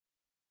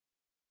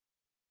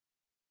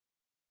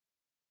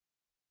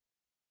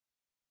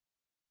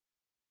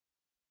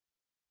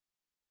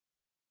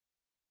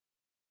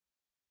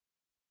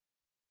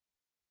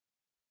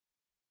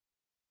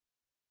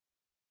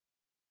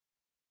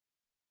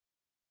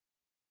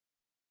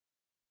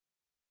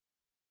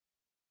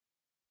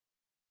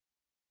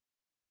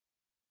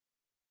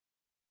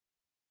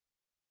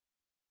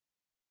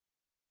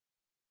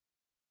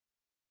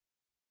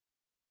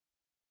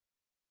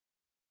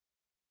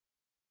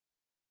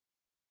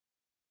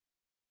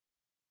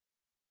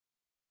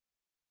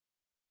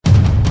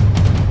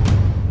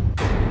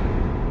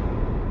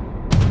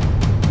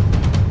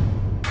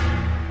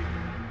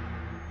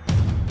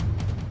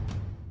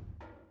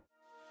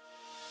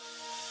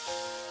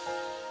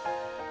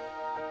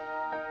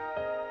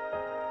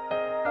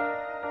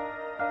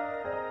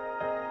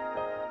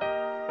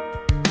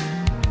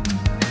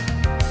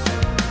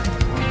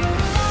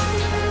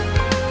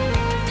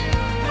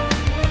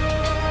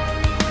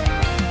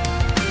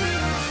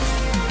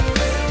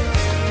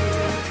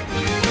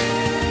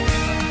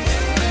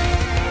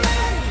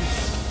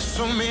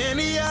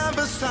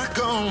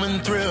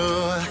going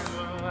through.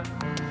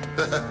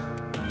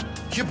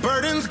 Your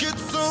burdens get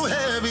so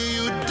heavy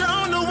you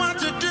don't know what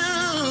to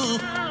do.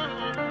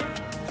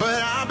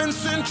 But I've been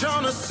sent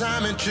on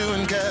assignment to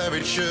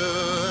encourage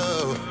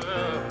you.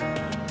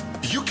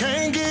 You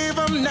can't give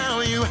up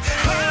now, you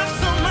have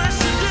so much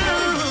to do.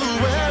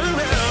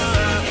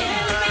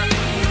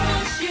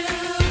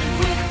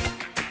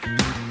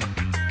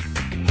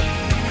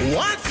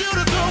 Wants you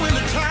to throw in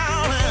the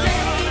towel.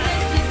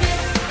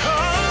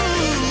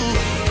 Oh,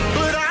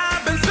 but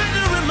I've been sent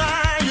to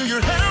remind you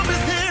your help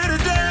is here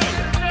today.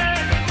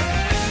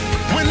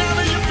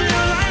 Whenever you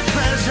feel like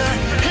pressure,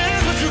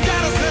 here's what you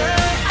gotta say.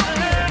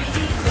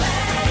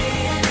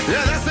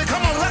 Yeah, that's it.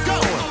 Come on, let's go.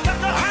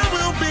 I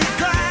will be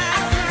glad.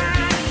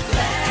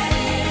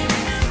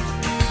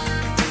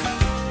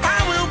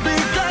 I will be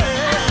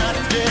glad.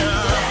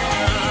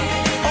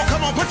 Yeah. Oh,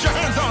 come on, put your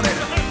hands on it.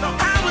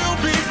 I will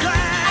be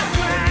glad.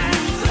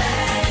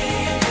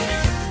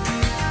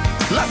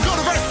 Let's go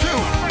to verse 2.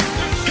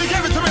 He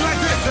gave it to me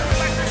like this.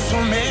 So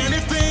many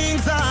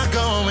things are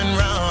going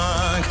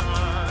wrong.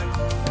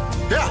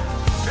 Yeah.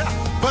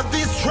 But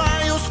these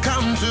trials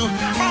come to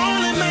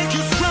only make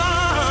you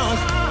strong.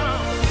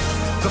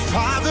 The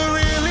Father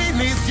really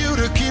needs you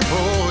to keep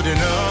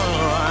holding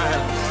on.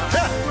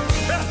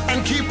 Yeah.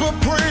 And keep a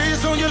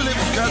praise on your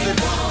lips, cause it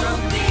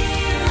won't be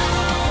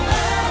long.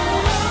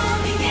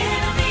 The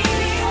enemy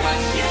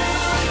wants you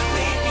to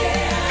quit.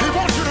 He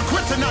wants you to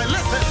quit tonight.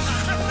 Listen.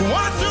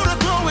 Wants you to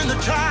throw in the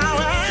towel.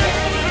 Oh,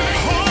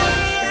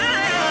 yeah.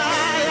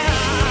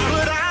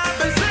 But I've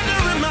been sent to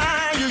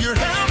remind you your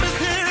help is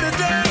here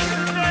today.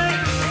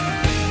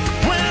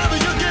 Whenever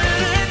you get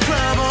in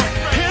trouble,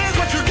 here's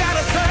what you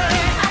gotta say.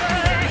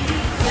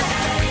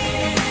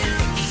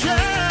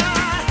 Yeah,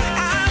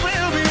 I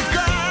will be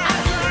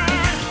glad.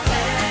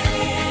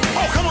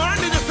 Oh, come on, I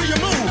need to see you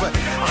move.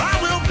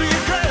 I will be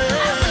glad.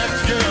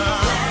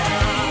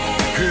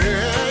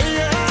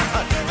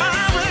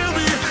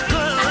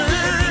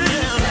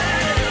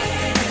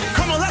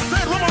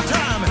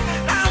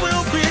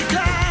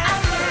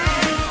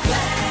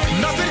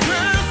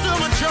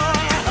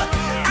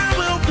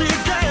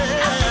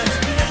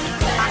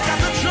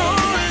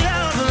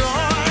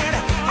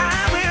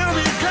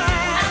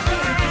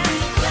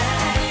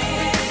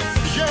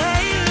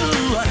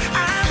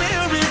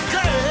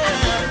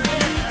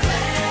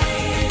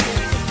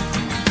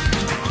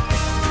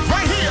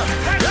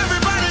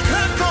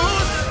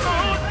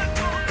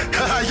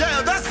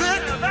 Yeah, that's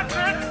it.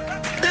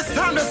 It's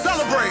time to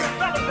celebrate.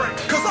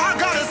 Because our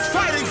God is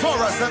fighting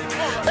for us.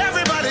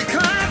 Everybody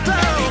clap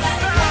those.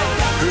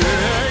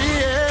 Yeah,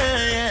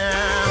 yeah,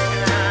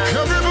 yeah.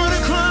 Everybody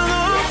clap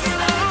those.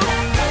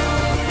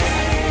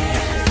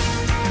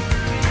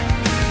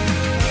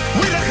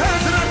 We declare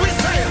tonight, we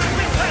say,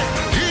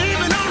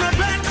 even on a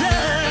bad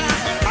day,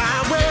 I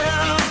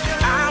will.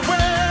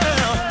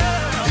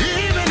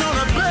 Even on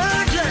a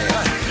bad day,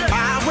 I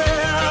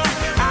will.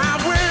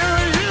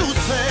 You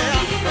say.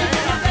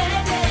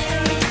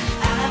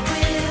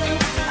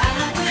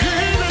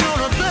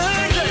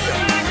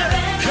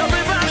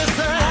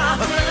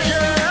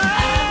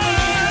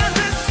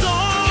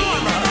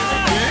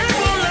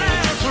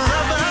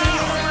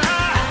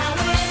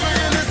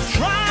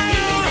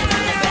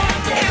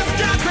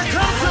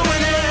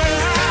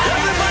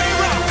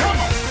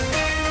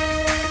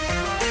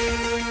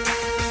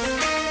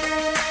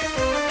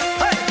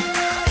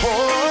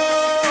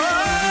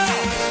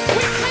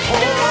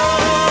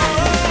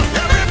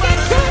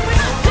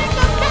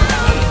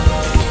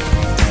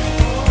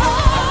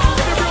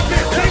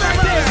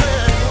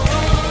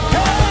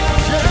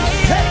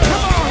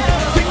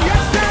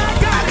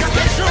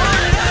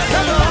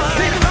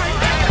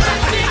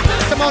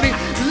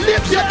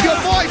 Lift up your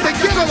voice and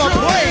give him a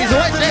praise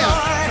right now.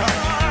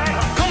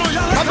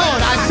 Come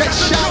on, I said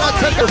shout out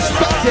to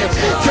perspective,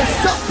 to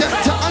something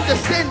to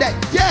understand that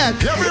death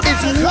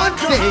is one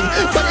thing,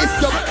 but it's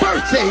the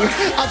birthing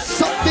of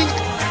something.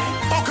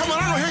 Oh, come on,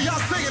 I don't hear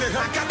y'all singing it. I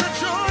got the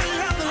joy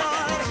of the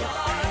Lord.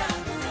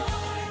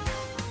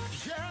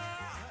 Yeah.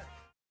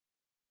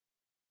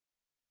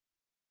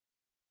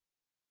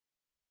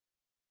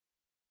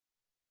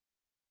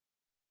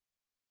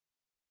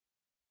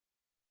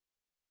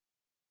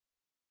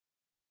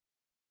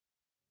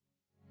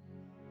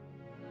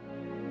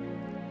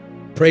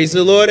 Praise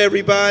the Lord,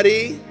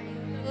 everybody.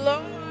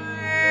 Lord.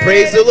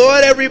 Praise the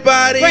Lord,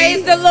 everybody.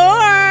 Praise the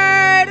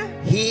Lord.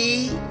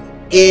 He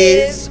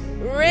is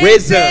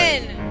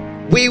risen.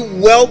 We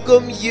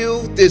welcome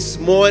you this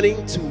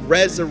morning to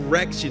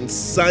Resurrection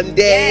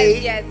Sunday.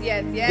 Yes.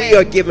 We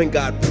are giving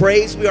God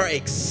praise. We are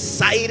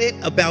excited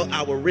about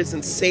our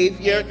risen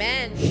Savior.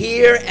 Amen.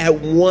 Here at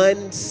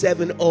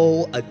 170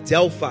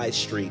 Adelphi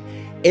Street,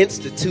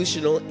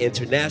 Institutional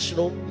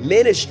International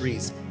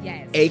Ministries.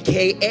 Yes.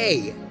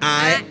 AKA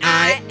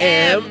I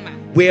am,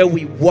 where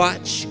we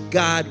watch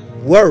God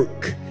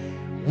work.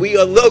 We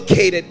are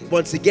located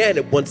once again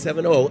at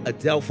 170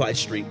 Adelphi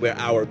Street, where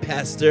our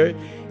pastor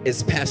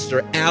is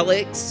Pastor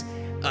Alex.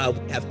 We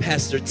have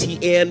Pastor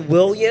T.N.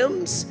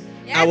 Williams,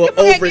 Yes, our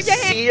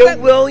overseer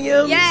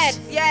Williams.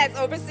 Yes,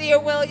 Overseer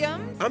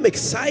Williams. I'm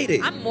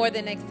excited. I'm more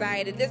than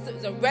excited. This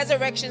is a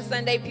Resurrection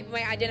Sunday. People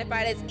may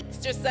identify it as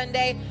Easter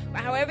Sunday.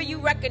 But however you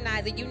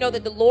recognize it, you know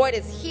that the Lord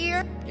is here.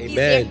 Amen. He's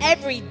here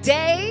every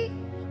day.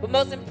 But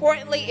most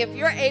importantly, if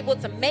you're able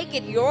to make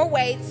it your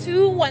way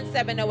to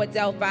 170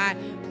 Adelphi,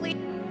 please,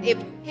 if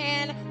you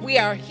can, we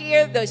are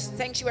here. The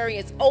sanctuary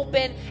is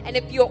open. And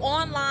if you're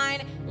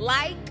online,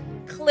 like,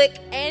 click,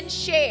 and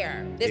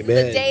share. This Amen.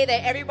 is a day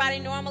that everybody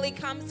normally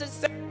comes to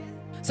service.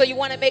 So you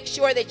want to make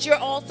sure that you're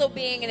also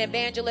being an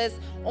evangelist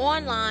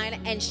online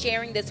and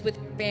sharing this with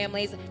your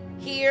families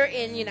here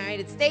in the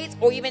United States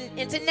or even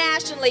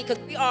internationally, because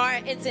we are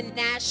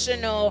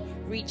international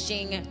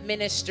reaching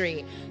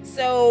ministry.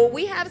 So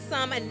we have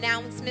some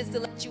announcements to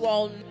let you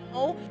all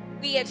know.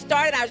 We have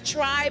started our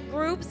tribe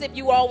groups. If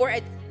you all were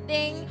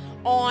attending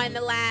on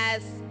the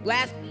last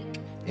week,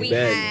 we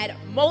Amen.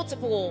 had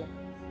multiple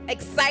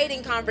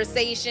exciting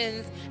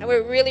conversations, and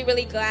we're really,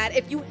 really glad.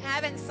 If you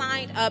haven't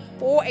signed up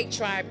for a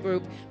tribe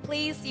group,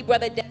 please see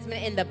Brother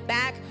Desmond in the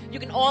back. You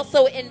can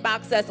also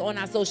inbox us on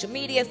our social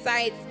media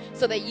sites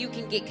so that you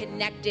can get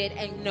connected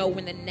and know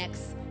when the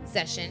next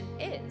session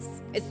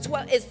is. It's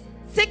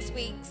 6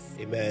 weeks.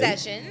 Amen.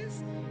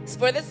 Sessions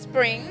for the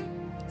spring.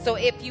 So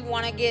if you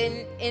want to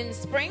get in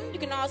spring, you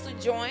can also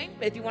join.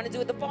 But if you want to do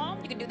it the fall,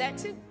 you can do that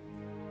too.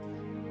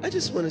 I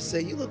just want to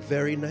say you look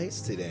very nice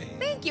today.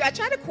 Thank you. I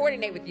try to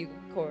coordinate with you,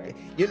 Corey.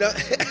 You know,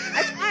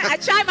 I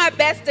try my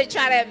best to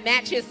try to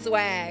match his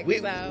swag.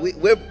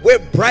 we're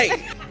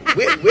bright.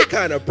 we're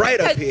kind of bright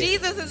up Because here.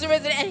 Jesus is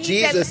risen, and he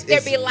Jesus said,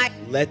 "Let there be light."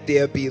 Let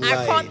there be light.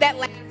 I caught that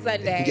last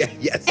Sunday. Yeah,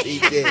 yes, he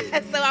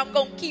did. So I'm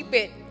gonna keep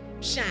it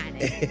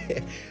shining.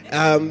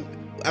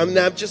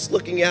 I'm just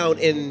looking out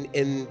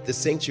in the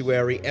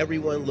sanctuary.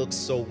 Everyone looks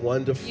so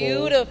wonderful.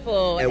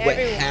 Beautiful. And everyone.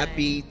 we're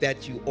happy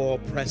that you all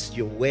pressed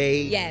your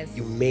way. Yes.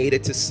 You made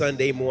it to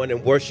Sunday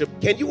morning worship.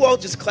 Can you all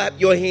just clap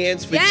your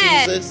hands for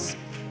Yes. Jesus?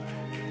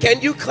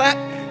 Can you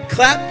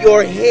clap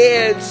your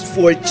hands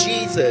for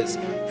Jesus?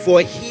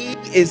 For he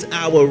is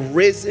our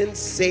risen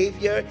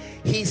Savior.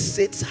 He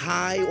sits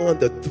high on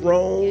the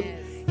throne. Yes.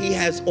 He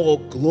has all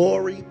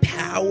glory,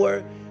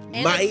 power,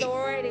 And might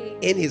authority.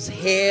 in his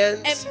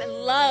hands. And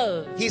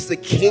love. He's the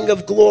King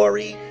of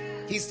glory.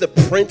 He's the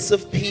Prince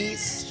of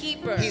Peace.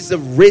 Keeper. He's the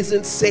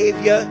risen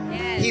Savior.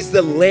 Yes. He's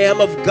the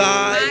Lamb of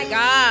God. My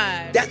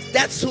God.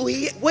 That's who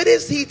he. What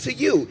is he to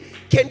you?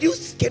 Can you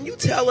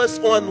tell us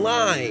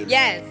online?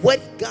 Yes. What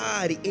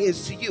God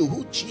is to you?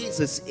 Who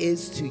Jesus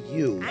is to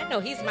you? I know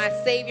he's my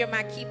Savior,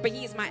 my keeper.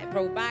 He's my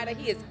provider.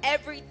 He is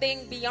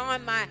everything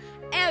beyond my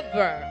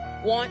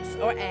ever wants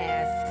or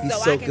asks. He's so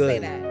so I can good. say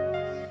that.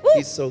 Woo,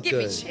 He's so give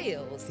good. me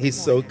chills. He's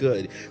Come so on.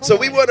 good. Come So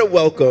on. we want to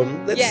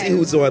welcome. Let's Yes. see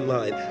who's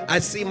online. I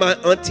see my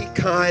Auntie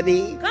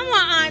Connie Come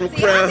on, Auntie. from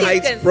Crown Auntie's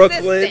Heights, consistent.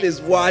 Brooklyn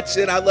is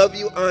watching. I love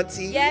you,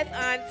 Auntie. Yes,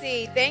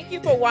 Auntie. Thank you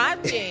for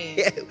watching.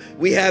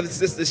 We have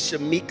Sister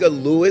Shamika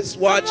Lewis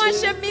Come on, watching.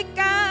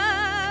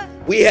 Shamika.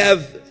 We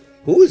have,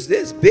 who is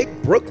this? Big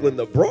Brooklyn,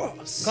 the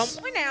boss.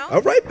 Come on now.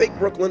 All right, Big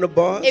Brooklyn, the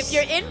boss. If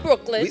you're in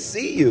Brooklyn, we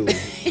see you.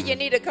 you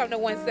need to come to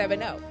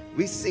 170.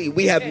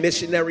 We have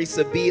Missionary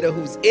Sabita,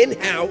 who's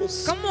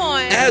in-house. Come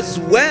on. As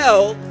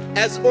well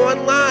as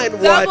online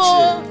Double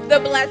watching. the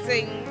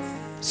blessings.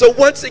 So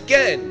once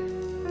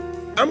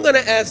again, I'm going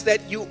to ask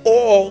that you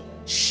all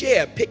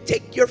share.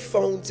 Take your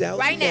phones out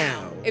Right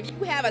now. If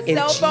you have a In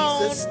cell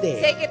phone, Jesus'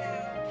 name. take it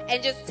out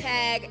and just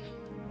tag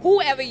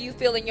whoever you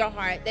feel in your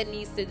heart that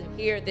needs to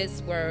hear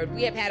this word.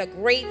 We have had a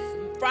great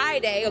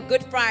Friday, a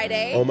Good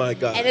Friday. Oh my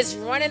God. And it's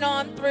running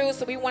on through,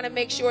 so we want to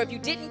make sure if you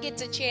didn't get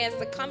the chance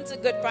to come to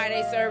Good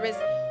Friday service,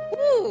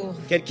 woo.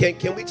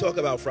 Can we talk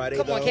about Friday,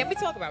 Come on, though? can we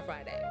talk about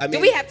Friday? I Do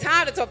mean- we have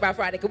time to talk about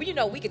Friday? Because we can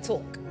talk. We can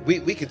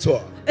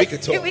talk. We can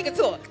talk. we can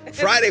talk.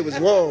 Friday was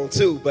long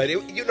too, but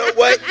you know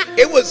what?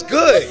 It was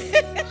good.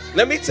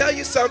 Let me tell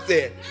you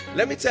something.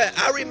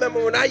 I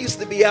remember when I used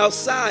to be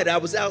outside, I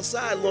was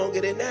outside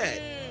longer than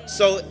that.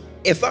 So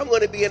if I'm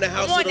going to be in the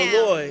house Come of on the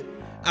now. Lord,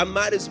 I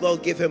might as well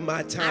give him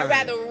my time. I'd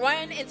rather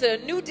run into a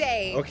new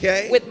day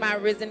Okay. with my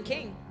risen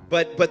King.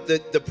 But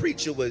the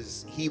preacher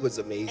was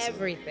amazing.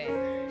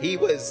 Everything. He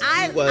was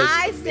I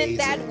amazing. sent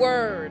that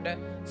word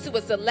to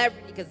a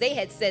celebrity because they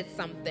had said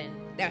something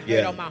that hurt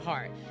Yeah. on my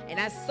heart. And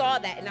I saw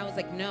that and I was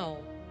like, no,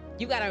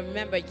 you got to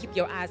remember, keep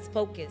your eyes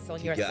focused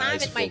on your your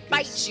eyes assignment might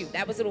focused. bite you.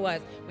 That was what it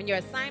was. When your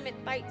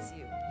assignment bites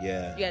you,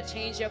 Yeah. you got to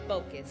change your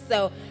focus.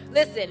 So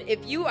listen,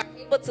 if you are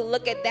able to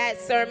look at that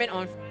sermon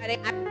on Friday,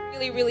 I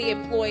really, really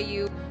implore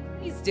you,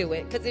 please do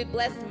it because it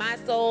blessed my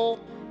soul.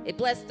 It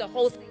blessed the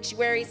whole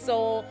sanctuary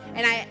soul.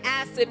 And I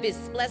ask if it's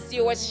blessed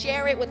yours,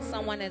 share it with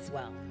someone as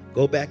well.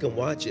 Go back and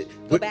watch it.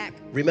 Go back.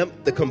 Remember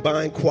the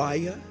combined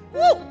choir?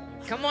 Woo!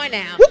 Come on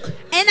now. Woo!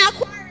 And our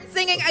choir is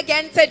singing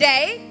again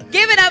today.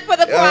 Give it up for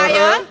the choir.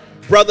 Uh-huh.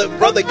 Brother on.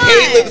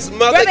 Caleb's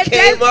mother Brother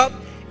came Des- up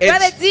and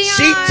Brother Dion.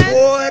 she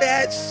tore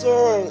that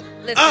song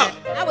Listen, up.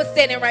 I was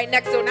standing right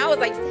next to her and I was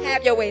like,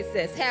 have your way,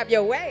 sis. Have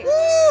your way.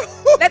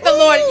 Let the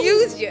Lord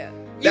use you.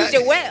 Use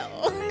you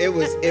well.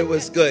 It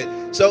was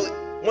good. So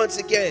once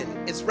again,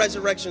 it's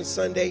Resurrection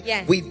Sunday.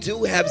 Yes. We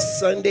do have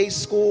Sunday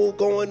school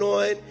going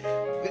on.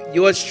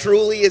 Yours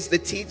truly is the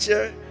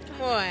teacher.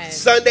 Come on.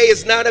 Sunday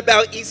is not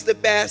about Easter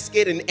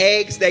basket and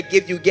eggs that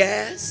give you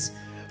gas,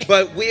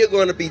 but we're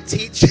going to be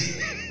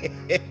teaching.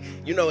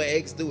 You know what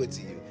eggs do it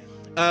to you.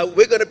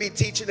 We're going to be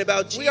teaching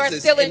about Jesus. We are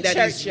still in and that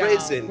church, He's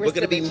risen. y'all. We're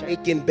going to be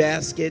making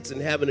baskets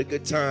and having a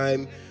good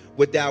time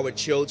with our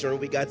children.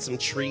 We got some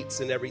treats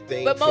and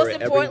everything. But most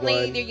importantly,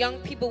 everyone. the young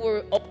people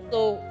will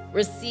also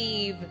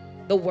receive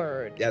the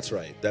word. That's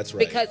right. That's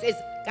right. Because it's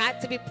got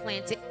to be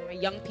planted for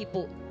young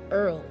people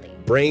early.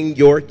 Bring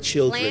your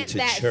children Plant to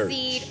that church.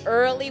 seed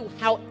early,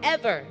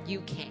 however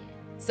you can.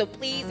 So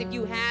please, if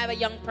you have a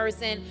young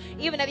person,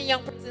 even if the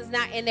young person is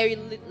not in their,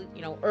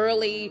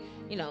 early,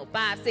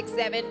 5, 6,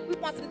 7, we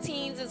want some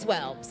teens as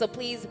well. So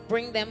please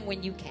bring them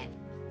when you can.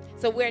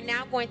 So we're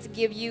now going to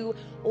give you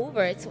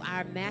over to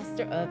our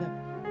master of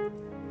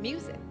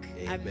music,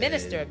 our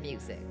minister of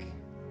music.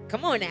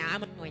 Come on now,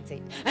 I'm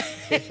anointed.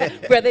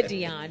 Brother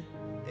Dion.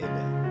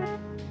 Amen.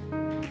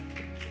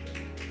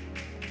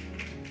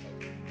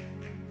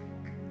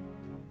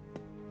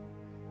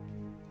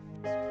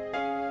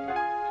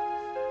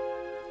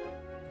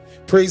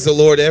 Praise the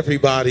Lord,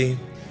 everybody.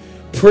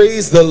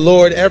 Praise the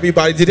Lord,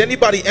 everybody. Did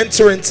anybody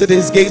enter into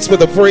his gates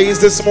with a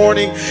praise this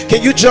morning?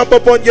 Can you jump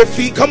up on your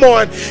feet? Come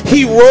on.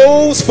 He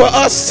rose for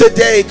us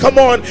today. Come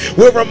on.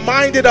 We're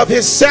reminded of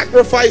his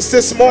sacrifice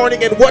this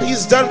morning and what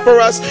he's done for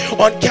us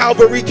on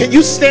Calvary. Can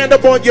you stand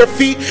up on your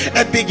feet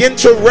and begin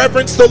to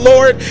reverence the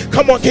Lord?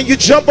 Come on. Can you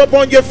jump up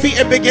on your feet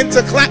and begin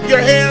to clap your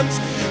hands?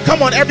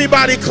 Come on,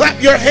 everybody,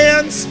 clap your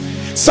hands.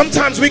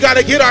 Sometimes we got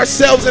to get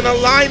ourselves in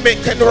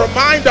alignment and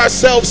remind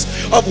ourselves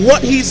of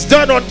what he's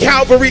done on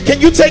Calvary.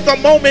 Can you take a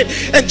moment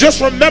and just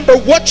remember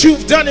what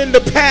you've done in the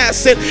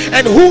past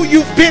and who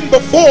you've been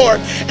before,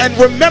 and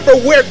remember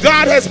where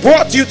God has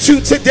brought you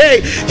to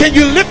today? Can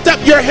you lift up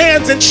your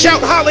hands and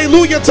shout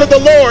hallelujah to the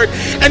Lord?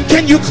 And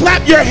can you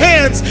clap your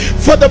hands?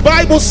 For the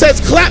Bible says,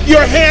 clap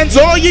your hands,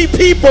 all ye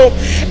people,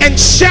 and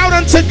shout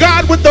unto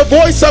God with the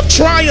voice of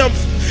triumph.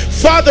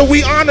 Father,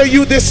 we honor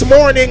you this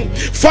morning.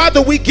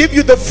 Father, we give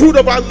you the fruit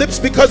of our lips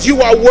because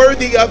you are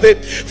worthy of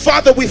it.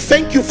 Father, we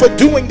thank you for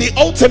doing the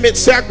ultimate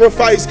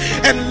sacrifice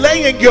and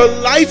laying your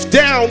life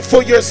down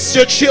for your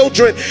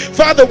children.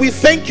 Father, we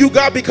thank you,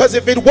 God, because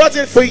if it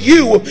wasn't for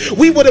you,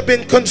 we would have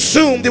been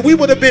consumed. We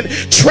would have been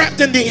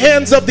trapped in the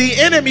hands of the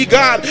enemy,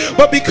 God.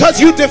 But because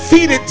you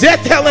defeated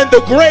death, hell, and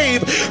the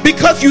grave,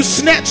 because you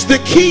snatched the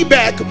key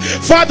back,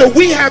 Father,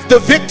 we have the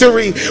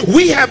victory.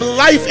 We have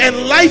life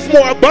and life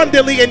more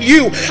abundantly in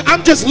you.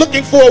 I'm just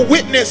looking for a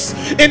witness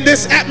in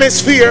this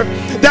atmosphere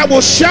that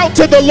will shout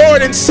to the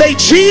Lord and say,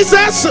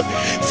 Jesus,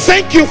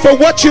 thank you for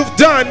what you've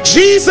done.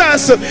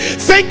 Jesus,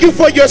 thank you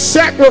for your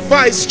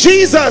sacrifice.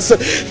 Jesus,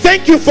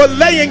 thank you for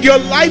laying your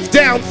life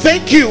down.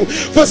 Thank you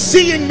for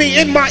seeing me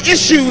in my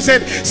issues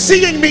and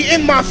seeing me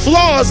in my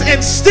flaws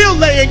and still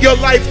laying your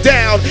life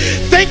down.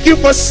 Thank you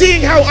for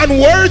seeing how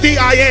unworthy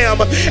I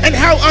am and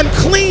how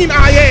unclean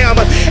I am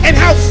and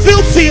how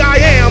filthy I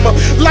am,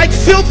 like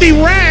filthy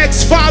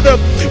rags, Father.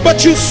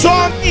 But you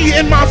saw me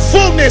in my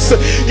fullness.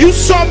 You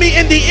saw me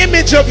in the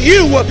image of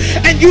you,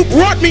 and you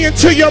brought me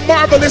into your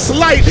marvelous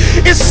light.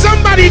 Is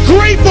somebody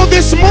grateful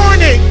this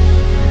morning?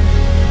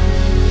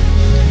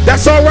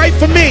 That's all right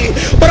for me,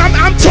 but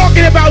I'm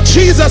talking about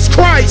Jesus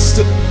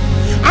Christ.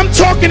 I'm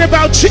talking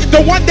about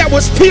the one that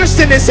was pierced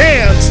in his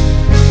hands,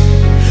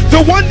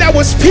 the one that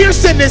was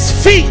pierced in his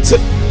feet.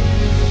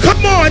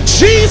 Come on,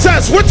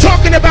 Jesus. We're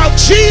talking about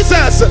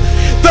Jesus,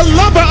 the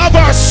lover of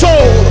our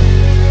soul,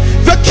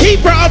 the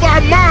keeper of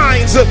our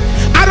minds.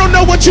 I don't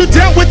know what you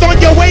dealt with on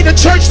your way to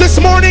church this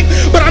morning,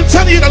 but I'm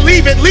telling you to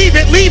leave it, leave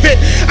it, leave it.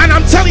 And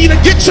I'm telling you to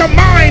get your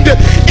mind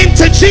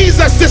into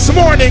Jesus this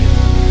morning.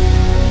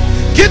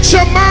 Get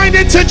your mind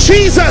into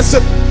Jesus.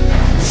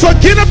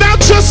 Forget about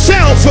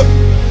yourself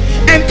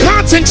and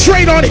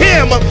concentrate on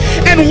him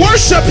and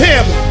worship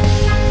him.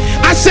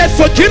 I said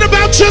forget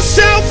about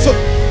yourself.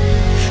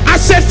 I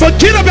said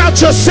forget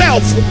about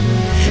yourself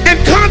and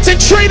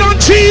concentrate on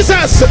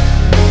Jesus.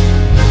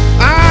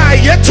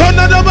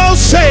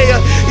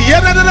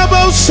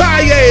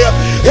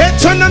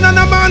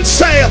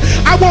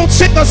 I won't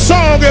sing a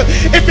song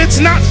if it's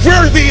not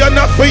worthy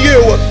enough for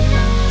you.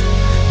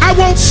 I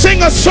won't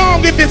sing a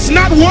song if it's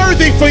not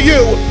worthy for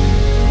you.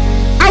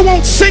 I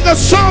won't sing a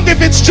song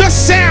if it's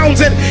just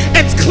sounds and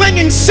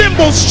clanging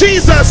cymbals,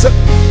 Jesus.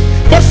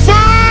 But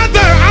Father,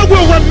 I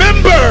will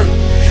remember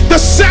the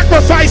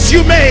sacrifice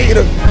you made.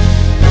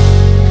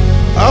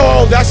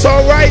 Oh, that's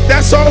all right.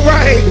 That's all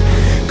right.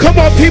 Come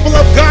on, people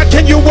of God,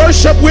 can you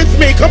worship with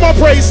me? Come on,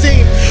 praise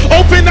team.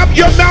 Open up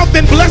your mouth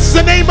and bless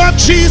the name of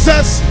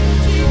Jesus.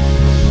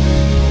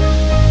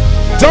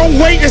 Don't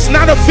wait. It's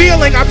not a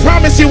feeling. I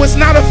promise you it's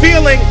not a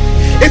feeling.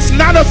 It's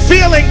not a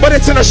feeling, but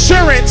it's an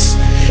assurance.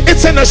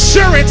 It's an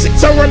assurance.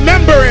 It's a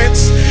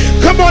remembrance.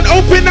 Come on,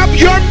 open up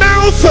your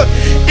mouth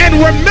and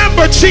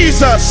remember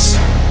Jesus.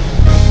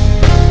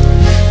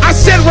 I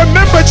said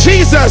remember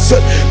Jesus,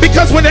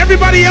 because when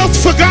everybody else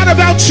forgot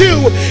about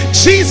you,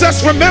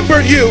 Jesus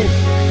remembered you.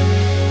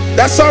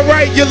 That's all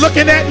right. You're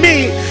looking at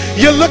me.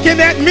 You're looking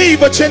at me,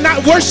 but you're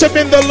not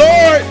worshiping the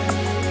Lord.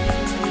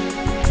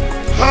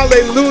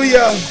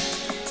 Hallelujah.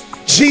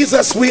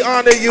 Jesus, we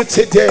honor you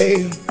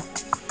today,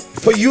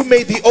 for you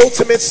made the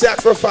ultimate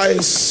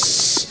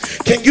sacrifice.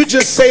 Can you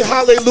just say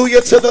hallelujah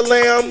to the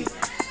Lamb?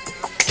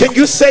 Can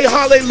you say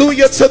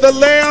hallelujah to the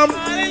Lamb?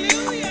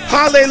 Hallelujah.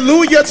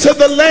 Hallelujah to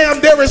the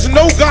Lamb. There is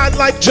no God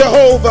like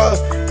Jehovah.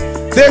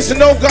 There's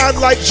no God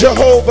like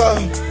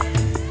Jehovah.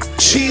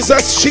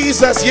 Jesus,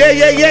 Jesus. Yeah,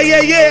 yeah, yeah,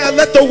 yeah, yeah.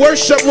 Let the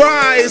worship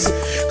rise.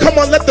 Come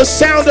on, let the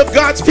sound of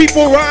God's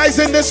people rise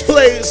in this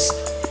place.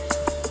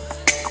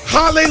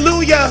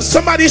 Hallelujah.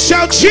 Somebody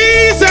shout,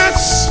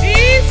 Jesus.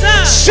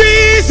 Jesus.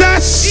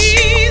 Jesus.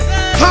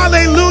 Jesus.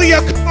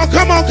 Hallelujah. Come on,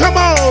 come on, come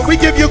on. We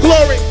give you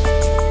glory.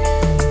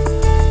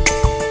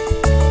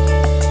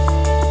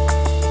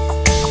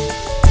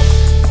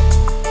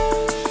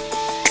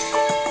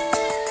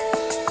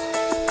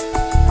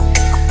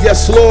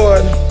 Yes,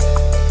 Lord.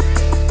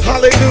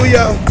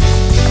 Hallelujah.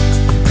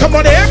 Come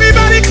on,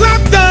 everybody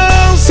clap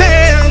those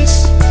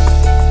hands.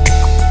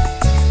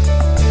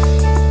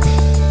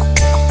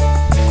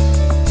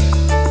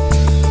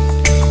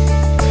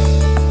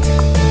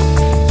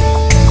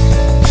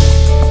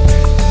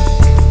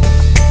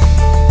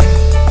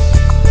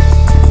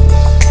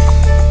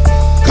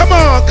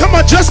 Come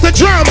on, just the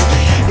drums.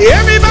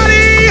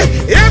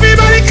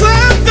 Everybody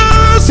clap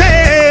those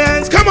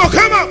hands. Come on,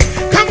 come on,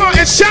 come on,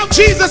 and shout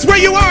Jesus where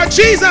you are,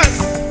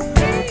 Jesus.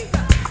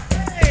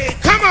 Hey,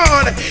 come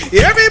on,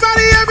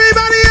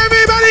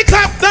 everybody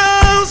clap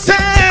those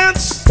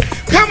hands.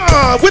 Come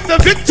on, with the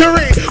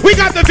victory. We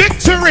got the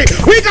victory.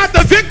 We got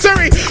the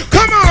victory.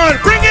 Come on,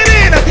 bring it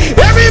in.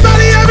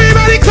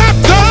 Everybody clap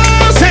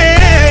those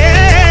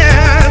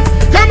hands.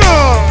 Come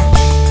on.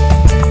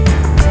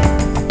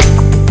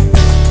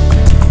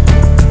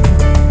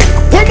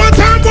 One more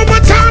time,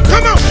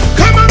 come on,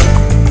 come on.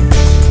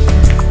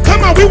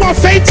 Come on, we want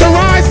faith to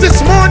rise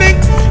this morning.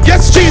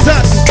 Yes,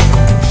 Jesus.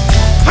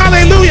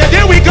 Hallelujah,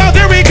 there we go,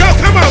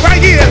 come on,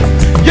 right here.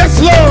 Yes,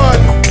 Lord.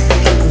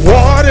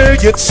 Water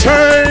you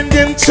turned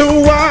into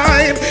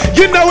wine.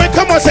 You know it,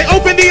 come on, say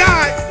open the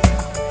eye.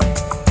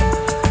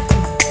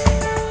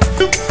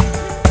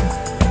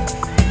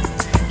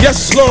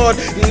 Yes, Lord,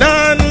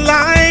 none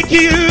like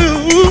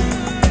you.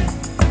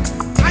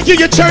 I hear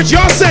your church,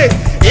 y'all say,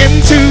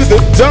 into the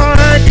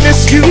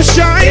darkness you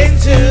shine.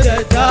 Into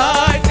the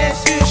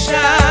darkness you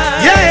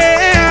shine.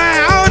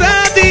 Yeah, out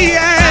of the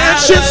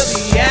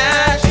ashes.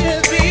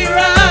 We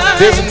rise.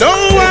 There's no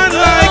one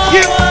like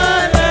you.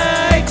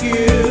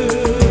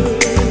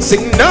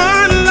 Sing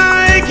none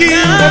like you.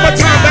 One more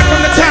time, back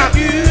from the top.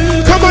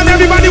 Come on,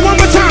 everybody, one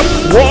more time.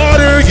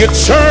 Water you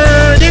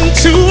turned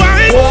into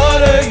wine.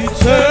 Water you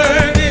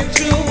turned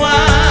into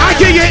wine. I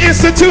hear you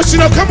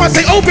institutional. Come on,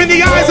 say open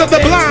the eyes of the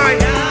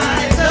blind.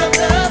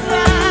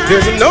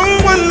 There's no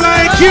one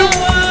like you.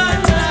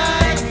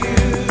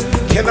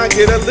 Can I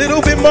get a little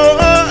bit more?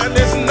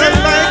 There's none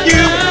like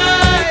you.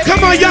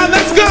 Come on, y'all,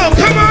 let's go.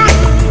 Come on.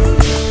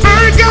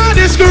 Our God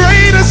is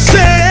greater,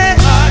 say.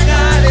 Our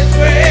God is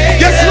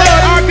greater. Yes,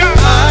 Lord, our God.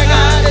 Our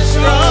God is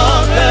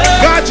stronger.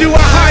 God, you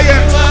are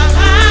higher.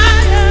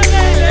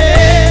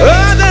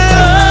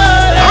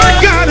 Our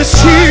God is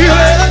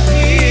healer.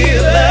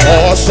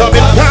 Awesome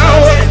in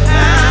power.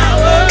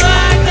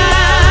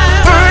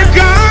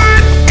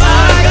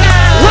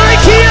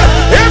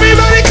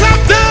 Everybody clap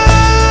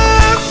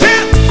those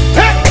hands.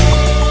 Hey.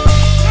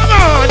 Come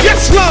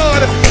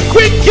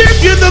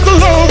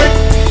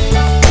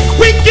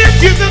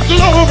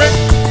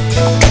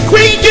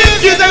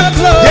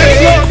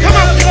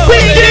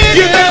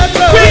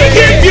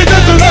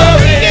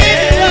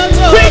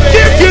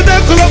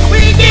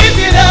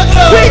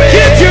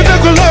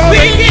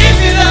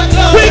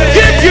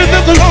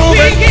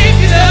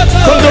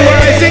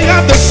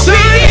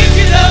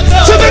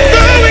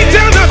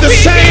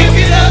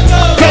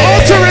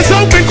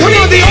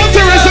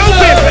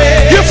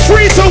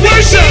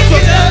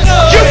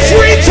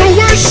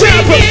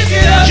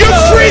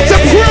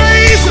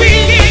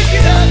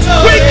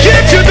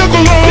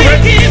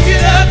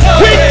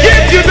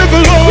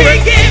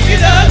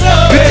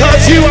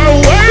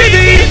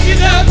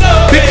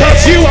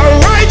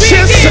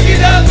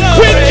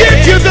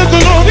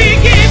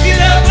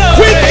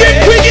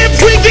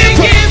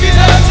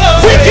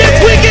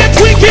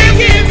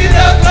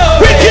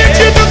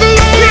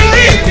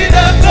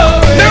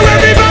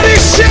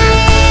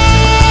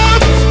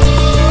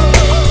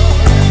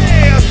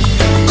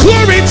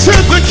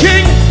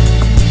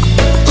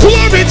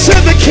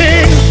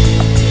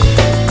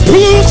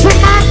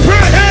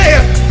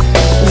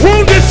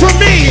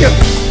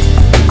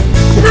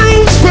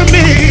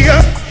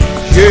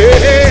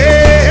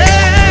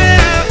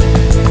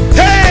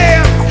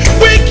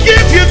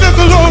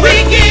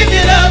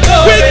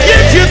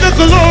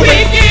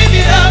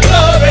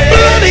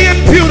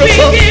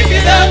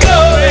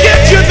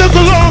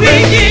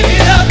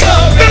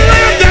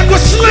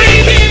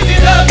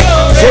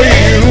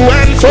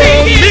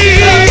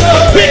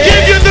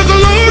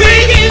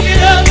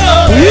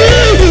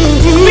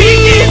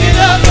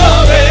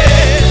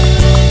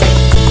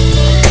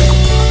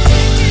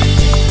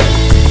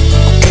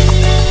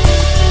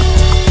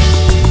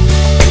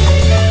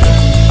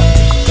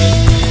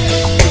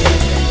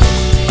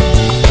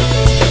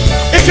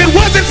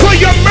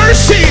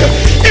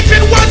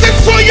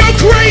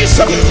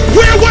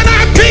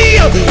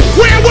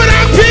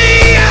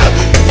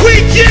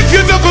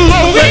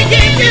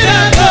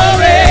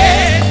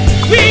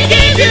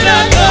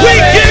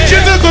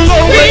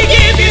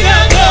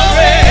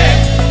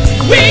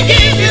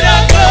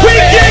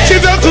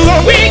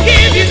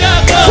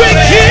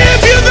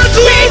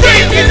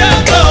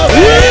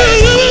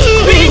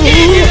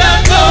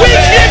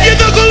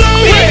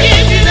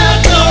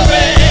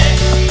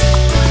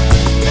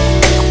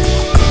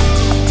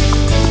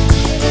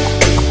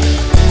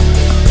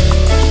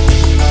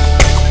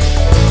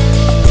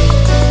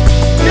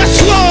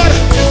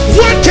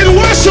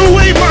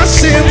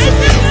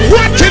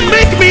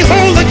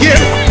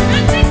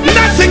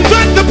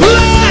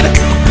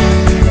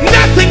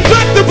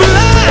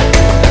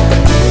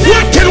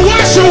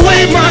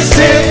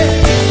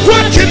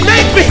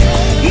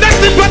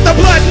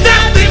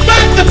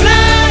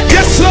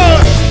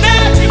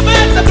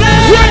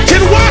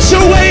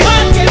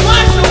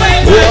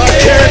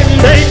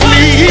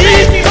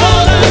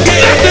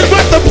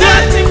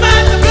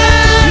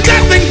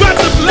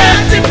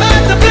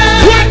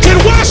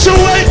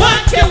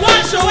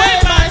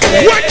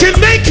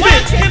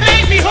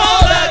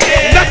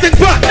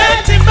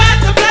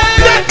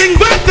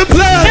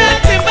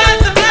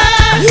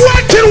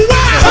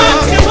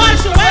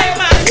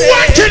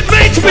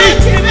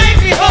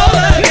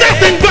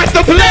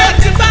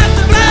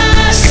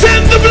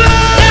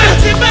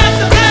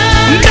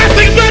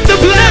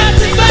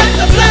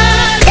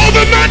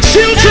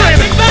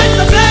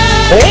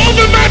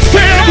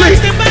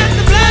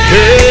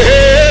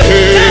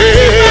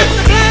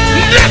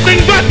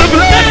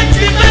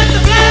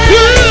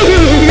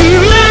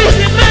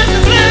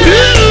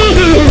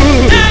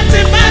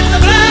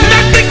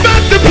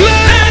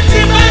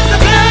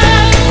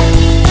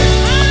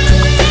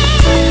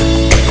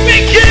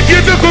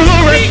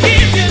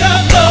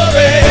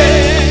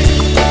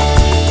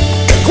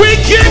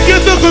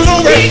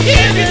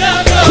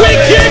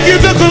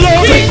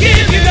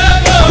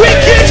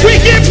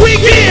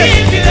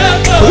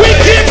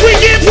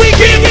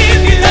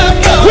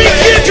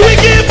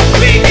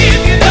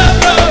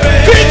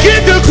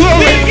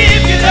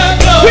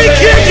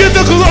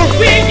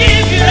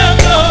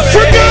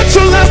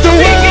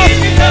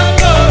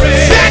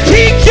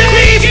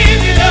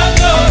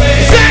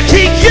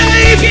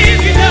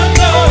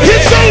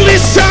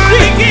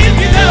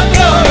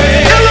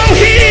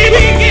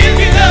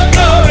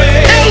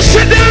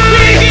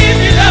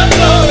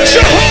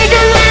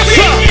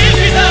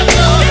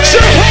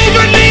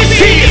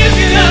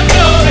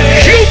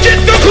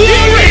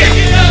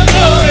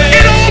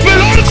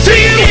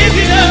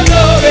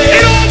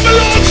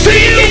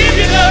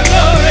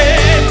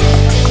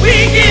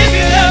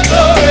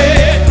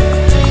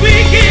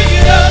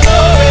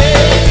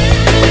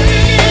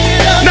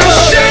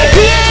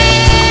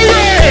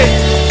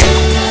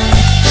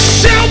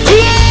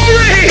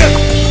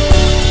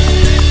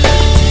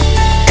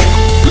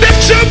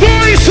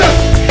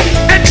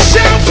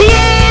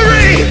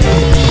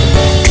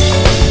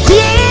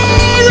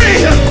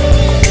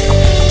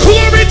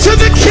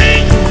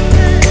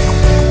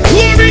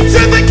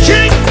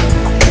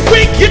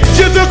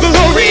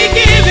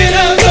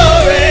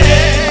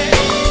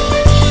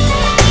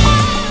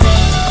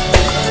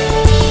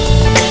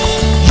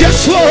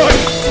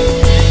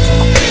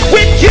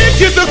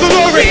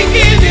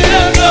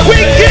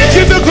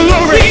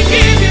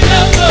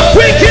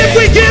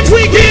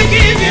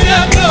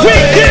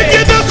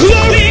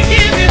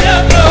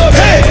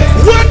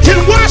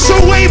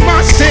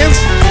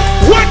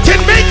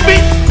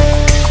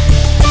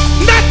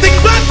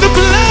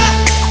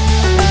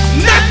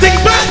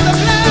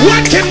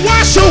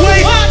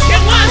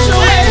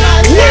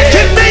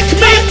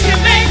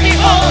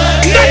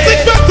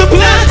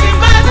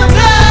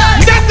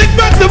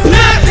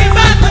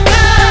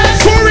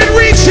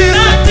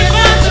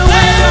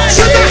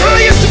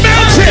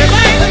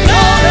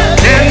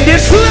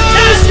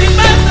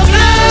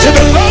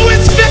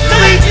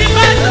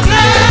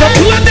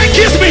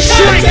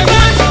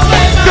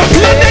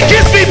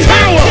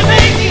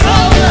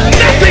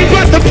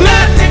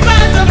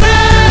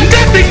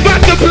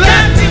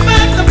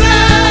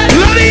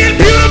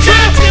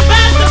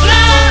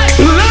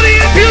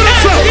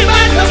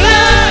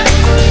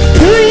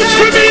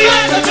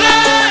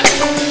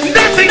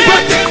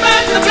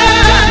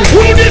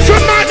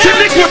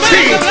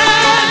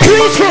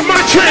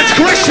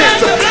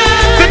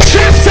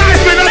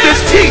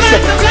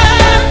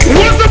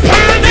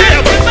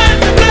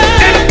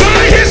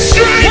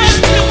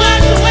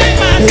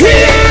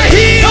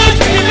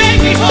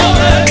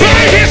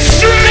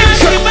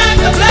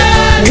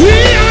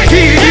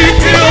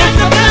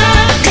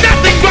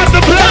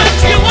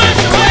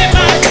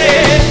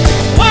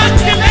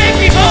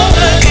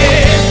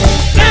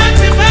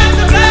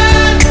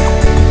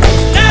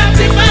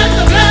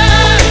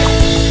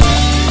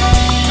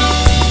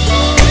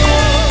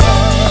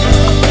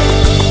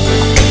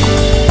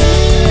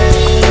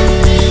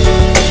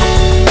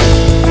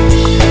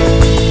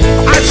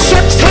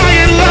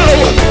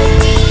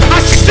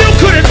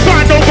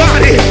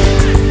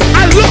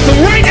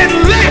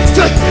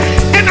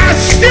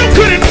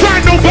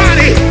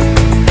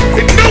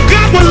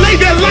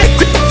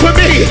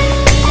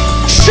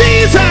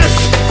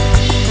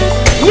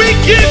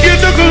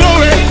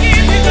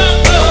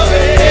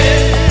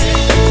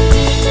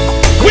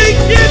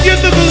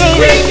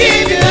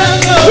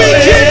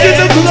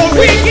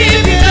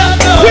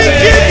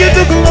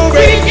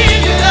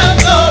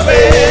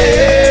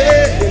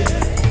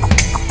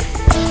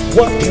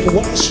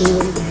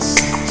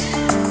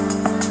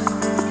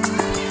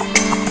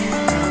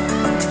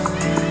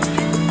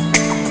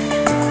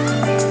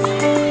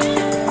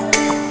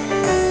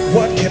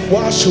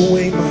wash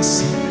away my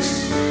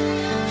sins?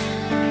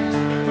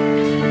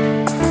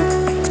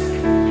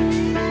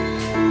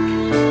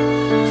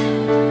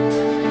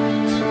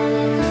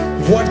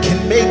 What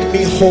can make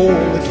me whole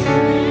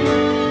again?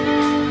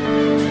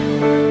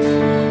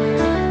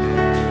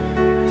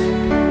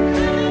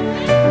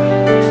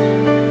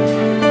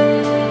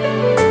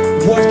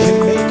 What can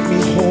make me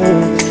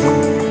whole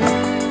again?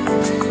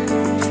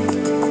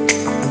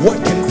 What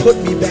can put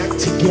me back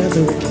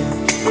together again?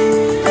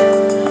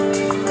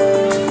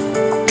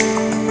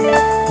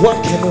 What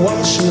can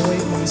wash away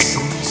my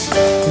sins?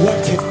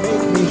 What can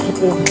make me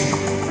whole?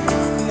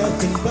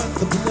 Nothing but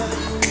the blood.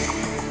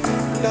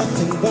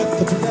 Nothing but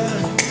the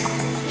blood.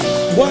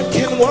 What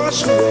can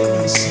wash away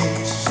my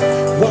sins?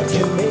 What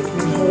can make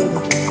me whole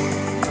again?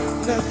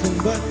 Nothing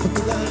but the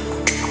blood.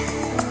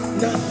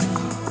 Nothing.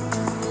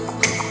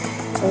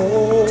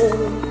 Oh,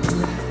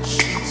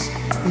 precious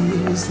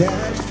is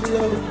that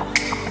flow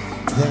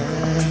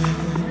that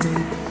made me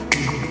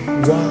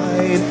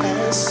white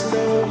as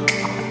snow.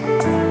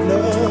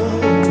 No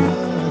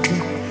other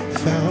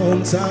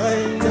fount I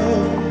know.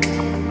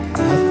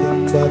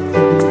 Nothing but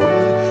the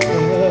blood.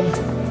 Oh,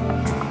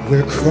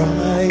 we're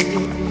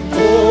crying. Oh,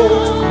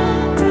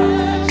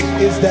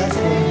 is that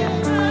flow?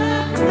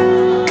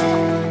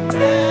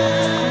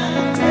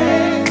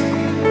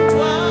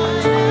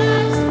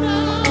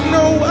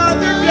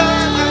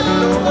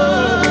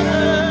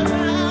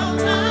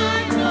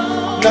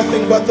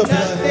 Nothing but the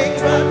blood.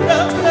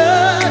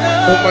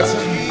 One more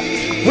time.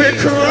 We're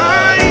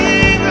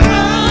crying.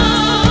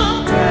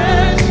 Oh,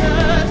 precious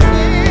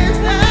is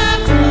that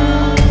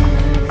flow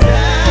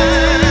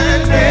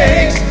that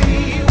makes me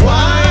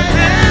white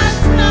as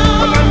snow.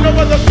 Come on, no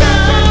other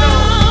fount I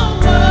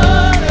know.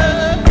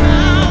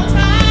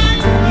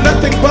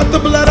 Nothing but the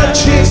blood of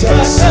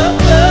Jesus.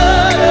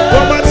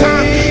 One more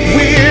time.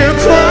 We're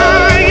crying.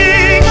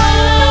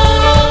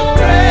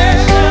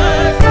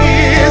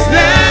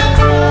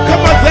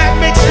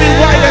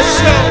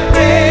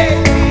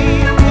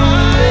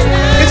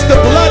 It's the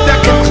blood that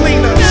can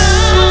clean us.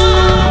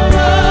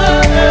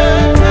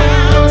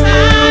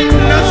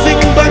 Nothing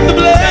but the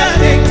blood.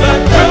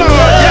 Come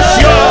on, yes,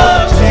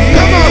 y'all.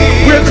 Come on,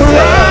 we're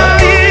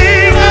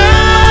crying.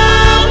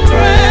 Oh,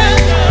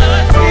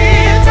 precious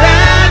is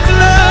that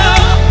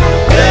blood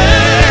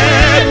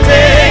that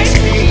makes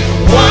me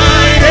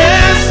white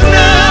as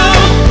snow.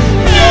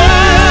 No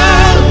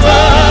other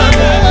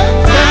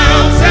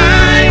fount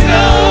I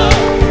know.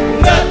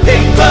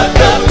 Nothing but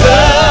the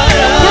blood.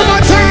 One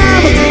more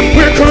time,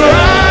 we're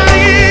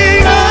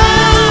crying. Oh,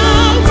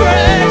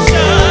 precious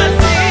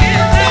is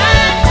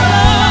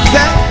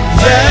that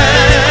blood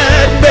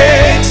that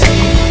makes me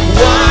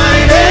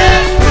white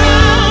as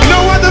snow. No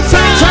other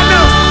fount I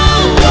know.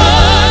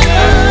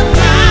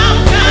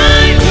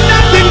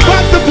 Nothing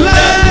but the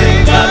blood.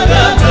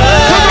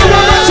 Come on,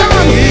 one more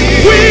time.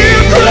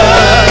 We're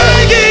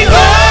crying.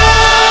 Oh,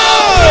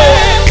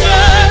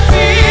 precious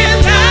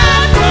is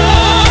that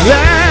blood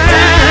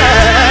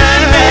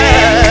that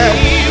makes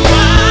me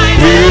white as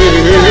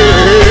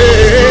snow.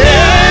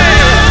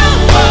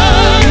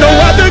 No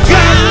other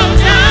God.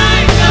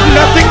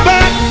 Nothing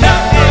but the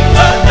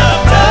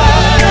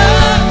blood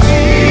of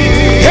Jesus.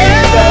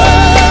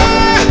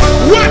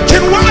 What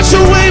can wash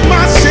away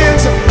my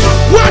sins?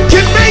 What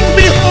can make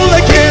me whole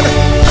again?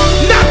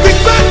 Nothing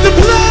but the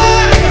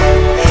blood.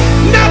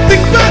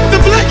 Nothing but the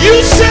blood. You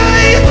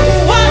say,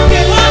 what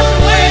can wash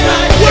away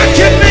my sins? What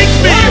can make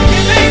me?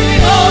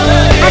 Whole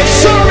again? I'm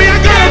sorry, I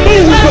gotta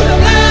move.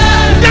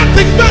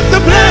 Nothing but the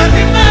blood.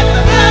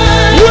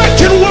 What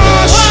can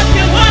wash?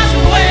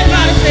 Away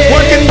my sins?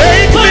 What can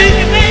make me?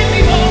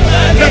 Whole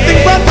again? Nothing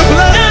but the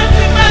blood.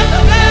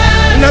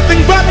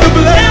 Nothing but the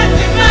blood.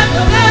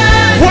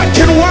 What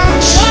can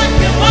wash?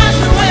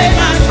 Away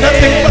my sins?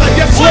 Nothing but,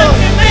 yes, Lord.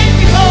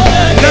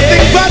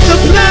 Nothing but the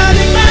blood.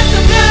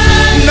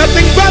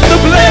 Nothing but the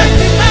blood.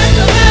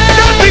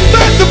 Nothing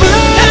but the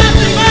blood.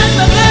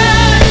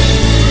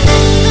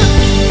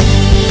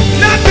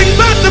 Nothing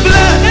but the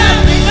blood.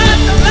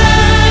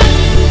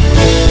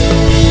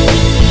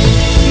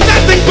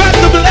 Nothing but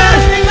the blood.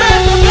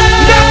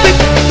 Nothing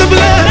but the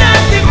blood.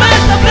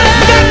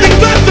 Nothing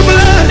but the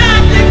blood.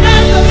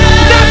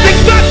 Nothing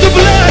but the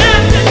blood.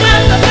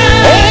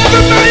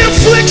 Over my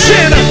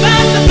affliction.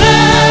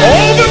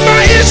 Over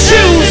my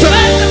issues.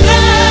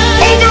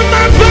 Over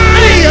my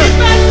body.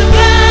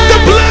 The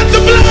blood,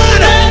 the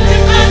blood.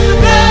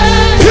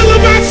 Pillar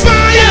by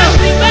fire.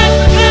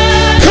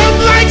 Come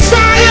like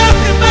fire.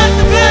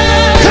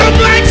 Come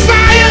like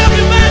fire.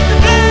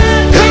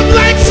 Come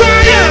like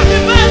fire.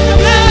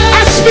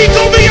 I speak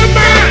over your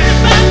mind.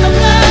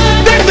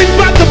 Nothing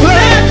but the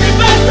blood.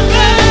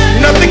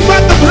 Nothing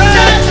but the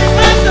blood.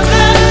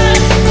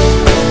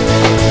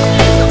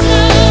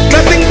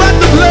 Nothing but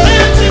the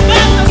blood.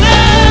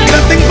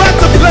 Nothing but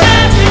the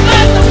blood.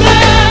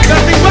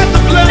 Nothing but the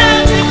blood.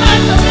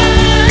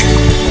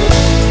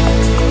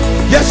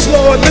 Yes,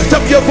 Lord, lift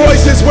up your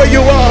voices where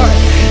you are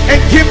and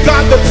give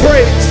God the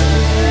praise.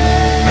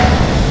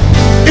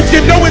 If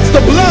you know it's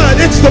the blood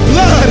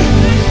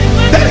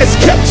that has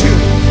kept you.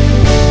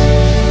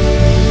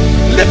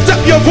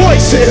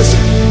 voices.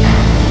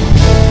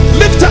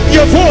 Lift up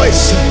your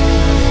voice.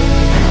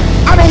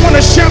 I don't want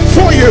to shout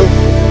for you,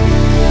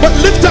 but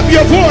lift up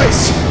your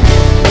voice.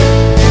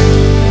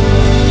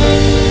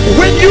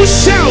 When you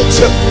shout,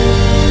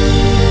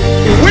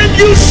 when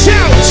you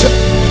shout,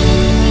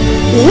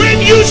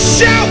 when you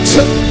shout,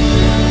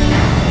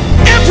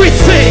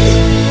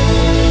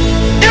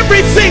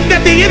 everything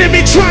that the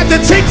enemy tried to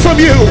take from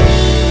you,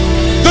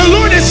 the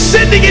Lord is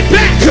sending it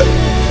back.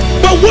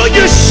 But will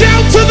you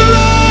shout to the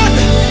Lord?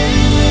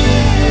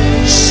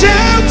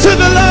 Shout to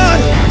the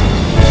Lord.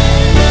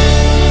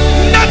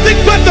 Nothing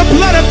but the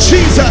blood of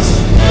Jesus.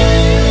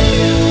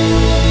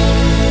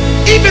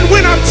 Even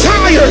when I'm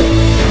tired,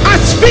 I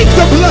speak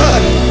the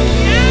blood.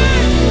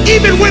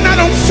 Even when I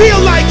don't feel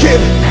like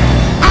it,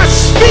 I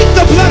speak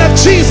the blood of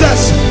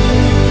Jesus.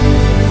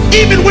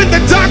 Even when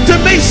the doctor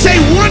may say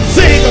one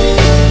thing,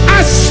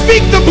 I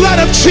speak the blood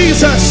of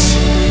Jesus.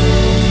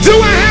 Do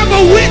I have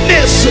a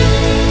witness?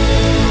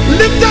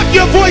 Lift up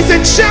your voice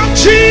and shout,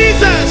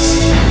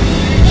 Jesus.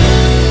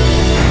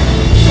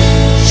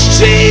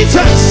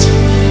 Jesus.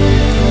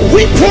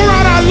 We pour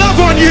out our love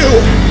on you.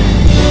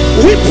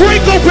 We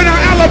break open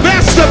our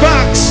alabaster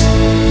box.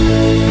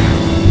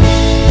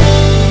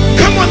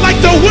 Come on, like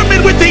the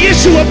woman with the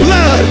issue of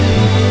blood.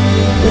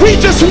 We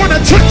just want to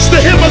touch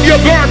the hem of your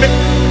garment.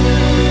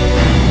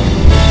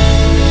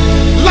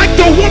 Like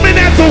the woman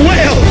at the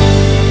well,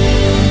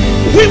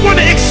 we want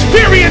to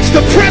experience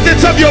the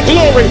presence of your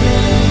glory.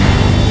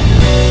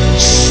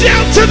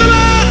 Shout to the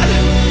Lord.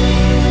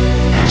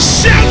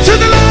 Shout to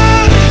the Lord.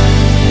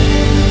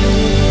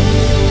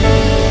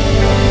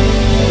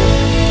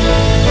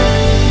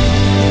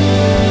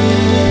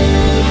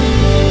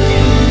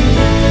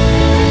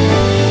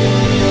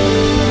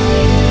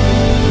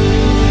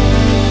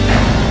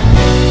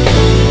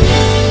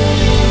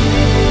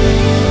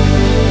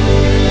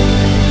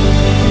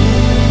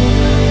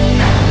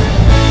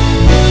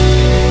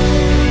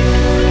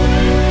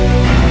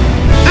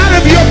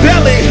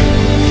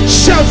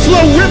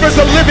 Flow rivers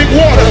of living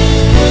water,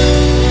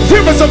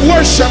 rivers of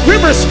worship,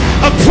 rivers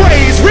of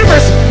praise,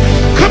 rivers,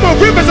 come on,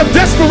 rivers of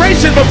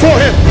desperation before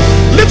him.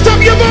 Lift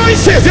up your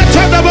voices.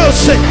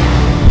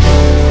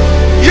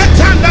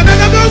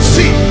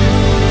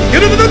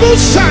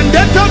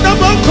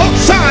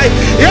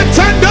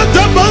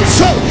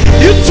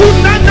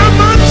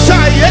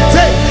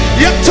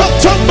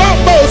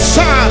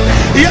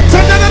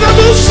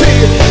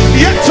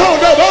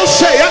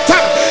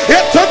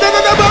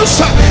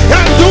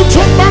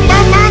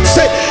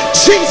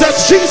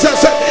 Jesus,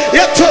 Jesus,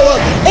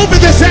 over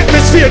this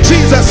atmosphere,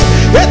 Jesus.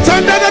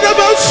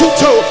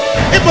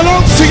 It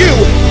belongs to you.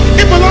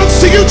 It belongs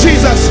to you,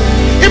 Jesus.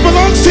 It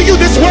belongs to you,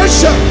 this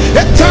worship.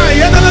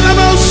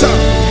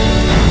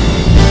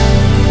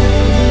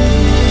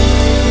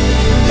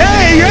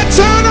 Hey,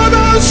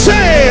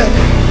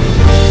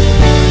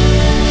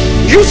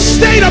 you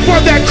stayed up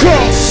on that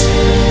cross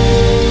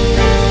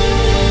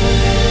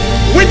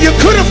when you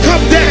could have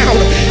come down.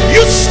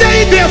 You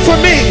stayed there for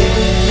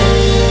me.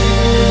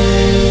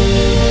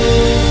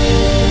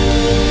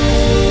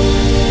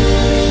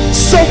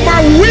 So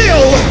my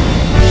will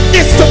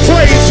is to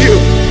praise you.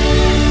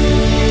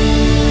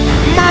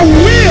 My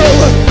will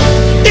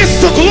is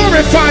to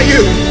glorify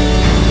you.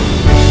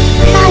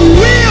 My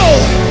will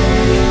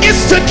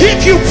is to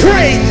give you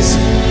praise.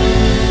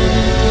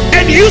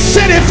 And you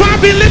said if I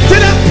be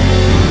lifted up,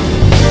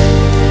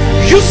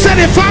 you said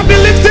if I be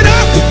lifted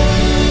up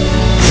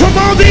from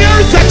all the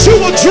earth that you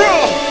will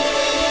draw.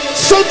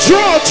 So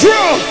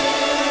draw.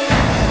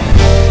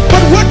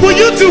 But what will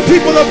you do,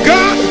 people of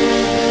God?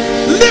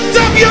 Lift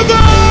up your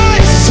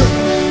voice.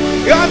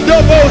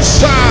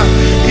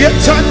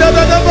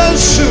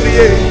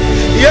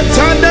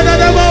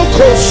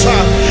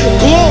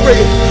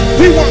 Glory.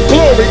 We want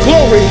glory.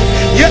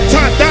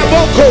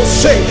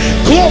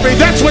 Glory.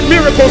 That's when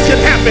miracles can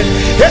happen.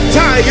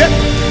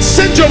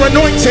 Send your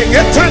anointing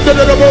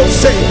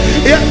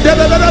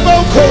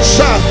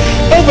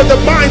over the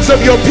minds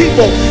of your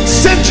people.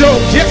 Send your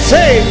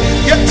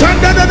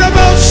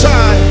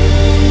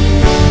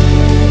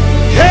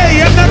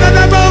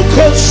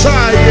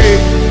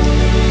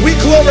we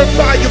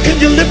glorify you. Can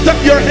you lift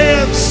up your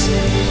hands?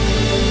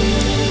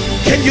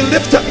 Can you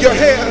lift up your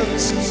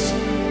hands?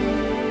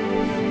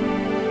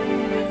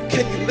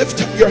 Can you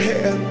lift up your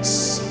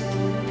hands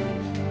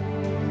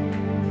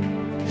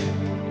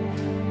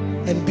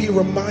and be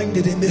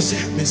reminded in this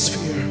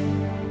atmosphere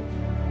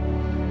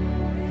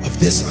of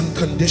this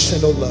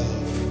unconditional love?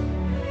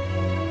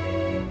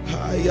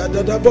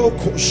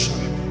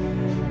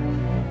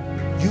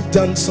 You've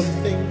done some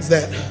things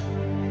that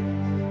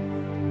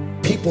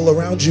people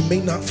around you may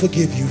not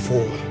forgive you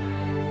for.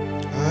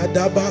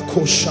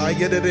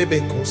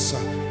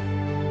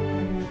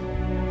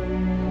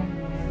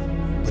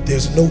 But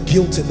there's no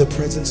guilt in the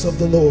presence of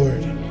the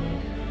Lord.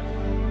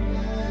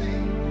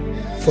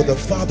 For the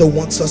Father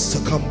wants us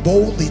to come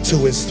boldly to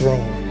his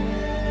throne.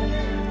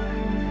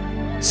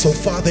 So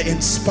Father,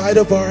 in spite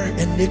of our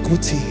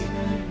iniquity,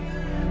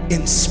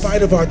 in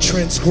spite of our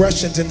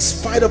transgressions, in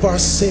spite of our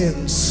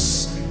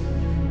sins,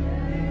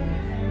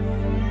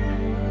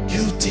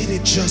 did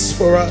it just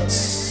for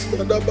us. You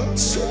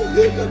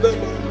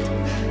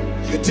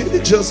did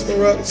it just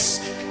for us.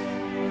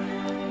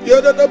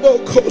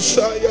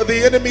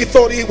 The enemy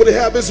thought he would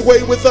have his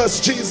way with us,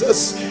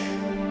 Jesus.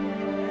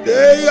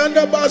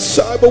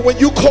 But when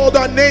you called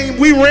our name,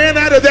 we ran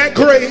out of that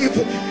grave.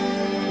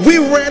 We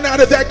ran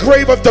out of that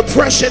grave of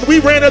depression. We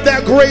ran out of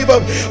that grave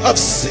of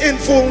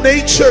sinful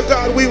nature,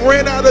 God. We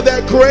ran out of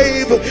that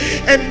grave.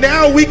 And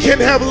now we can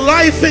have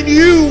life in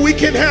you. We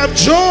can have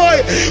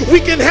joy.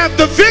 We can have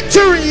the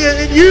victory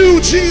in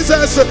you,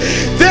 Jesus.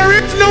 There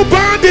is no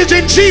bondage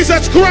in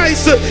Jesus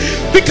Christ,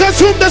 because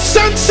whom the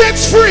Son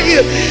sets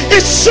free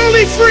is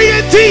surely free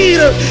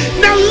indeed.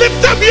 Now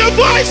lift up your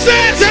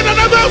voices and on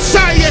the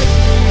Messiah.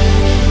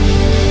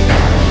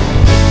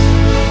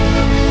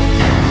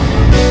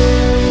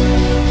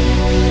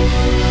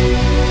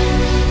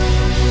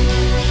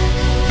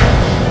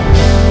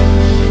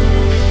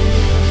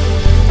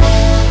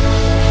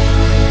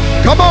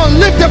 Come on,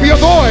 lift up your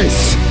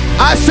voice.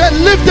 I said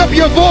lift up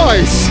your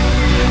voice.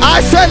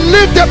 I said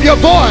lift up your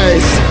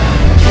voice.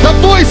 The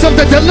voice of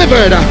the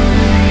delivered.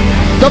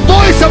 The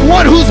voice of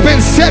one who's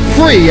been set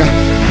free.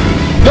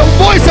 The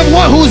voice of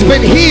one who's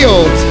been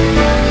healed.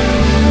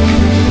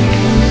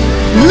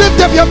 Lift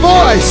up your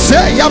voice.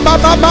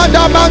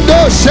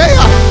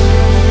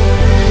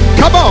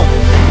 Come on.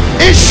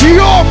 It's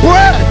your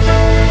breath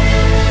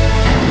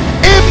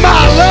in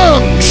my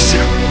lungs.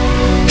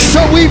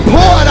 So we pour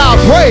out our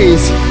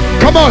praise.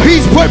 Come on,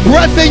 he's put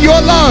breath in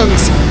your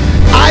lungs.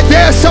 I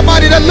dare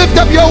somebody to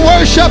lift up your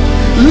worship,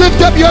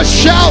 lift up your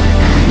shout,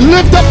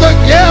 lift up the,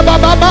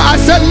 I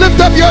said lift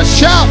up your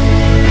shout.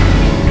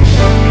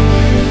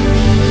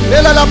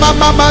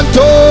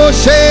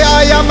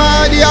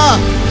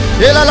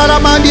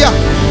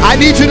 I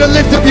need you to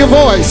lift up your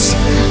voice.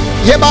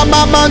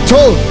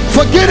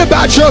 Forget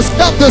about your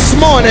stuff this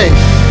morning.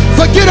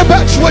 Forget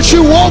about what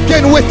you woke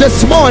in with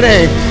this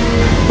morning.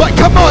 But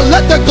come on,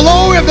 let the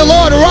glory of the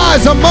Lord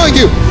rise among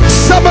you.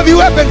 Some of you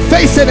have been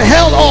facing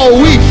hell all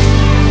week.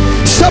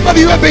 Some of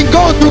you have been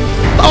going through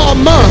all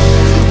month.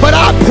 But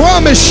I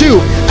promise you,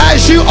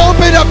 as you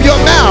open up your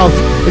mouth,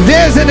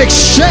 there's an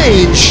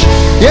exchange.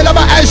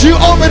 As you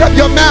open up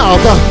your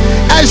mouth,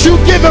 as you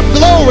give him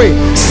glory,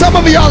 some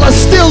of y'all are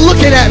still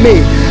looking at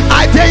me.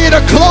 I dare you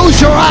to close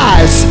your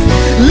eyes.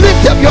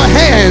 Lift up your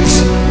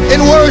hands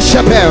in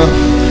worship him.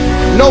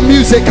 No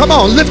music. Come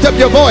on, lift up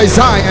your voice,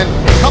 Zion.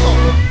 Come on.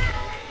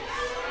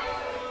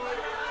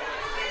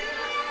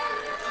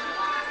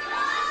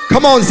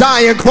 Come on,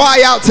 Zion,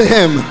 cry out to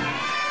him.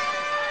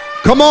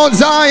 Come on,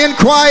 Zion,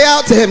 cry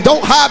out to him.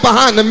 Don't hide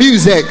behind the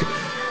music.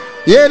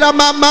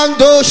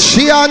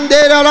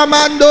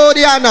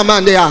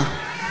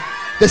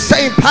 The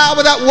same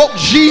power that woke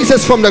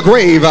Jesus from the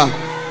grave,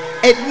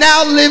 it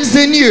now lives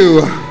in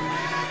you.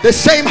 The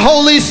same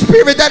Holy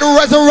Spirit that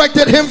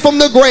resurrected him from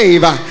the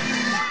grave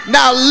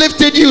now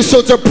lifted you.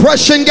 So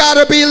depression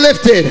gotta be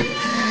lifted.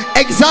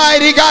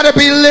 Anxiety gotta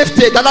be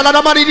lifted.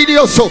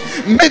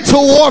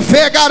 Mental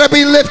warfare gotta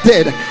be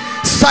lifted.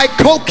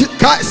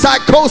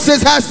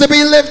 Psychosis has to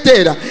be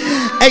lifted.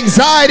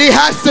 Anxiety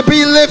has to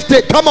be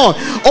lifted. Come on,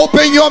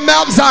 open your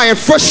mouth, Zion.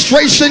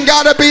 Frustration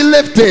gotta be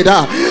lifted.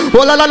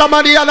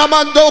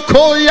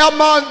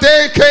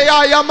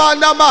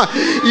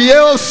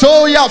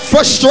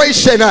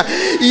 Frustration,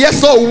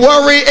 yes,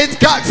 worry, it's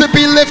got to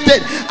be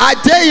lifted. I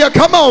dare you,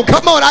 come on,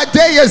 I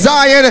dare you,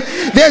 Zion.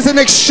 There's an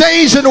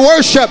exchange in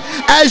worship.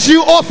 As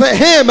you offer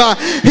him,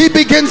 he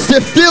begins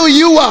to fill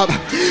you up.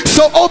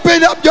 So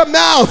open up your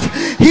mouth.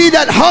 He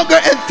that hunger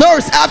and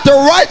thirst after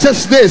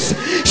righteousness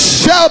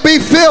shall be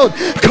filled.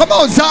 Come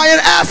on, Zion,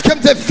 ask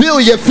him to fill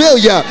you.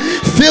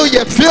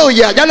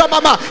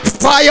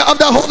 Fire of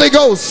the Holy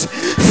Ghost.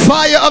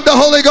 Fire of the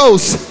Holy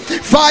Ghost.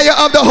 Fire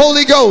of the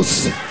Holy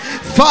Ghost.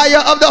 Fire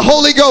of the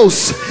Holy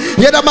Ghost.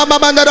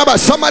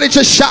 Somebody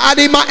just shout. I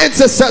need my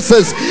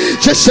intercessors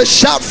just to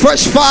shout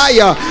fresh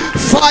fire.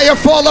 Fire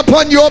fall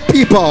upon your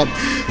people.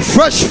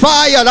 Fresh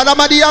fire.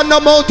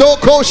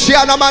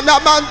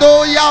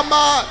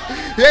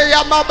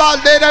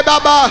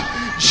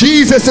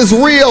 Jesus is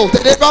real.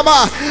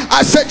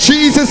 I said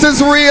Jesus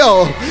is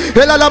real.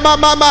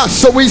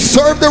 So we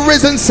serve the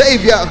risen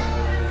Savior.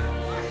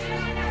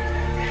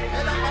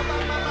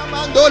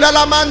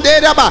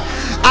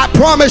 I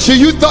promise you,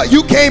 you thought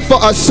you came for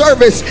a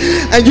service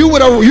and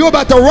you're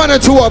about to run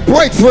into a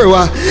breakthrough.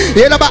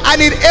 I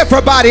need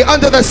everybody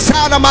under the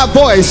sound of my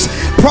voice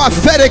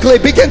prophetically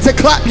begin to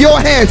clap your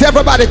hands.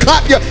 Everybody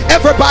clap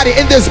everybody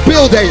in this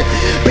building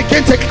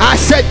begin to, I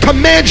said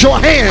command your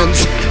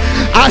hands.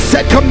 I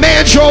said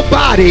command your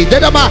body.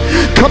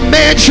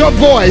 Command your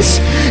voice.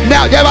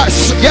 Now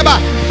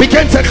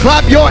begin to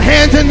clap your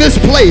hands in this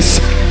place.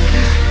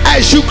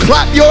 As you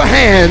clap your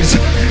hands,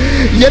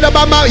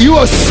 you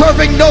are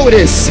serving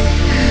notice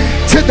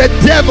to the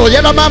devil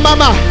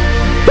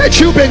that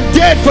you've been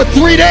dead for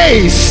 3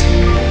 days.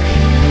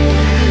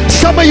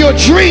 Some of your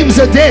dreams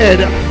are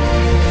dead.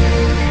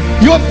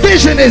 Your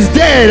vision is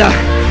dead.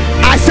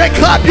 I said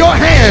clap your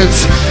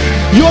hands.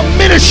 Your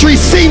ministry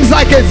seems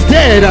like it's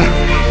dead,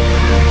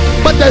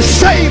 but the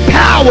same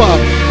power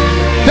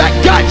that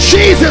got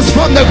Jesus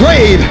from the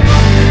grave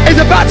is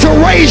about to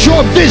raise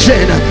your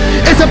vision.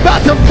 It's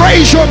about to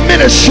raise your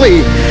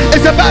ministry.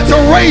 It's about to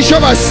raise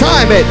your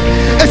assignment.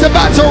 It's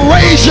about to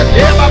raise your,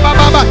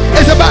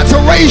 it's about to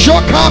raise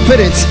your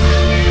confidence.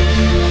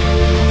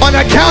 On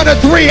a count of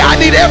 3, I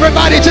need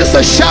everybody just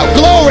to shout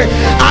glory.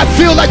 I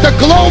feel like the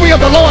glory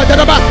of the Lord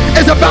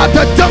is about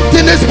to dump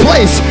in this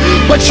place.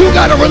 But you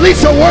got to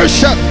release a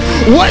worship.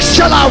 What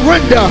shall I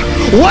render?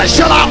 What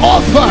shall I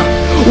offer?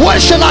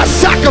 What shall I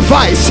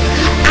sacrifice?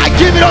 I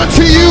give it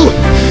unto you.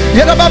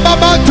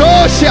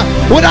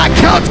 When I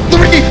count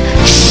 3,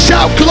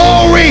 shout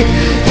glory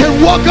and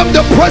welcome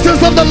the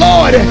presence of the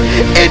Lord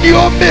in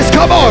your midst.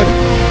 Come on.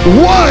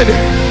 1,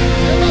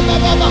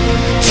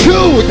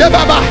 2,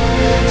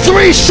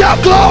 3, shout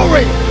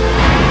glory.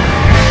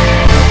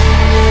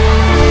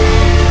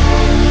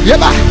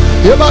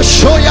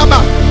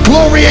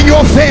 Glory in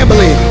your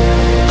family,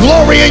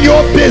 glory in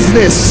your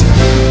business,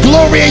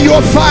 glory in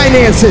your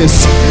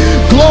finances,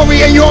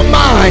 glory in your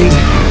mind,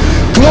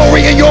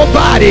 glory in your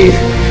body.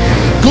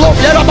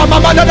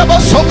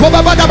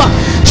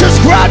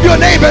 Just grab your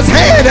neighbor's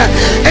hand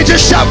and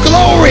just shout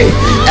glory.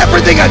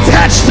 Everything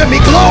attached to me,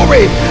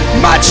 glory.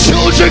 My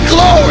children,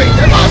 glory.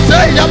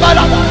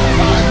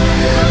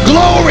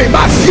 Glory,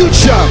 my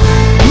future,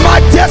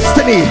 my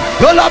destiny.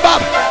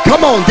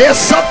 Come on, there's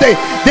something.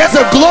 There's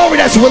a glory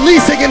that's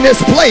releasing in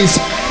this place.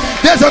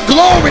 There's a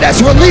glory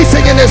that's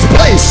releasing in this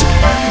place.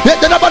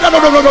 It's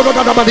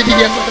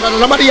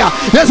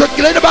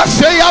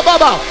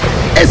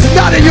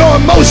not in your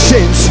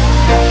emotions,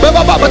 but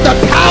the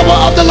power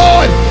of the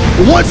Lord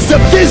wants to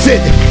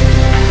visit.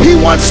 He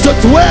wants to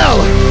dwell,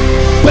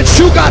 but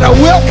you gotta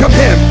welcome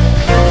him.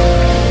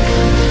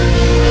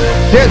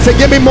 Dancer,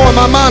 give me more of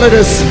my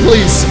monitors,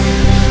 please.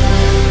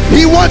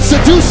 He wants to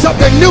do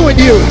something new in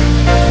you,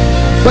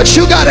 but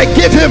you gotta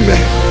give him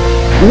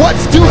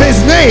what's due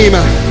his name.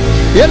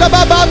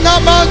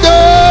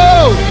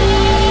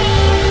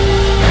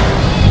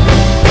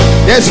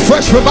 There's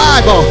fresh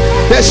revival.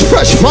 There's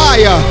fresh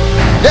fire.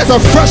 There's a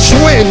fresh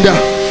wind.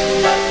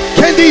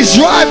 Can these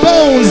dry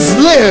bones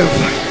live?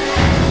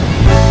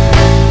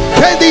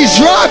 Can these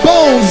dry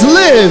bones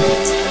live?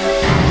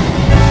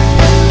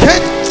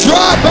 Can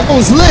dry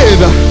bones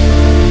live?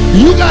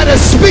 You gotta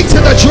speak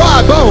to the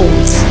dry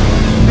bones.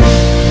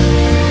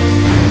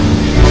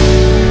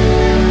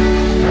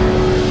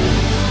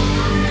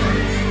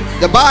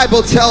 The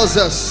Bible tells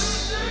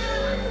us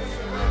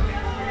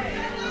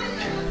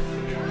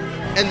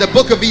in the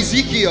book of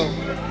Ezekiel,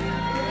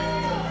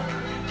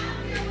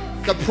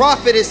 the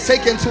prophet is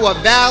taken to a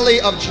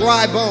valley of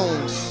dry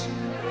bones.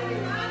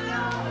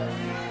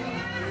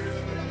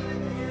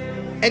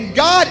 And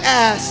God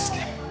asked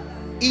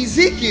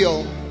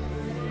Ezekiel,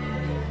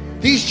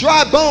 these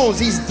dry bones,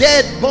 these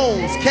dead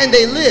bones, can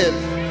they live?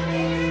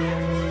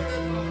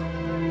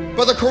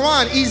 For the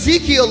Quran,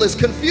 Ezekiel is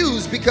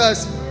confused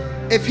because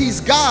if he's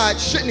God,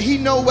 shouldn't he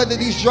know whether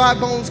these dry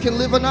bones can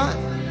live or not?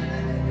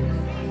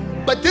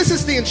 But this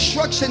is the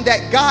instruction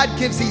that God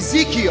gives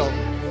Ezekiel.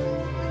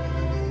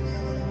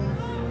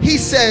 He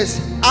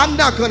says, I'm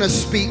not going to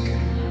speak,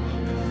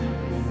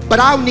 but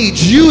I'll need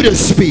you to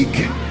speak.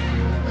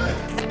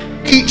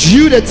 I need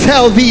you to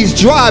tell these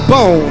dry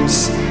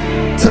bones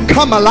to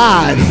come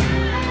alive.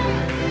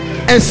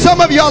 And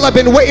some of y'all have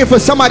been waiting for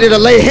somebody to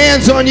lay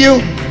hands on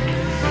you.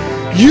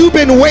 You've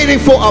been waiting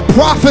for a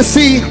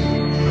prophecy.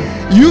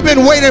 You've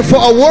been waiting for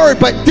a word,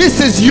 but this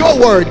is your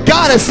word.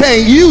 God is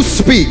saying, you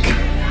speak.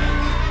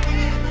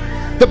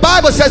 The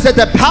Bible says that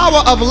the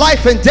power of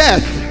life and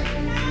death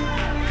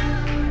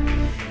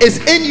is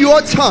in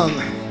your tongue.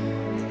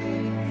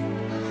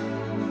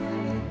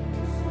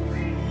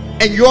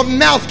 And your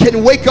mouth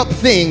can wake up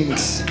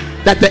things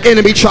that the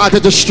enemy tried to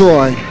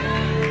destroy.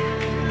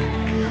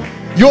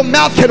 Your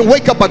mouth can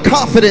wake up a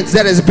confidence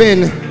that has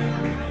been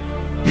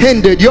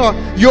hindered. Your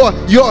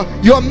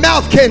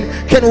mouth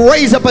can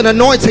raise up an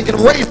anointing, can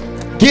raise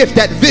a gift,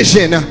 that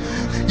vision.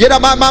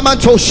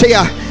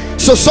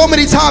 So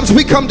many times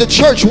we come to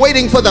church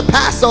waiting for the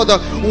pastor or the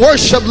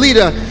worship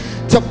leader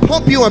to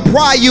pump you and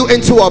pry you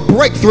into a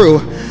breakthrough.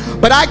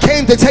 But I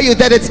came to tell you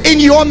that it's in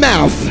your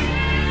mouth.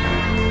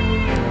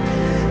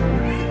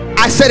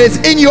 I said it's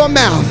in your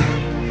mouth.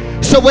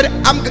 So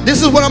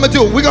this is what I'm gonna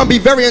do. We're gonna be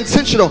very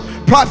intentional.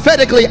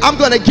 Prophetically, I'm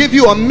gonna give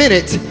you a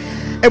minute.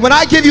 And when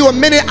I give you a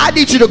minute, I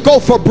need you to go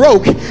for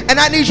broke. And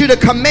I need you to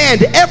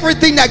command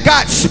everything that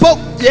God spoke,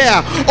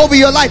 over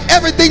your life.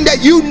 Everything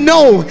that you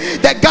know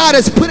that God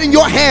has put in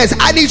your hands,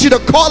 I need you to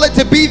call it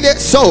to be there.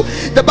 So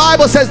the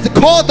Bible says to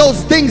call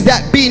those things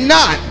that be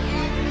not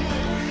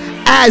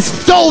as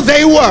though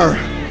they were.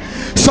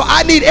 So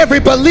I need every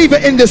believer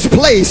in this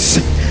place.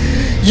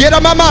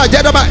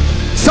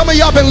 Some of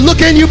y'all been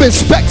looking, you've been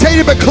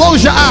spectating, but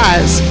close your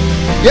eyes.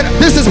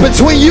 This is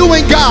between you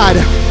and God.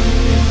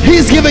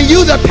 He's giving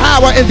you the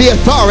power and the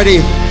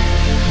authority.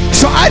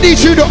 So I need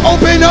you to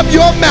open up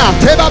your mouth.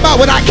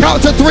 When I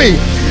count to 3,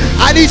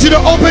 I need you to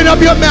open up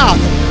your mouth.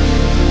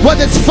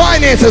 Whether it's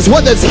finances,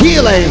 whether it's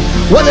healing,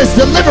 whether it's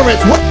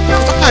deliverance, whether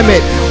it's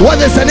assignment,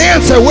 whether it's an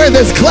answer, where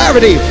there's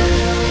clarity.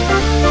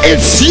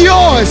 It's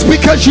yours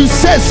because you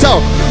said so.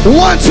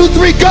 1, 2,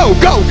 3, go,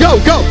 go, go,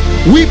 go.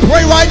 We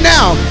pray right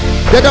now.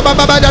 Come on,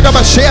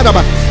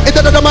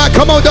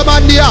 come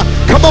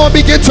on,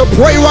 begin to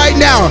pray right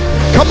now.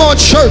 Come on,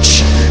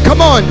 church.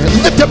 Come on,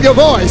 lift up your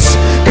voice.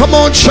 Come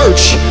on,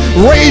 church.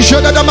 Raise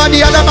your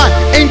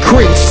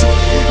increase.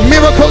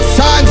 Miracles,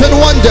 signs, and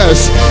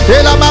wonders.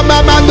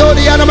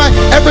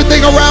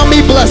 Everything around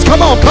me blessed.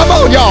 Come on,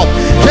 y'all.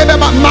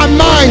 My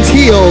mind's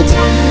healed.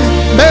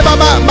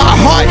 My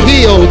heart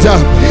healed.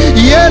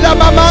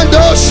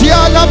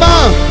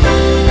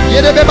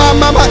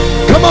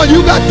 Come on,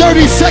 you got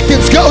 30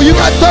 seconds. Go, you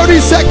got 30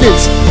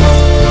 seconds.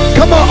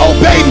 Come on,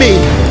 obey me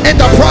in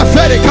the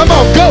prophetic. Come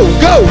on, go,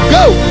 go,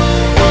 go.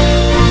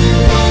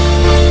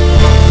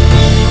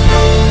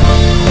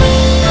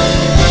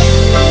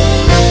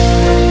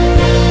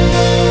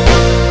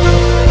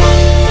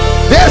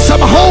 There's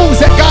some homes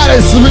that God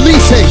is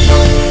releasing.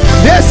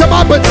 There's some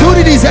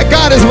opportunities that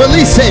God is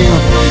releasing.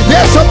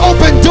 There's some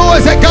open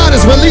doors that God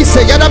is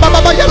releasing. Go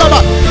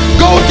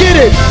get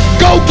it.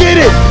 Go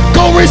get it.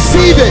 Go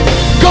receive it.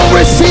 Go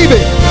receive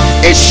it.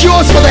 It's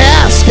yours for the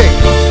asking.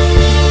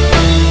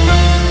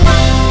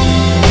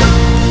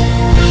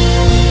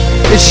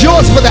 It's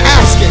yours for the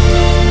asking.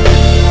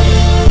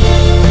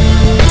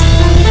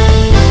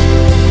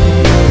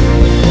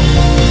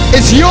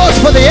 It's yours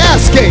for the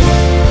asking.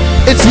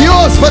 It's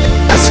yours for the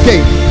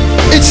asking.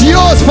 It's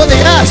yours for the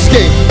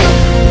asking.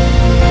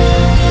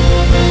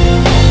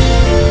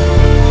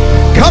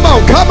 Come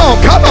on, come on,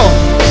 come on.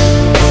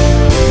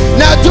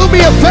 Now do me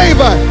a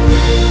favor.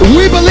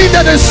 We believe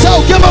that it's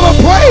so. Give him a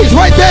praise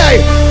right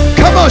there.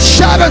 Come on,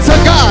 shout unto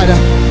God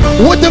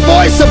with the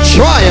voice of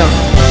triumph.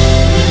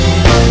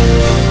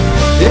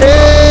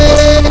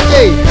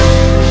 Hey.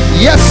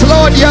 Yes,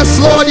 Lord, yes,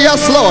 Lord,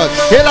 yes, Lord.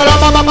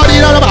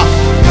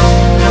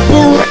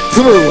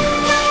 Breakthrough,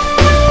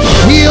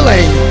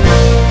 healing,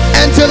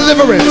 and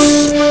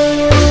deliverance.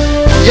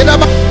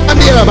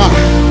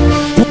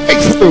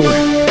 Breakthrough,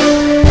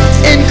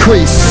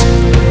 increase,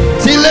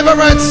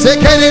 deliverance.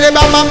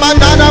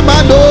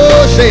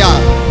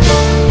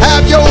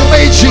 Have your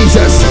way,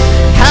 Jesus.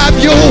 Have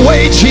your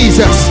way,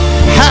 Jesus.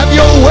 Have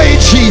your way,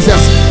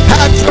 Jesus.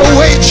 Have your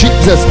way,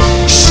 Jesus.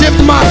 Shift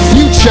my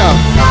future.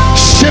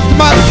 Shift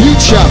my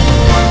future.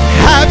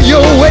 Have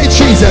your way,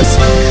 Jesus.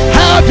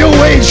 Have your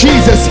way,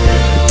 Jesus.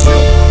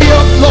 Fill me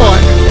up,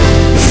 Lord.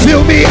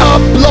 Fill me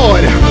up,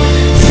 Lord.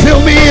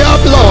 Fill me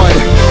up, Lord.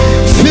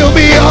 Fill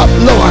me up,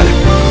 Lord.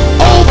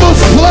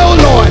 Overflow,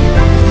 Lord.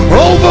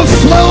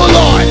 Overflow,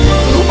 Lord.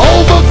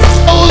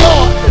 Overflow,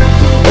 Lord.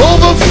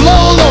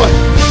 Overflow, Lord.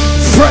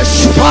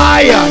 Fresh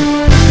fire.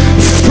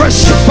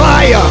 Fresh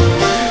fire.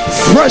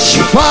 Fresh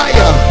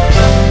fire.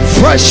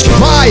 Fresh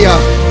fire.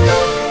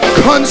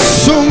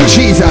 Consume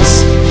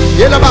Jesus.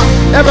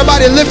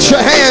 Everybody lift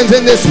your hands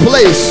in this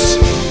place.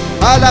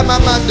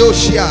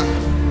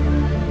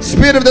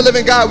 Spirit of the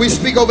living God, we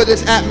speak over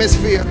this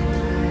atmosphere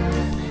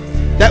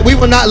that we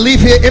will not leave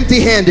here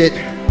empty-handed.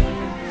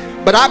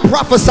 But I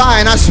prophesy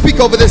and I speak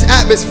over this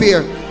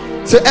atmosphere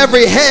to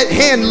every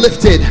hand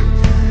lifted.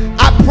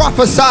 I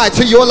prophesy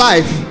to your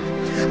life.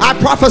 I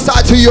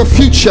prophesy to your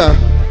future.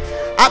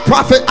 I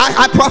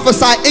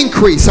prophesy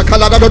increase. I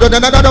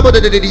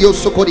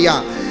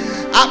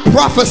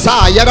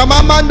prophesy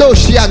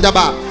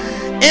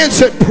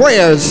answered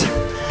prayers.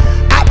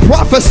 I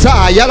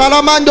prophesy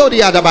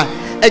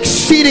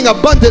exceeding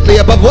abundantly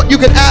above what you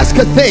can ask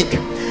or think.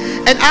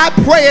 And I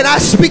pray and I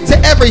speak to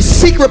every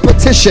secret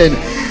petition.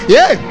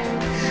 Yeah,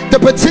 the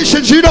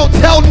petitions you don't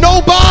tell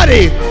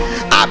nobody.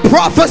 I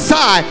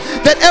prophesy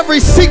that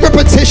every secret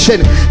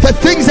petition, the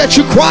things that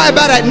you cry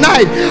about at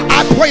night,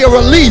 I pray a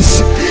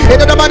release.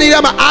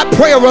 I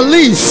pray a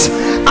release.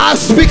 I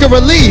speak a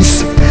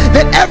release.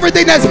 That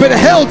everything that's been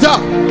held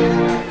up,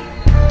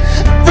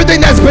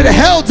 everything that's been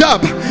held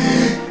up,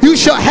 you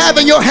shall have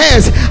in your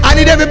hands. I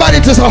need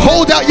everybody to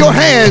hold out your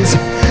hands.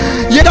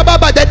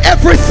 That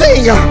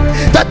everything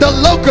that the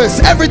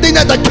locust, everything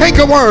that the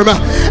cankerworm,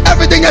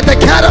 everything that the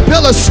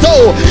caterpillar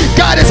stole,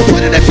 God is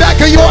putting it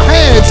back in your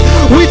hands.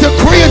 We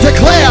decree and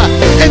declare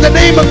in the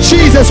name of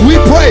Jesus, we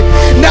pray.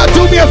 Now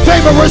do me a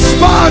favor,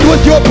 respond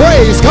with your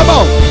praise. Come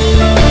on.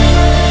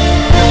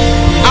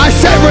 I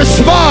said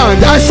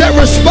respond. I said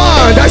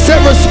respond. I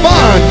said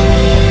respond.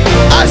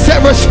 I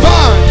said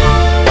respond.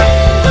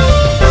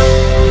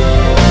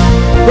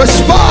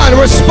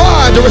 Respond,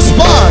 respond,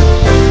 respond.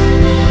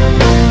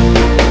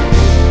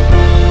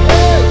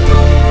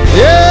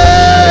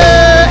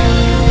 Yeah.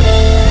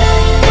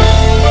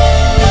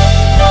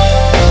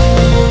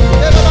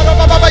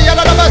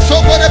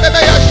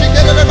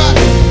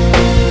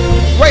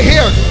 Right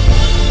here.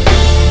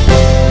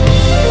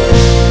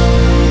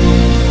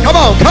 Come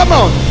on, come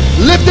on.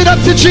 Lift it up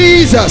to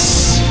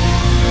Jesus.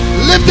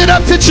 Lift it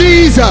up to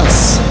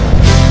Jesus.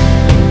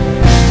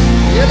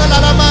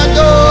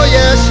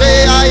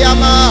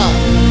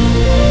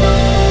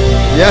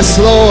 Yes,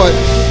 Lord.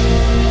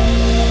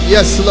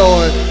 Yes,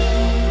 Lord.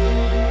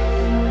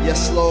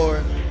 Yes,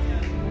 Lord.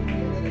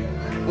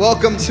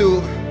 Welcome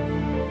to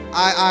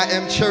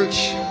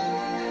iimchurch.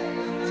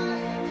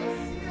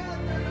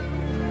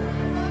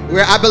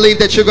 where I believe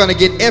that you're going to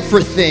get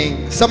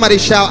everything. Somebody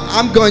shout,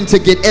 I'm going to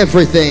get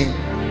everything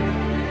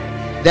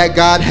that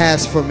God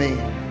has for me.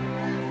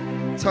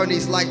 Turn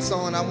these lights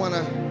on. I want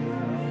to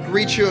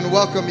greet you and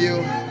welcome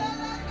you.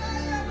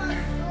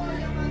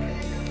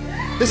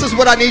 This is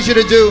what I need you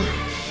to do.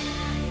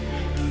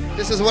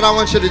 This is what I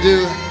want you to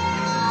do.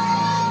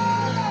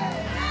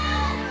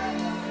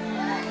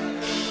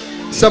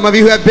 Some of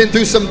you have been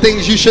through some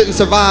things you shouldn't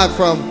survive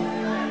from,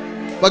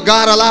 but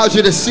God allowed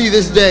you to see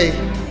this day.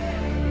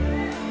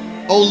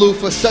 Olu,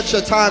 for such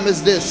a time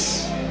as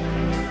this.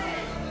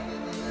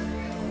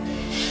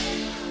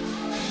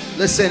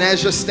 Listen,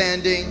 as you're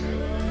standing,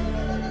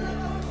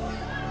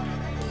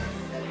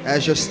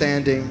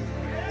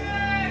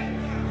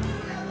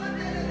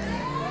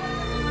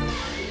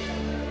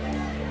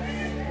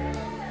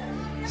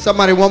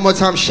 somebody one more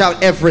time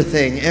shout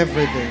everything,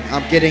 everything.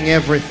 I'm getting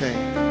everything.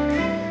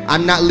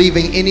 I'm not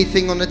leaving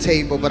anything on the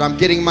table, but I'm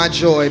getting my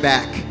joy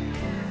back.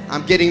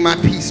 I'm getting my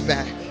peace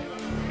back.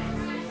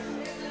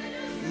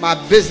 My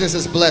business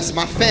is blessed.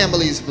 My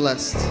family is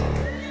blessed.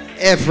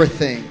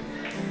 Everything.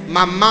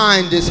 My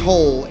mind is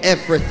whole.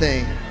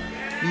 Everything.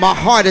 My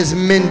heart is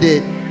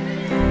mended.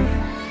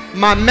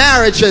 My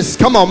marriage is,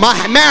 come on,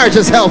 my marriage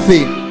is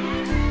healthy.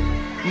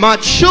 My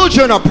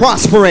children are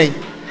prospering.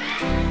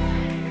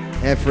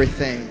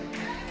 Everything.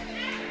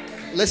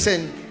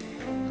 Listen,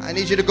 I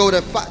need you to go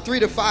to 3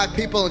 to 5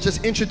 people and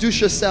just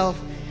introduce yourself.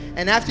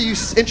 And after you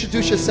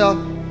introduce yourself,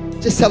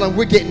 just tell them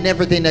we're getting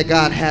everything that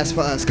God has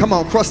for us. Come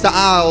on, cross the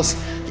aisles.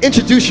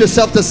 Introduce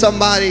yourself to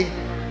somebody.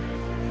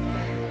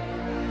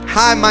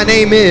 Hi, my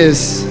name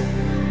is,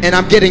 and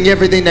I'm getting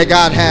everything that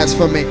God has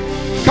for me.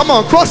 Come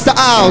on, cross the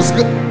aisles.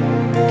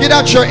 Get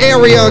out your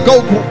area.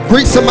 Go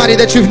greet somebody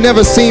that you've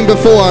never seen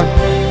before.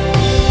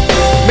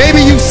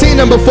 Maybe you've seen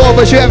them before,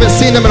 but you haven't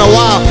seen them in a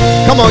while.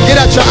 Come on, get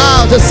out your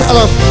aisle. Just tell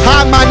them,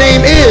 hi, my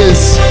name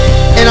is,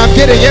 and I'm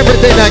getting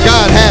everything that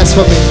God has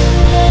for me.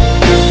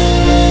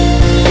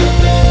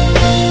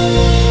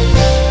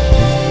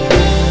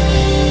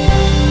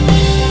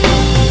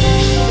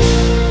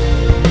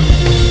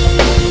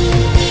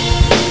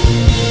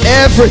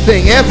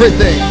 Everything,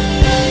 everything.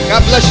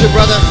 God bless you,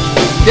 brother.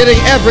 Getting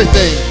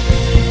everything.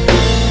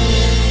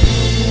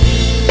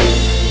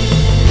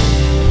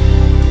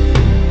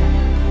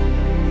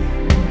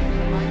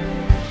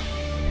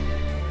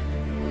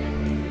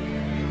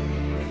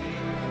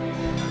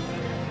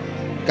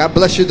 God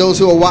bless you, those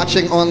who are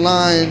watching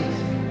online.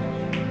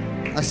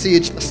 I see you,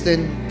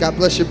 Justin. God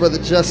bless you,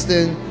 brother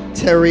Justin,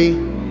 Terry,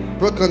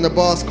 Brooklyn, the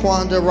boss,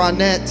 Quanda,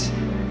 Ronette,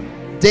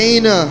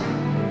 Dana.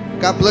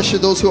 God bless you,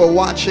 those who are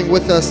watching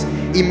with us.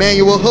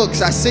 Emmanuel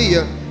Hooks, I see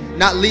you.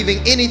 Not leaving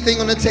anything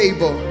on the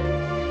table.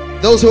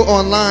 Those who are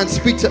online,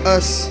 speak to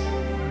us.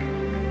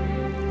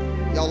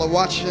 Y'all are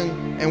watching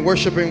and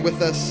worshiping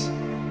with us.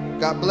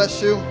 God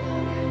bless you.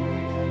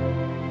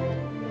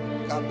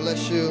 God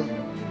bless you.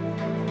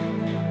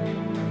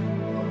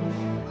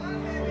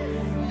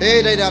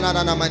 Hey,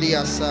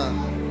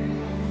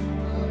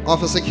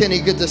 Officer Kenny,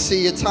 good to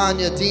see you.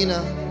 Tanya,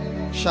 Dina,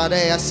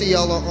 Sade, I see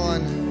y'all are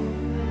on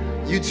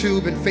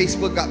YouTube and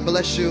Facebook. God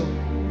bless you.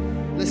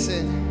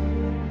 Listen,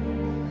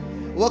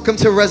 welcome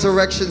to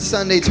Resurrection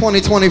Sunday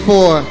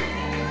 2024.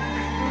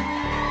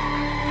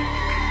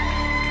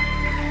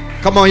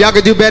 Come on, y'all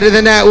can do better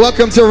than that.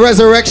 Welcome to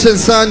Resurrection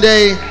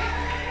Sunday.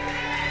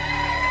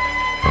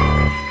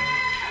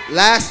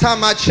 Last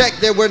time I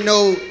checked, there was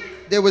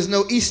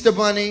no Easter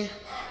bunny.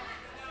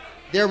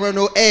 There were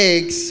no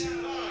eggs,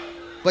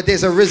 but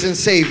there's a risen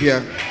Savior.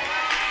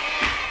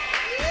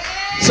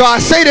 So I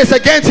say this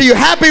again to you.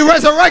 Happy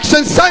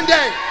Resurrection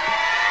Sunday.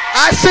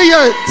 I see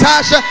you,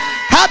 Tasha.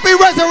 Happy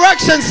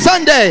Resurrection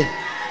Sunday.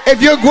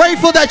 If you're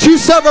grateful that you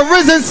serve a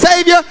risen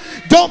Savior,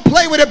 don't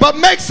play with it, but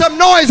make some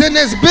noise in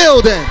this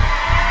building.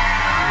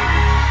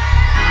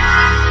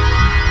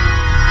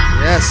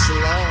 Yes,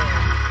 Lord.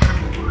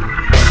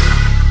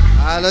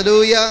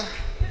 Hallelujah.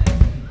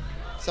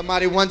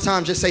 Somebody one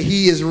time just say,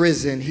 He is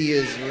risen. He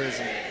is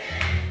risen.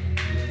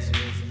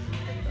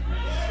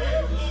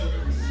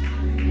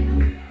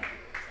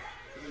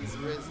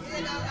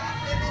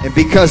 And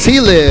because He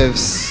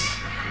lives,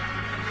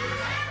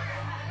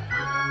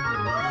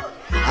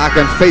 I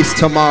can face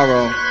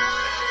tomorrow.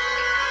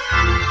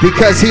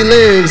 Because He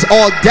lives,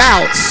 all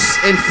doubts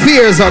and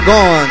fears are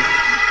gone.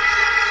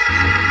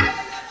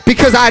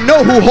 Because I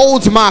know who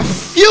holds my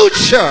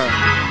future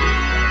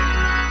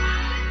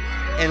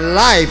in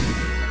life.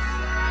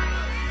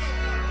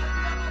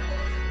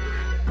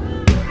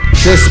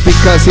 Just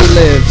because He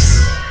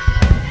lives.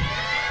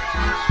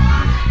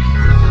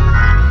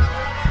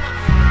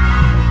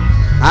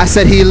 I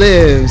said He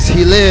lives,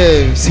 He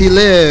lives, He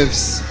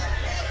lives.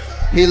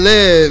 He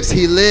lives,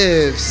 He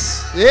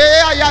lives.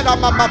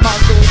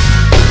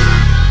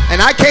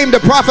 And I came to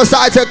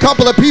prophesy to a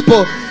couple of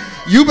people.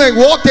 You've been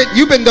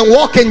the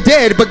walking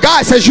dead, but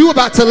God says you're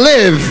about to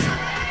live.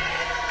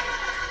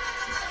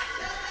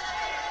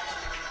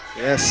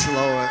 Yes,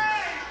 Lord.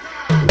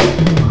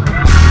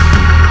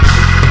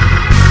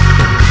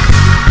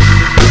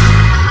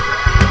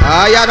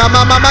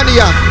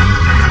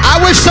 I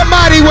wish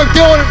somebody would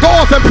go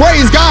off and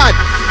praise God.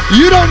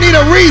 You don't need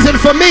a reason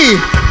for me,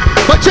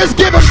 but just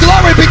give him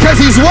glory because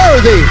he's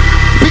worthy,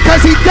 because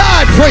he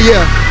died for you,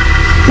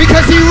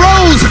 because he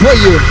rose for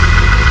you.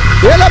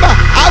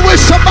 I wish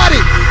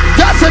somebody,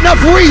 that's enough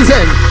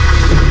reason.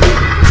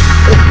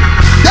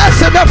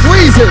 That's enough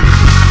reason.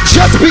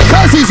 Just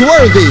because he's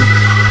worthy.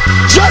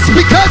 Just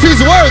because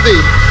he's worthy.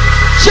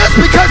 Just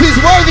because he's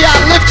worthy, I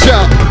lift you.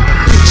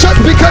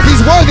 Just because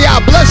he's worthy, I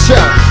bless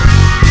you.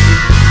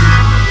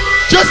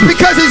 Just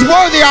because he's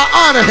worthy, I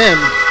honor him.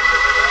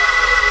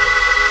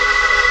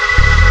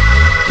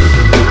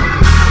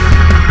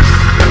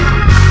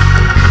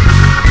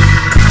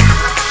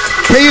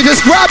 Can you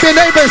just grab your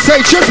neighbor and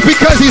say, just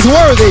because he's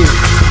worthy?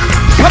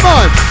 Come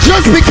on.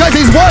 Just because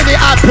he's worthy,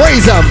 I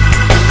praise him.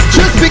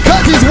 Just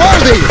because he's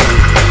worthy.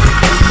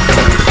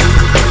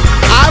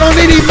 I don't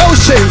need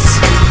emotions.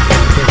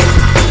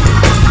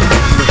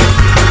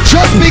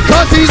 Just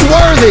because he's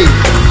worthy.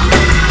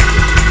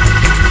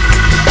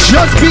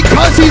 Just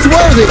because he's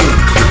worthy.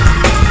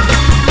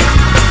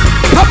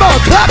 Come on,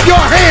 clap your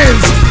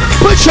hands.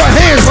 Put your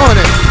hands on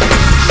it.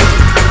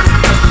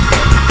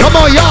 Come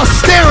on, y'all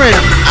staring.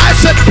 I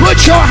said put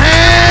your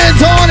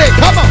hands on it.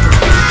 Come on.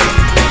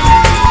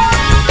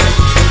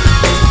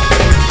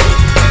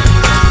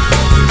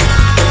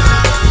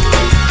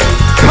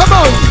 Come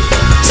on.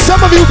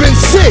 Some of you have been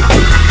sick.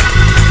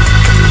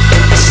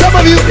 Some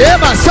of you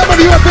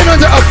have been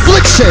under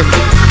affliction.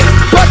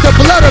 But the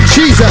blood of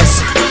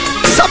Jesus.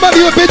 Some of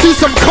you have been through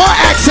some car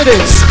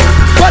accidents.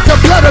 But the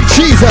blood of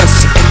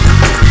Jesus.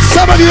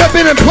 Some of you have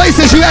been in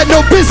places you had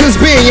no business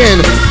being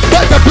in.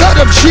 But the blood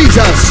of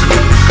Jesus.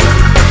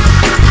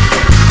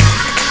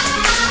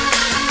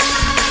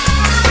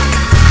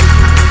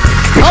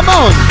 Come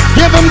on,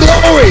 give him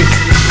glory.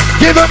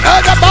 Give him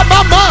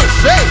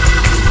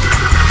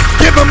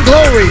give him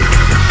glory.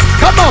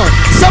 Come on,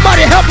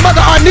 somebody help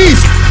Mother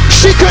Arnice.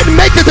 She couldn't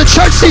make it to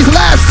church these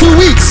last 2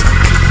 weeks,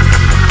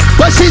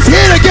 but she's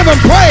here to give him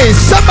praise.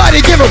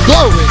 Somebody give him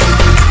glory.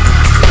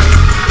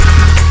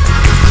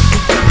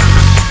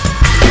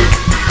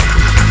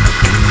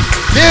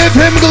 Give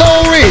him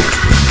glory.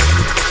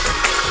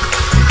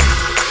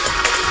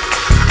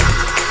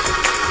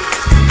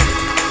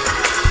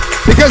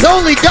 Because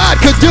only God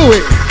could do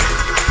it.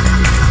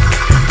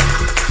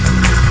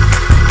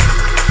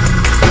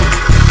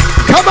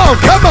 Come on,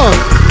 come on.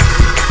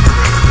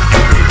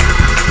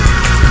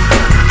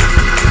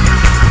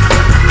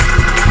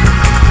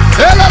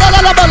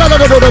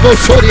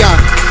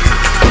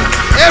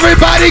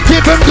 Everybody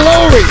give him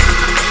glory.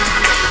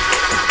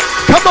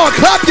 Come on,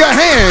 clap your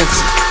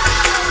hands.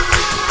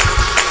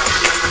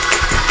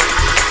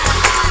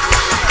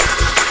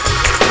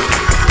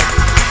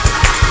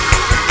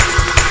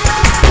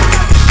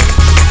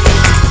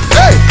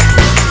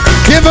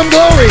 Give him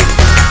glory.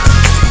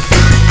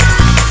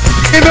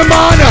 Give him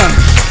honor.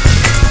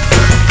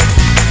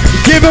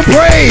 Give him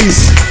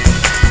praise.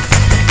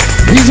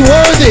 He's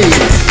worthy.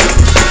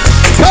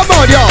 Come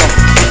on, y'all.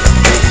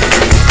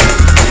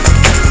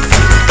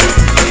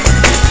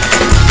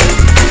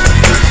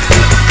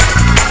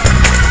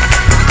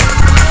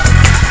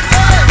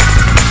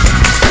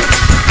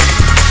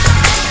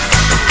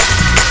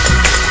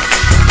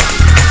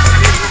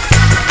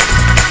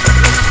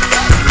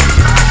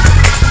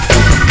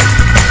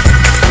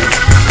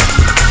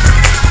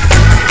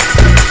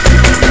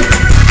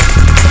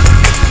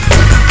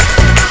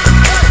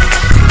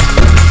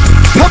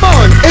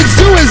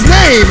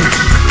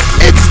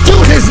 It's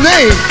due his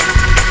name.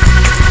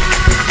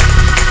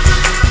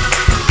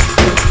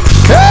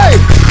 Hey,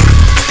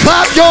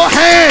 clap your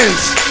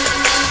hands.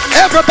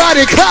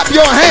 Everybody clap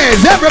your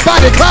hands.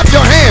 Everybody clap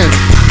your hands.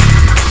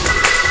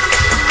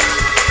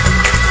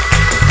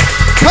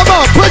 Come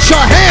on, put your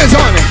hands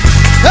on it.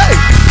 Hey.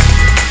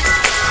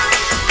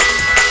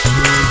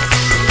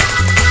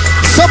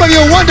 Some of you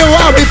wonder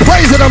why we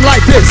praising him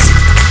like this.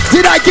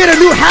 Did I get a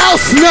new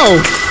house? No.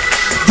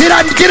 Did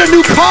I get a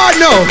new car?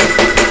 No.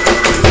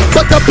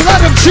 But the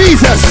blood of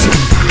Jesus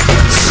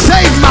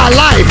saved my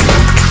life.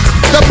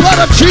 The blood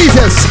of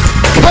Jesus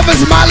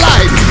covers my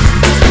life.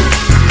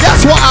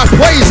 That's why I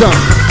praise him.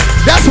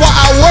 That's why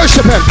I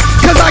worship him.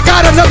 Because I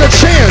got another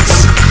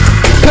chance.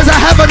 Because I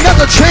have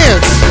another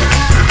chance.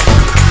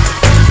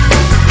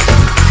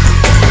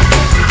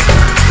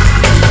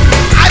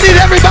 I need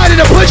everybody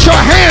to put your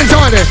hands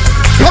on it.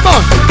 Come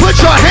on, put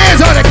your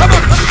hands on it. Come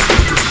on.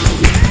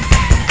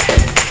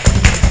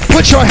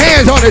 Put your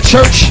hands on it,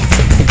 church.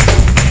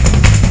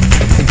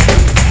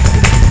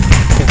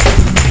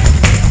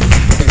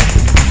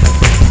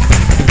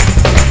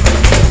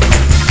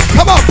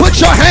 Come on, put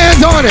your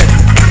hands on it.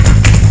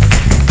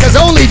 Because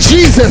only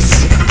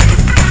Jesus.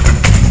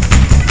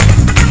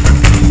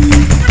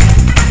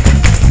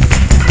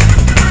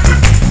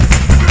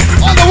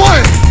 On the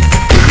one.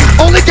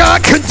 Only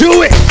God can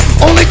do it.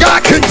 Only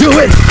God can do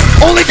it.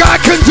 Only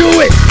God can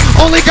do it.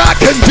 Only God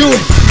can do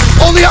it.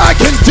 Only I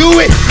can do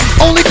it.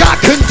 Only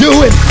God can do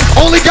it.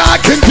 Only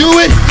God can do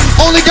it.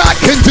 Only God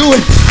can do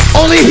it.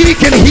 Only he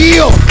can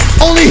heal.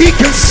 Only he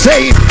can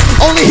save.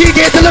 Only he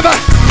can deliver.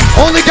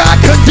 Only God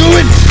can do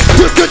it.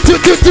 Do it. Do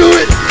it. Do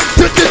it.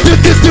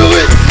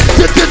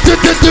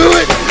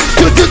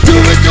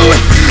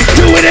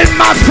 Do it in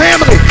my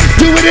family.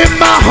 Do it in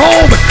my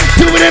home.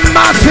 Do it in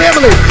my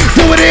family.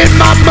 Do it in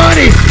my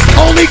money.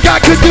 Only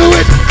God can do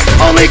it.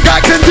 Only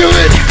God can do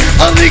it.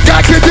 Only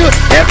God can do it.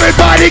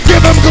 Everybody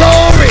give him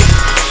glory.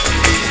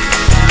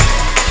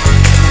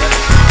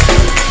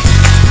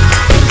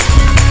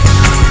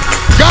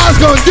 God's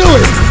gonna do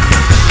it.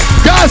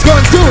 God's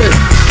gonna do it.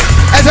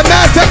 As a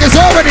matter of fact, it's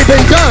already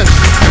been done.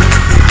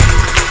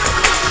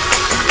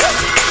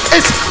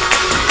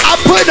 I'm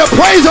putting a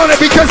praise on it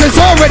because it's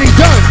already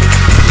done.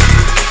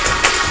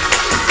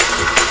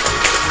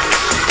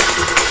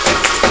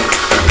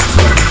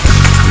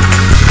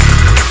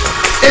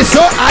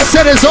 I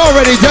said it's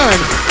already done.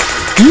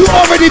 You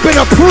already been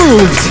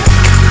approved.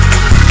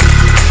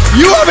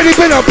 You already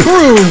been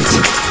approved.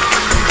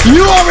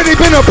 You already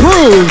been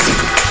approved.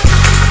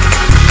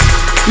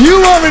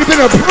 You already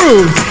been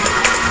approved.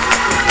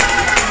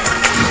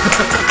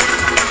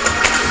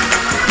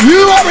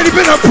 You already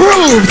been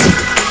approved.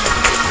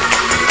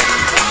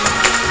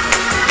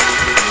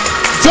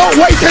 Don't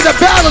wait till the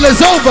battle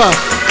is over,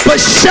 but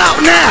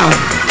shout now.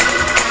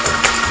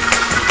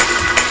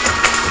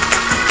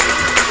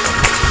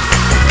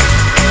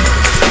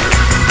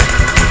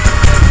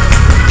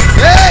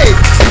 Hey!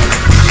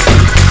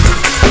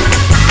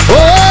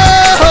 Oh!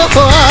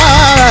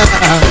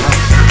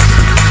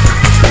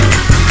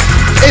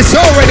 It's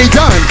already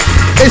done.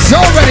 It's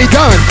already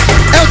done.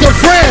 Elder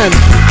Fran,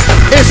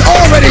 it's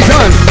already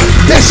done.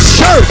 This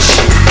church,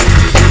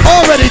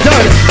 already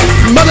done.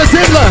 Mother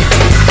Didla,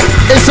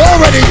 it's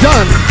already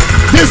done.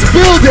 This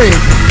building,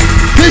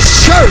 this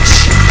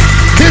church,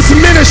 this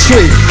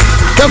ministry,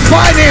 the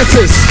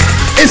finances,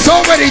 it's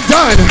already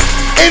done.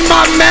 In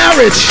my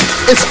marriage,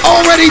 it's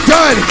already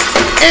done.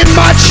 In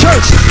my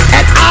church,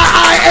 at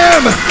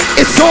IIM,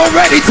 it's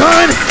already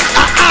done.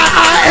 At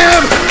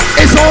IIM,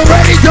 it's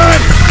already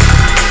done.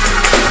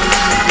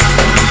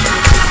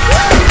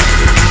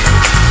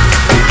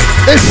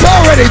 It's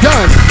already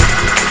done.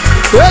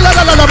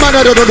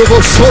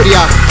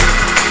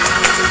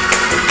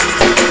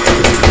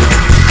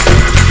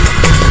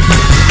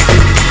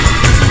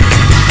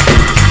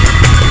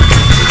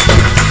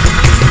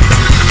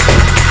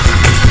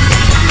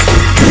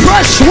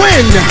 Fresh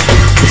wind,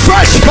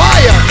 fresh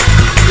fire.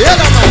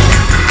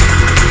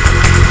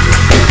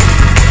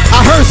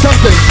 I heard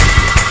something.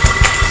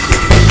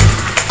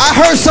 I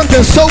heard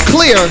something so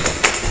clear.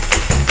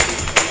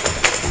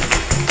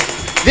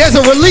 There's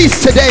a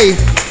release today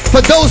for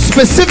those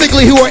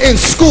specifically who are in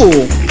school.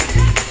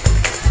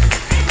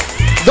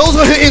 Those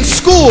who are in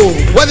school,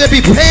 whether it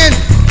be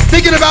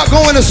thinking about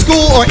going to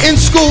school or in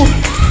school.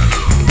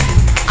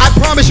 I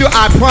promise you,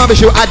 I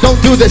don't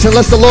do this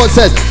unless the Lord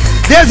says.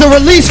 There's a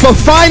release for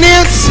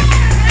finance.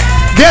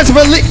 There's a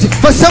release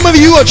for some of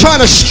you who are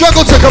trying to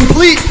struggle to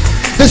complete.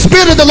 The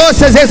Spirit of the Lord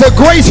says there's a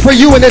grace for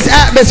you in this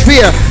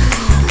atmosphere.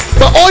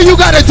 But all you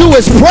got to do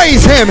is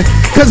praise him,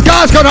 because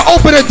God's going to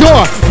open a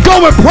door.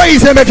 Go and praise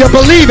him if you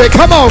believe it.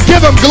 Come on,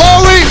 give him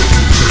glory.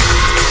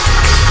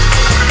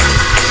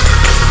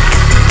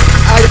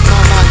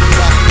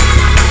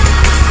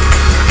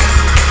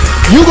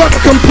 You're going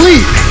to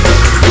complete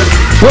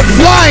with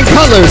flying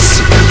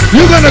colors.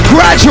 You're going to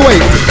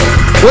graduate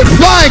with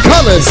flying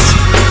colors.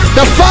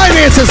 The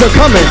finances are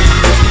coming.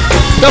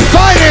 The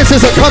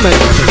finances are coming.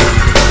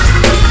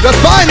 The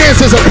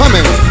finances are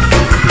coming.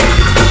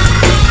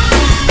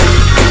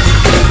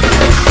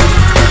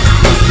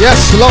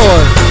 Yes,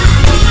 Lord.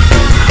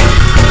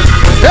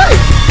 Hey,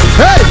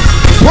 hey,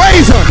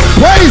 praise him,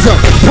 praise him,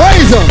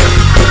 praise him.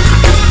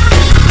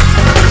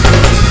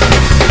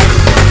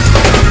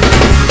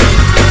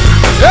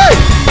 Hey,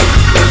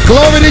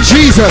 glory to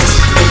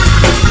Jesus.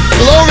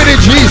 Glory to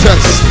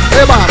Jesus.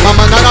 Come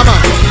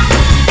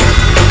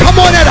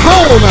on at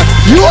home.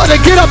 You ought to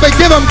get up and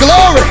give him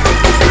glory.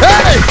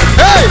 Hey,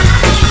 hey.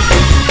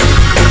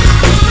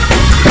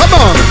 Come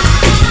on.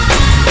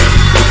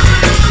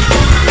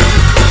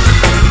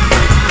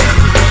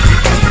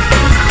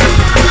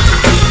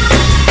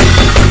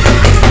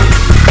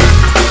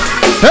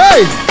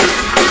 Hey,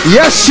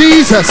 yes,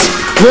 Jesus.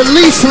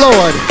 Release,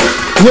 Lord.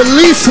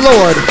 Release,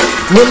 Lord.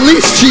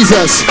 Release,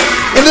 Jesus.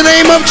 In the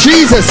name of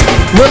Jesus.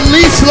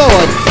 Release,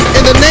 Lord.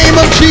 In the name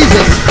of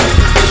Jesus.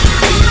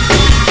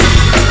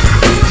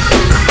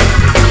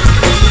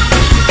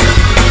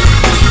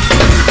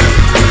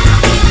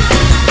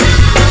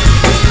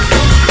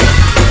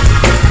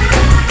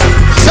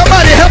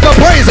 Somebody help her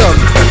praise him.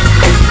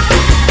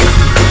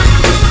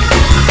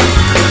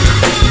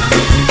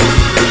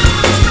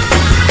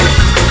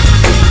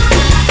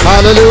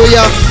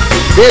 Hallelujah.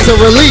 There's a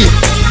release.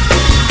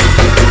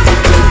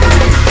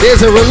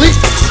 There's a release.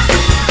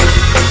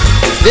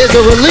 There's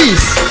a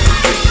release.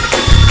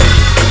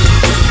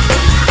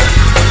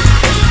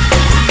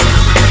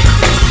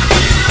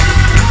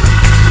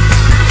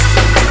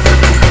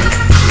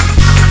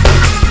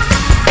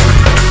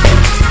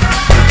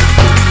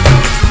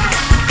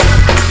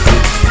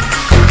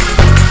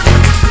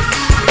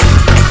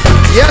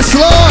 Yes,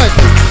 Lord.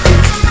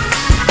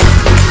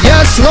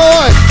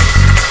 Lord.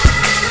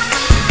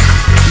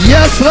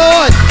 Yes,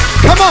 Lord.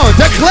 Come on,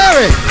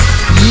 declare it.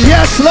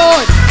 Yes,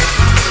 Lord.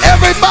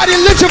 Everybody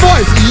lift your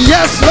voice.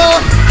 Yes,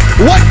 Lord.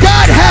 What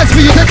God has for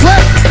you,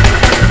 declare.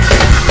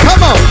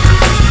 Come on.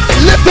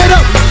 Lift it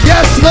up.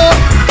 Yes, Lord.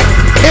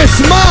 It's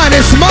mine.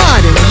 It's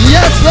mine.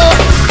 Yes, Lord.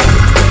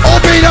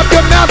 Open up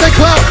your mouth and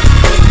clap.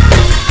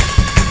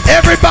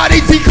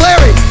 Everybody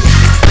declare it.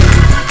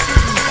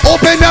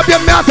 Open up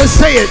your mouth and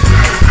say it.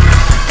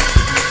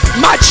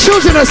 My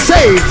children are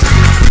saved.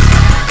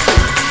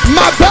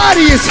 My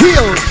body is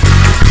healed.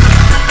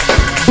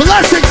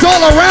 Blessings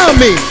all around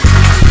me.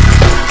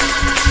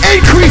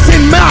 Increase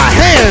in my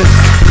hands.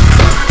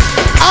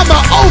 I'm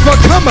an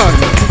overcomer.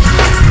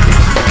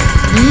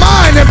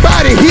 Mind and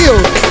body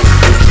healed.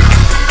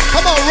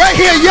 Come on, right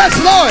here. Yes,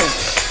 Lord.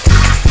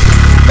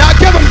 Now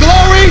give him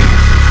glory.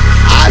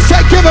 I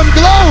said give him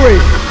glory.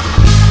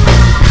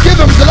 Give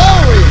him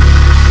glory.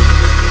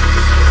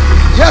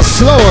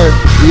 Yes, Lord.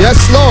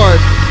 Yes, Lord.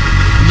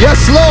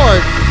 Yes,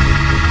 Lord.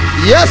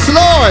 Yes,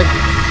 Lord.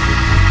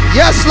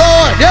 Yes,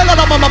 Lord. Yes,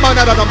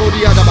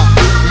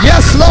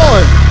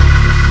 Lord.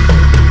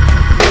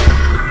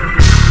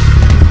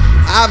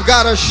 I've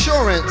got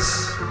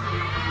assurance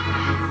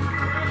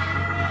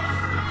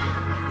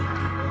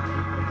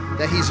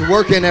that he's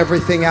working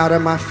everything out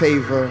in my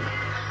favor.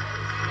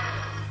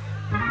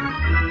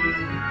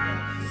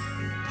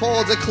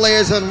 Paul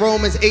declares in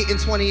Romans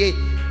 8:28,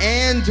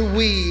 and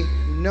we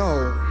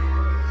know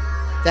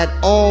that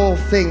all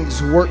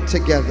things work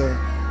together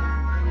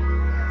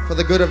for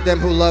the good of them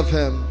who love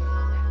him.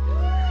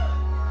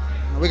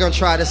 We're going to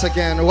try this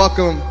again.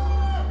 Welcome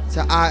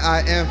to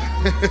IIM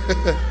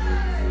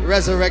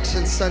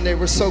Resurrection Sunday.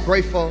 We're so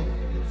grateful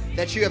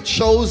that you have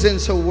chosen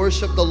to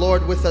worship the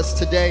Lord with us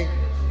today.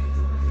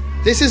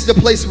 This is the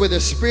place where the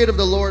Spirit of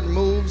the Lord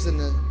moves and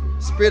the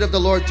Spirit of the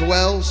Lord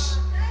dwells.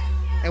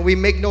 And we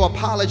make no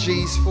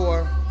apologies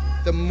for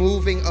the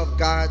moving of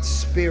God's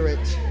Spirit.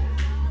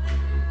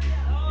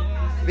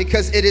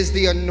 Because it is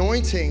the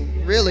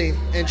anointing, really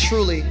and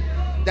truly,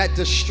 that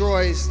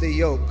destroys the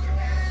yoke.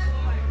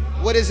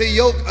 What is a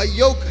yoke? A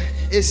yoke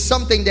is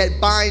something that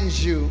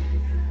binds you.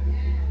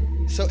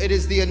 So it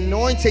is the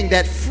anointing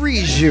that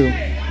frees you.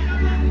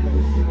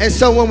 And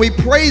so when we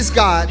praise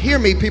God, hear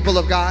me, people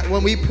of God,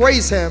 when we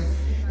praise him,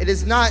 it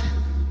is not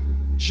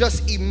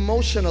just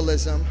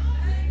emotionalism.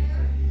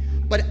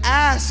 But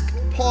ask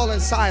Paul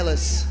and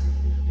Silas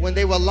when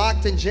they were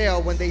locked in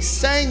jail, when they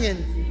sang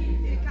and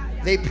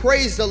they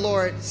praised the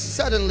Lord,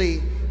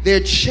 suddenly their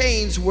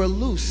chains were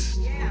loosed.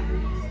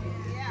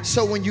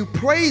 So when you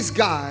praise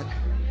God,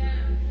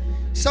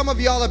 some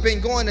of y'all have been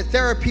going to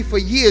therapy for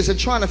years and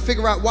trying to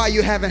figure out why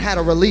you haven't had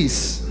a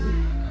release.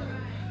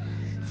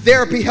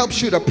 Therapy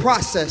helps you to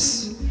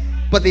process,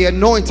 but the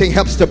anointing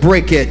helps to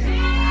break it.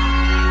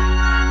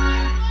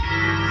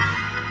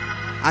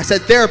 I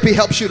said therapy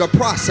helps you to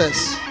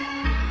process,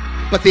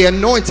 but the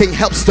anointing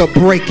helps to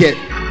break it.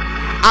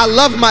 I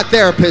love my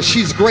therapist.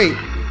 She's great,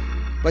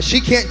 but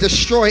she can't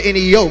destroy any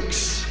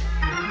yokes.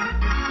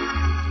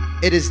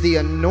 It is the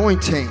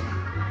anointing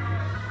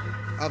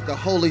of the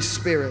Holy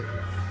Spirit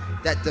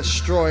that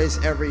destroys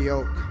every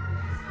yoke.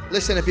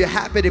 Listen, if you're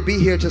happy to be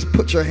here, just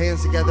put your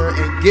hands together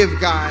and give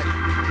God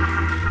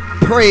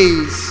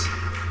praise.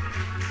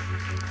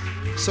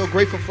 So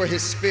grateful for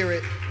his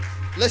Spirit.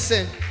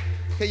 Listen,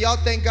 can y'all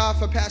thank God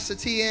for Pastor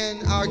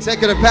TN, our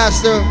executive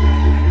pastor?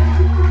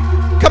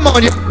 Come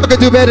on, you can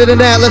do better than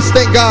that. Let's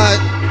thank God.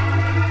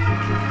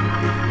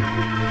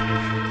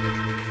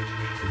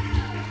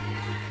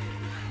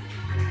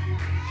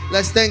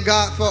 Let's thank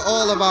God for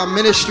all of our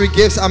ministry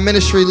gifts, our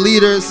ministry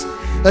leaders.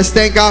 Let's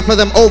thank God for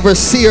them.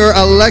 Overseer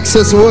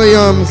Alexis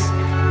Williams,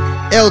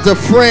 Elder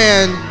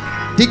Fran,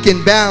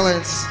 Deacon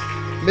Balance,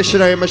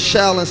 Missionary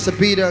Michelle and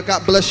Sabita.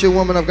 God bless you,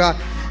 woman of God.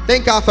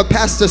 Thank God for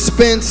Pastor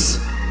Spence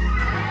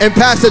and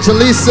Pastor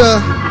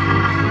Jaleesa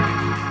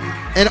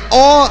and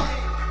all.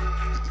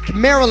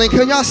 Maryland,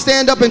 can y'all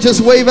stand up and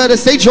just wave at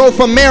us? They drove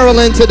from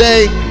Maryland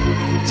today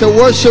to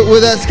worship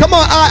with us. Come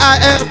on,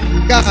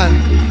 IIM God.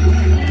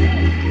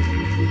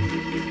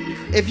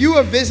 If you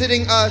are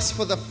visiting us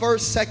for the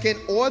first, second,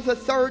 or the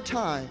third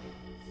time,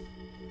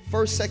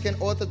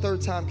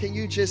 can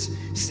you just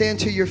stand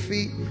to your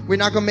feet? We're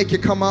not going to make you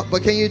come up,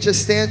 but can you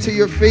just stand to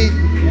your feet?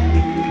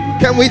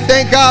 Can we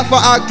thank God for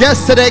our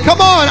guests today?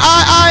 Come on,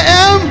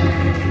 IIM.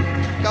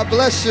 God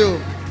bless you.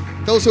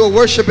 Those who are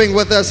worshiping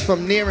with us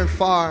from near and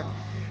far.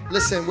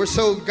 Listen, we're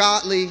so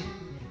godly,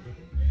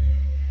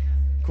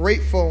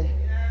 grateful.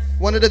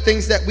 One of the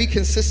things that we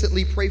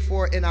consistently pray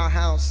for in our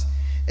house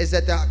is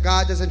that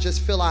God doesn't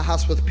just fill our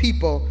house with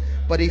people,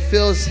 but he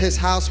fills his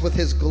house with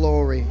his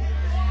glory.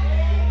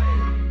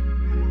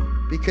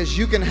 Because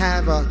you can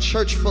have a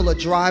church full of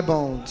dry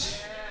bones.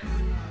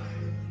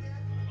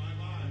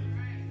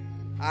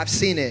 I've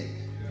seen it.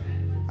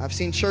 I've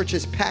seen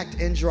churches packed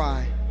and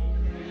dry.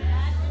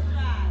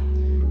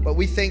 But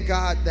we thank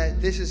God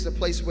that this is the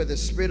place where the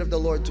Spirit of the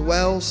Lord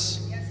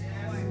dwells.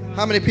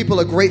 How many people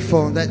are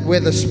grateful that where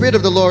the Spirit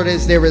of the Lord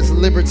is, there is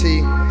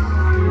liberty?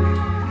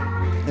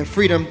 and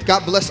freedom.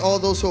 God bless all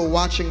those who are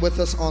watching with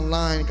us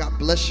online. God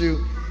bless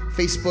you.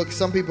 Facebook,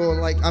 some people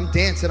are like, I'm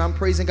dancing, I'm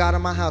praising God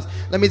in my house.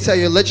 Let me tell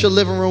you, let your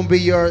living room be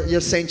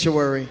your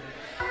sanctuary.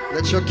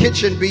 Let your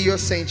kitchen be your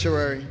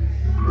sanctuary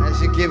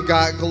as you give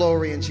God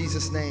glory in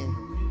Jesus'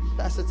 name.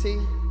 Pastor T,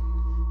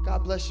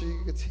 God bless you.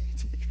 You can take.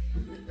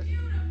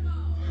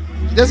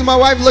 Doesn't my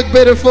wife look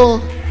beautiful?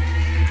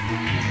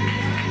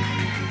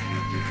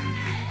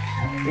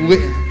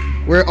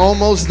 We're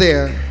almost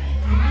there.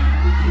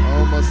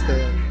 Almost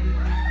there.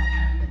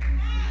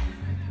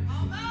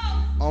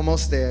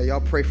 Almost there.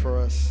 Y'all pray for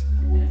us.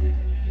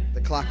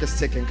 The clock is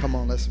ticking. Come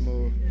on, let's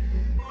move.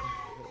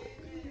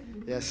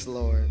 Yes,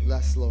 Lord.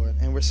 Yes, Lord.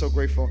 And we're so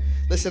grateful.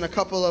 Listen, a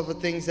couple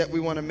of things that we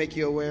want to make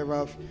you aware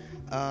of.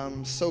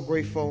 So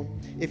grateful.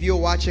 If you're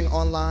watching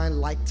online,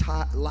 like,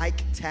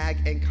 tag,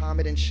 and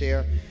comment and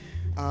share.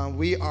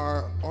 We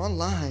are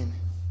online.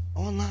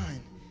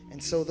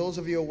 And so those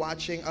of you who are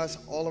watching us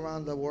all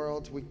around the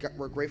world,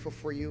 we're grateful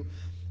for you.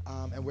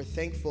 And we're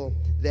thankful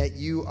that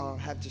you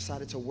have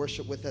decided to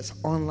worship with us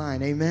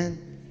online. Amen.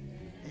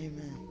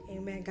 Amen.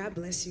 Amen. God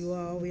bless you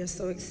all. We are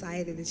so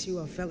excited that you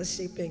are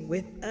fellowshipping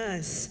with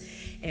us.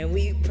 And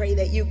we pray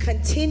that you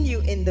continue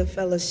in the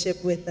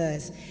fellowship with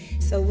us.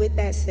 So with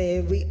that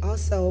said, we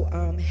also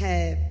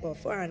have, well,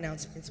 for our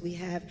announcements, we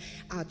have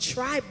our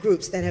tribe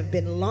groups that have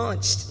been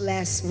launched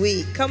last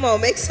week. Come on,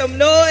 make some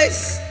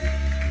noise.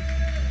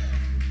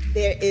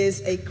 There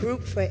is a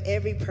group for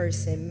every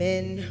person,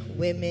 men,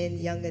 women,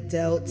 young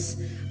adults,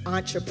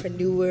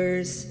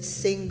 entrepreneurs,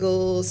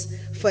 singles,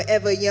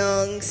 forever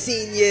young,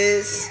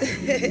 seniors.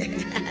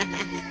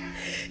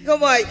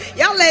 Come on,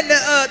 y'all letting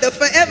the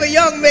forever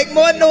young make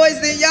more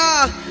noise than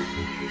y'all.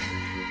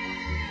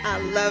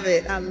 I love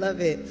it, I love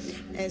it.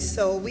 And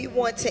so we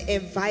want to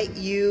invite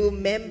you,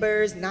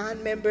 members,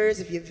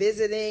 non-members, if you're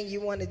visiting, you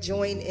want to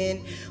join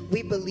in.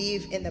 We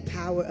believe in the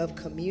power of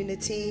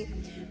community.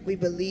 We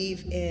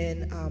believe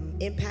in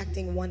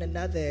impacting one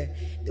another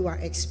through our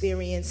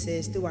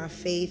experiences, through our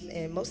faith,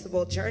 and most of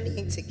all,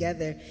 journeying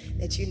together,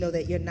 that you know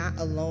that you're not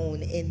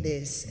alone in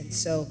this. And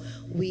so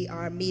we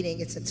are meeting.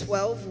 It's a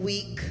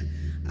 12-week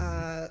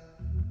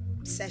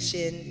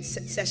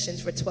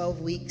sessions for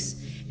 12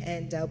 weeks,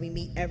 and we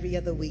meet every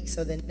other week.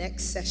 So the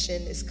next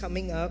session is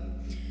coming up,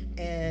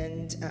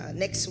 and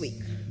next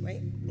week.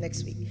 Right?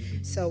 Next week.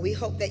 So we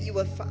hope that you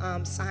will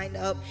sign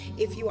up.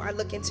 If you are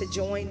looking to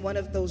join one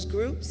of those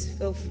groups,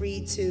 feel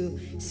free to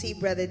see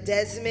Brother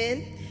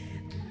Desmond.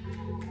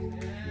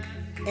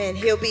 And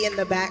he'll be in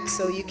the back,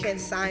 so you can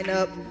sign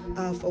up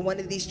for one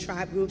of these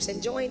tribe groups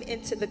and join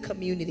into the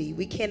community.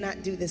 We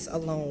cannot do this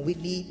alone. We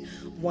need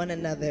one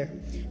another.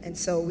 And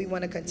so we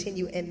want to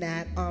continue in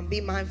that.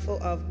 Be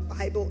mindful of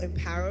Bible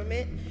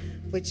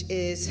Empowerment, which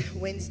is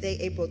Wednesday,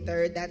 April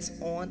 3rd. That's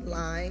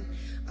online.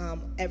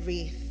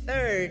 Every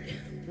third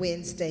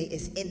Wednesday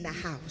is in the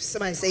house.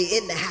 Somebody say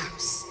in the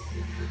house.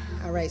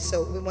 All right,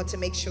 so we want to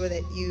make sure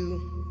that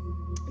you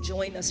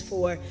join us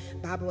for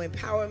Bible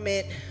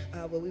Empowerment,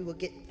 where we will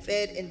get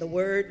fed in the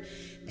Word.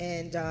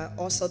 And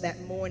also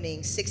that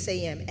morning, 6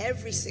 a.m.,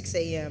 every 6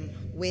 a.m.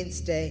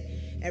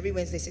 Wednesday, every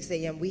Wednesday, 6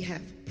 a.m., we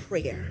have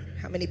prayer.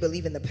 How many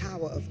believe in the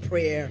power of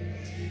prayer?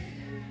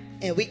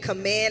 And we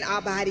command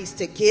our bodies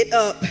to get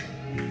up.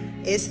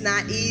 It's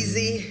not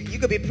easy. You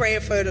could be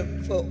praying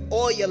for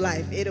all your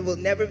life. It will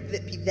never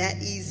be that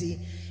easy,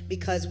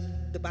 because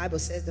the Bible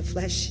says the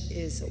flesh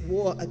is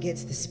war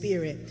against the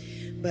spirit.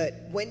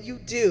 But when you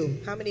do,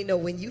 how many know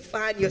when you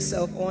find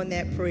yourself on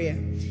that prayer,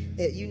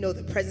 that you know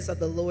the presence of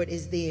the Lord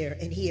is there,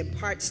 and He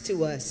imparts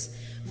to us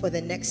for the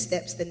next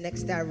steps, the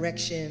next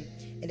direction,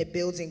 and it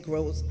builds and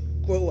grow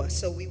us.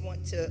 So we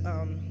want to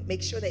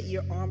make sure that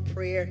you're on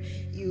prayer.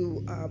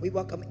 We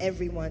welcome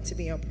everyone to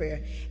be on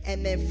prayer.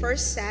 And then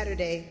first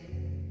Saturday,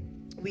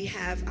 we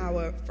have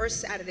our first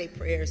Saturday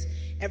prayers.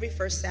 Every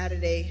first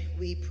Saturday,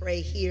 we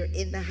pray here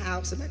in the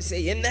house. Somebody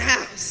say in the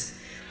house.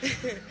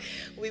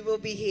 We will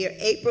be here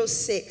April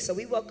 6th. So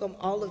we welcome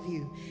all of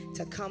you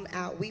to come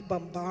out. We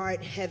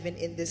bombard heaven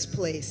in this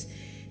place.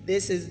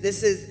 This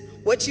is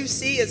what you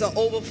see is an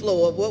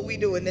overflow of what we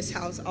do in this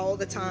house all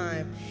the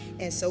time.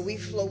 And so we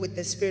flow with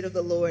the Spirit of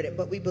the Lord.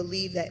 But we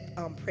believe that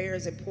prayer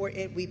is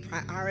important. We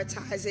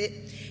prioritize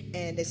it.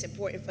 And it's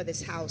important for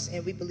this house.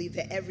 And we believe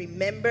that every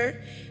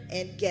member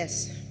and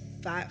guest,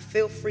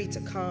 feel free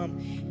to come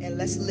and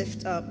let's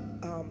lift up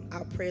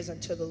our prayers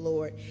unto the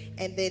Lord.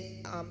 And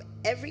then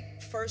every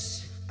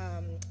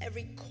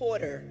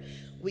quarter,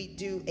 we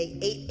do a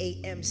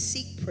 8 a.m.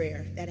 seek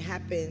prayer that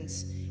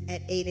happens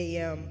at 8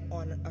 a.m.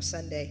 on a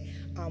Sunday.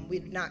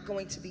 We're not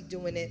going to be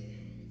doing it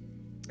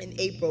in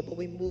April, but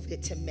we moved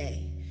it to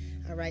May.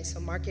 All right, so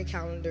mark your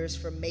calendars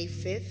for May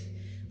 5th,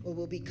 where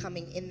we'll be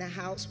coming in the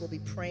house. We'll be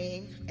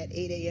praying at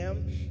 8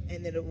 a.m.,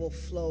 and then it will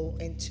flow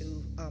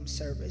into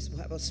service.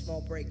 We'll have a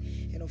small break,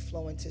 and it'll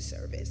flow into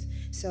service.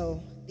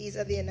 So these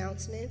are the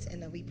announcements,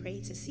 and we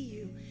pray to see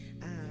you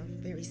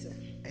very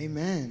soon.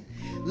 Amen.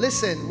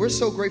 Listen, we're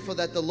so grateful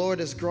that the Lord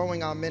is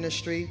growing our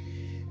ministry.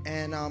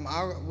 And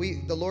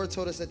the Lord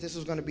told us that this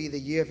was going to be the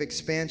year of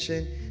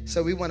expansion.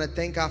 So we want to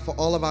thank God for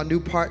all of our new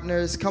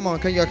partners. Come on,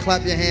 can you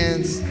clap your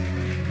hands?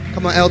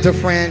 Come on, Elder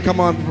Fran. Come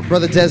on,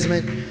 Brother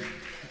Desmond.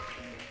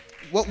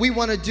 What we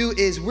want to do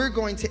is we're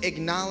going to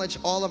acknowledge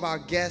all of our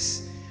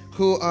guests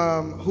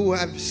who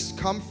have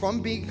come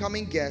from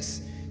becoming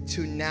guests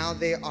to now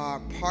they are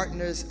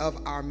partners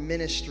of our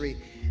ministry.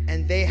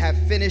 And they have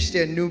finished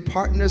their new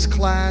partners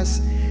class,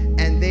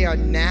 and they are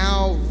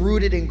now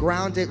rooted and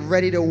grounded,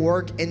 ready to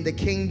work in the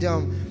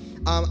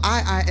kingdom.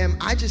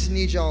 I just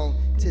need y'all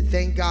to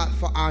thank God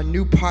for our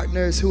new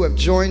partners who have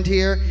joined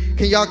here.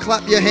 Can y'all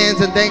clap your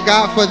hands and thank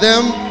God for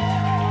them?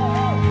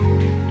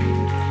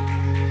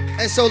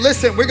 And so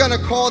listen, we're going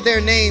to call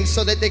their names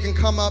so that they can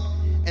come up,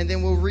 and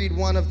then we'll read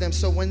one of them.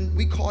 So when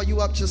we call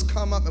you up, just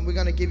come up, and we're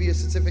going to give you a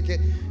certificate.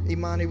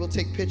 Imani, we'll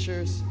take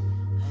pictures.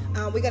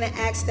 We're going to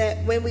ask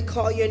that when we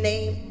call your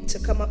name to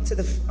come up to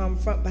the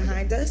front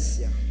behind us,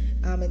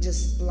 and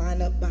just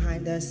line up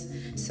behind us.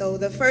 So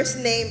the first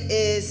name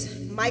is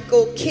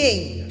Michael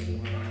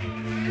King.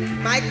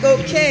 Michael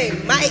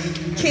King. Mike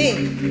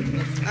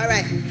King. All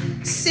right.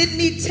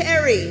 Sydney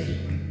Terry.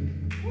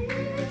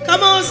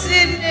 Come on,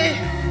 Sydney.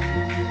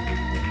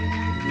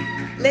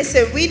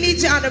 Listen, we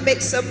need y'all to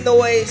make some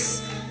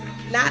noise.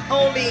 Not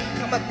only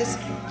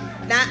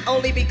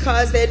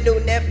because they're new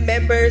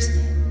members,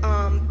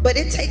 but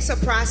it takes a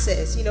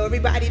process. You know,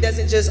 everybody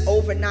doesn't just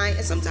overnight,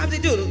 and sometimes they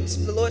do.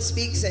 The Lord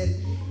speaks and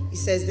he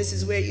says, this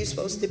is where you're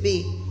supposed to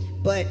be.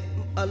 But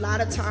a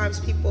lot of times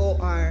people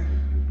are,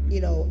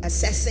 you know,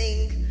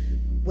 assessing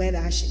whether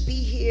I should be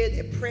here.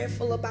 They're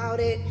prayerful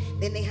about it.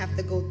 Then they have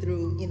to go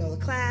through, you know,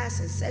 the class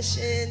and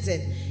sessions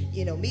and,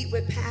 you know, meet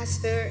with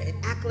pastor and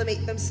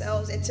acclimate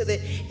themselves into the.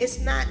 It's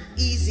not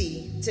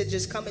easy to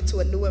just come into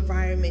a new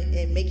environment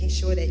and making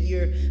sure that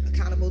you're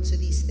accountable to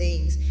these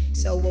things.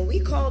 So when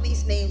we call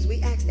these names,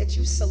 we ask that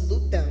you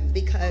salute them,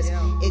 because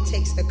it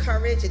takes the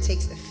courage, it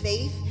takes the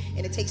faith,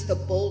 and it takes the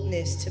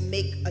boldness to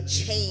make a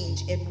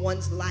change in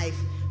one's life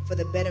for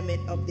the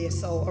betterment of their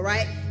soul. All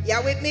right?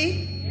 Y'all with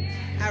me?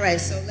 All right,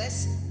 so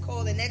let's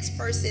call the next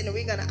person, and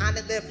we're going to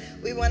honor them.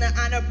 We want to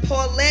honor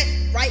Paulette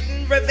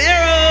Wrighton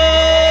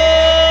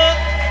Rivera.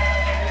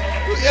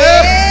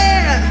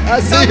 Yeah. I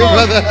see you,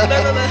 brother.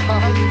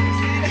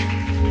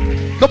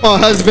 Come on,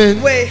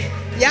 husband. Wait,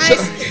 y'all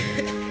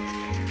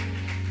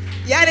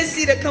didn't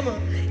see the, come on.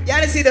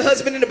 Y'all didn't see the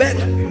husband in the back.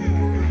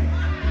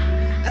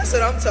 That's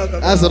what I'm talking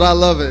about. That's what I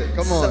love it.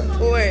 Come on.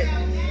 Support.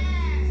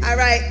 All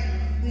right.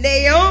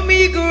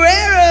 Naomi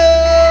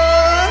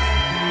Guerrero.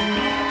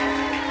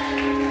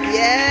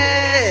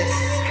 Yes.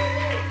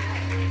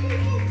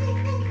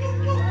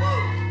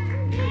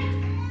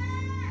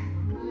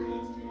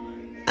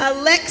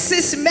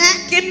 Alexis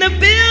Mack in the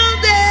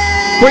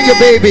building. Bring your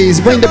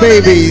babies. Bring the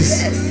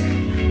babies.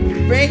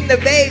 Bring the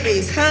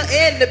babies. Her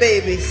and the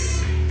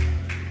babies.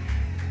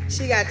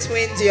 She got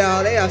twins,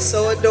 y'all. They are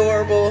so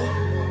adorable.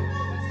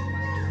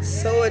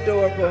 So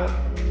adorable.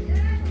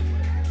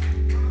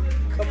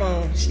 Come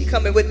on. She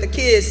coming with the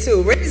kids,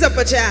 too. Raise up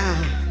a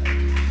child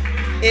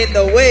in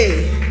the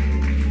way.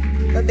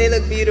 But they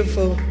look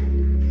beautiful.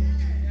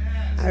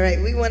 All right.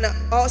 We want to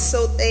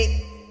also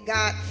thank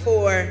God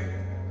for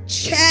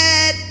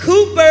Chad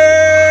Cooper.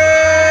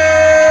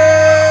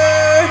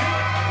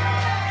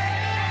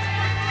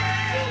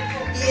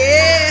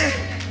 Yeah.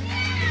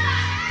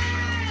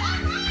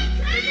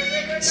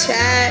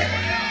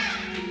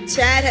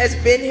 Chad has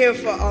been here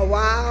for a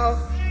while,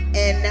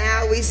 and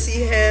now we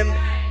see him,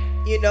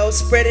 you know,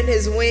 spreading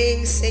his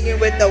wings, singing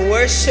with the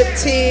worship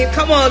team.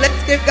 Come on,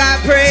 let's give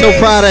God praise. So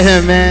proud of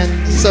him, man.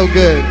 So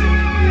good.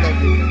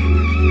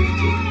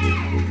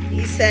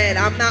 He said,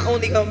 I'm not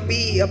only going to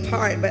be a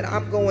part, but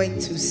I'm going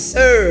to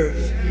serve.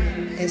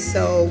 And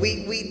so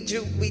we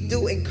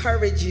do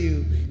encourage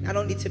you not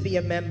only to be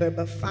a member,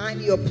 but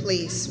find your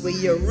place where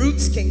your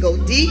roots can go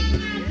deep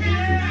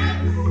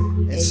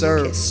and serve.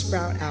 You can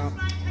sprout out.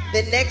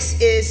 The next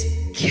is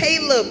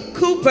Caleb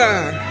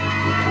Cooper.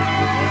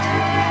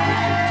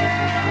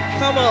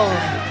 Come on.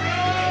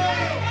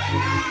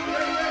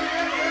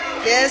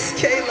 Yes,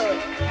 Caleb.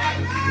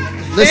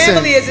 Listen,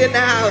 family is in the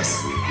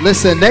house.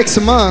 Listen, next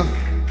month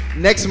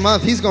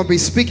he's going to be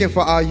speaking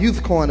for our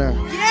youth corner.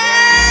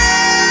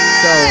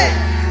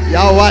 Yeah! So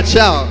y'all watch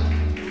out.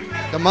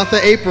 The month of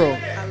April.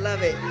 I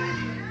love it.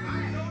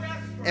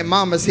 And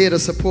Mama's here to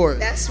support.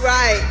 That's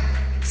right.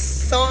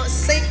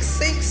 Sing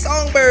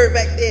songbird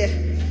back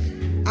there.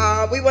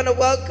 We want to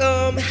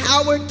welcome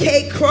Howard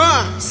K.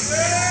 Cross.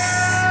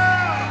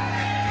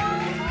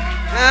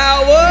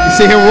 Howard. You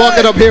see him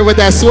walking up here with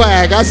that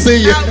swag. I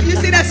see you. You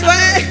see that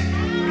swag?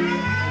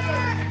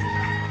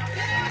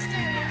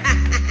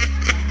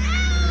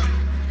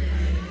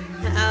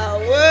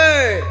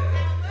 Howard.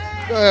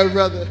 Go ahead,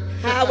 brother.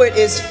 Howard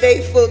is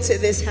faithful to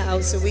this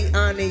house, so we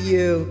honor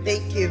you.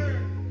 Thank you.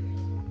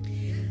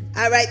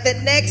 All right, the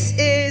next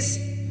is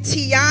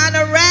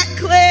Tiana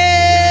Ratcliffe.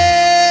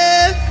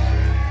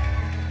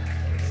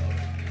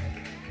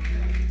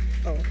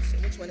 Oh, so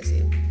which one is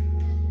it?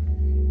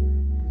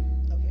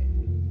 Okay.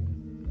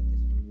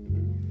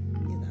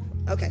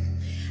 Okay.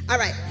 All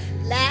right.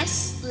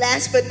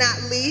 Last but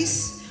not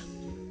least,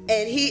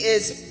 and he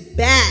is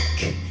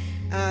back.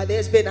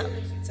 There's been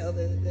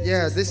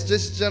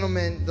this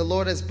gentleman, the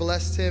Lord has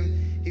blessed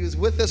him. He was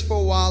with us for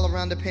a while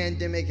around the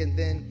pandemic, and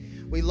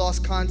then we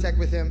lost contact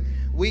with him.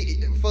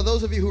 For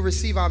those of you who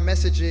receive our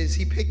messages,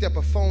 he picked up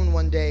a phone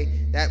one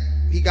day that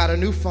he got a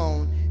new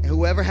phone, and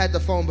whoever had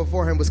the phone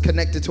before him was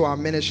connected to our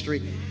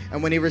ministry.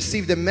 And when he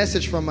received a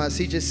message from us,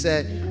 he just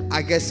said,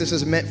 I guess this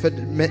is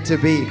meant to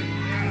be.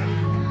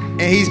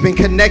 And he's been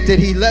connected.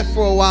 He left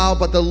for a while,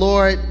 but the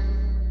Lord,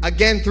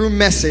 again through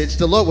message,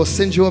 the Lord will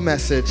send you a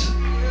message.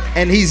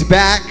 And he's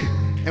back,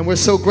 and we're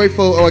so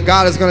grateful for what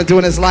God is going to do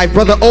in his life.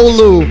 Brother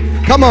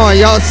Olu, come on,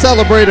 y'all,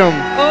 celebrate him.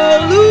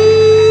 Olu!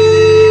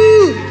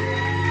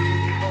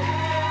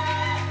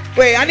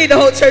 Wait, I need the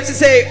whole church to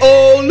say,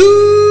 Olu!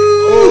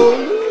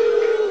 Olu!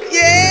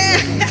 Yeah!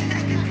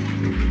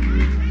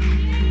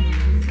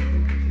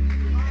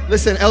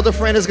 Listen, Elder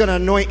Fran is going to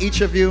anoint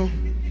each of you.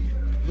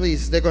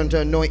 Please, they're going to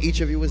anoint each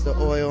of you with the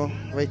oil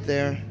right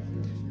there.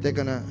 They're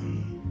going to,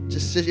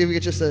 if you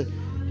could just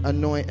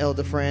anoint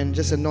Elder Fran,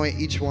 just anoint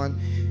each one.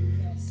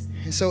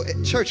 And so,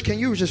 church, can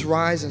you just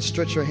rise and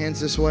stretch your hands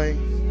this way?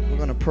 We're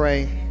going to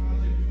pray.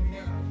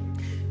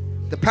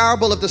 The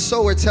parable of the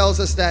sower tells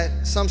us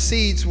that some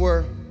seeds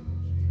were,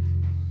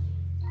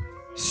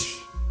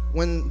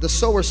 when the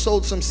sower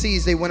sowed some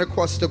seeds, they went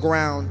across the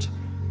ground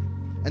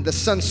and the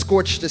sun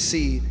scorched the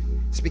seed.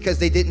 It's because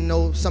they didn't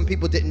know, some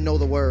people didn't know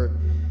the word.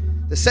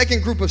 The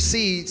second group of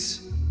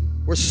seeds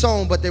were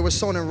sown, but they were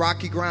sown in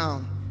rocky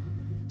ground.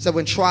 So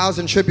when trials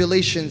and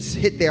tribulations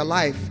hit their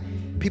life,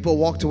 people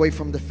walked away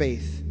from the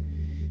faith.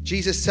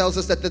 Jesus tells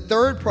us that the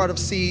third part of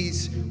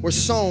seeds were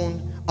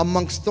sown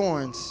amongst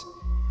thorns.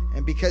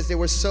 And because they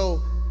were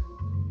so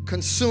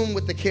consumed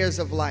with the cares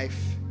of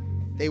life,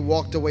 they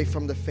walked away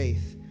from the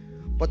faith.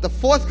 But the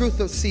fourth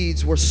group of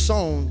seeds were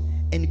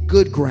sown in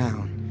good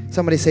ground.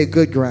 Somebody say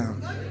good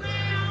ground.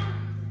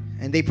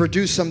 And they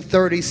produced some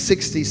 30,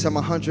 60, some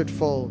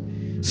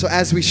 100-fold. So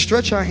as we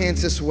stretch our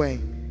hands this way,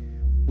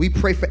 we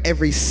pray for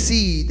every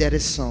seed that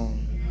is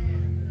sown.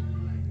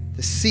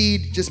 The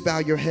seed, just bow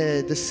your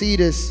head. The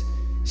seed is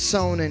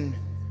sown in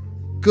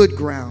good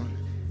ground.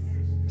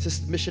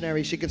 Sister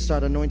missionary, she can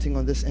start anointing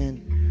on this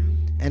end.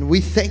 And we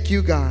thank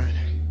you, God,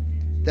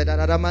 that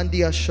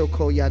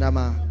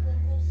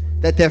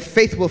their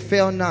faith will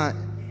fail not.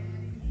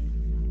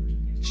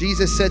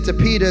 Jesus said to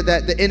Peter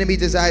that the enemy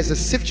desires to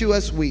sift you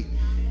as wheat.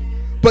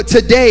 But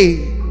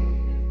today,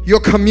 your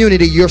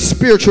community, your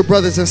spiritual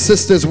brothers and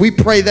sisters, we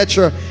pray that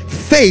your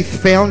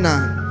faith fail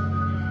not.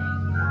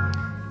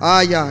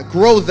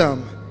 Grow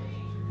them.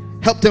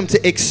 Help them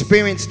to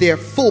experience their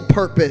full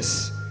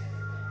purpose.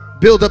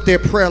 Build up their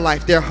prayer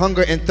life, their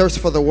hunger and thirst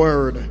for the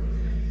word.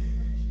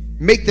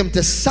 Make them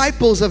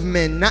disciples of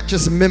men, not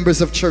just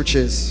members of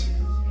churches.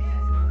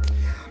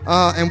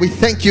 And we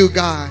thank you,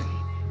 God,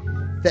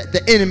 that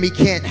the enemy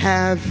can't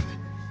have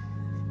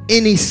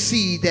any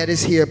seed that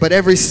is here, but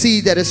every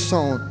seed that is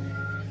sown,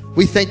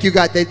 we thank you,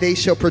 God, that they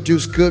shall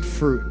produce good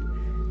fruit.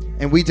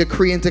 And we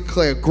decree and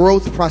declare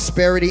growth,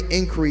 prosperity,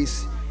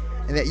 increase,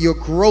 and that you'll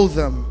grow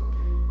them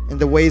in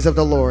the ways of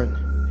the Lord.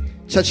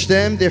 Touch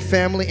them, their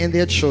family, and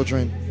their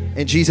children.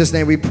 In Jesus'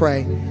 name we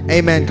pray.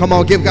 Amen. Come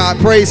on, give God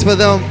praise for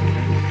them.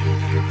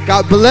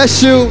 God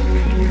bless you.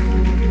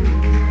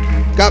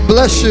 God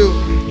bless you.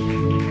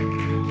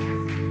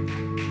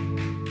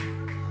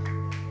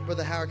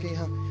 Brother Howard, can you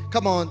help?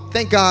 Come on,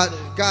 thank God.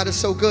 God is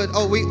so good.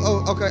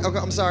 Okay.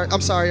 I'm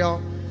sorry, y'all.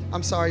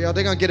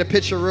 They're gonna get a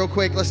picture real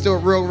quick. Let's do it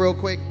real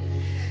quick.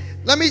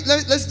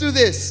 Let's do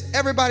this.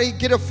 Everybody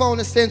get a phone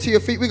and stand to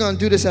your feet. We're gonna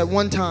do this at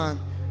one time.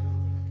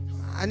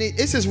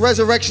 This is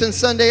Resurrection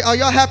Sunday. Are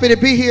y'all happy to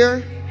be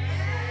here?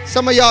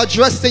 Some of y'all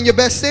dressed in your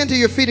best. Stand to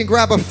your feet and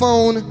grab a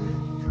phone.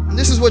 And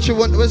this is what I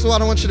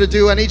want you to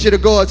do. I need you to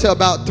go to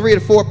about 3 to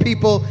 4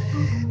 people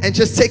and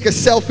just take a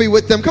selfie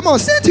with them. Come on,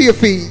 stand to your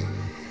feet.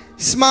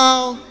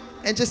 Smile.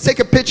 And just take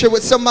a picture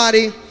with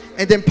somebody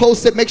and then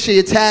post it. Make sure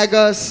you tag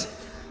us.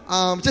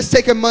 Just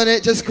take a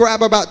minute. Just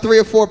grab about 3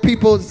 or 4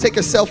 people to take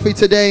a selfie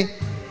today.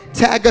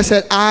 Tag us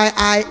at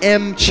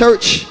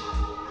iimchurch.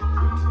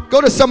 Go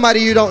to somebody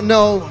you don't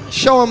know.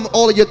 Show them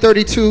all of your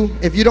 32.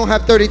 If you don't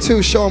have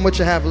 32, show them what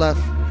you have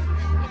left.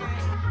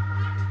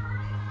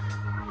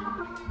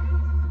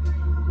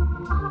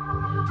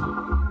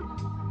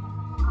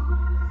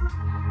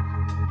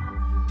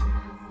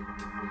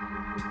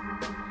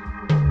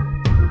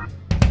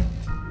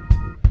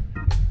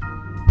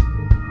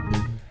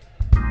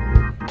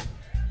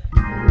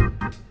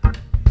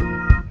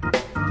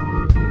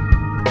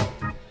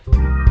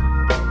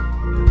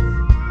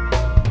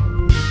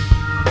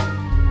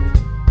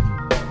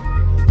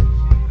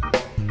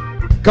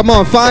 Come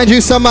on, find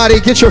you somebody,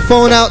 get your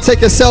phone out,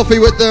 take a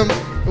selfie with them,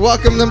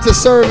 welcome them to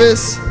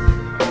service.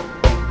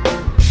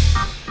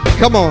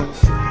 Come on.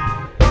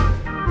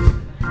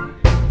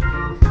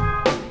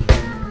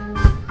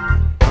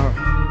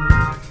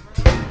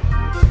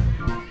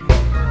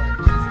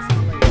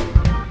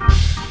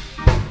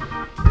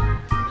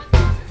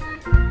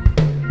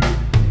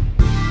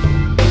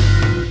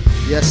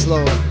 Yes,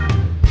 Lord.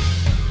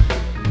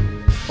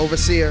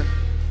 Overseer.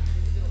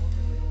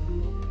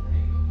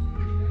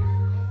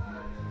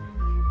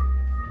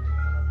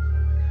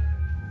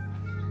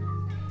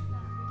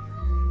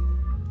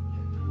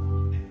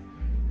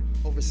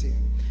 Overseer.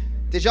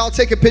 Did y'all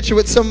take a picture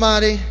with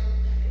somebody?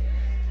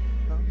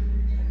 Huh?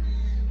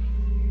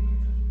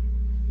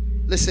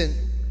 Listen,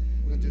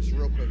 we're going to do this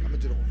real quick. I'm going to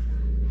do the whole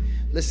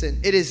thing. Listen,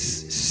 it is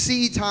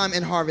seed time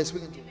and harvest. We're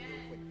going to do it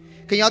real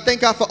quick. Can y'all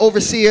thank God for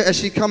Overseer as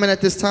she coming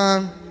at this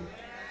time?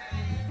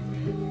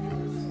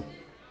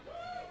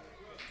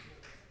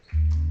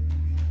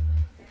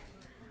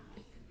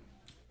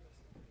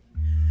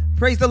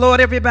 Praise the Lord,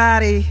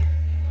 everybody.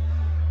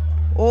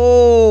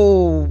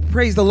 Oh,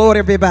 praise the Lord,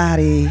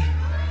 everybody.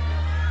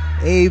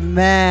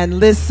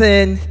 Amen.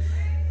 Listen,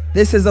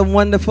 this is a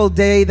wonderful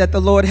day that the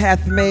Lord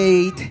hath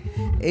made.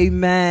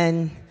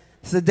 Amen.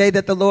 It's a day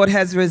that the Lord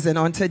has risen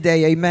on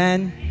today.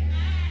 Amen.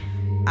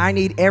 I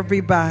need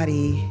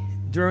everybody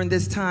during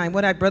this time.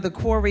 What Brother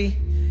Corey,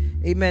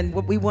 amen,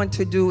 what we want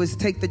to do is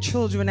take the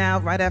children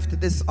out right after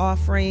this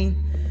offering.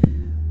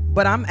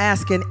 But I'm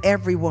asking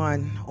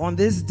everyone on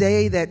this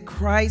day that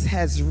Christ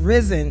has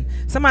risen.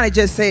 Somebody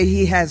just say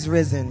he has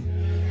risen.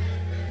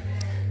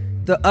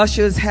 The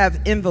ushers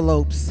have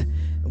envelopes.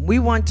 We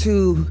want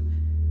to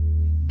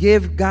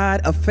give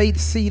God a faith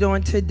seed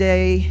on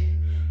today.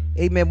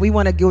 Amen. We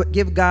want to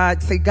give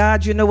God, say,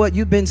 God, you know what?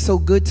 You've been so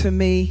good to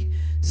me,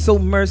 so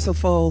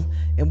merciful.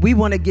 And we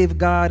want to give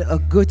God a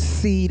good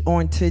seed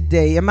on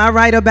today. Am I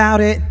right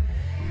about it?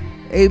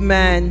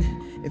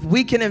 Amen. If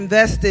we can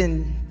invest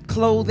in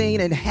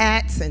clothing and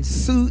hats and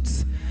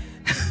suits,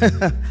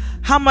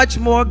 how much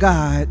more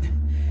God?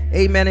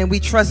 Amen. And we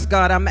trust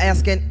God. I'm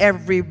asking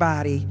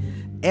everybody,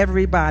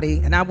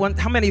 and I want,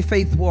 how many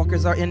faith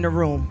walkers are in the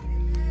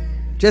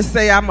room? Just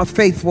say, I'm a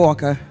faith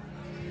walker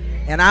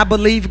and I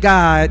believe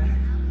God.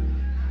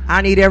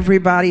 I need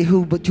everybody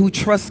who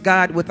trusts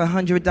God with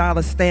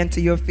 $100. Stand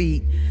to your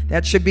feet.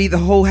 That should be the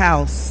whole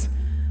house.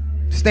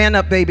 Stand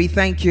up, baby.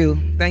 Thank you.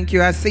 Thank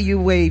you. I see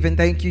you waving.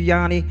 Thank you,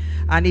 Yanni.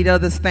 I need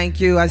others. Thank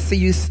you. I see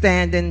you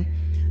standing.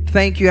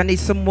 Thank you. I need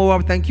some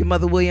more. Thank you,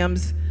 Mother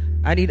Williams.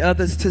 I need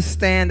others to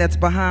stand. That's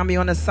behind me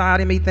on the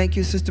side of me. Thank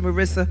you, Sister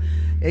Marissa.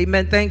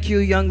 Amen. Thank you,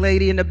 young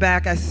lady in the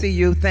back. I see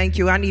you. Thank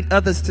you. I need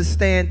others to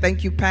stand.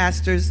 Thank you,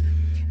 pastors.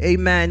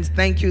 Amen.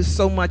 Thank you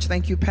so much.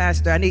 Thank you,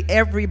 Pastor. I need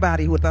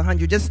everybody with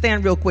 100. Just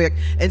stand real quick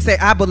and say,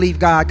 I believe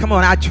God. Come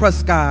on, I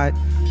trust God.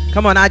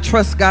 Come on, I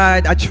trust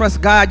God. I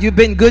trust God. You've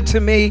been good to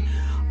me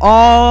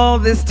all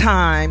this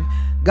time.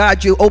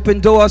 God, you open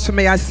doors for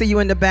me. I see you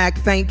in the back.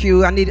 Thank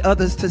you. I need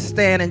others to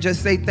stand and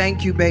just say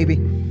thank you, baby.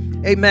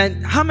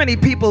 Amen. How many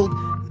people,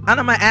 and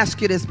I'm going to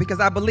ask you this because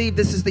I believe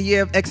this is the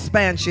year of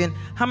expansion.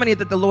 How many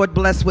that the Lord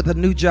blessed with a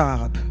new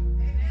job?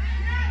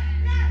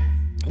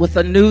 With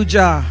a new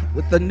job.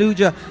 With a new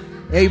job.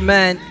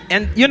 Amen.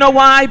 And you know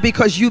why?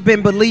 Because you've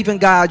been believing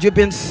God. You've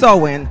been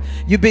sowing.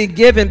 You've been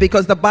giving,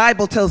 because the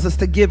Bible tells us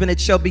to give and it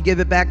shall be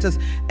given back to us.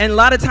 And a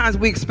lot of times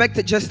we expect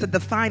it just at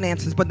the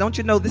finances. But don't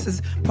you know this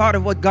is part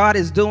of what God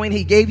is doing?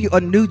 He gave you a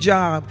new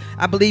job.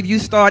 I believe you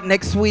start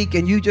next week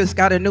and you just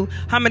got a new.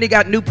 How many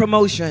got new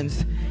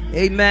promotions?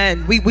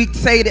 Amen. We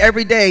say it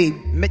every day.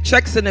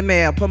 Checks in the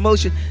mail,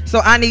 promotion. So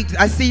I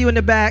see you in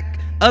the back.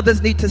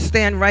 Others need to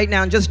stand right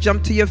now and just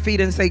jump to your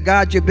feet and say,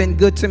 God, you've been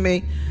good to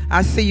me.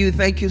 I see you.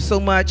 Thank you so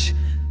much.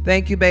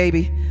 Thank you,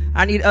 baby.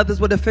 I need others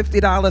with a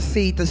 $50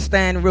 seed to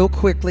stand real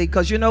quickly,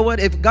 because you know what?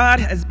 If God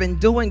has been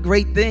doing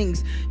great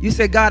things, you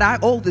say, God, I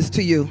owe this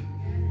to you.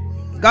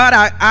 God,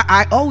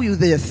 I owe you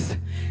this.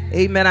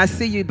 Amen. I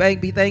see you,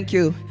 baby. Thank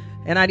you.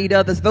 And I need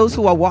others. Those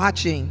who are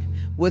watching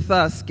with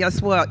us,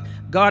 guess what?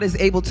 God is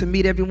able to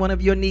meet every one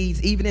of your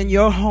needs, even in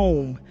your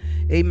home.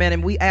 Amen.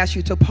 And we ask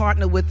you to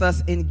partner with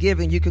us in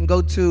giving. You can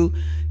go to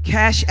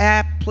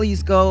CashApp.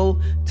 Please go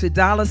to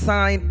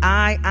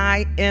 $iimchurch.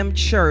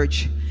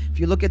 If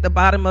you look at the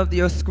bottom of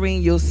your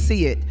screen, you'll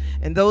see it.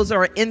 And those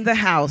are in the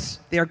house.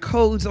 There are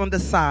codes on the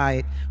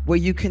side where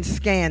you can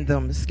scan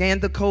them. Scan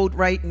the code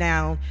right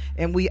now,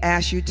 and we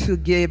ask you to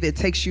give. It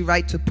takes you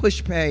right to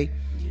push pay.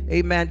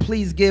 Amen.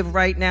 Please give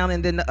right now,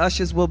 and then the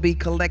ushers will be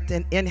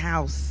collecting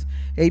in-house.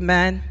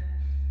 Amen.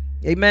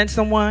 Amen,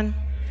 someone?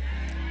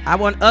 I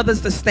want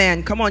others to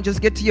stand. Come on,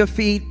 just get to your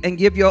feet and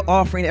give your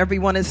offering.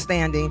 Everyone is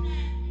standing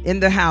in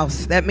the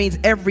house. That means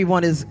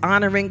everyone is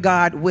honoring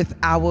God with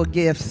our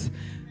gifts.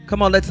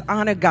 Come on, let's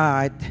honor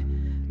God.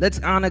 Let's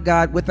honor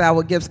God with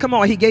our gifts. Come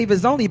on, he gave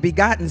his only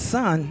begotten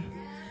son.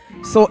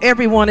 So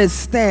everyone is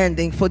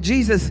standing. For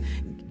Jesus,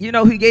 you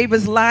know, he gave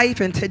his life,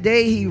 and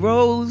today he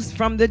rose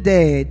from the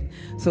dead.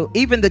 So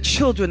even the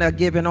children are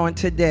giving on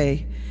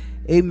today.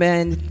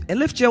 Amen. And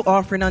lift your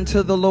offering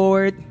unto the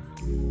Lord.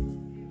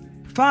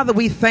 Father,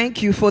 we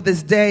thank you for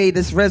this day,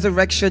 this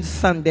Resurrection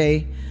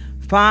Sunday.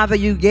 Father,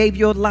 you gave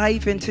your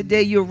life, and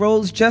today you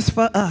rose just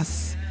for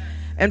us.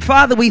 And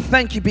Father, we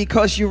thank you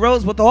because you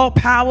rose with all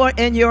power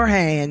in your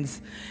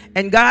hands.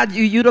 And God,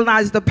 you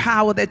utilized the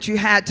power that you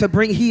had to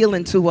bring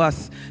healing to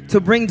us, to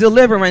bring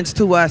deliverance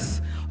to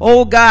us.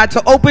 oh God,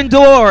 to open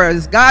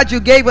doors. God, you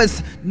gave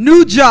us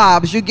new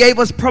jobs. You gave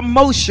us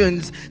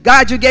promotions.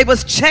 God, you gave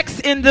us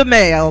checks in the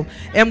mail,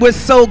 and we're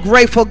so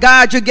grateful.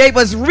 God, you gave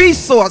us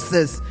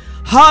resources.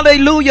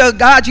 Hallelujah.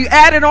 God, you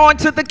added on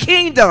to the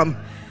kingdom.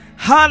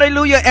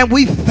 Hallelujah. And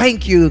we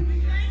thank you.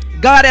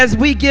 God, as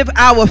we give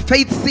our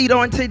faith seed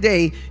on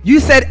today, you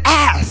said,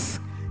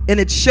 ask, and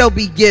it shall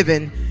be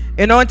given.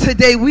 And on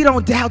today, we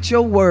don't doubt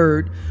your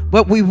word,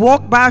 but we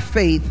walk by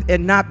faith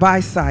and not by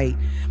sight.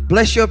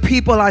 Bless your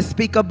people. I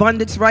speak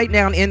abundance right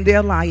now in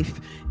their life.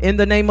 In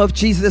the name of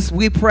Jesus,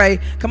 we pray.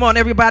 Come on,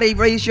 everybody,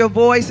 raise your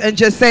voice and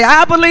just say,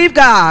 I believe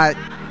God.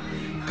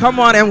 Come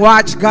on and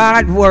watch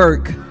God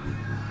work.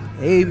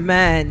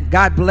 Amen.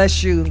 God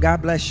bless you.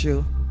 God bless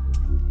you.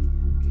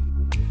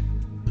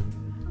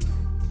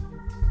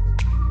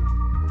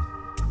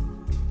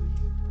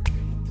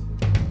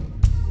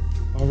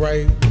 All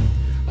right.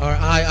 Our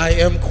I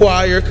Am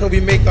choir, can we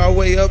make our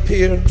way up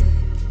here?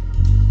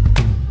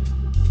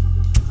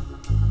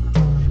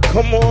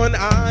 Come on,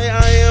 I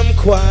Am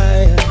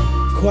choir,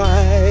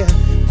 choir,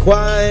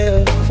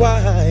 choir,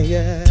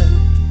 choir.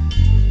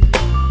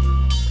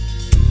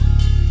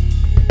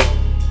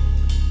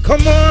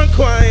 Come on,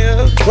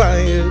 choir,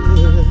 choir.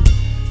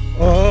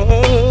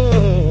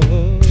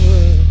 Oh.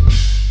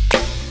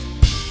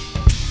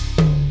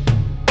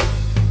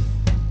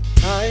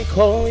 I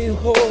call you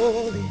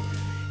holy.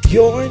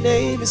 Your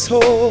name is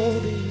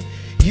holy.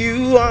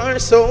 You are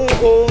so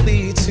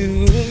holy to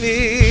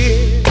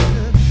me.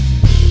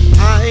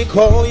 I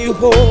call you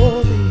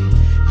holy.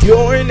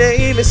 Your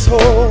name is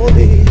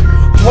holy.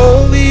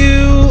 Holy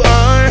you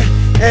are,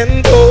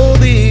 and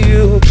holy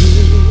you'll be.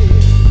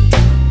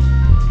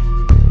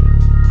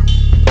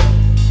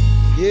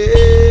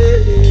 Yeah.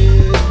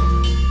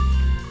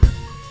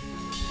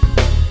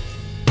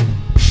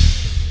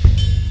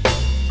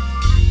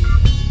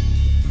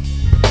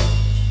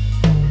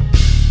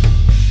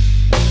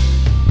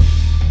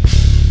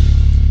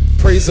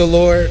 Praise the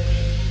Lord.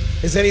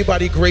 Is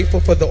anybody grateful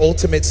for the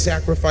ultimate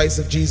sacrifice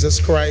of Jesus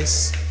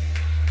Christ?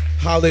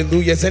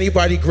 Hallelujah. Is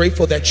anybody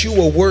grateful that you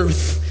were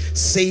worth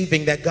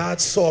saving, that God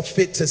saw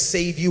fit to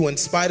save you in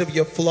spite of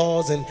your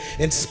flaws and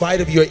in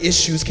spite of your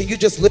issues? Can you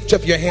just lift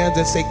up your hands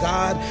and say,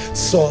 God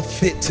saw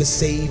fit to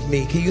save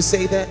me? Can you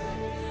say that?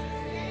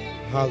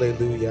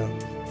 Hallelujah.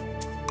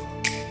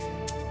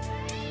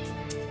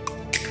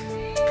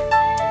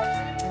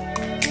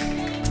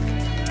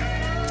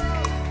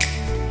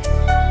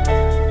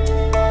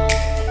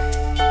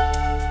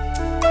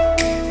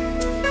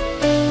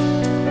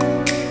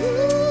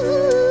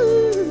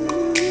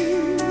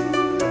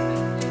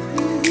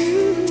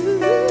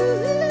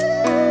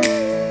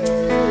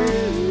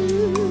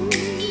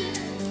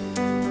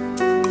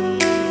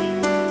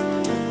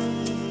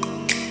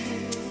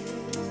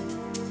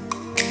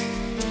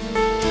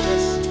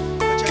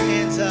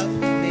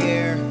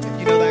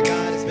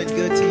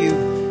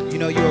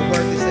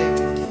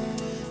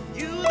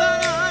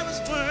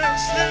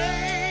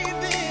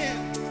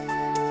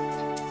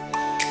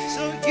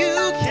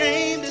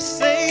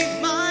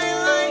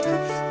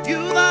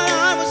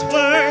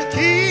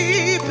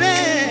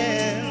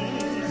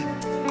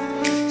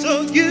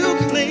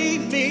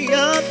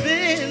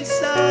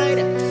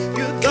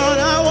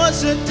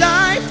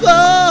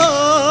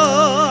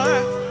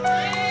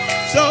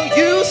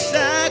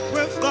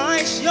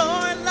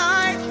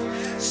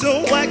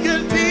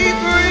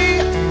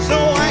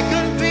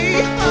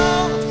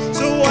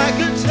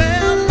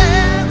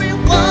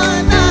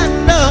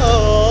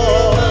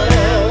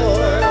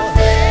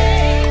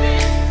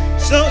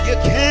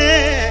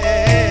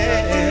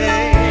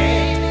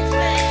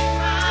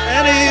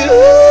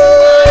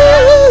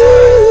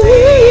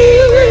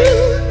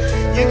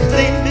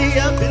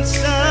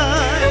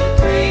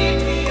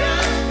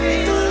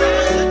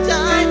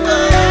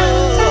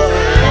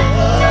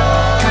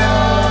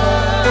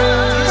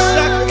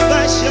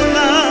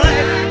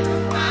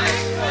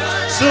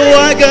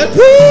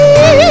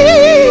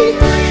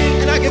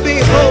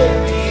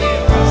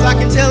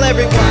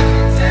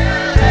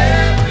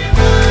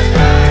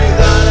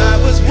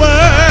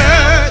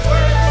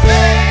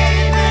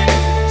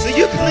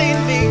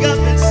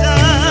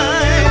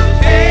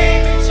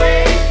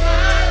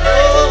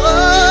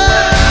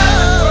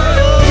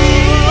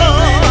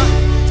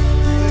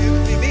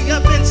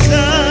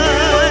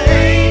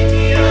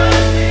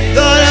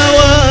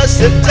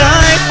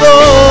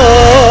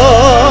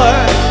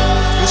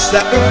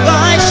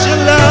 Sacrifice your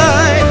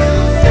life,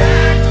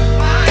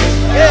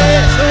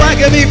 yeah, so I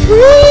can be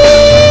free,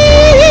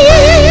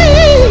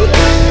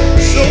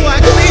 so I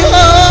can be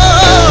whole.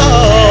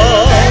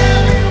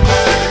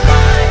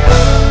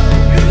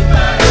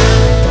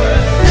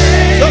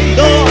 So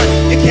Lord,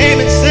 you came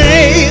and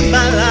saved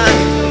my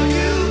life.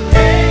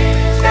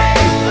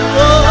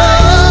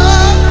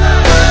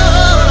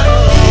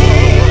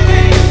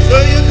 So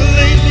you can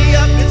lead me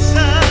up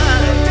inside.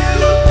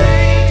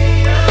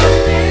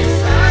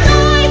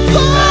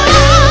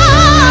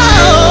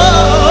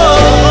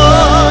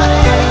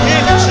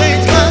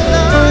 Change my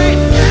life.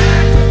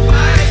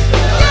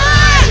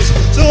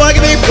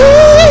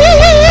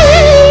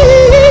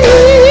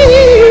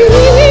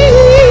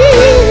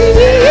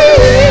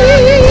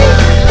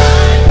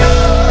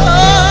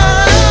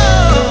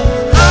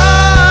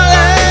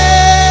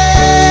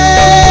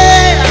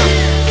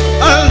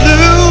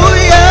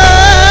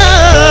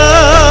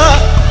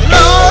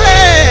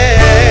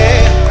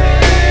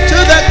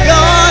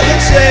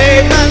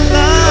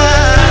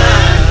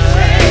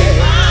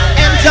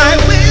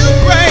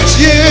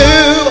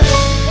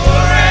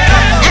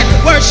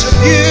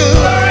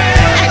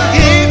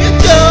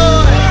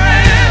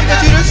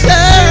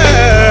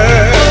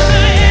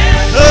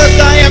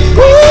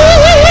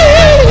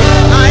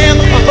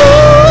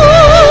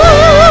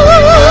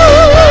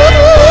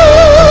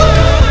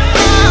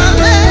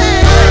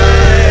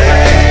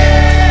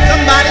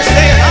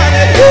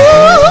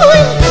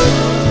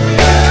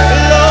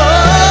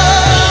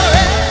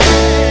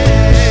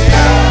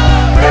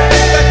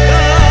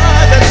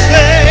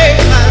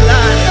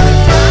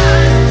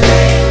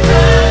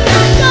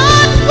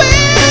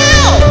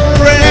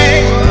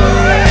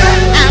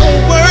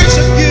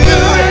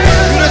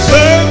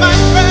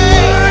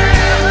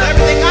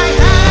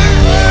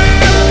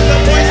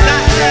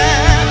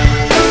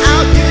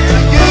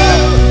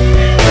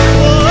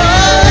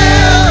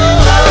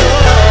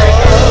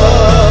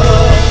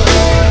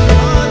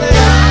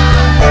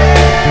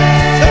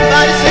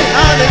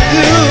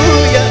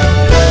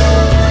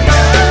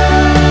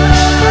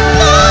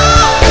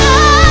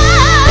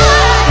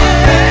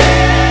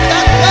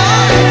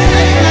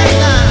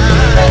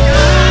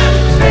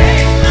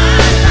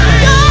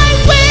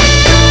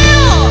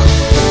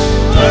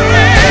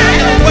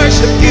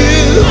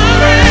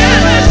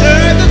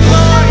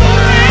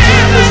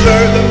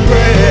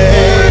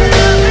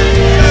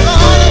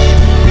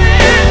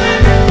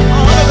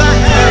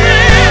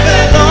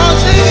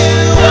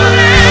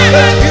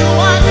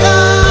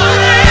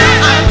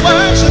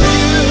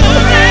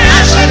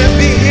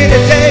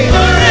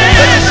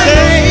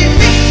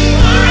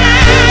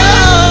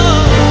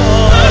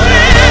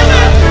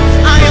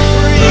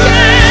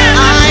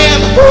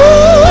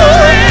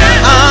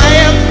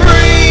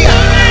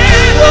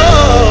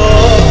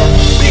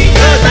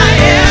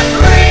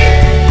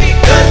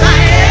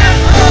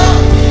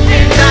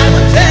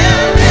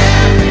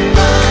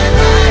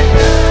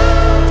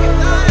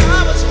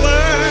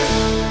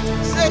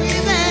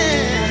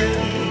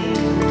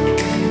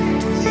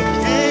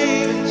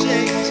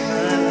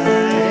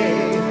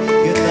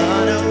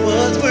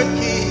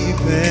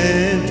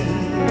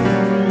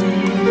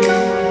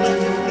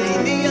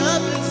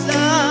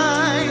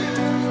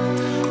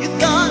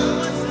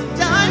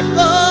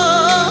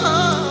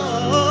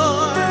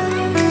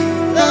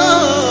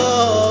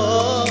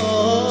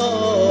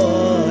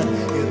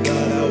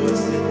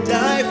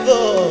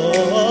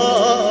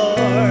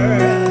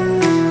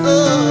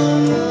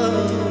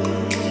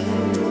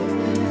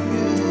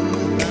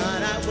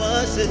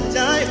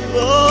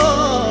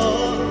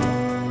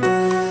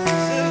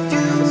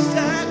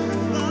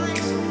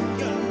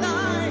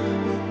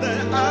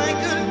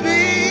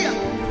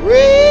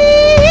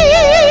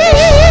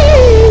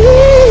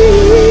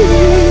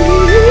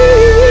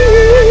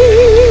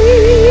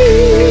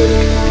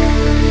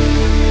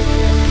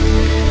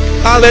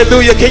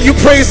 Hallelujah. Can you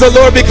praise the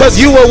Lord because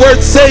you were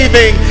worth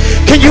saving?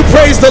 Can you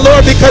praise the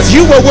Lord because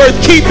you were worth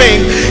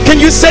keeping? Can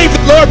you save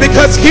the Lord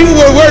because you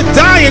were worth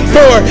dying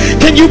for?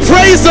 Can you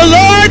praise the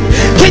Lord?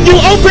 Can you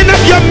open up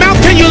your mouth?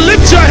 Can you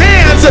lift your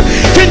hands?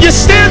 Can you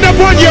stand up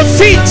on your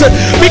feet?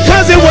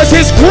 Because it was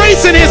His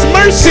grace and His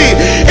mercy.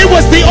 It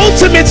was the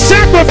ultimate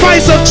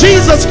sacrifice of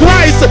Jesus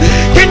Christ.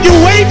 Can you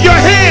wave your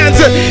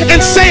hands and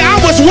say, I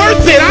was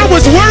worth it. I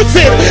was worth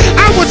it.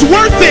 I was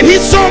worth it.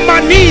 He saw my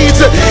needs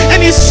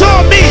and He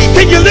saw me.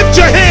 Can you lift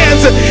your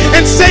hands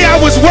and say,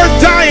 I was worth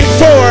dying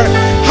for?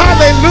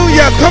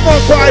 Hallelujah. Come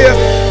on, choir.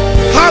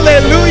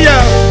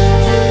 Hallelujah.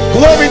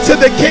 Glory to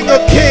the King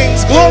of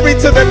Kings. Glory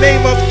to the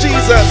name of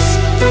Jesus.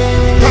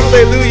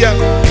 Hallelujah.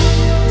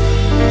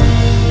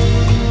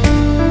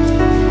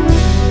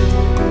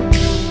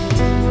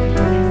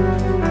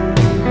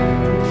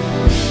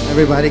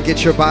 Everybody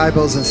get your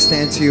Bibles and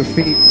stand to your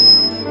feet.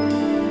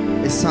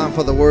 It's time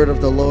for the word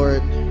of the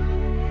Lord.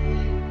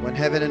 When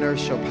heaven and earth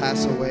shall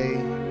pass away,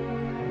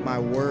 my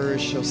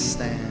word shall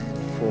stand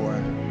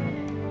forever.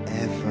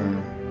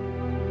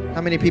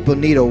 How many people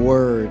need a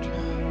word?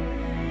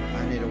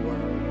 I need a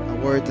word. A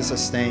word to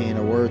sustain,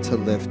 a word to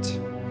lift.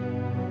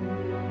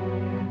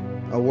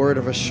 A word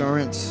of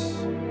assurance,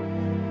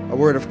 a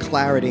word of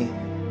clarity.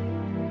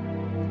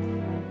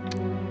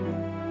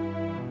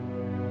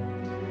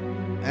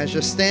 As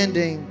you're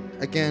standing,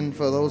 again,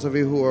 for those of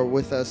you who are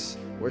with us,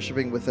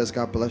 worshiping with us,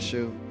 God bless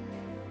you.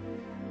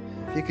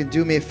 If you can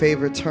do me a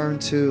favor, turn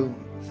to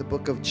the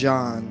book of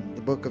John,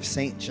 the book of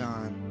St.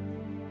 John.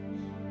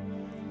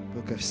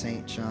 Book of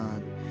St.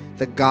 John,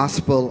 the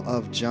Gospel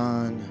of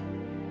John.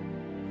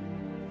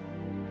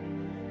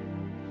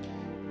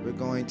 We're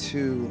going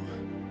to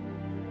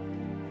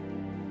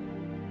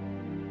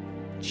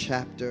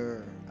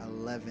chapter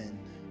 11,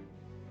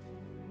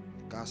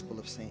 the Gospel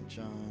of St.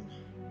 John.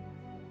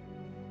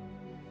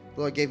 The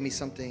Lord gave me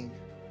something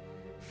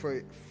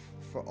for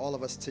all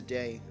of us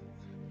today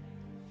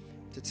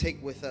to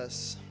take with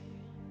us.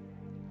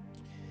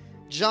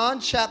 John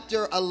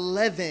chapter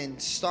 11,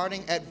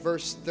 starting at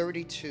verse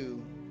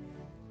 32.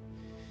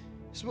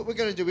 This is what we're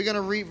going to do. We're going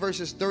to read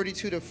verses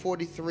 32 to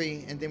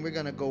 43, and then we're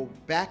going to go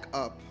back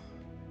up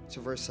to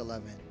verse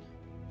 11.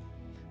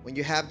 When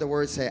you have the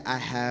word, say, I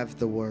have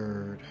the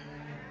word.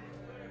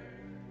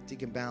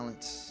 Deacon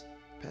Balance,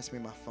 pass me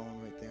my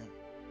phone right there.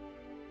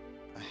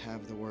 I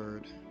have the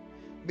word.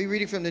 I'll be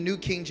reading from the New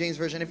King James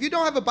Version. If you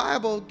don't have a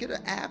Bible, get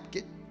an app,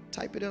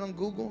 type it in on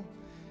Google,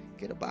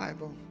 get a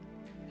Bible.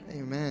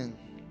 Amen.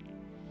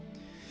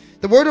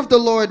 The word of the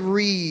Lord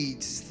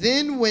reads,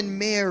 Then when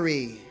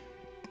Mary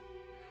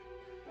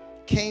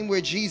came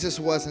where Jesus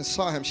was and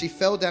saw him, she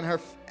fell down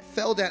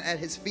at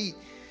his feet,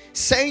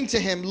 saying to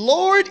him,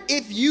 Lord,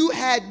 if you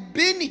had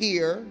been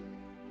here,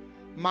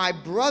 my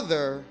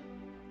brother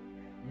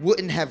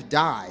wouldn't have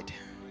died.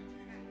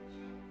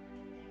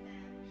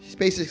 She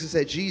basically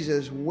said,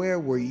 Jesus, where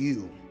were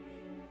you?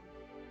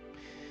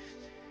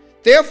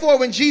 Therefore,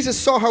 when Jesus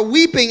saw her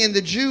weeping and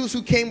the Jews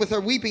who came with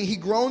her weeping, he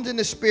groaned in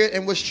the spirit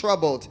and was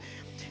troubled.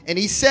 And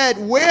he said,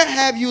 Where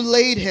have you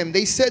laid him?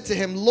 They said to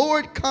him,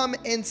 Lord, come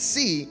and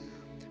see.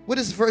 What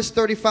does verse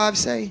 35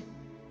 say?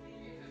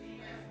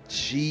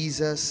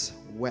 Jesus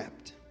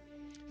wept.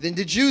 Then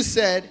the Jews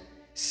said,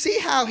 See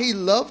how he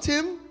loved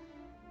him?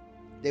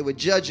 They were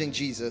judging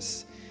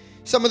Jesus.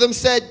 Some of them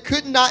said,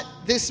 Could not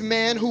this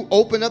man who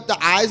opened up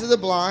the eyes of the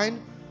blind,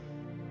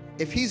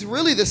 if he's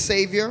really the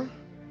Savior,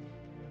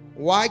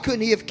 why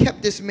couldn't he have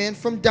kept this man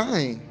from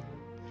dying?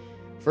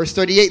 Verse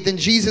 38, Then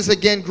Jesus,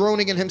 again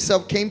groaning in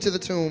himself, came to the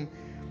tomb.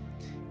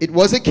 It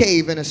was a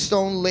cave and a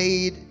stone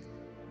laid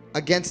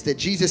against it.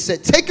 Jesus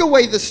said, Take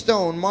away the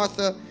stone.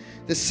 Martha,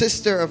 the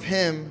sister of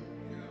him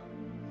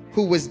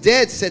who was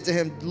dead, said to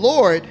him,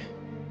 Lord,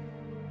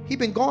 he'd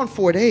been gone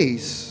 4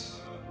 days.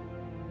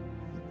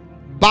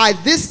 By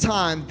this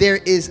time, there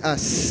is a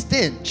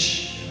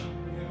stench,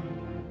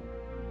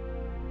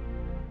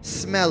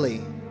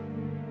 smelly,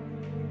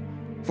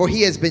 for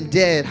he has been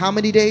dead. How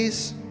many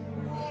days?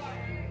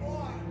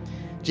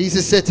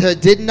 Jesus said to her,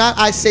 Did not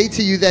I say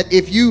to you that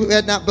if you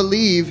had not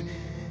believed,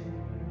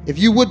 if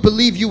you would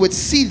believe, you would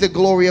see the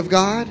glory of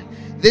God?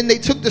 Then they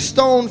took the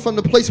stone from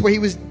the place where he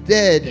was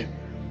dead,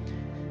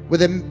 where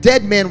the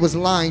dead man was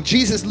lying.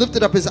 Jesus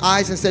lifted up his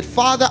eyes and said,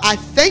 Father, I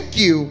thank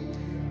you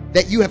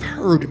that you have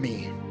heard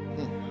me.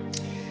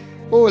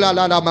 Oh, la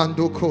la la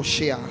mando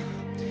koshia.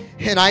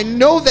 And I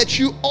know that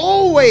you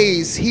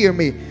always hear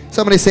me.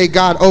 Somebody say,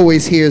 God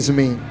always hears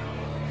me.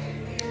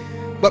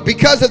 But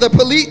because of the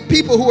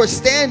people who are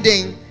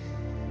standing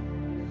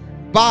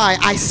by,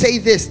 I say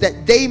this,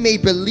 that they may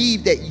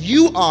believe that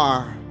you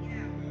are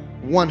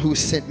one who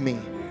sent me.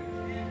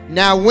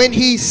 Now when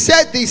he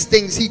said these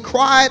things, he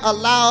cried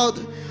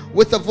aloud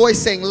with a voice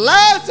saying,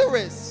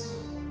 Lazarus,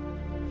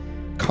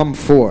 come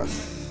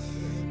forth.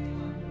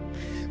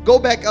 Go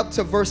back up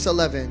to verse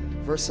 11.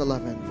 Verse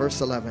 11.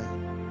 Verse 11.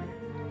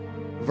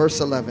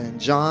 Verse 11.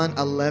 John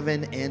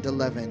 11 and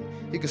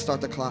 11. You can start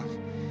the clock.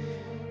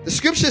 The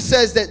scripture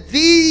says that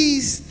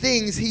these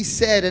things he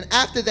said, and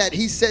after that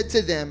he said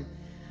to them,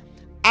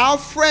 Our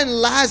friend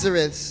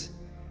Lazarus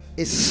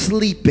is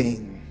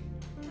sleeping,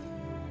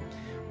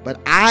 but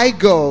I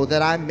go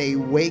that I may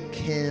wake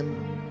him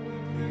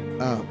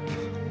up.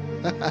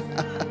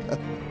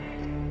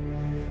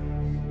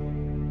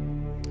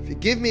 If you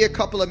give me a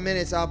couple of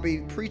minutes, I'll be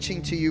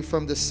preaching to you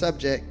from the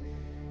subject,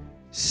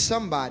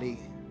 somebody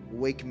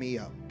wake me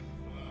up.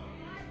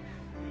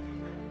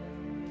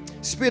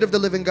 Spirit of the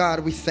living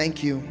God, we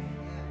thank you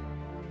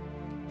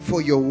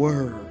for your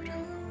word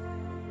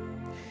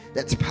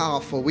that's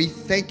powerful. We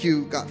thank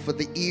you, God, for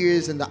the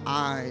ears and the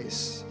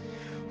eyes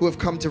who have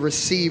come to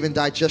receive and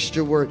digest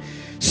your word.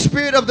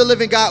 Spirit of the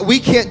living God, we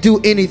can't do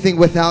anything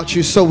without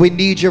you, so we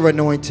need your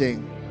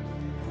anointing.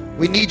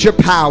 We need your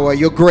power,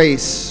 your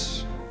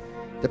grace,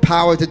 the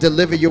power to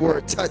deliver your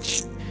word.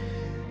 Touch.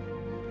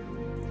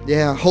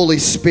 Yeah, Holy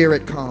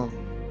Spirit, come.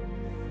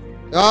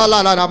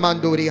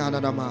 Let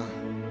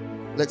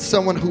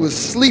someone who is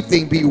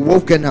sleeping be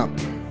woken up.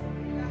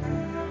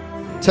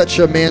 Touch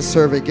your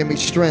manservant. Give me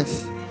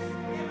strength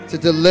to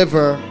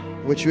deliver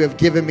what you have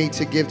given me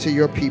to give to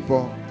your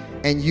people.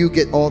 And you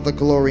get all the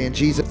glory. In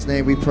Jesus'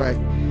 name we pray.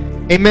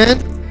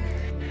 Amen.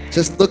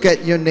 Just look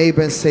at your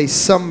neighbor and say,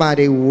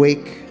 somebody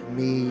wake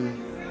me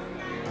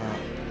up.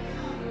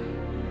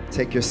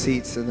 Take your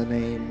seats in the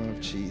name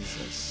of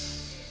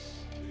Jesus.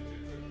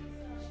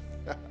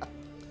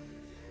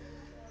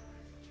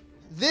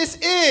 This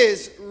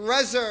is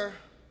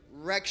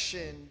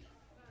Resurrection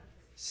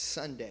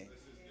Sunday.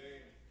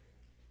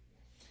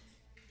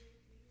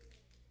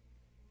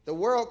 The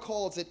world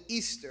calls it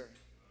Easter.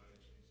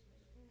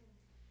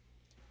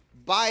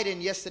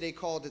 Biden yesterday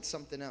called it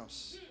something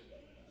else.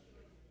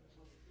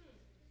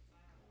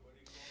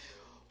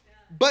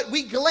 But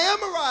we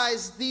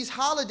glamorize these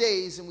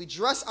holidays and we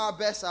dress our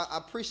best. I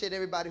appreciate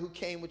everybody who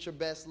came with your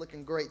best,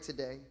 looking great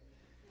today.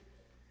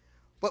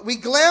 But we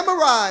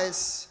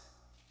glamorize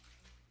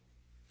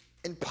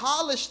and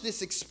polish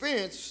this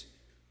experience,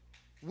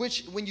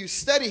 which when you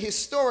study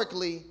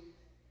historically,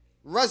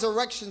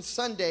 Resurrection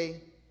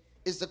Sunday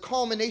is the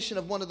culmination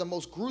of one of the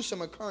most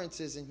gruesome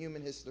occurrences in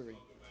human history.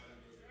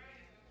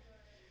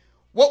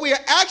 What we are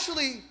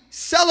actually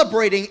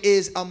celebrating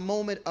is a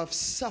moment of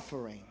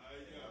suffering.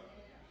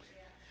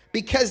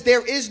 Because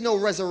there is no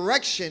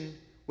resurrection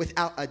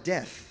without a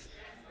death.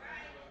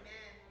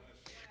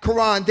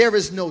 Quran, there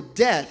is no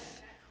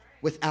death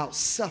without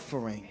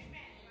suffering.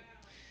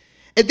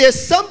 And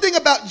there's something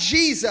about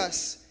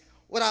Jesus,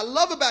 what I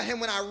love about him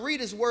when I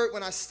read his word,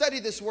 when I study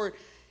this word,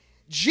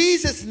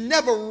 Jesus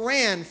never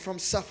ran from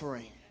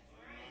suffering.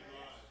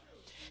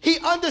 He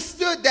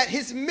understood that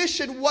his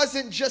mission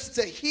wasn't just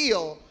to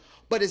heal,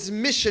 but his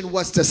mission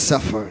was to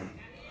suffer.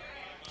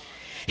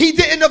 He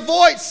didn't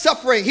avoid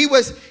suffering.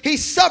 He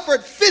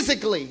suffered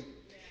physically.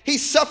 He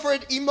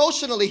suffered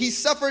emotionally. He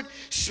suffered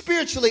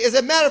spiritually. As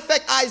a matter of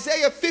fact,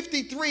 Isaiah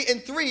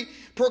 53:3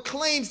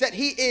 proclaims that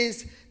he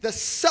is the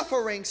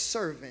suffering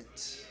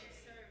servant.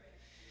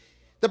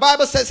 The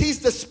Bible says he's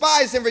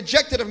despised and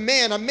rejected of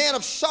man, a man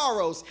of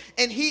sorrows,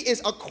 and he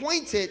is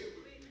acquainted.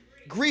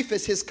 Grief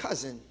is his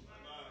cousin.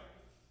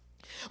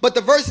 But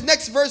the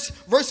next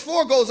verse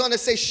 4 goes on to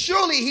say,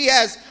 surely he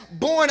has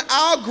borne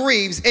our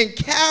griefs and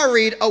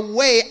carried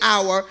away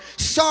our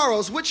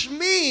sorrows, which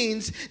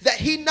means that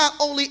he not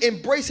only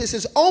embraces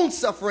his own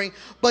suffering,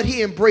 but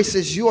he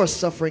embraces your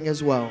suffering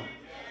as well.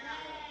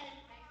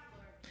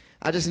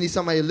 I just need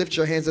somebody to lift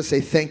your hands and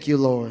say, thank you,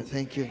 Lord.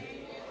 Thank you.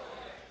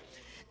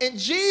 And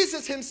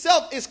Jesus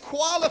himself is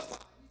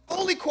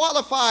only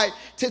qualified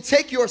to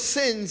take your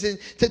sins and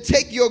to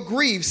take your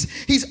griefs.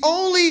 He's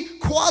only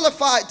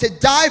qualified to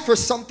die for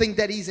something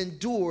that he's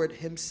endured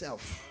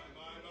himself.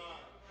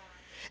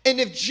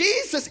 And if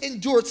Jesus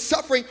endured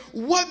suffering,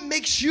 what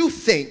makes you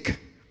think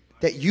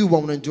that you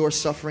won't endure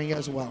suffering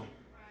as well?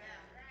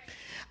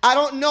 I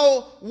don't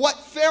know what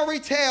fairy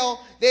tale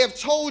they have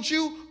told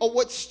you or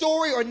what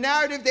story or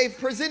narrative they've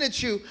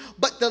presented you,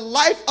 but the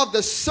life of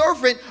the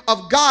servant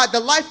of God,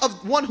 the life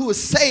of one who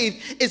is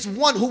saved, is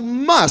one who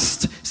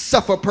must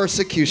suffer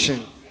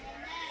persecution.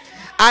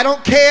 I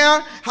don't care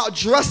how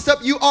dressed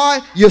up you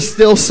are, you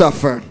still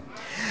suffer.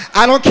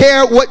 I don't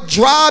care what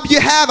job you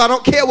have, I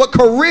don't care what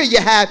career you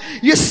have,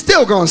 you're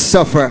still going to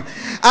suffer.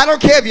 I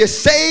don't care if you're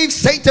saved,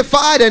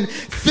 sanctified, and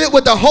filled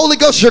with the Holy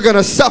Ghost, you're going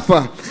to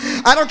suffer.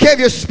 I don't care if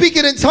you're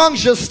speaking in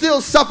tongues, you'll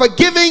still suffer.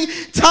 Giving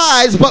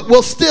tithes, but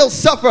will still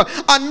suffer.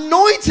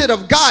 Anointed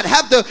of God,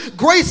 have the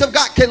grace of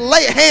God, can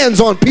lay hands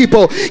on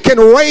people, can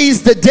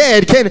raise the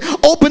dead, can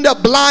open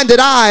up blinded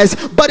eyes,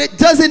 but it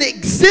doesn't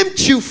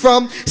exempt you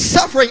from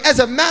suffering. As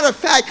a matter of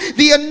fact,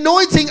 the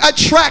anointing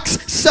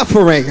attracts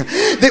suffering.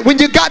 That when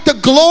you got the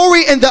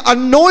glory and the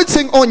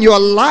anointing on your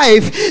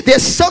life,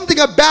 there's something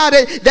about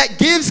it that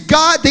gives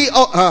God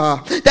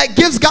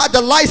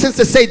the license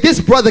to say, this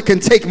brother can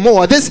take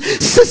more, this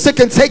sister sick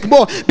and take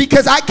more,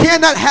 because I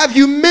cannot have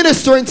you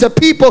ministering to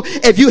people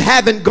if you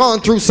haven't gone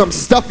through some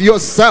stuff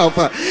yourself.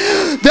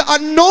 The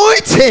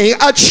anointing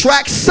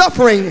attracts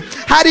suffering.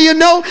 How do you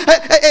know?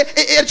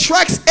 It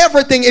attracts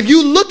everything. If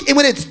you look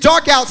when it's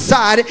dark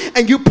outside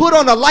and you put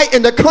on a light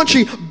in the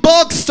country,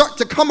 bugs start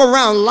to come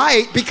around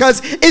light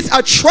because it's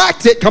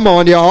attracted. Come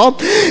on, y'all.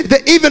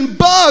 Even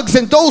bugs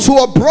and those who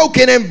are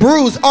broken and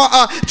bruised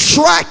are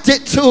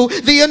attracted to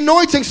the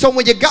anointing. So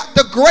when you got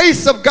the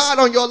grace of God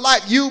on your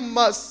life, you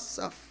must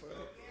suffer.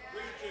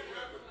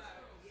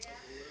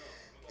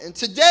 And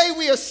today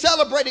we are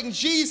celebrating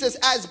Jesus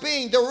as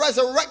being the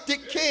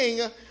resurrected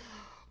King.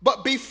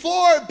 But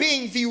before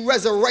being the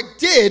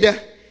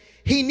resurrected,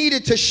 he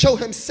needed to show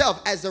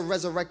himself as the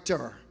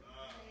resurrector.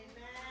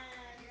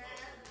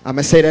 I'm going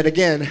to say that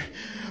again.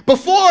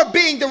 Before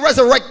being the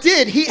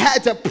resurrected, he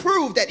had to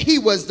prove that he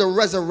was the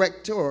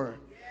resurrector.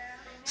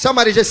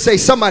 Somebody just say,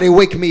 somebody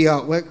wake me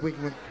up. Wake.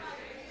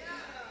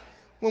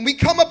 When we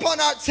come upon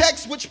our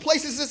text, which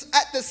places us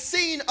at the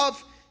scene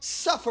of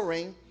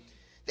suffering,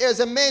 there's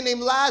a man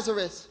named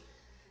Lazarus.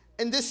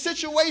 And this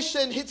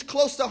situation hits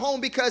close to home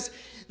because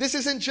this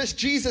isn't just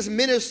Jesus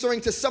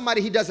ministering to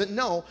somebody he doesn't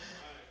know,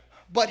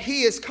 but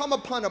he has come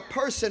upon a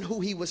person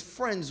who he was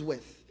friends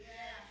with.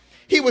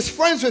 He was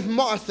friends with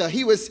Martha.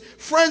 He was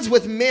friends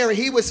with Mary.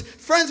 He was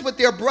friends with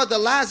their brother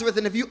Lazarus.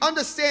 And if you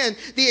understand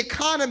the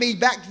economy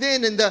back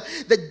then in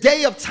the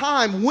day of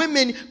time,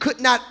 women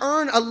could not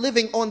earn a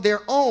living on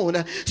their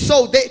own.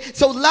 So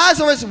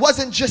Lazarus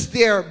wasn't just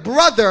their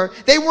brother.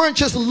 They weren't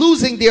just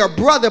losing their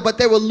brother, but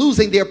they were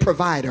losing their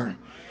provider.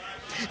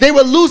 They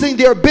were losing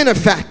their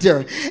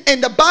benefactor.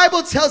 And the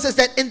Bible tells us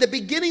that in the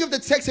beginning of the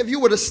text, if you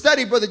were to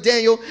study, Brother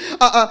Daniel,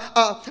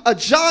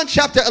 John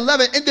chapter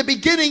 11, in the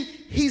beginning,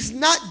 he's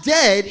not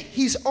dead,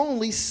 he's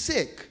only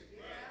sick.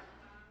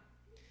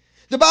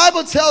 The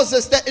Bible tells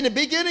us that in the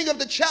beginning of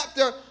the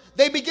chapter,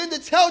 they begin to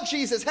tell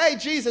Jesus, hey,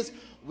 Jesus,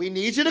 we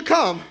need you to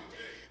come.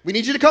 We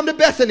need you to come to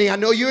Bethany. I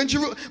know you're in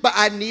Jerusalem, but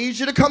I need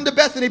you to come to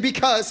Bethany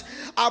because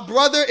our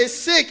brother is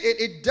sick.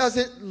 It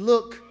doesn't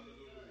look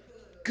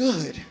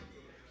good.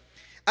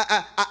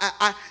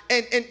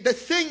 And the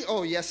thing,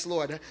 oh yes,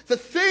 Lord, the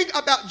thing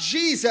about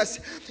Jesus,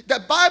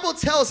 the Bible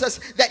tells us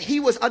that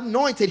he was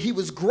anointed, he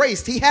was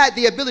graced, he had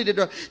the ability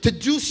to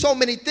do so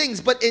many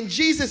things, but in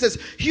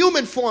Jesus's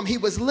human form, he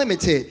was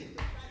limited.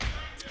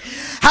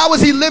 How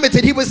was he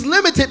limited? He was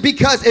limited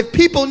because if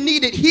people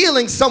needed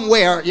healing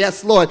somewhere,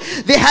 yes, Lord,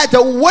 they had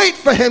to wait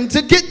for him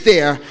to get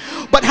there.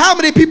 But how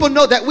many people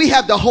know that we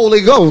have the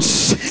Holy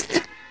Ghost?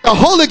 The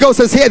Holy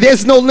Ghost is here.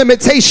 There's no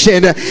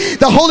limitation.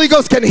 The Holy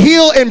Ghost can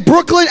heal in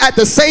Brooklyn at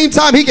the same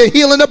time he can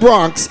heal in the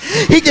Bronx.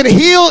 He can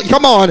heal,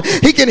 come on,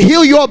 he can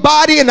heal your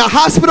body in the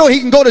hospital. He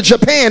can go to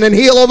Japan and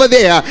heal over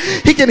there.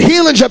 He can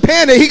heal in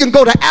Japan and he can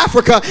go to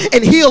Africa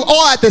and heal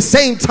all at the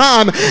same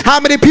time.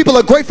 How many people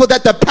are grateful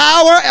that the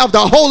power of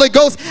the Holy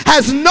Ghost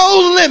has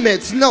no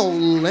limits? No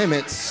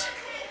limits.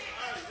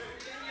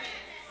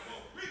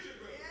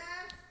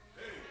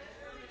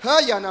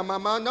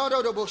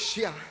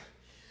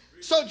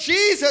 So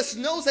Jesus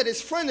knows that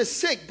his friend is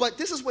sick, but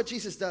this is what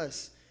Jesus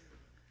does.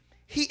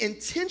 He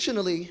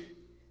intentionally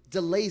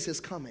delays his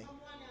coming.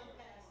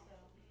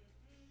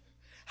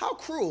 How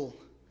cruel.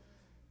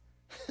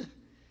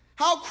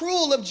 How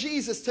cruel of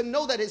Jesus to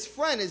know that his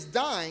friend is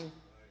dying.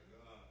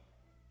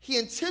 He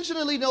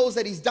intentionally knows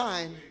that he's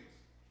dying,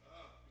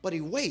 but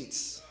he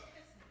waits.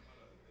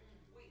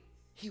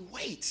 He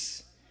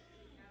waits.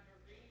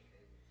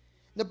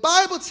 The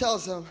Bible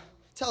tells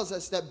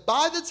us that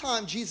by the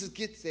time Jesus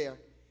gets there,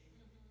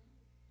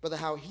 Brother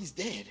Howard, he's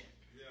dead.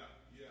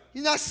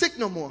 He's not sick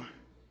no more.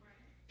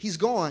 He's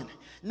gone.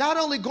 Not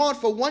only gone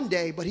for one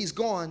day, but he's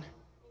gone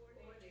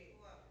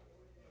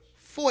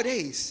 4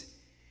 days.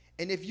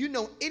 And if you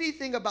know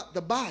anything about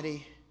the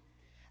body,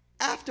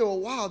 after a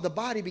while, the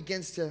body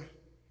begins to...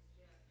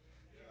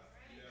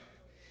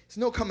 There's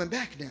no coming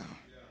back now.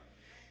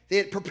 They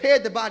had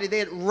prepared the body. They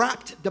had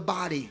wrapped the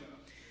body.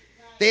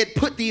 They had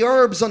put the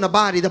herbs on the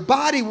body. The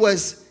body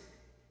was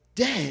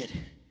dead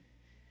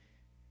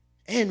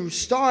and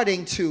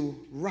starting to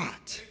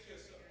rot.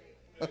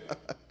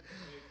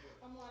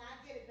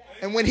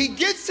 And when he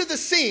gets to the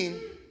scene,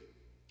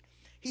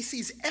 he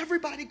sees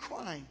everybody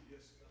crying.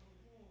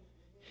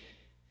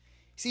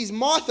 He sees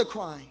Martha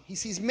crying. He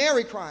sees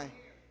Mary crying.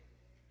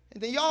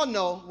 And then y'all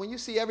know, when you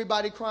see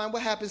everybody crying,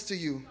 what happens to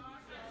you?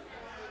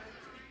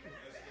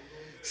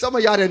 Some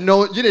of y'all didn't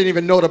know, you didn't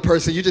even know the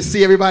person. You just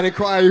see everybody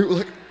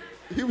crying.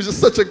 He was just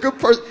such a good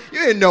person. You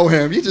didn't know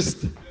him. You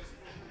just...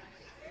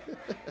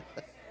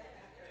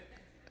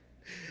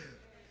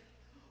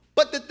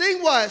 But the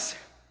thing was,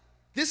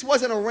 this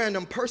wasn't a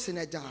random person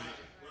that died.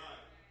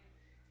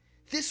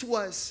 This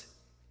was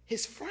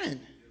his friend.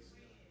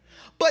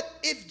 But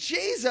if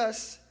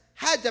Jesus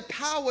had the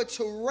power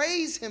to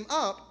raise him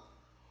up,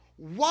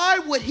 why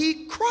would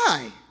he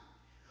cry?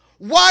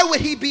 Why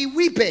would he be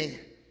weeping?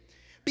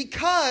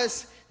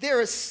 Because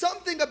there is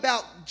something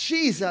about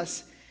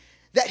Jesus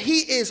that he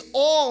is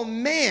all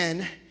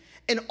man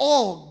and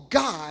all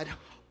God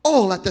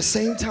all at the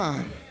same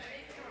time.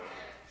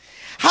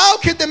 How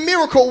could the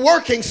miracle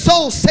working,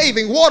 soul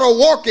saving, water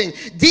walking,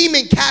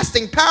 demon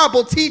casting,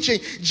 parable teaching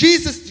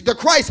Jesus the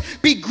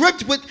Christ be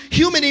gripped with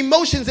human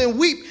emotions and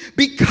weep?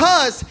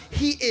 Because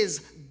he is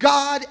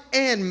God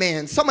and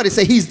man. Somebody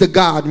say he's the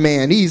God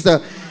man. He's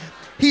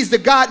the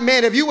God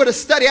man. If you were to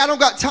study, I don't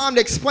got time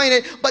to explain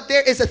it, but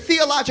there is a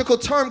theological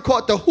term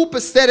called the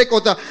hypostatic or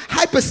the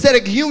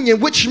hypostatic union,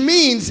 which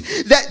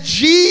means that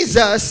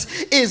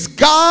Jesus is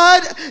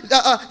God,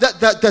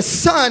 the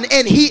Son,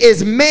 and he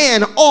is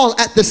man all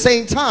at the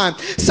same time.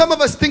 Some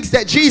of us think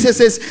that Jesus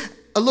is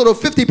a little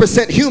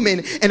 50%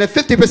 human and a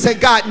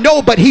 50% God.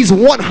 No, but he's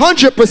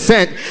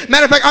 100%.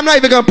 Matter of fact, I'm not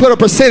even going to put a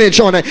percentage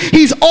on it.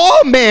 He's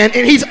all man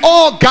and he's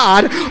all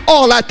God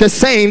all at the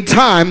same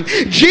time.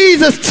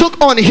 Jesus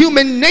took on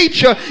human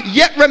nature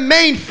yet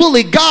remained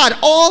fully God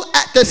all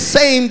at the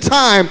same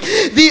time.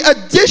 The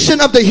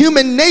addition of the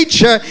human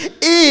nature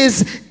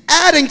is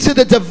adding to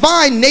the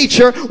divine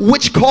nature,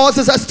 which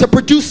causes us to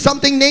produce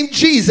something named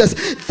Jesus.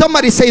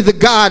 Somebody say the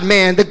God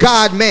man, the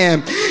God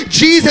man.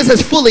 Jesus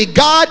is fully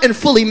God and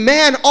fully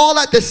man all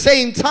at the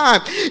same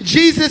time.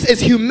 Jesus is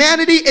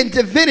humanity and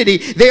divinity.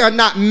 They are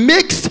not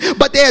mixed,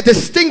 but they are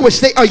distinguished.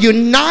 They are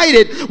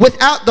united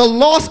without the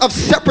loss of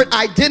separate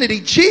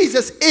identity.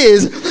 Jesus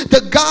is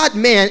the God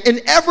man. In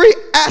every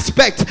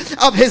aspect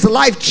of his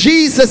life,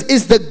 Jesus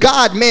is the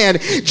God man.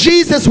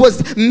 Jesus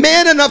was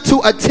man enough to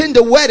attend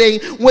a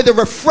wedding where the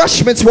refreshments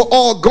were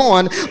all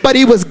gone, but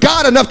he was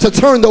God enough to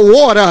turn the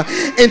water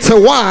into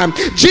wine.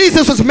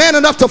 Jesus was man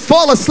enough to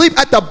fall asleep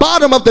at the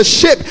bottom of the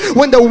ship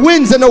when the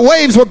winds and the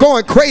waves were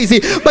going crazy,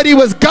 but he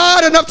was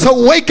God enough to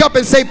wake up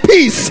and say,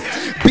 peace,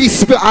 be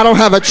still. I don't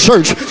have a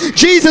church.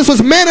 Jesus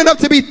was man enough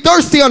to be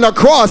thirsty on the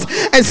cross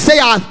and say,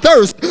 I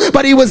thirst,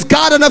 but he was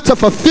God enough to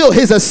fulfill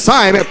his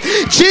assignment.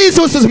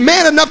 Jesus was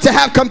man enough to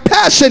have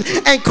compassion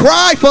and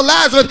cry for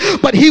Lazarus,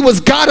 but he was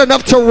God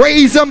enough to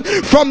raise him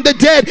from the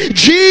dead.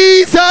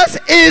 Jesus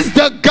is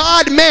the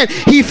God man.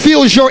 He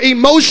feels your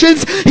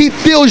emotions. He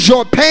feels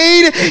your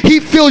pain. He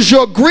feels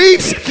your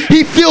griefs.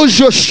 He feels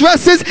your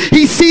stresses.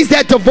 He sees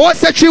that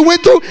divorce that you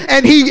went through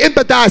and he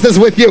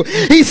empathizes with you.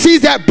 He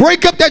sees that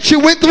breakup that you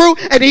went through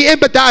and he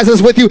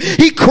empathizes with you.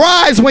 He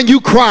cries when you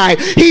cry.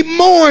 He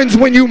mourns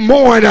when you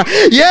mourn.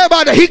 Yeah,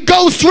 but he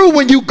goes through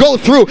when you go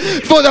through.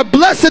 For the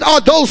blessed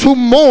are those who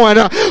mourn,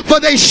 for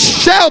they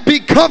shall be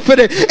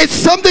comforted. It's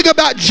something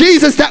about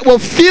Jesus that will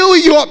feel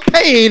your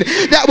pain,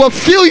 that will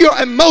feel your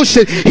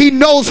emotion. He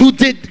knows who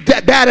did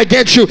that bad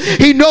against you.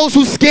 He knows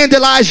who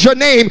scandalized your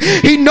name.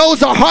 He knows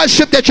the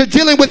hardship that you're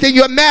dealing with in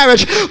your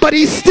marriage, but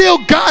he's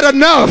still God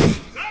enough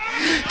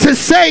to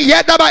say,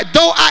 yeah, though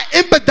I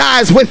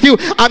empathize with you,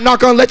 I'm not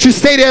going to let you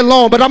stay there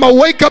long, but I'm going to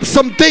wake up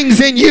some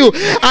things in you.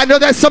 I know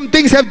that some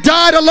things have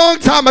died a long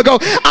time ago.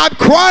 I'm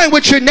crying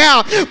with you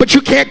now, but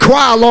you can't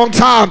cry a long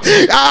time.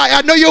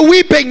 I know you're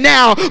weeping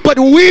now, but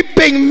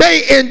weeping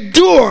may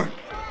endure.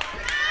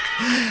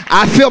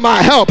 I feel my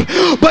help,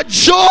 but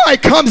joy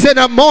comes in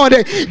the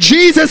morning.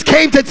 Jesus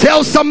came to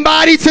tell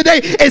somebody today,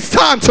 it's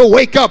time to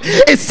wake up.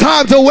 It's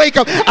time to wake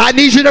up. I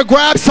need you to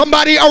grab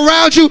somebody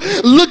around you,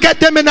 look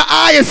at them in the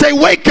eye and say,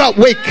 wake up,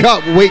 wake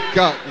up, wake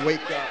up, wake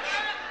up.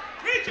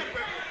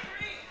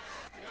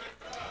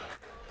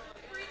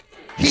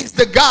 He's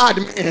the God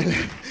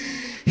man.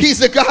 He's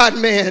the God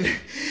man.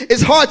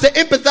 It's hard to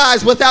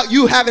empathize without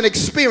you having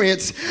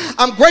experience.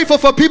 I'm grateful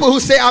for people who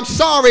say, I'm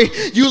sorry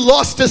you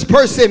lost this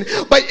person,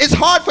 but it's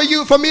hard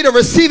for me to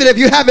receive it if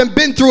you haven't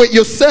been through it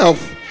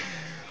yourself.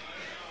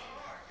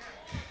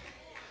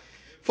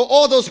 For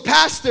all those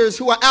pastors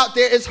who are out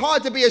there, it's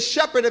hard to be a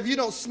shepherd if you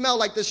don't smell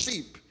like the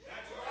sheep.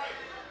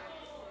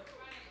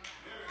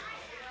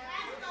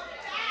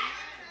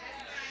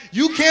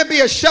 You can't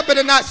be a shepherd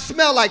and not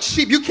smell like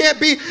sheep. You can't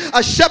be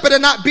a shepherd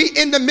and not be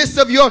in the midst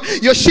of your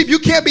sheep. You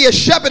can't be a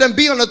shepherd and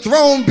be on the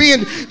throne,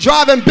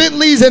 driving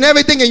Bentleys and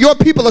everything, and your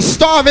people are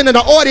starving in the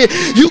audience.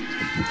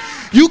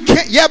 You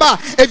can't. Yeah,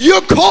 but if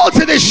you're called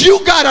to this,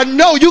 you gotta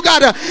know. You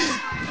gotta.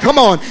 Come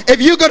on.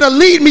 If you're gonna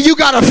lead me, you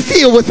gotta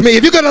feel with me.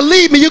 If you're gonna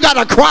lead me, you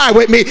gotta cry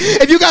with me.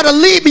 If you're gonna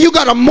lead me, you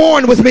gotta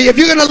mourn with me. If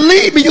you're gonna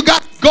lead me, you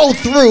gotta go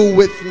through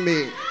with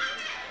me.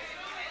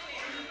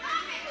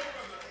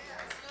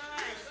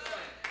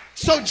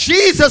 So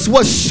Jesus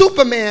was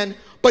Superman,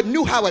 but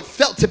knew how it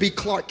felt to be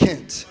Clark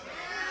Kent.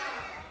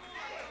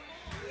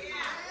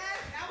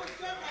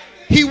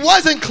 He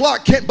wasn't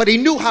Clark Kent, but he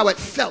knew how it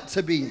felt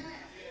to be.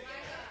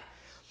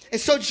 And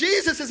so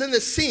Jesus is in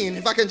this scene.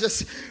 If I can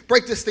just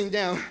break this thing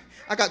down.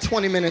 I got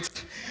 20 minutes.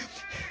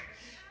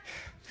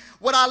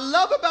 What I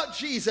love about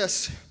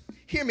Jesus,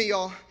 hear me,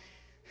 y'all.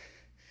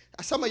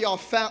 Some of y'all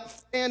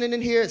standing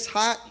in here, it's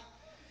hot.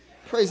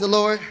 Praise the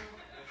Lord.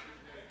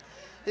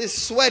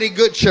 It's sweaty,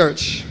 good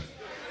church.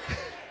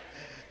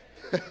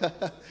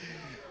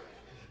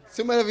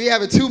 Some of you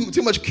having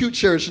too much cute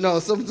church. No,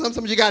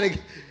 sometimes you gotta.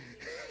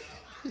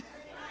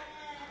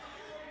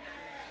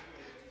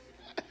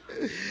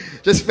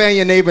 Just fan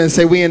your neighbor and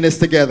say, we in this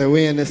together.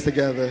 We in this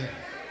together.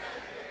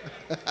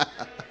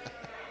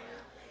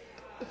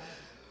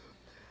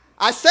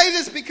 I say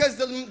this because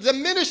the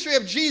ministry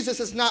of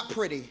Jesus is not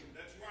pretty.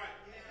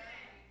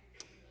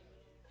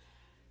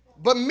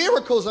 But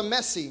miracles are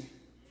messy.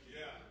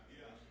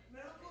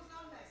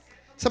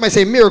 Somebody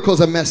say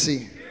miracles are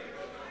messy.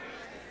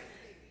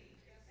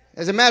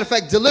 As a matter of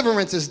fact,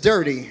 deliverance is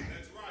dirty.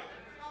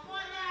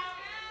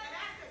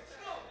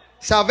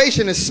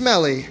 Salvation is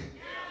smelly.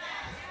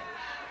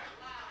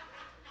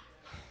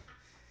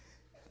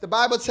 The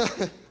Bible tells,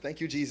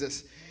 thank you,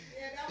 Jesus.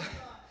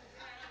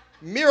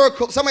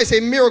 Miracles, somebody say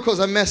miracles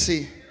are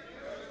messy.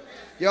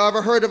 Y'all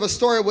ever heard of a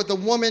story with a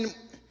woman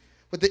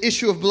with the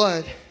issue of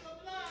blood?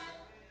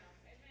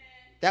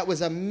 That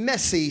was a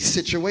messy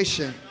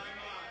situation.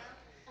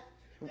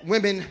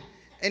 Women,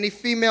 any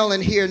female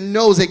in here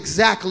knows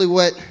exactly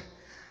what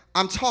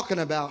I'm talking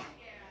about.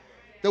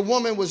 The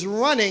woman was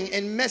running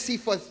and messy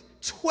for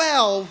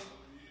 12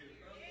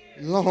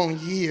 long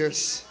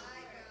years.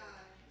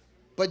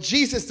 But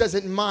Jesus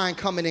doesn't mind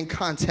coming in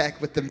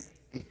contact with them.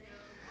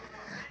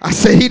 I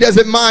said he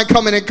doesn't mind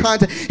coming in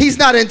contact. He's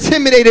not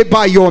intimidated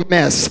by your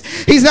mess.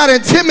 He's not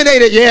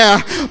intimidated,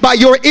 by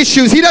your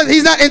issues.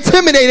 He's not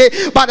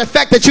intimidated by the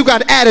fact that you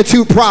got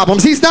attitude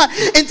problems. He's not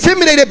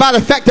intimidated by the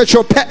fact that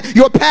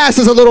your past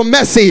is a little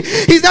messy.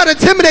 He's not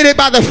intimidated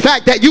by the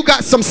fact that you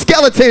got some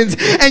skeletons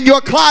in your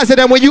closet,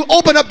 and when you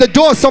open up the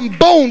door, some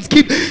bones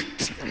keep...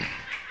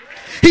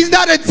 He's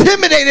not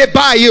intimidated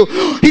by you.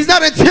 He's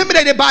not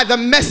intimidated by the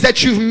mess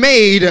that you've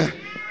made.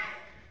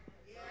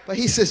 But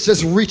he says,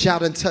 just reach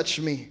out and touch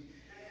me,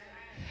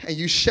 and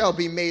you shall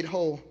be made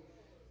whole.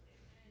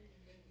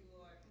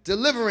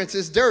 Deliverance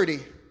is dirty.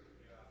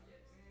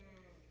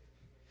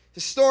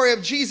 The story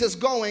of Jesus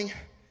going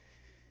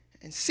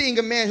and seeing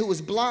a man who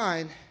was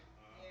blind.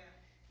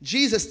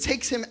 Jesus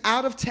takes him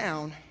out of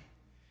town,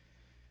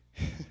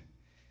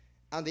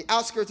 on the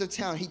outskirts of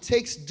town. He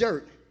takes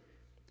dirt.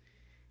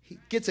 He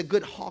gets a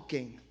good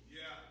hawking.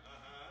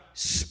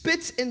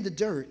 Spits in the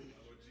dirt.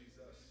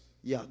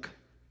 Yuck.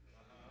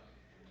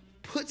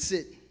 Puts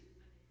it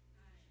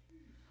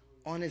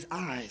on his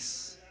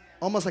eyes,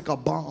 almost like a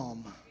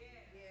balm.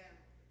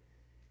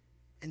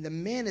 And the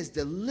man is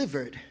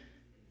delivered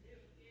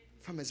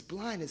from his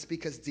blindness,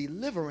 because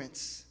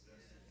deliverance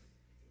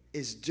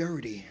is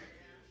dirty.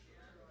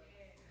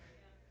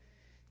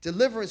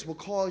 Deliverance will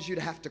cause you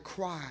to have to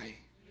cry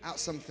out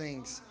some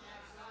things.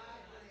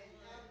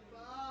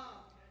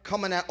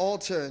 Come on that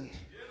altar.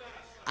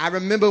 I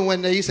remember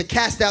when they used to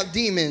cast out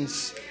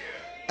demons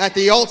at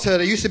the altar.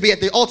 They used to be at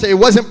the altar. It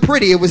wasn't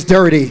pretty. It was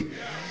dirty.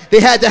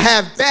 They had to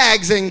have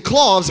bags and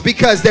cloths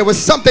because there was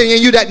something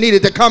in you that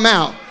needed to come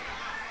out.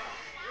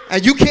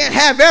 And you can't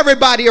have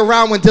everybody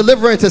around when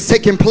deliverance is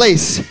taking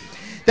place.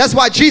 That's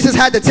why Jesus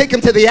had to take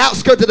him to the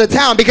outskirts of the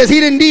town, because he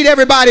didn't need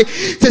everybody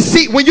to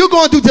see. When you're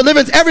going through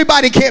deliverance,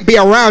 everybody can't be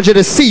around you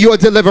to see your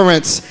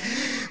deliverance.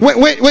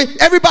 When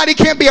everybody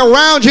can't be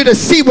around you to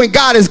see when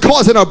God is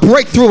causing a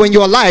breakthrough in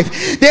your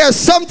life. There are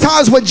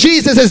sometimes when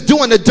Jesus is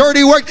doing the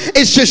dirty work,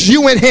 it's just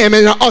you and him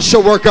and an usher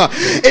worker.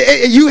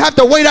 You have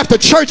to wait after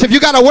church. If you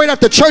got to wait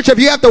after church, if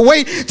you have to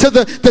wait till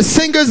the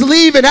singers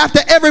leave, and after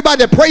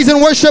everybody, the praise and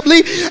worship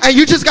leave, and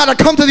you just got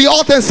to come to the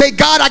altar and say,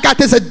 God, I got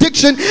this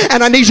addiction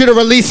and I need you to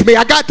release me.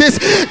 I got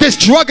this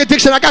drug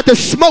addiction. I got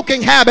this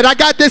smoking habit. I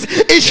got this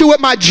issue with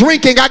my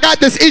drinking. I got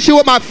this issue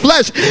with my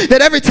flesh, that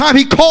every time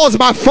he calls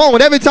my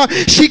phone, every time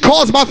she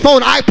calls my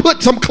phone, I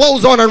put some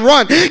clothes on and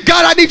run.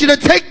 God, I need you to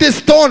take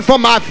this thorn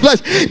from my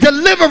flesh.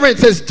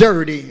 Deliverance is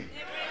dirty.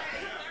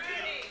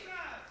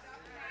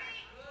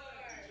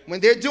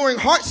 When they're doing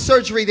heart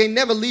surgery, they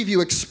never leave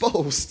you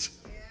exposed.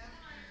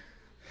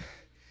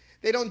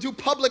 They don't do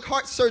public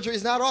heart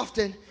surgeries, not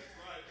often.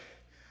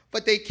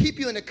 But they keep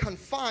you in a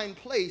confined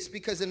place,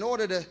 because in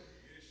order to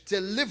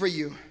deliver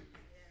you,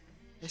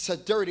 it's a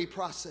dirty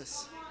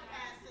process.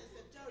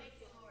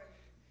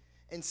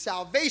 And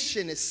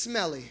salvation is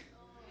smelly.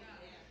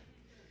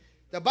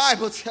 The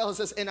Bible tells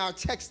us in our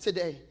text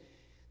today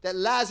that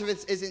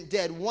Lazarus isn't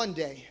dead one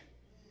day,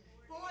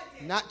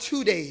 not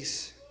 2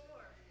 days,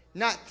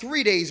 not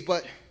 3 days,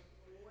 but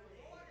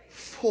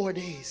 4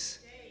 days.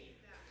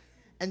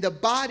 And the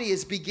body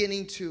is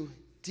beginning to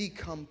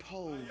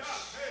decompose.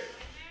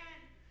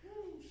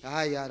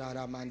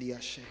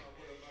 The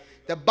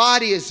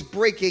body is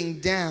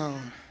breaking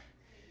down.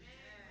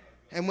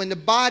 And when the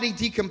body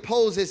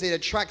decomposes, it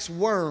attracts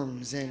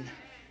worms, and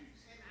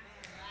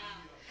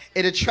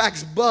it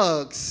attracts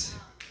bugs.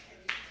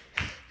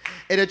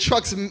 It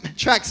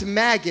attracts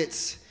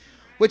maggots,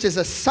 which is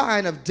a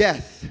sign of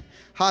death.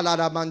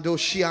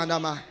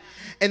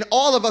 And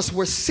all of us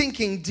were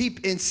sinking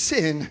deep in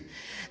sin,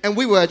 and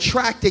we were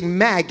attracting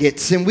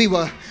maggots, and we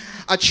were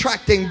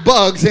attracting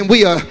bugs, and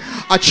we are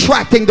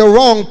attracting the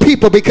wrong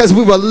people because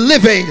we were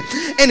living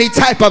any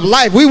type of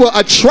life. We were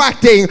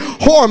attracting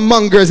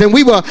whoremongers, and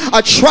we were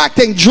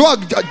attracting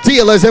drug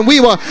dealers, and we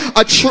were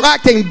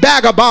attracting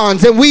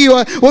vagabonds, and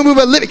when we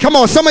were living, come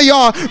on, some of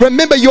y'all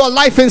remember your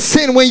life in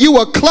sin when you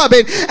were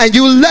clubbing and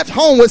you left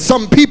home with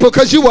some people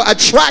because you were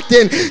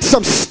attracting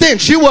some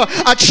stench. You were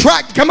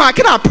come on,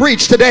 can I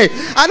preach today?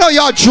 I know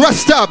y'all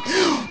dressed up,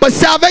 but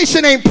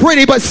salvation ain't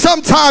pretty, but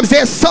sometimes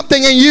there's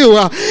something in you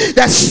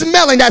that smells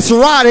smelling, that's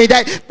rotting,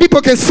 that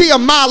people can see a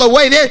mile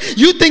away.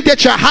 You think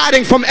that you're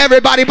hiding from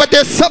everybody, but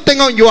there's something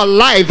on your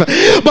life.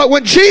 But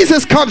when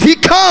Jesus comes, he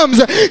comes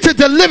to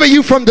deliver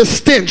you from the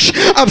stench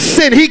of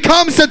sin. He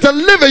comes to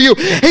deliver you.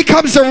 He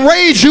comes to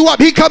raise you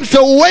up. He comes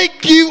to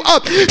wake you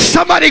up.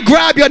 Somebody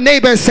grab your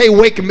neighbor and say,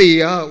 wake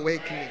me up,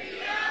 wake me.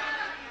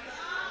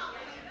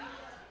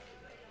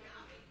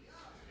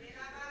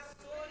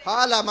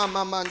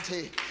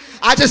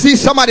 I just need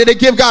somebody to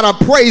give God a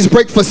praise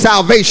break for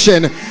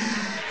salvation,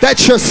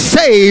 that you're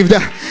saved.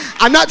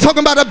 I'm not talking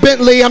about a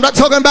Bentley. I'm not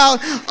talking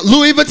about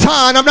Louis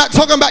Vuitton. I'm not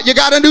talking about you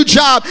got a new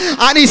job.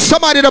 I need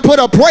somebody to put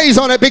a praise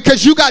on it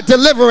because you got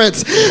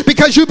deliverance,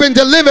 because you've been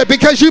delivered,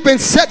 because you've been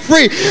set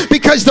free,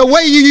 because the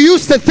way you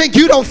used to think,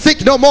 you don't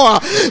think no more.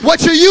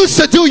 What you used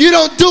to do, you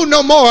don't do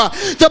no more.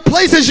 The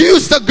places you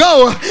used to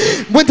go,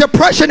 when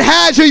depression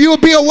had you, you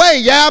would be away.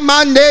 Yeah,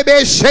 my neighbor,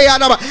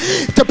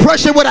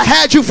 depression would have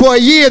had you for a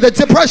year. The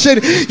depression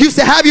used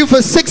to have you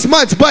for 6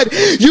 months, but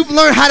you've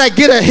learned how to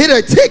hit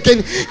a tick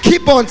and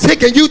keep on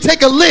ticking. You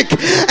take a lick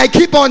and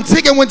keep on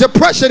ticking. When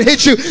depression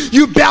hits you,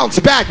 you bounce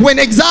back. When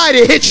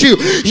anxiety hits you,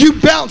 you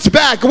bounce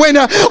back. When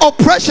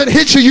oppression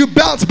hits you, you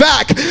bounce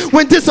back.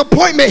 When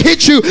disappointment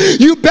hits you,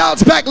 you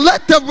bounce back.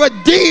 Let the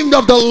redeemed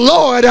of the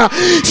Lord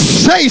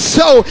say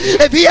so.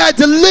 If he had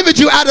delivered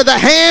you out of the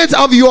hands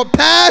of your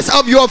past,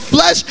 of your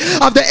flesh,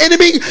 of the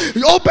enemy,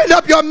 open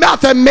up your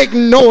mouth and make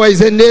noise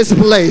in this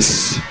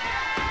place.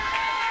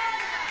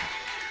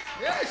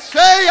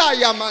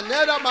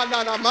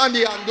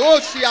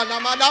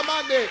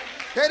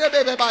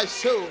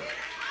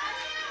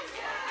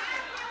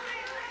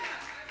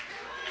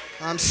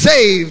 I'm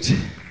saved,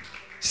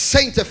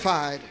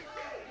 sanctified,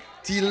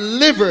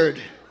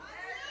 delivered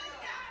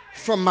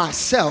from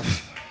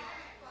myself.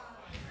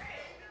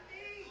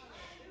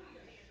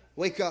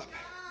 Wake up.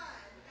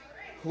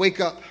 Wake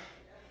up.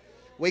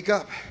 Wake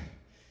up.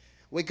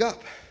 Wake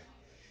up.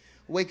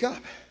 Wake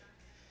up.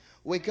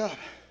 Wake up.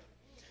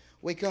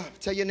 Wake up.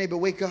 Tell your neighbor,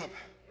 wake up.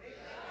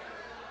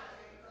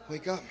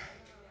 Wake up.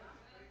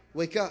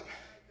 Wake up.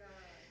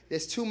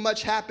 There's too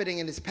much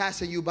happening and it's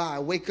passing you by.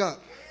 Wake up.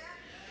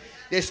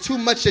 There's too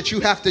much that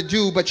you have to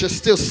do, but you're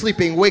still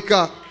sleeping. Wake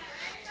up.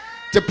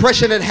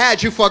 Depression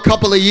had you for a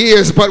couple of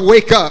years, but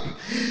wake up.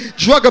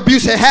 Drug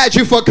abuse had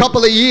you for a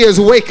couple of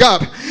years. Wake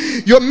up.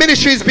 Your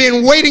ministry is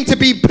being waiting to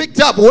be picked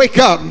up. Wake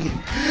up.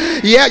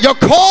 Yeah, your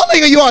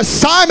calling and your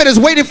assignment is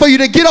waiting for you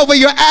to get over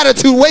your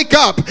attitude. Wake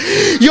up.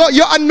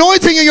 Your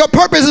anointing and your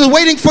purpose is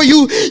waiting for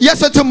you, yes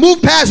sir, to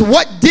move past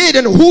what did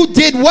and who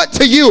did what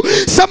to you.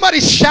 Somebody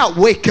shout,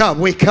 wake up,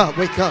 wake up,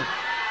 wake up.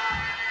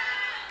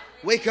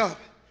 Wake up.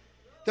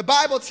 The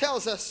Bible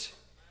tells us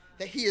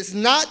that he is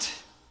not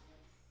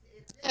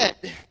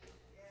dead.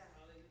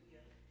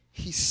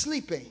 He's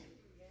sleeping.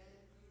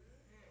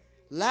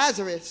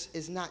 Lazarus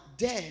is not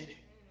dead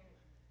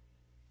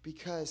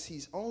because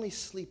he's only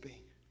sleeping.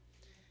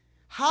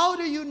 How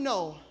do you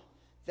know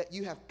that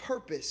you have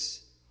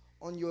purpose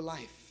on your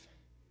life?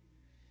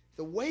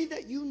 The way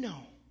that you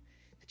know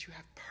that you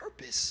have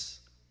purpose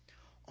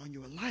on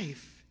your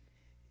life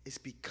is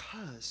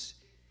because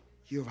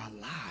you're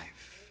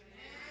alive.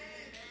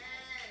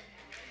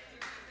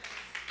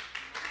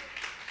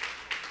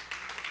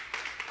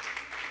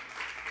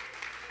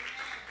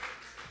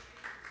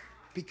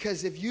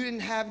 Because if you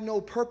didn't have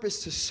no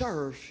purpose to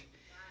serve,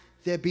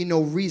 there'd be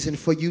no reason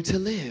for you to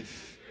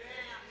live.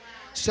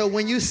 So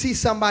when you see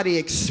somebody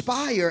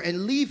expire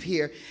and leave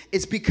here,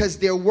 it's because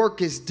their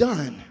work is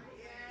done.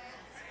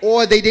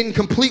 Or they didn't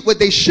complete what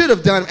they should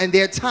have done and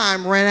their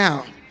time ran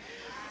out.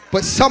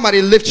 But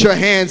somebody lift your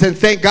hands and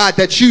thank God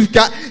that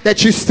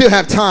you still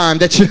have time.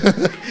 That you,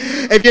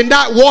 if you're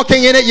not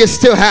walking in it, you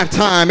still have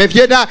time. If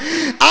you're not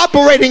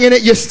operating in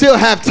it, you still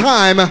have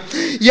time.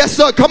 Yes,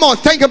 sir. Come on,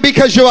 thank him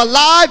because you're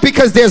alive,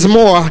 because there's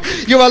more.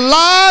 You're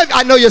alive.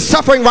 I know you're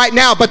suffering right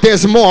now, but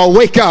there's more.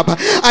 Wake up.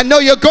 I know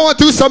you're going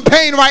through some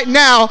pain right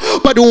now,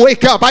 but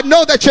wake up. I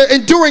know that you're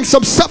enduring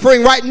some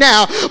suffering right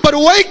now, but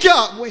wake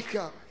up. Wake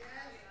up.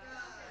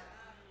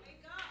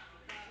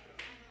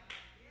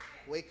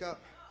 Wake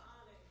up.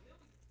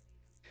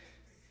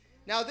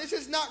 Now, this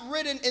is not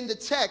written in the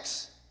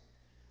text,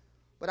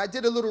 but I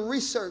did a little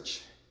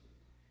research.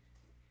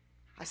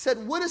 I said,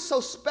 what is so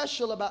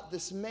special about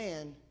this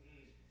man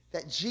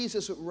that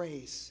Jesus would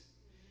raise?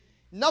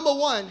 Number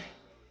one,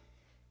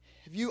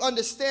 if you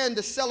understand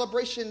the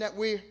celebration that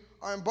we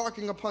are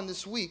embarking upon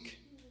this week,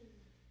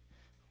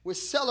 we're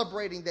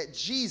celebrating that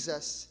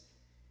Jesus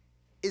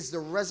is the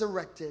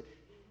resurrected,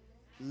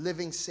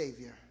 living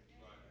Savior.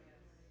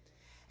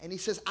 And he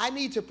says, I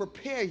need to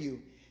prepare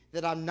you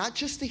that I'm not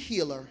just a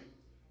healer,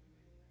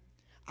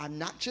 I'm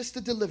not just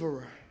a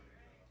deliverer,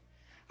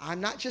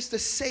 I'm not just a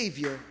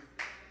savior,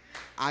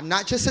 I'm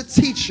not just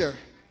a teacher,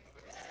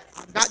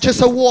 I'm not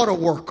just a water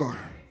worker,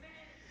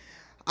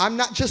 I'm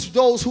not just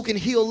those who can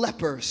heal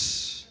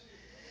lepers,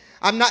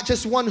 I'm not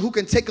just one who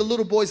can take a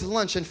little boy's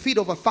lunch and feed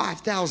over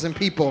 5,000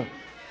 people.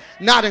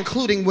 not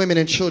including women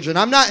and children.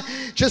 I'm not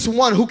just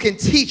one who can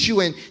teach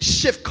you and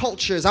shift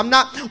cultures. I'm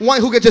not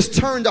one who can just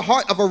turn the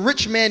heart of a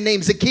rich man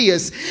named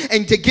Zacchaeus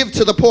and to give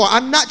to the poor.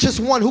 I'm not just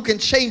one who can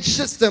change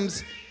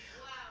systems,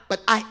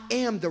 but I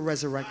am the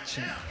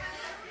resurrection.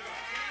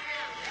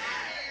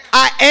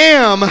 I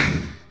am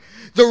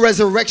the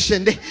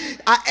resurrection.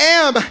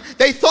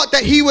 They thought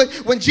that he would,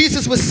 when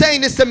Jesus was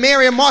saying this to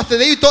Mary and Martha,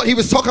 they thought he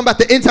was talking about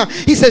the end time.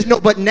 He says,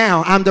 no, but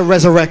now I'm the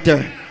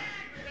resurrector.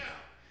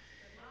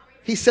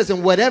 He says,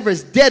 and whatever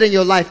is dead in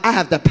your life, I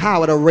have the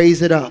power to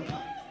raise it up.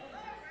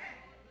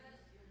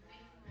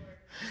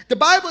 The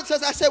Bible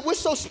says, I said, what's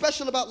so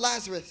special about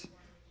Lazarus?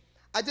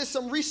 I did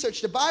some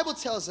research. The Bible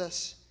tells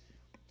us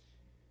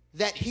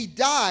that he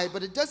died,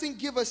 but it doesn't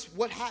give us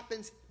what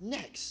happens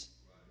next.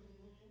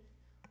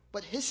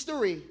 But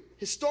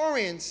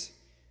historians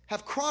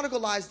have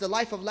chronicled the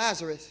life of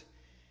Lazarus,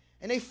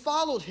 and they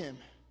followed him.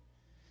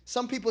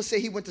 Some people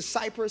say he went to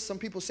Cyprus. Some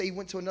people say he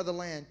went to another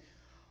land.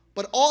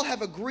 But all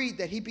have agreed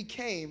that he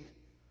became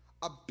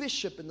a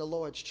bishop in the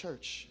Lord's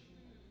church.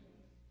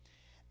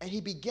 And he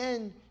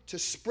began to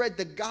spread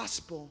the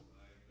gospel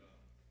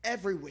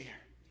everywhere.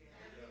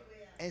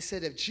 And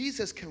said, if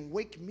Jesus can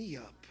wake me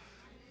up,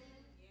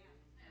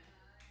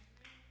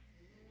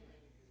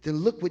 then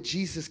look what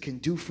Jesus can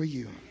do for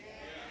you.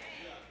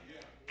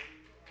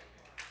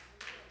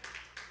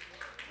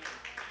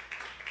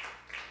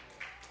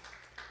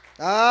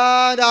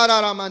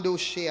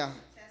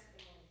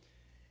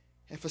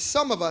 And for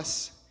some of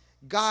us,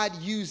 God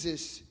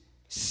uses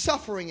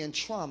suffering and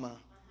trauma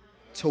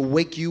to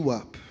wake you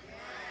up.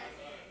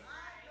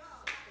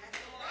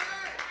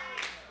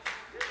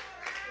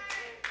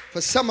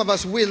 For some of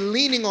us, we're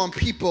leaning on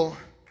people,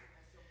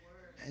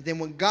 and then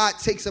when God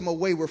takes them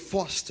away, we're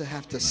forced to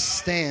have to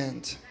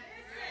stand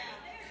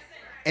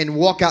and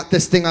walk out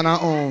this thing on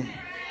our own.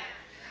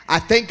 I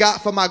thank God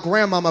for my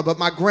grandmama, but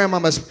my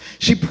grandmama,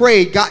 she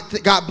prayed,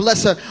 God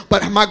bless her,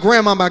 but my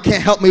grandmama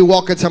can't help me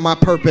walk into my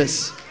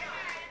purpose.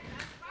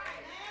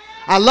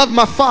 I love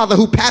my father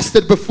who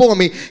pastored before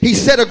me. He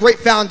set a great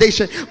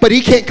foundation, but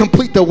he can't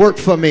complete the work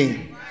for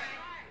me.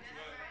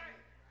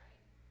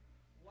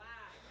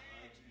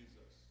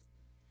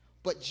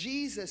 But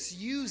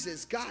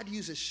God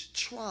uses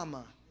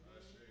trauma,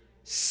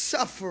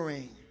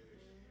 suffering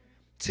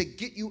to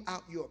get you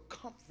out your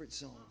comfort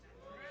zone.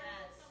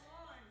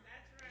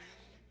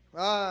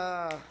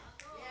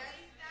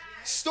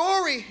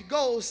 Story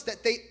goes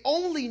that they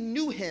only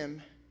knew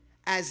him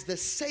as the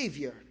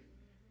Savior.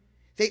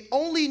 They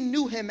only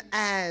knew him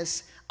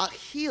as a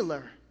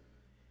healer.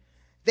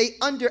 They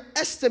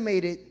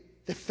underestimated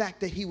the fact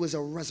that he was a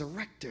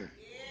resurrector.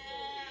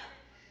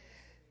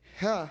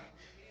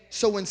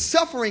 So when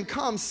suffering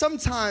comes,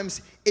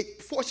 sometimes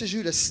it forces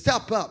you to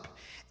step up,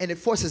 and it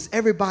forces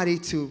everybody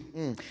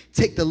to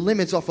take the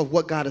limits off of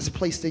what God has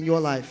placed in your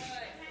life.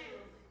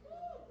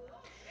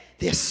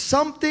 There's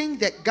something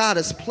that God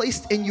has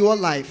placed in your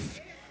life.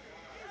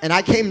 And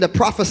I came to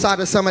prophesy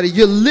to somebody,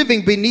 you're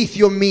living beneath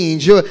your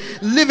means. You're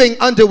living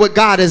under what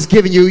God has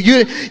given you.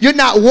 You're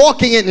not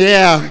walking in,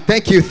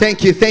 thank you,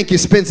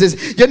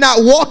 Spences. You're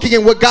not walking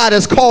in what God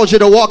has called you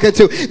to walk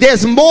into.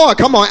 There's more.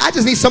 Come on, I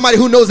just need somebody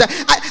who knows that.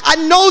 I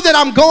know that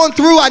I'm going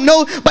through,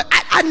 but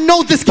I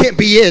know this can't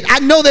be it. I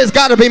know there's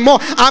got to be more.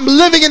 I'm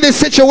living in this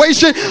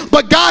situation,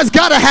 but God's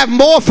got to have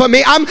more for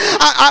me. Come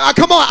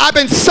on, I've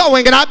been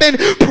sowing and I've been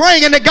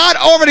praying, and God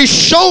already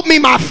showed me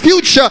my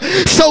future.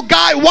 So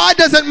God, why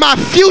doesn't my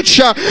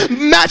future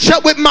match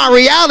up with my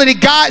reality?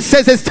 God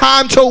says it's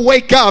time to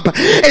wake up.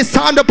 It's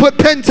time to put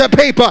pen to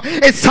paper.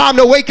 It's time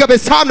to wake up.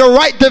 It's time to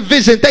write the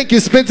vision. Thank you,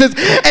 Spencer.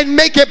 And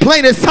make it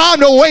plain. It's time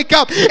to wake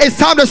up. It's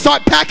time to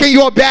start packing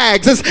your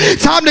bags.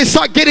 It's time to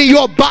start getting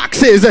your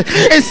boxes.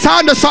 It's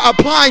time to start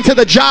applying to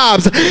the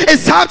jobs.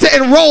 It's time to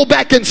enroll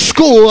back in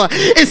school.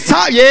 It's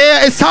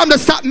time to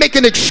stop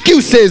making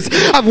excuses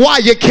of why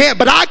you can't.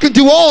 But I can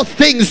do all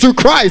things through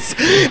Christ.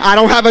 I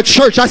don't have a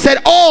church. I said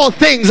all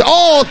things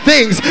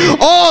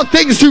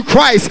through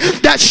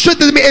Christ that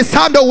strengthens me. It's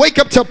time to wake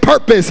up to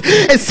purpose.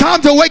 It's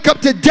time to wake up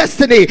to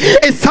destiny.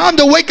 It's time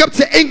to wake up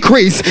to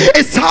increase.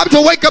 It's time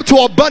to wake up to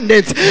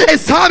abundance.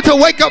 It's time to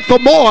wake up for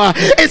more.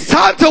 It's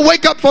time to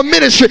wake up for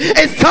ministry.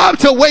 It's time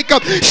to wake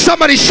up.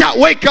 Somebody shout,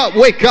 wake up,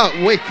 wake up,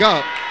 wake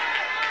up.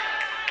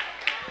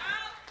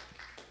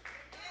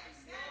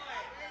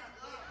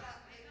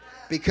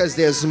 Because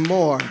there's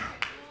more.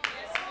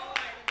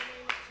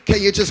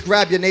 Can you just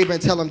grab your neighbor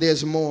and tell him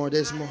there's more,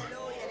 there's more.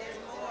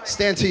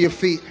 Stand to your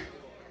feet.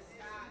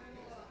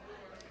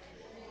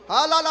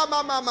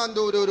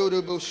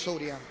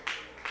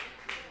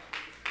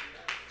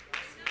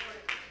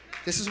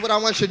 This is what I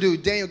want you to do.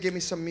 Daniel, give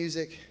me some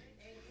music.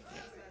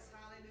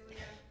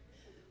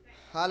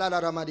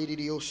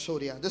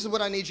 This is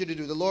what I need you to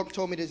do. The Lord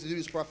told me to do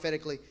this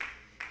prophetically.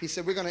 He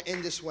said, we're going to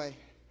end this way.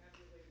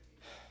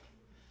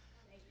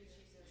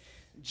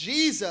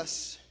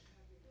 Jesus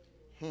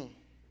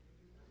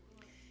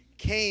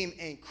came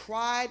and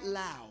cried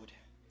loud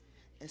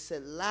and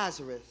said,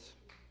 Lazarus,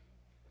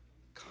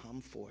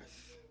 come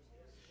forth.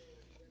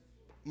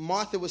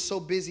 Martha was so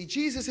busy.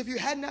 Jesus, if you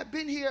had not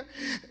been here.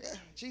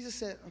 Jesus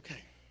said, okay.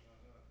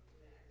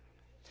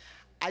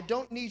 I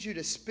don't need you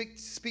to speak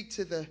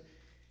to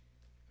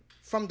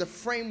from the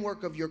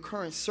framework of your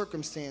current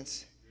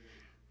circumstance.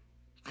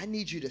 I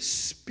need you to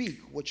speak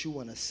what you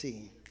want to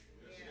see.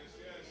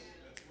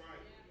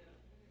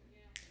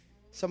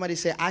 Somebody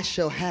say, I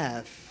shall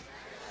have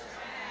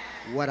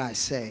what I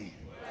say.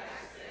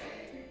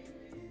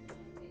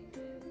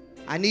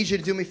 I need you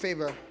to do me a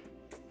favor.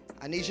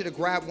 I need you to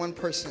grab one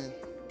person.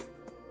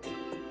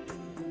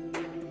 I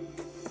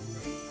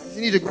just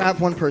need to grab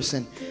one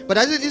person. But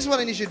this is what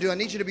I need you to do. I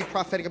need you to be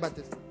prophetic about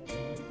this.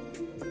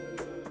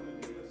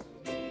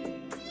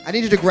 I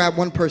need you to grab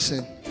one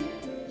person.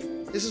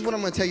 This is what I'm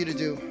going to tell you to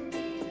do.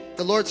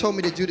 The Lord told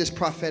me to do this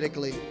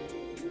prophetically.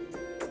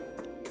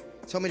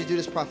 Told me to do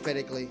this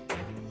prophetically.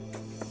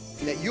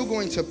 That you're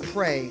going to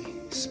pray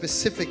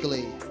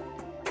specifically.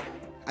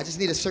 I just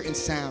need a certain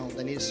sound.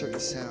 I need a certain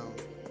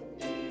sound.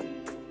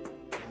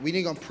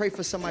 We're going to pray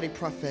for somebody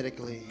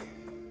prophetically.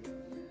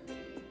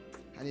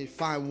 I need to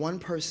find one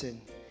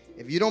person.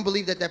 If you don't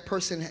believe that that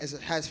person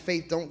has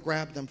faith, don't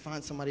grab them.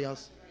 Find somebody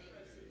else.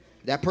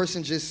 That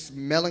person just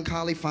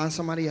melancholy, find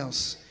somebody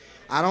else.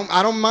 I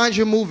don't mind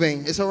you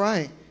moving. It's all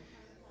right.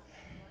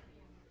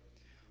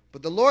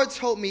 But the Lord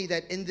told me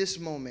that in this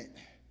moment,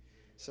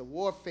 it's a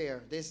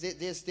warfare. There's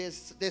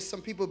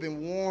some people who've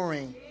been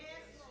warring,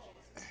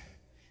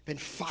 been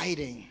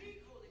fighting.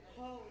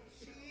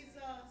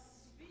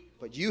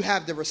 But you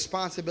have the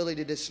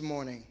responsibility this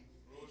morning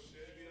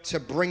to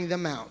bring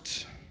them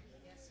out.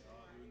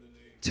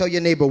 Tell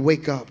your neighbor,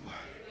 wake up.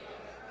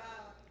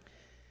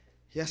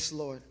 Yes,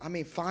 Lord. I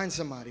mean, find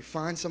somebody.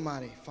 Find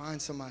somebody.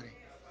 Find somebody.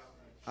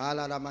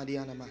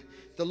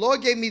 The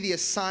Lord gave me the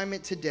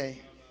assignment today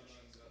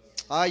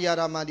that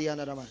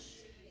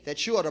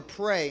you ought to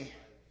pray.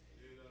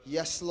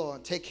 Yes,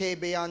 Lord.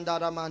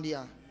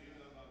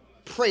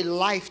 Pray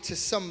life to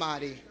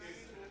somebody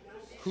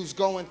who's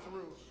going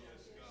through.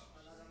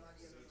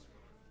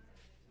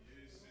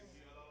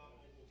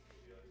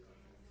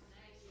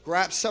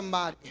 Grab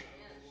somebody.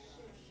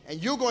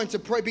 And you're going to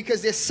pray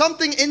because there's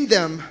something in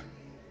them.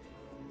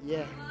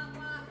 Yeah.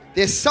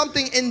 There's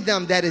something in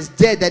them that is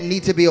dead that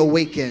need to be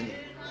awakened.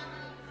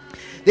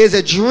 There's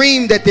a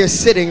dream that they're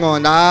sitting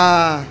on.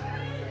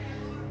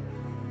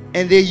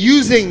 And they're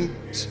using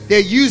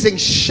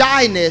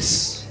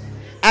shyness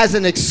as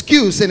an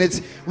excuse, and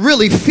it's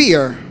really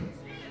fear.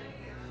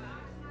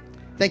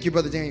 Thank you,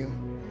 Brother Daniel.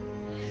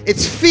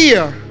 It's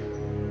fear.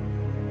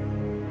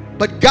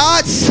 But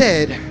God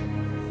said,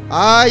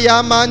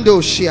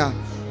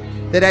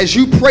 that as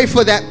you pray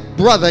for that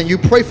brother and you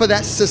pray for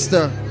that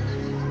sister,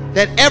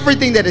 that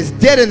everything that is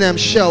dead in them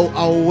shall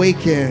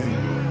awaken.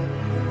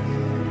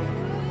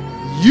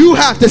 You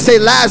have to say,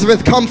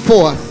 Lazarus, come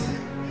forth.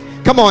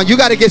 Come on, you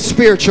got to get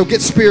spiritual.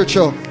 Get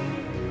spiritual.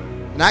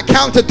 And I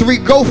count to 3,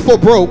 go for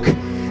broke.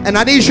 And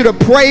I need you to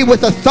pray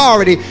with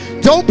authority.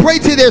 Don't pray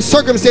to their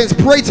circumstance.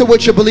 Pray to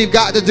what you believe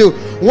God to do.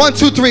 1,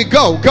 2, 3,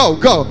 go, go,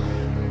 go.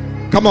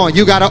 Come on,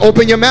 you got to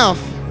open your mouth.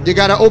 You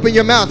got to open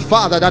your mouth,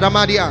 Father.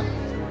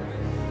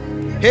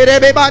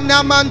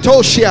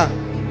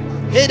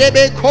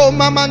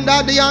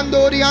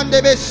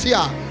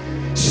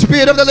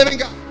 Spirit of the living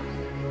God.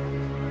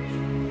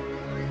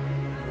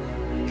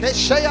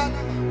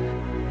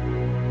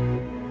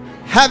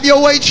 Have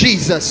your way,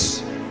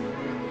 Jesus.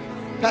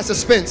 Pastor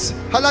Spence.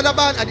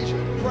 I need you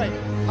to pray.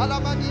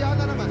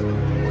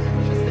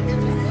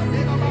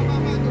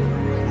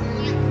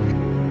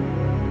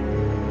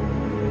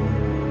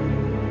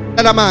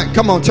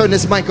 Come on, turn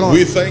this mic on.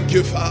 We thank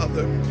you,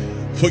 Father,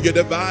 for your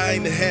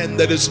divine hand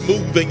that is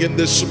moving in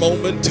this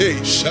moment. We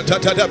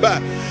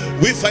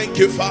thank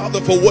you, Father,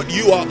 for what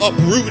you are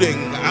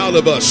uprooting out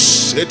of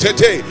us.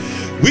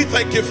 We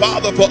thank you,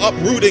 Father, for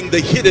uprooting the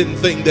hidden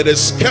thing that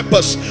has kept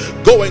us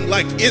going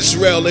like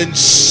Israel in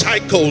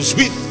cycles.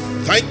 We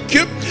thank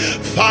you,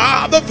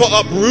 Father, for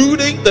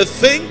uprooting the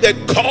thing that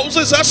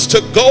causes us to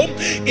go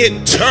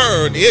in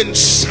turn, in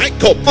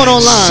cycle,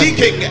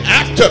 seeking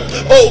after,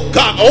 oh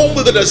God,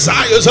 only the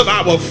desires of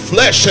our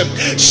flesh, and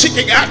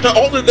seeking after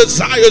only the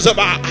desires of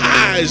our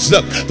eyes,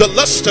 the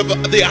lust of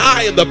the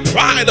eye and the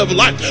pride of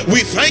life.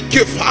 We thank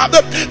you,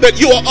 Father,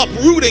 that you are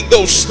uprooting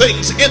those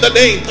things in the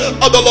name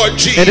of the Lord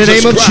Jesus in the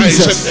name of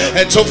Christ. Jesus.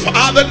 And so,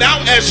 Father, now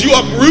as you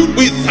uproot,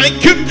 we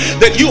thank you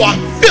that you are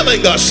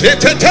filling us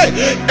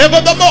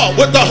ever the more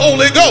with the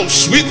Holy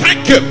Ghost. We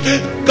thank you,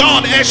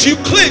 God, as you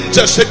cleanse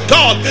us, and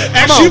God,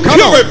 as you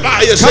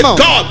purify us, and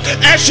God,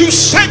 as you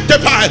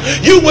sanctify,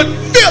 you would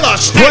fill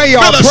us, pray,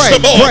 and fill us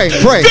some more.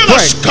 Pray, fill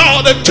us,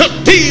 God, until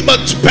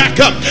demons back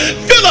up.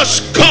 Fill us,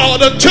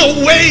 God,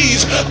 until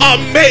ways are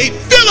made.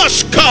 Fill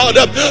us, God,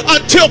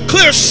 until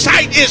clear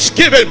sight is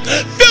given.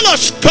 Fill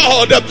us,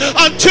 God,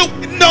 until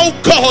we know,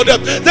 God,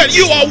 that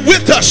you are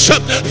with us.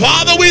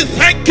 Father, we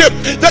thank you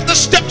that the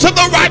steps of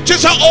the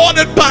righteous are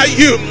ordered by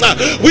you.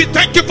 We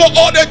thank you for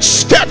ordered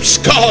steps steps,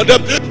 God.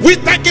 We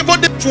thank you for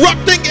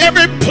disrupting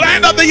every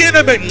plan of the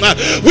enemy.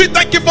 We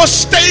thank you for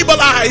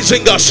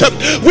stabilizing us.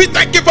 We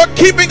thank you for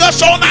keeping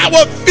us on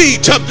our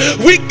feet.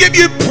 We give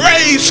you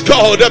praise,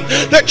 God,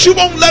 that you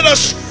won't let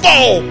us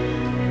fall.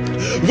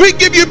 We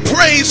give you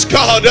praise,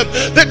 God,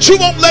 that you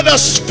won't let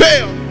us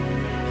fail.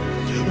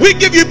 We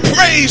give you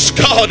praise,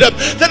 God,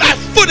 that our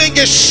footing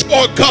is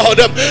sure, God,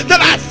 that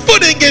our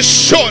footing is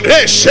short.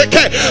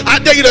 I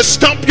dare you to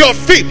stomp your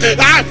feet.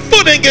 Our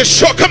footing is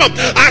short. Come on.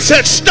 I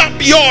said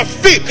stomp your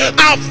feet.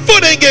 Our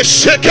footing is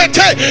short.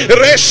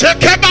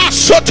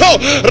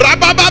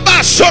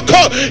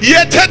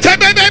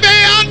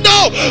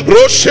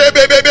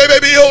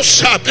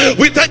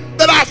 We thank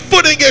that our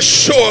footing is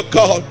sure,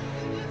 God.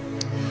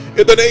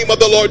 In the name of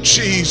the Lord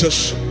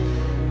Jesus.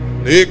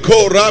 We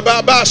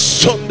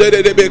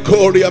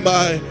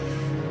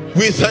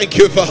thank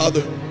you,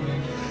 Father,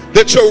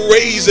 that you're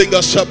raising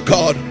us up,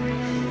 God,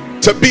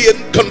 to be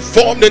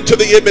conformed into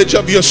the image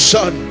of your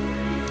Son.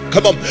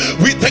 Come on.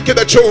 We thank you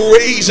that you're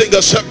raising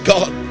us up,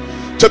 God,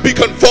 to be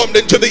conformed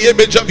into the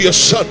image of your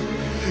Son.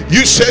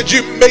 You said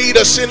you made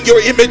us in your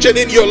image and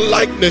in your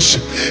likeness.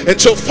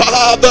 And so,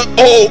 Father,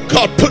 oh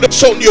God, put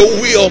us on your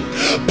wheel.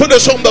 Put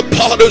us on the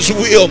potter's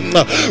wheel.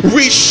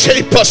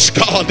 Reshape us,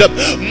 God.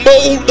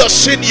 Mold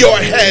us in your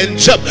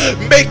hands.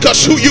 Make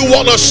us who you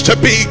want us to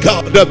be,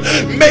 God.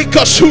 Make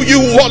us who you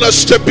want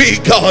us to be,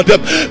 God.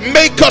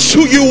 Make us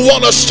who you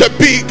want us to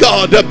be,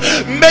 God.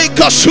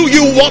 Make us who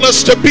you want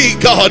us to be,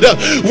 God.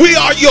 We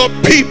are your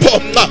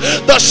people,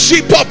 the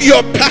sheep of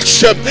your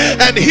pasture.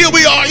 And here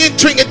we are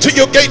entering into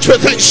your gates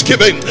with thanksgiving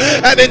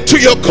and into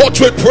your courts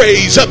with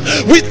praise.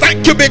 We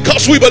thank you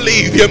because we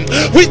believe you.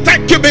 We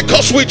thank you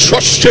because we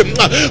trust you.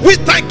 We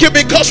thank you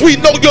because we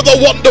know you're the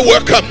wonder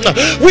worker.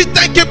 We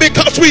thank you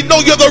because we know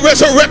you're the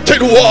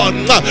resurrected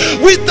one.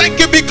 We thank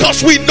you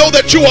because we know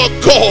that you are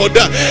God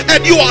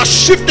and you are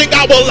shifting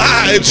our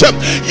lives.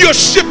 You're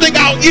shifting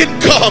our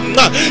income.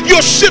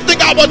 You're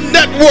shifting our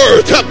net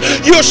worth.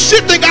 You're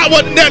shifting our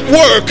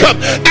network,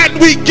 and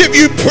we give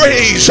you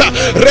praise.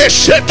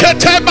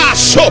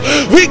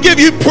 We give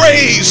you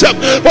praise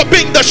for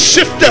being the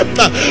shifter.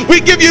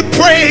 We give you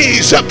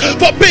praise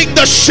for being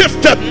the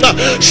shifter.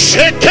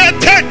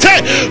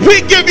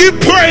 We give you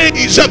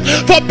praise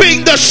for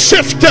being the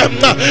shifter.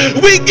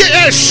 We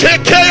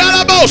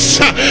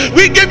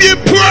give you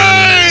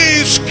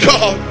praise,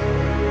 God,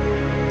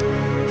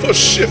 for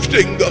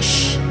shifting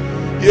us.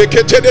 We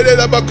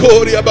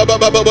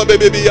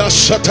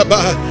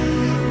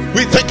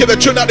thank you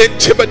that you're not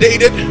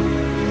intimidated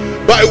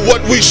by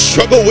what we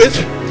struggle with.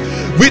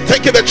 We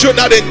thank you that you're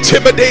not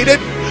intimidated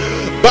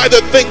by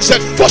the things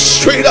that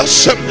frustrate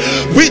us.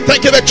 We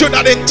thank you that you're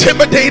not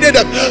intimidated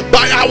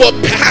by our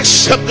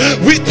past.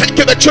 We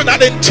thank you that you're not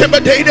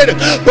intimidated,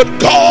 but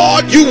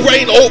God, you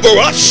reign over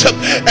us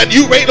and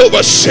you reign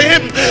over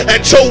sin.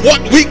 And so what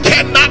we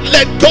cannot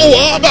let go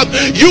of,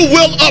 you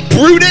will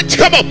uproot it.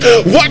 Come on.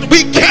 What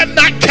we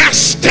cannot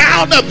cast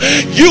down,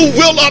 you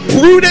will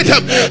uproot it.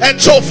 And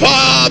so,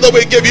 Father,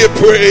 we give you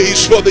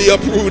praise for the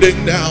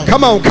uprooting now.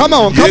 Come on, pray.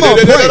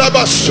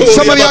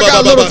 Some of y'all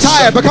got a little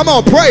tired, but come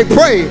on, pray.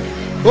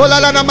 In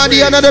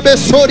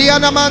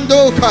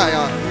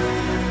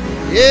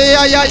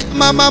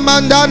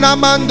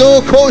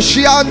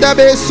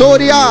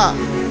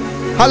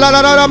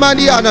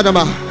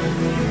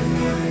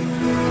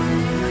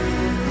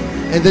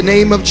the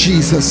name of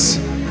Jesus.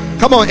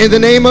 Come on, in the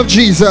name of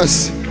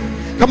Jesus.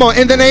 Come on,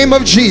 in the name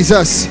of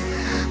Jesus.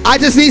 I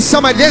just need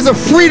somebody. There's a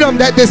freedom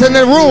that is in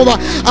the room.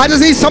 I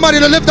just need somebody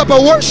to lift up a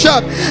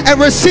worship and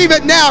receive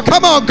it now.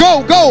 Come on,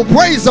 go,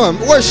 praise him,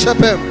 worship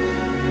him.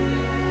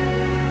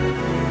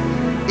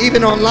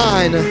 Even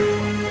online.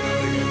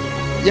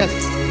 Yes.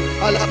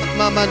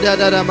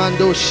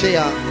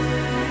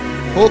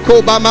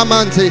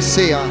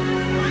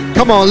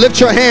 Come on, lift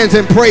your hands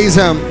and praise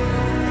him.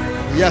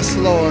 Yes,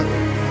 Lord.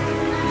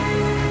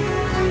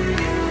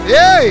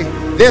 Hey,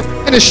 there's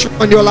finish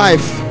on your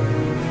life.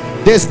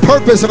 There's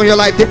purpose on your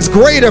life. There's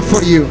greater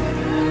for you.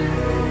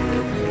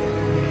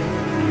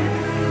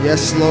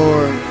 Yes,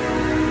 Lord.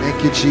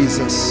 Thank you,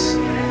 Jesus.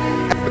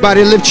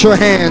 Everybody lift your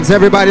hands.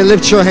 Everybody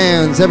lift your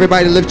hands.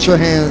 Everybody lift your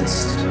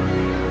hands.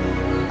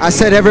 I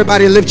said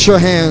everybody lift your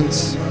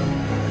hands.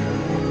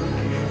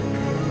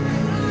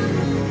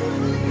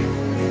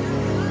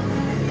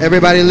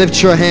 Everybody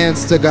lift your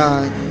hands to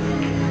God.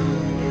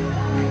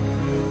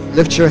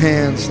 Lift your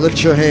hands.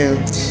 Lift your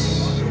hands.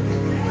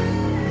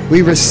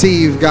 We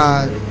receive,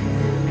 God.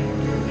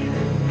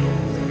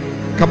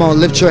 Come on,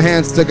 lift your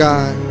hands to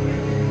God.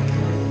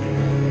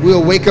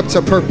 We'll wake up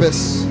to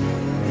purpose.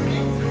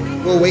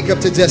 We'll wake up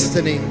to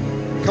destiny.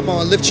 Come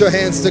on, lift your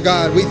hands to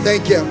God. We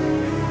thank you.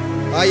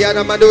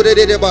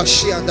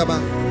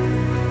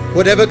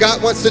 Whatever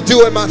God wants to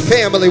do in my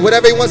family,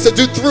 whatever he wants to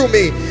do through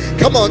me,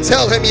 come on,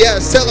 tell him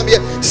yes. Tell him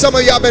yes. Some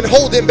of y'all been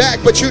holding back,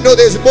 but you know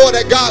there's more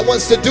that God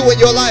wants to do in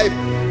your life.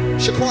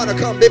 Shaquana,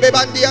 come.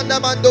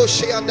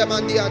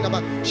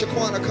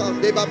 Shaquana, come.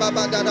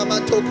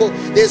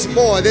 There's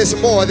more. There's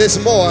more. There's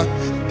more.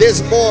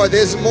 There's more.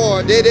 There's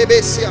more.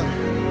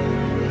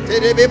 I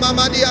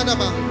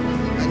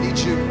need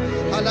you.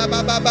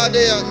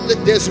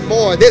 There's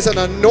more. There's an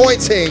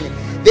anointing.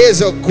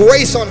 There's a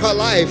grace on her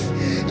life.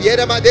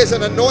 There's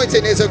an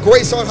anointing. There's a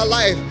grace on her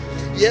life.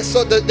 Yes,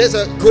 so there's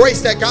a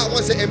grace that God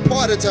wants to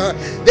impart it to her.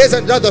 There's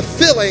another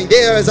filling.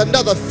 There is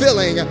another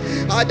filling.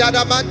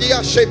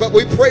 But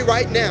we pray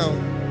right now.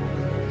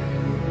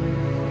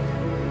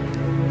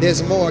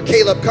 There's more.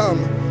 Caleb, come.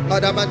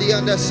 Oil.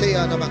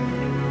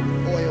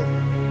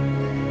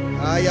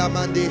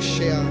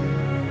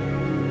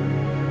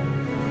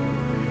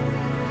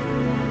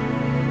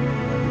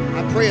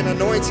 I pray an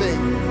anointing,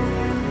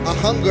 a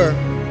hunger.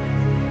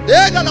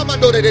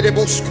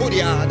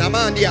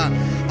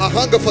 A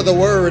hunger for the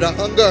word, a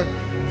hunger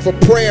for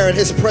prayer in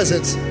his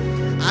presence.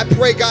 I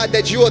pray, God,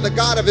 that you are the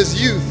God of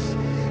his youth,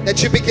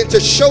 that you begin to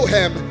show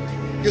him,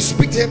 you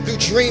speak to him through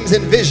dreams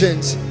and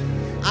visions.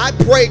 I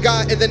pray,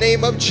 God, in the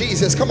name of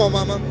Jesus, come on,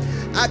 mama,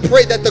 I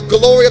pray that the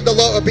glory of the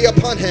Lord will be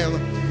upon him.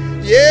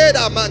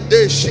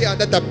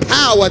 That the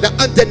power, the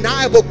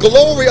undeniable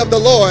glory of the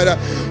Lord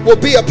will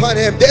be upon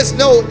him. There's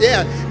no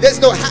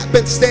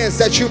happenstance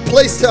that you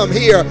placed him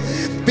here,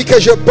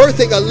 because you're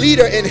birthing a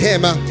leader in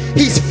him.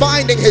 He's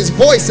finding his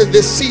voice in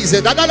this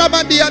season.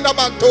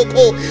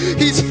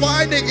 He's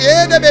finding.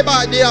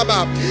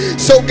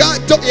 So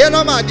God,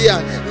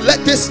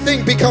 let this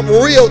thing become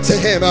real to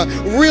him,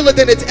 realer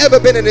than it's ever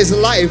been in his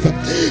life.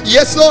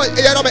 Yes, Lord,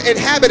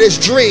 inhabit his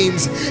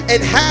dreams,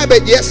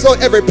 inhabit, yes, Lord,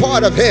 every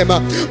part of him.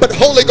 But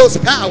Holy Ghost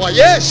power,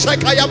 yes,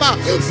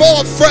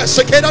 fall fresh,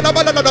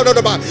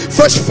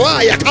 fresh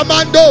fire,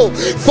 commando,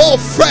 fall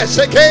fresh,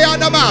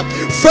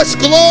 fresh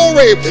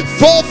glory,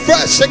 fall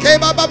fresh,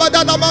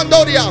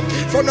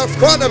 from the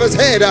front of his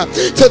head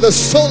to the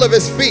sole of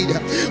his feet.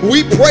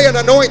 We pray an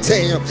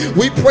anointing,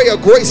 we pray a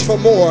grace for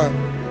more.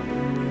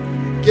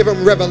 Give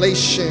him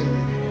revelation.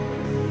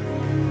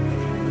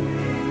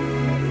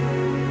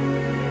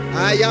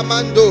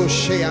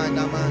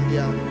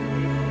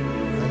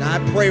 And I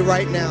pray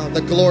right now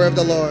the glory of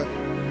the Lord.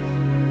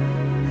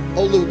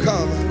 Olu,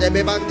 come.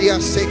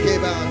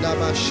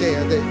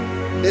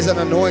 There's an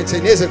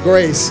anointing, there's a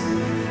grace.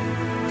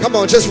 Come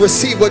on, just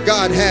receive what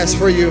God has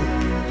for you.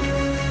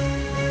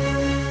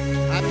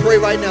 I pray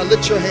right now,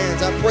 lift your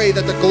hands. I pray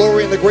that the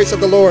glory and the grace of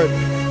the Lord.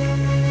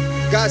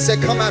 God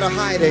said, come out of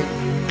hiding.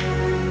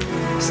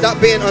 Stop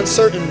being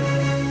uncertain.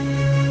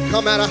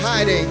 Come out of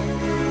hiding.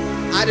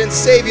 I didn't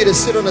save you to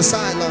sit on the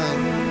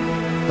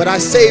sideline, but I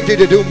saved you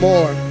to do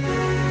more.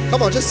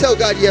 Come on, just tell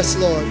God, yes,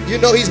 Lord. You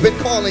know he's been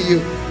calling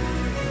you.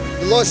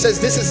 The Lord says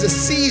this is the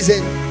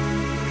season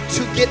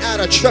to get out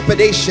of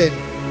trepidation.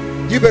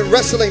 You've been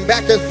wrestling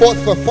back and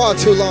forth for far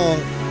too long,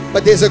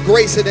 but there's a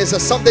grace and there's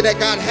something that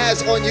God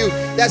has on you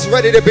that's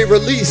ready to be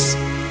released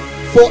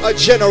for a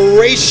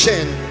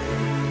generation.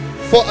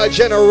 For a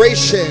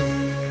generation.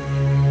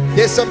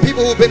 There's some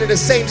people who've been in the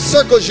same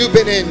circles you've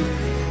been in,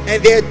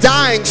 and they're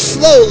dying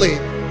slowly,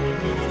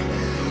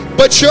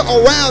 but you're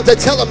around to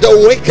tell them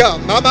to wake up.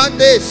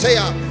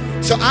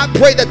 So I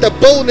pray that the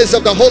boldness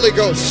of the Holy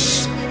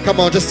Ghost, come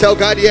on, just tell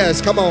God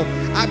yes, come on.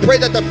 I pray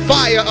that the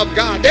fire of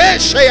God, the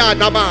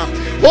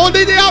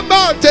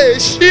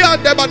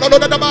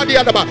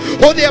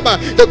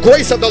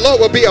grace of the Lord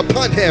will be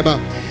upon him.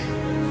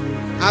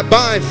 I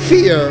bind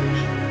fear.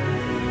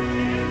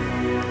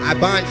 I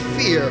bind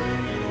fear.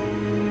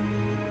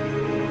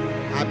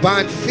 I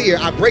bind fear.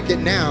 I break it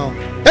now.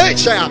 I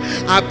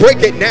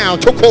break it now.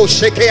 I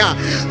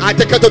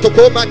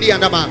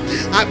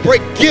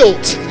break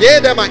guilt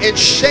and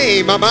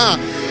shame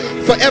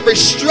for every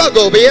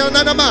struggle.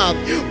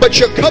 But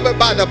you're covered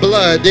by the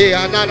blood.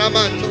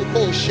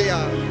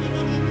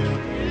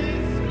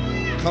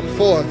 Come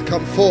forth,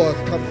 come forth,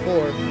 come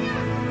forth,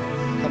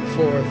 come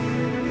forth.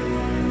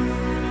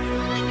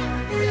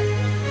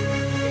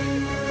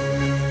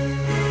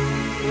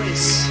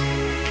 Grace.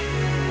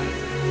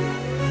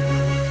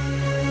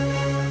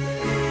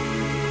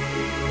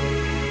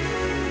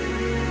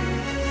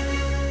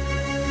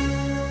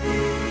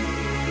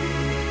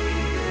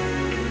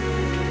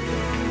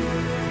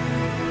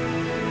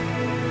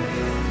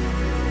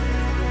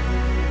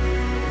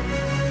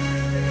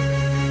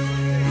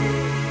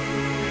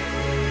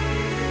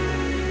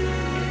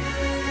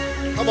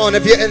 Come on,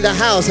 if you're in the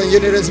house and you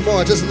need this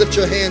more, just lift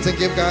your hands and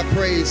give God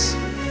praise.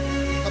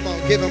 Come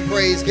on, give him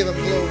praise, give him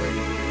glory.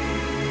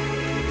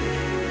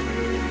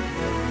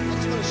 I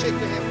just want to shake your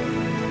hand.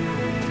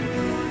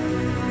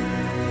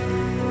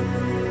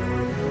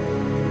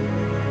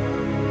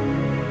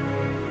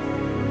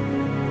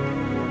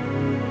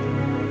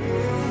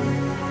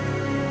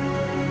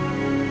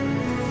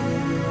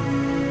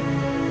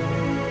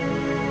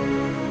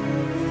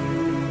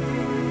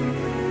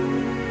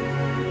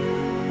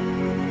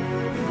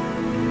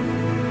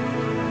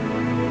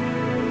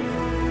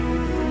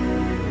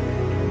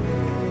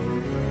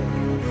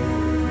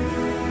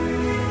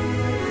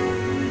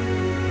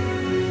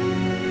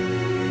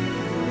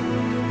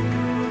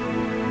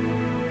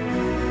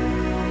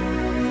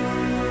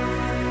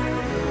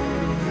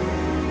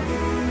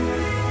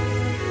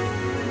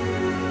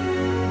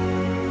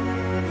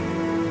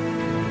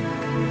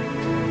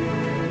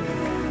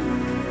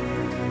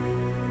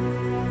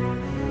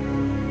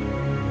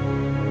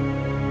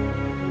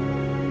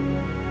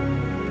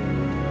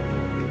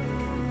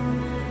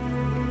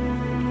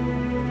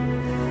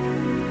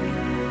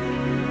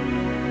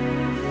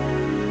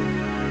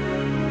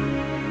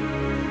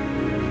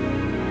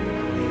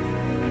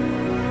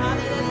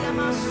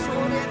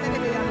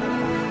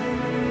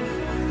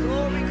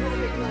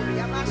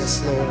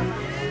 Yes, Lord.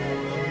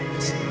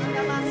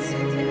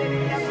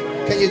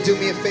 Can you do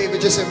me a favor?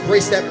 Just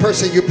embrace that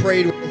person you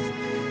prayed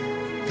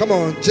with. Come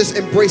on, just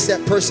embrace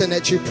that person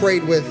that you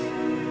prayed with.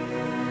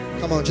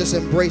 Come on, just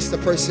embrace the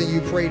person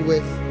you prayed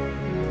with.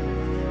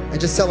 And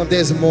just tell them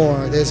there's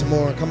more, there's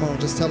more. Come on,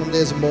 just tell them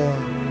there's more.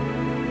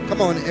 Come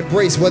on,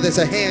 embrace, whether it's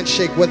a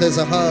handshake, whether it's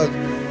a hug.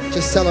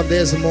 Just tell them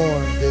there's more,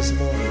 there's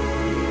more.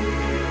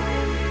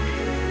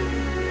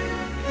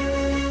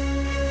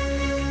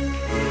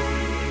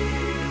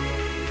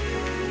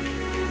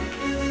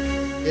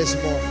 There's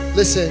more.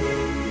 Listen,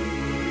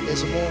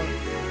 there's more.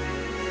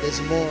 There's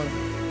more.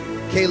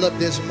 Caleb,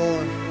 there's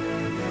more.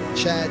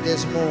 Chad,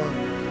 there's more.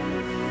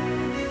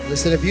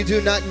 Listen, if you do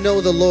not know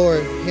the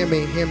Lord, hear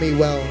me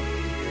well.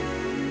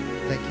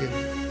 Thank you.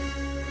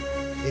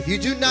 If you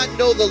do not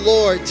know the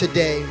Lord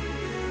today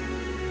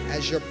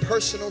as your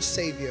personal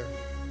Savior,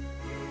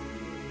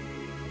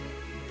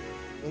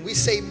 when we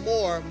say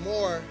more,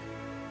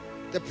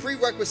 the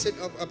prerequisite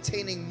of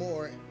obtaining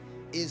more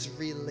is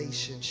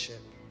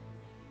relationship.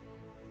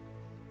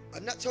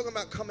 I'm not talking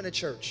about coming to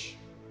church.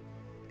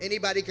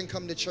 Anybody can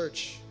come to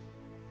church,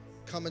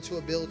 come into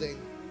a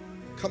building,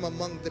 come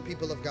among the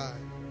people of God.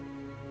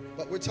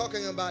 But we're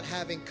talking about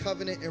having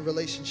covenant and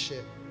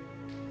relationship.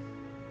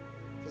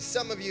 For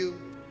some of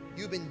you,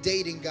 you've been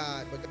dating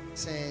God, but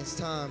God's saying it's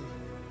time.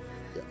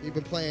 You've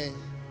been playing,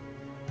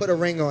 put a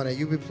ring on it.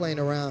 You've been playing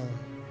around.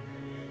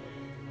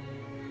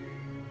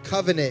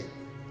 Covenant,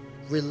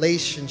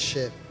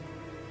 relationship.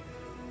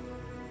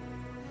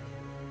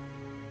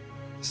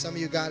 Some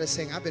of you, God is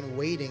saying, I've been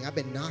waiting, I've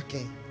been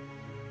knocking.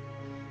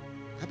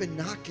 I've been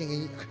knocking,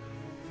 and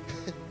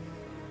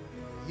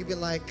you've been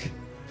like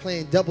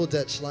playing double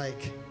dutch,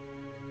 like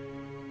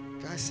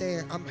God's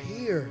saying, I'm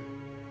here.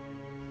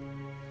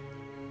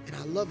 And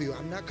I love you.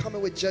 I'm not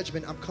coming with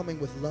judgment, I'm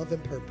coming with love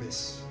and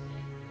purpose.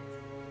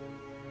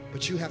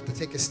 But you have to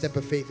take a step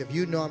of faith. If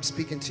you know I'm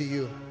speaking to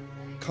you,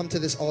 come to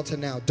this altar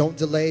now. Don't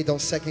delay,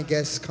 don't second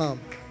guess. Come.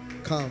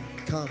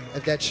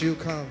 If that's you,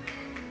 come.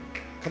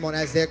 Come on,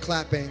 as they're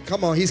clapping.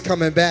 Come on, he's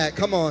coming back.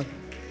 Come on.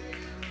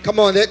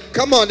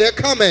 They're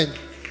coming.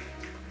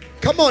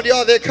 Come on,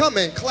 y'all, they're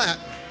coming. Clap.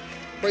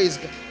 Praise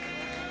God.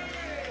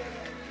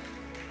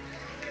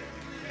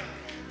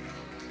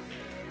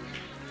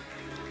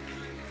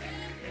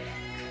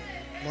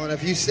 Come on,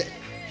 if you say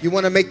you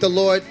want to make the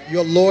Lord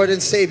your Lord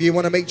and Savior, you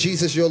want to make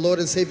Jesus your Lord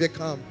and Savior,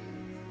 come.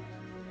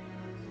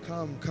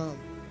 Come on.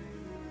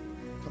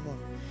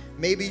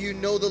 Maybe you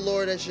know the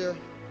Lord as your...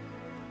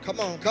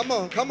 Come on,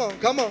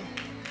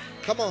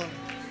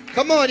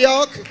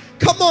 y'all.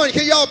 Come on,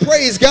 can y'all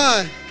praise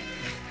God?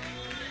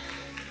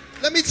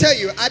 Let me tell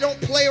you, I don't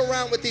play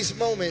around with these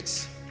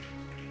moments.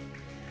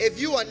 If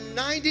you are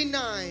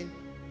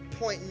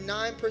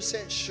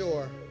 99.9%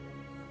 sure,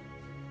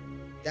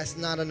 that's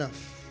not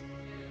enough.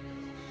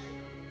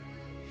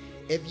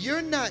 If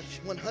you're not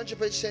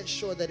 100%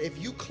 sure that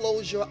if you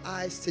close your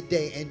eyes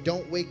today and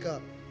don't wake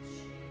up,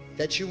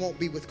 that you won't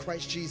be with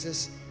Christ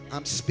Jesus,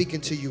 I'm speaking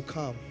to you,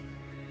 come.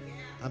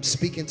 I'm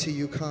speaking to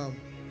you, come.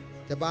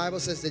 The Bible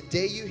says the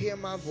day you hear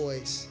my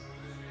voice,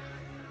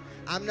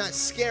 I'm not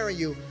scaring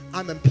you,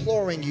 I'm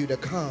imploring you to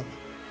come.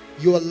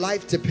 Your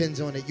life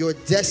depends on it. Your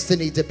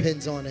destiny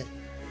depends on it.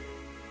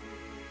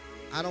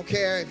 I don't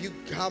care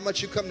how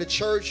much you come to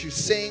church, you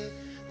sing,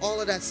 all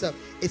of that stuff.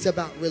 It's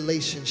about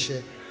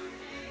relationship.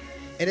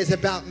 And it's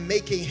about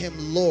making him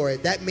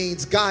Lord. That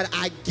means, God,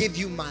 I give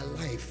you my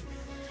life.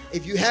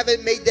 If you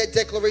haven't made that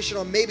declaration,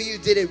 or maybe you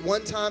did it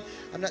one time,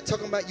 I'm not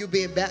talking about you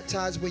being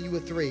baptized when you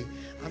were 3.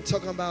 I'm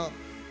talking about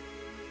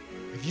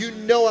if you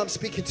know I'm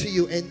speaking to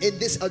you, and in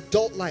this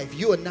adult life,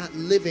 you are not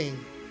living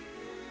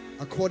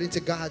according to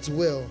God's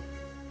will,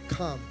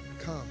 come.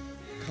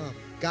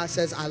 God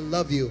says, I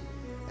love you,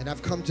 and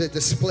I've come to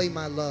display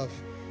my love.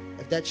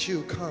 If that's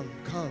you, come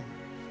on. Come.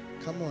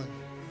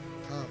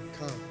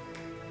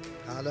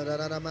 I'm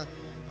going to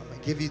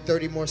give you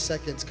 30 more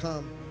seconds.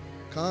 Come.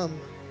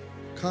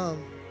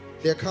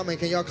 They're coming.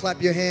 Can y'all clap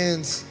your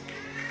hands?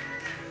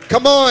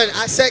 Come on.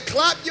 I said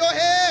clap your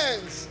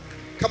hands.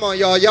 Come on,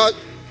 y'all.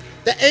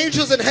 The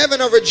angels in heaven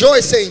are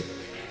rejoicing.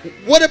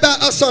 What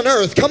about us on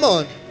earth? Come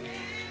on.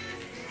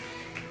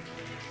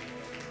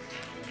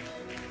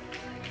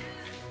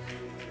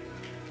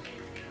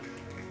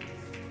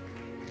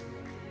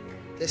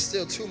 There's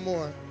still 2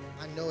 more.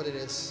 I know what it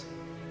is.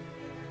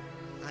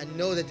 I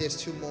know that there's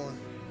 2 more.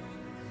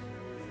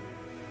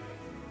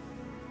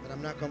 But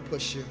I'm not going to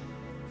push you.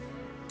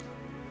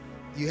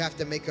 You have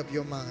to make up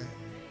your mind.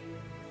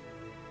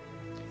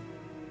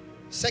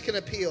 Second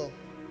appeal.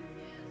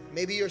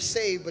 Maybe you're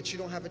saved, but you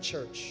don't have a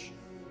church.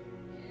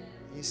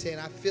 You're saying,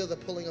 I feel the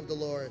pulling of the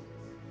Lord.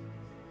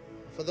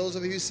 For those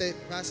of you who say,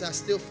 Pastor, I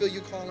still feel you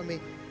calling me.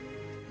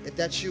 If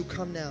that's you,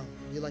 come now.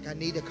 You're like, I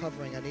need a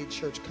covering. I need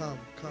church. Come.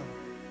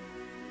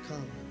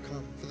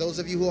 For those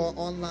of you who are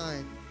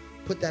online,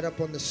 put that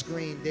up on the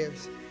screen.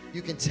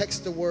 You can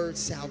text the word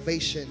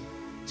salvation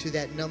to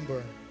that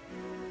number.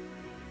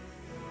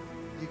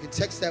 You can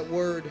text that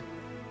word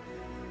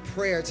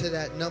prayer to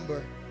that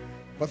number.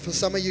 But for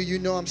some of you, you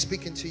know I'm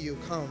speaking to you.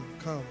 Come.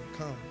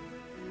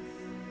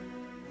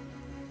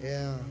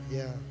 Yeah.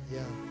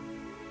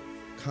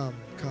 Come.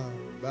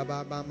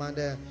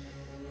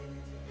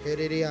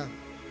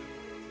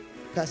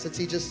 Pastor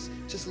T,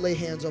 just lay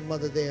hands on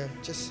Mother there.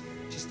 Just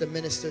to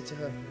minister to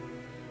her.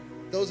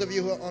 Those of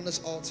you who are on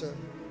this altar,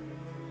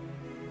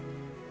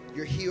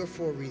 you're here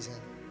for a reason.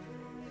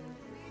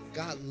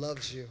 God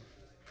loves you.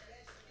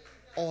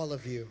 All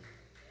of you.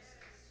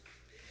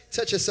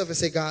 Touch yourself and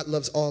say, God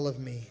loves all of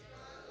me.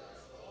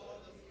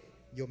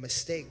 Your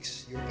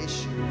mistakes, your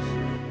issues,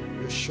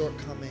 your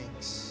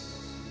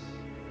shortcomings.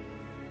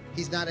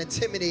 He's not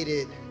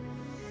intimidated.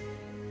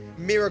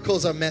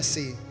 Miracles are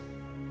messy.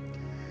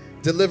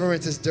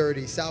 Deliverance is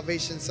dirty.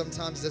 Salvation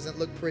sometimes doesn't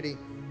look pretty.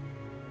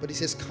 But he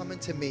says, come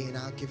unto me and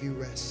I'll give you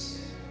rest.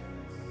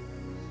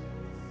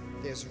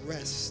 There's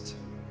rest.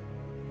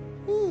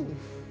 Woo.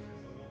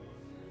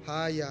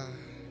 Hiya.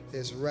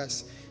 There's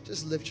rest.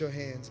 Just lift your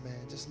hands,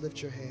 man. Just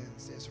lift your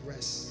hands. There's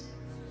rest.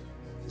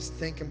 Just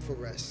thank him for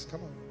rest.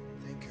 Come on.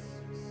 Thank him.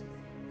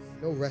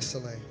 No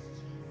wrestling.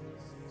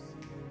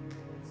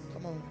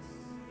 Come on.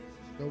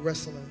 No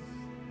wrestling.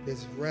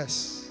 There's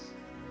rest.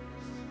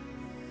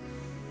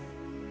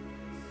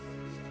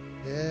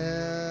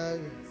 Yeah.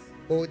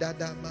 Oh, da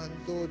da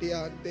mando di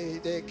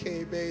ande de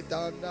kebe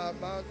da na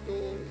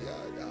mando ya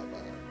da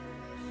ba.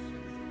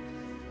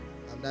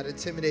 I'm not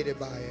intimidated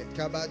by it.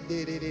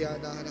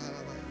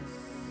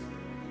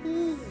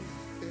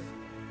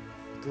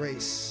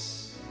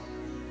 Grace.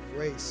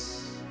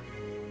 Grace.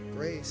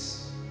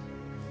 Grace.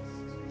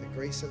 The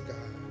grace of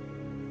God.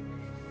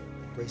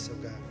 The grace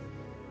of God.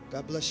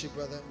 God bless you,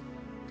 brother.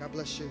 God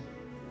bless you.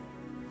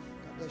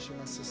 God bless you,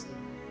 my sister.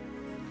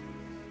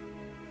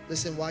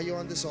 Listen, while you're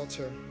on this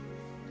altar,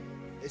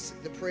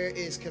 the prayer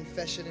is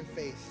confession and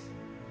faith.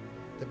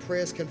 The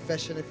prayer is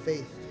confession and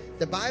faith.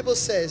 The Bible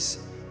says,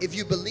 if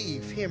you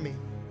believe, hear me,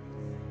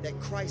 that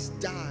Christ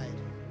died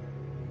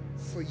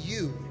for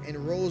you and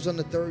rose on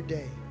the third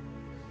day,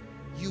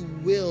 you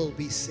will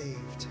be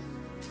saved.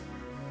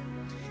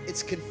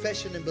 It's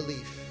confession and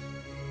belief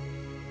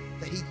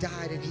that he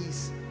died and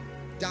he's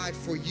died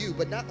for you.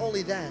 But not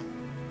only that,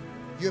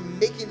 you're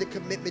making the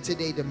commitment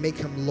today to make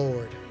him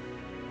Lord.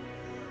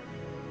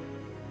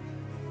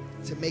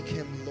 To make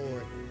him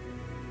Lord.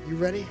 You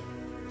ready?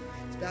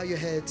 Let's bow your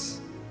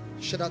heads.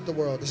 Shut out the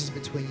world. This is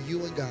between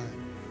you and God.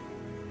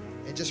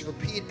 And just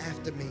repeat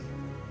after me.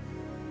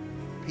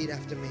 Repeat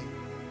after me.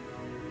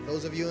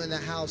 Those of you in the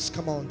house,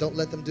 come on, don't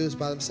let them do this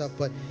by themselves.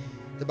 But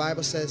the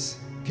Bible says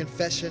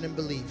confession and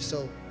belief.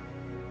 So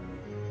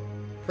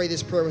pray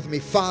this prayer with me.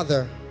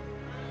 Father,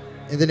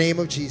 in the name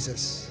of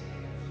Jesus,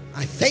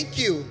 I thank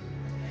you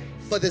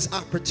for this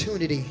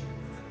opportunity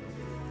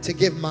to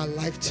give my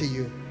life to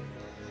you.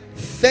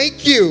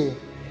 Thank you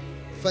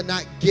for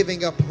not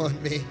giving up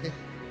on me.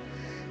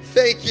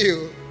 Thank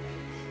you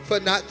for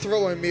not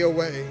throwing me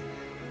away.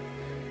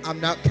 I'm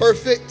not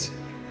perfect.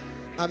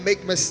 I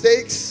make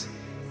mistakes.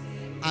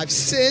 I've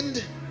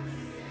sinned.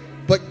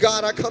 But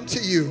God, I come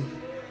to you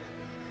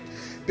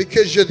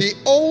because you're the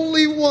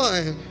only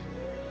one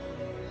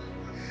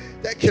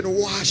that can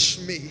wash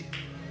me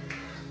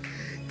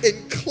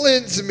and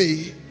cleanse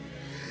me.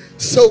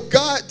 So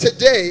God,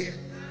 today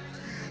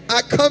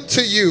I come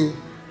to you.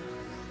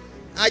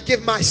 I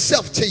give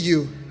myself to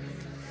you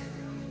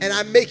and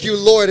I make you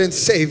Lord and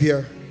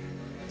Savior.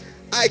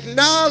 I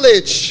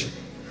acknowledge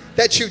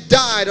that you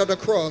died on the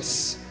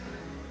cross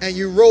and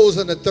you rose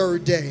on the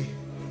third day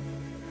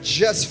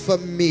just for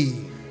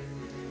me.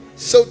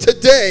 So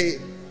today,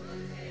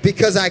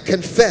 because I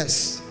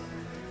confess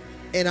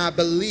and I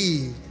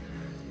believe,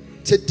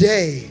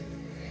 today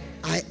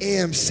I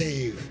am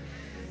saved.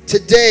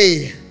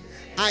 Today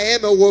I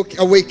am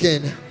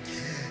awakened.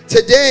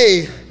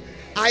 Today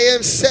I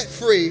am set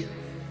free.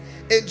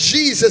 In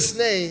Jesus'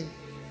 name,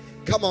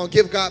 come on,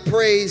 give God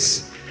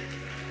praise.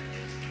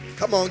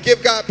 Come on,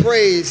 give God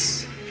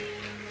praise.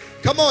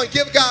 Come on,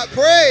 give God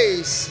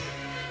praise.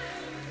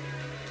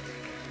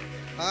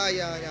 I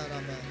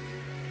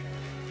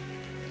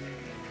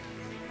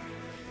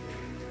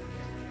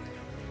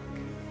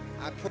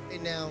pray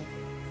now.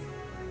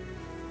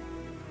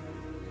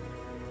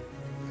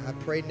 I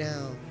pray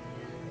now.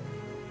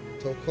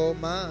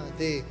 Tokoma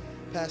de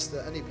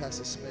Pastor, I need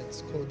Pastor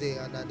Smith.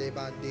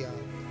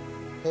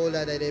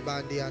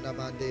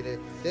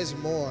 There's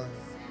more.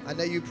 I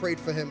know you prayed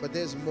for him, but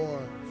there's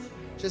more.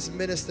 Just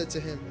minister to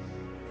him.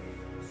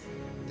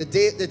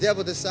 The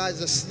devil decides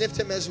to sift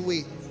him as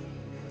wheat.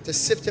 To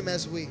sift him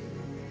as wheat.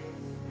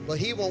 But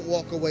he won't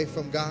walk away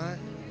from God.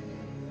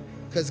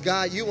 Because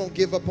God, you won't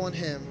give up on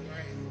him.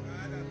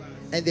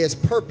 And there's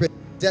purpose,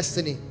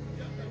 destiny.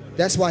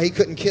 That's why he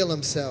couldn't kill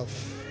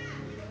himself.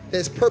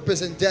 There's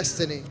purpose and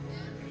destiny.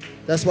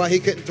 That's why he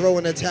couldn't throw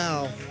in a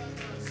towel.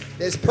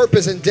 There's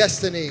purpose and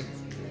destiny.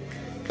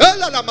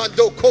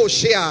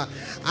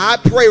 I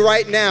pray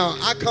right now,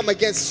 I come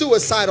against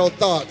suicidal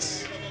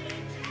thoughts.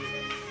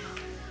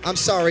 I'm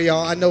sorry,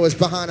 y'all. I know it's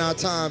behind our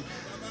time.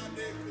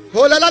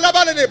 But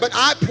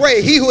I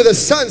pray he who the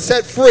Son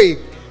set free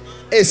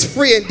is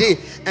free indeed.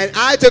 And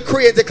I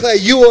decree and declare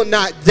you will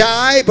not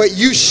die, but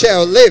you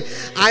shall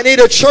live. I need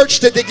a church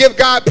to give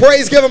God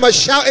praise. Give him a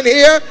shout in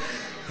here.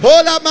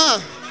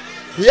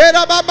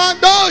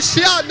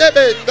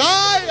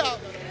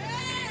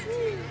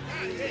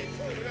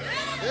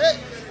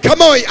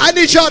 Come on, I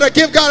need y'all to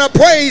give God a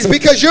praise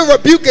because you're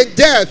rebuking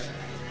death.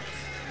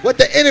 What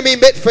the enemy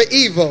meant for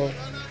evil.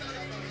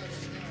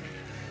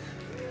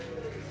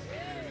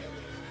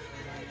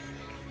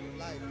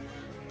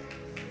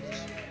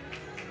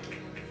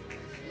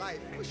 Life.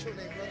 What's your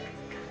name, brother?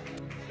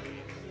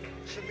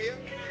 Shamir?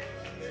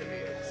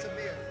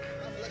 Samir.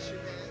 God bless you,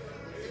 man.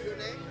 And your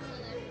name?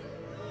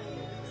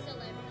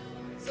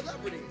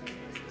 Celebrity.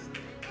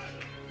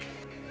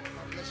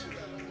 God bless you,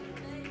 brother.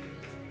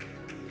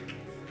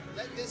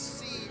 Let this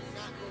seed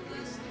not go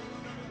wasted.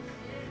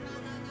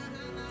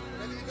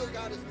 Whatever you know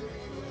God is doing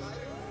in your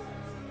life,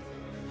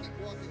 keep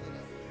walking in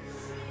it.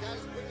 God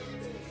is bringing you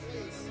to a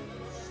place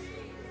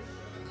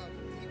of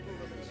deeper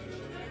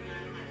relationship.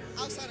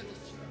 Outside of this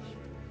church.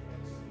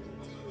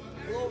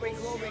 Glory,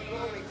 glory,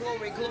 glory,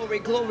 glory, glory,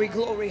 glory,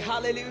 glory.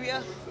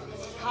 Hallelujah.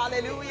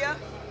 Hallelujah.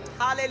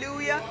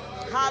 Hallelujah.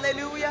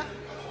 Hallelujah.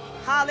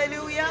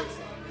 Hallelujah.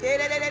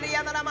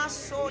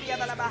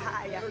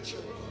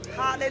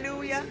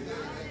 Hallelujah.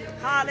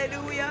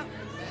 Hallelujah.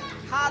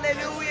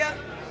 Hallelujah.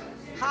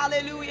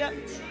 Hallelujah.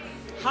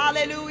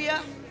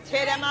 Hallelujah.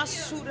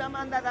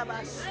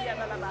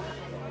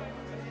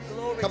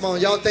 Come on,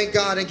 y'all thank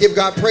God and give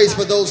God praise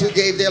for those who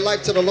gave their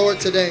life to the Lord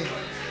today.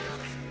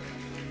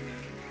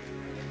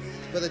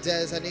 Brother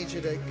Dez, I need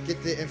you to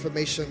get the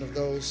information of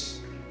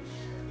those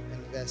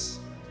invest.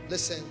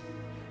 Listen,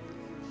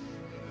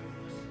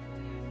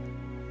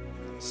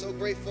 I'm so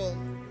grateful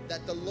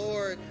that the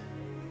Lord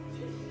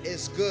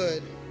is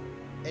good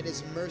and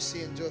his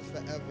mercy endureth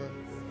forever.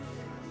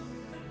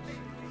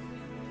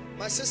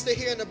 My sister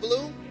here in the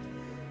blue,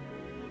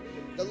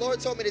 the Lord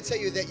told me to tell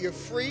you that you're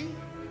free,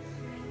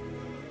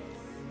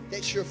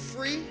 that you're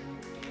free.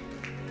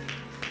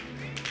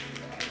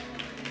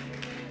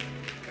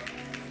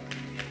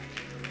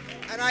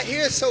 And I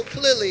hear so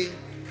clearly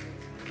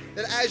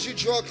that as you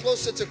draw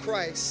closer to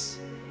Christ,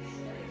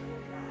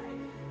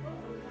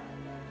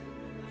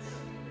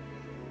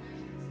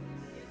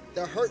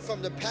 the hurt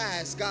from the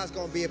past, God's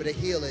going to be able to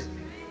heal it.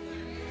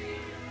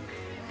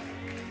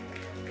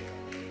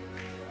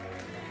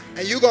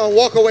 And you're going to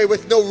walk away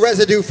with no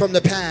residue from the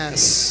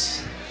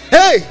past.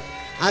 Hey,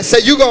 I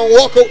said you're going to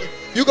walk away.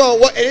 You're going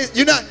to walk.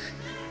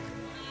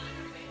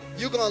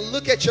 You're going to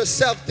look at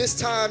yourself this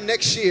time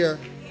next year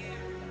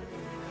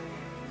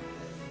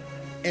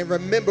and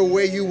remember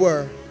where you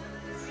were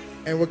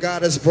and what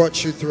God has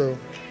brought you through.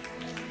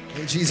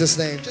 In Jesus'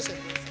 name.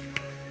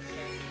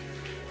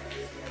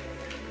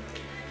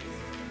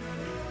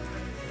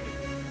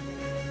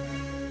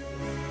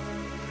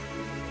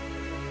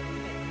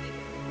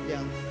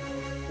 Yeah.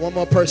 One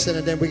more person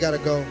and then we got to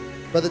go.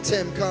 Brother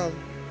Tim, come.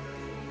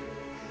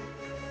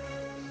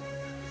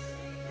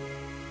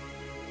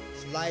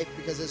 It's life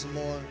because there's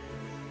more.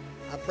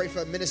 I pray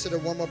for a minister to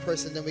one more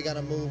person, then we got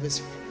to move.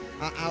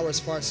 Our hour is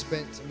far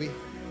spent. We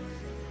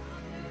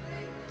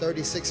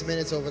 36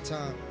 minutes over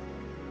time.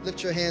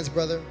 Lift your hands,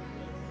 brother.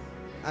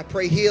 I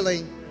pray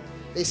healing.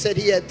 They said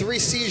he had 3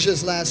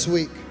 seizures last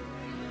week.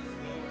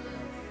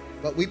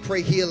 But we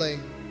pray healing.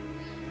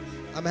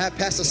 I'm going to have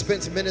Pastor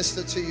Spence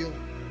minister to you.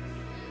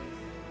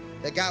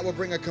 That God will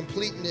bring a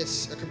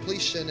completeness, a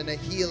completion, and a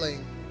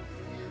healing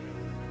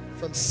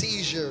from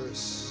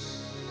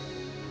seizures.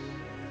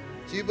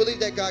 Do you believe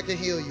that God can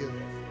heal you?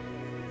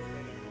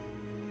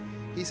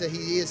 He said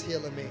he is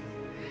healing me.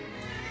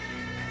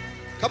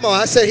 Come on,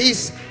 I said he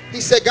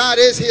said God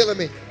is healing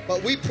me.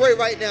 But we pray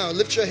right now.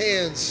 Lift your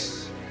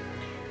hands.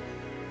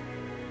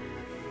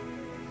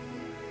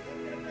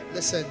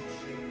 Listen,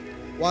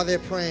 while they're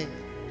praying,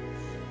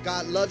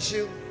 God loves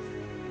you.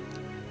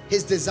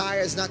 His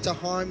desire is not to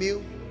harm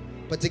you,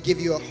 but to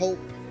give you a hope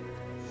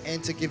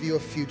and to give you a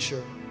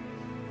future.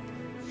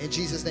 In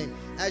Jesus' name.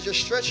 As you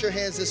stretch your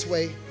hands this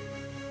way,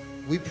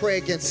 we pray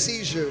against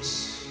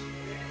seizures,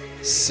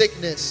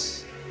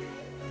 sickness.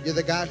 You're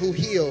the God who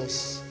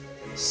heals,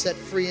 set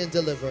free and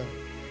deliver.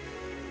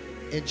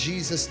 In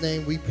Jesus'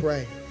 name we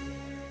pray.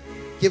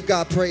 Give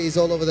God praise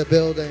all over the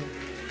building.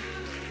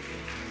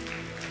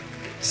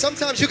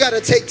 Sometimes you got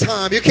to take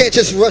time. You can't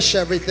just rush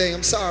everything.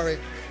 I'm sorry.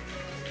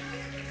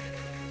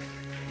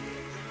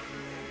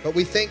 But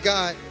we thank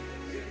God.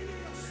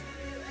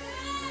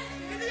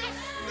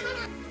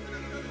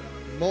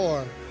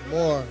 More,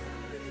 more,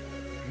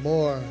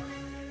 more.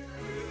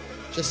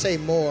 Just say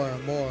more,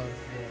 more, more,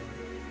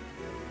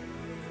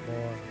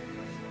 more.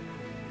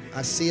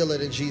 I seal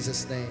it in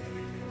Jesus' name.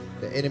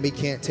 The enemy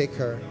can't take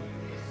her.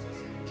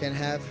 Can't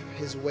have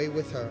his way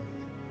with her.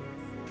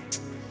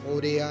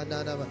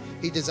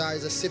 He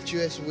desires to sift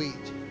you as wheat.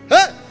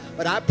 Huh!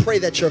 But I pray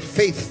that your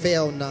faith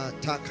fail not.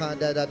 I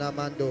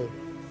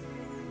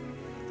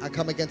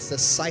come against the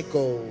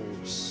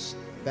cycles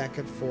back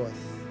and forth.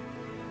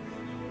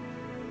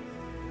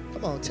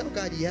 Come on, tell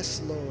God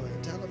yes,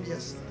 Lord. Tell him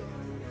yes, Lord.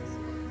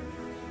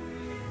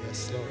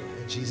 Yes, Lord.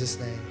 In Jesus'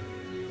 name.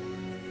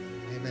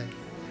 Amen.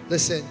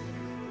 Listen,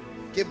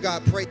 give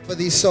God praise for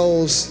these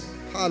souls.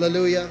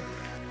 Hallelujah.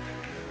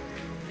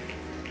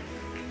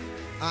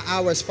 Our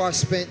hour is far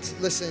spent.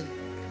 Listen,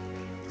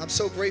 I'm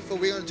so grateful.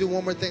 We're going to do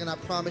one more thing, and I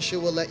promise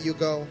you we'll let you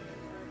go.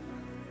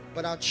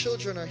 But our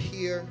children are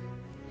here,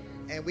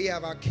 and we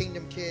have our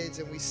Kingdom Kids,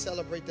 and we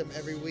celebrate them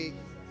every week.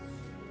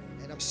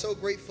 And I'm so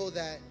grateful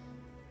that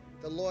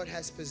the Lord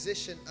has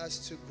positioned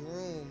us to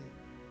groom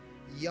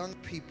young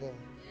people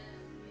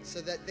so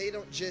that they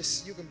don't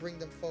just, you can bring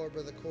them forward,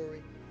 Brother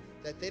Corey,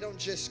 that they don't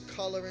just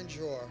color and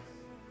draw,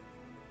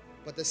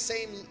 but the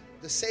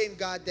same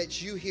God that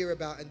you hear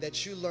about and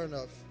that you learn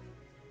of,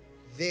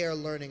 they're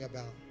learning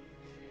about.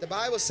 The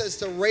Bible says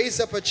to raise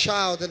up a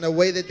child in the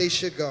way that they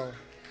should go.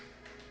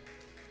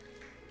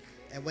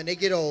 And when they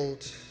get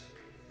old,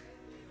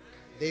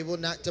 they will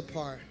not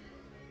depart.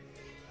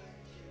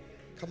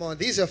 Come on,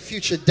 these are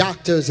future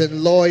doctors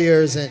and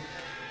lawyers and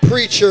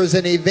preachers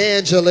and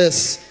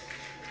evangelists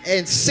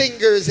and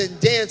singers and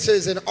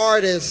dancers and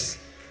artists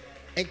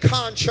and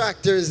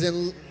contractors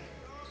and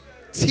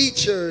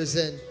teachers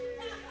and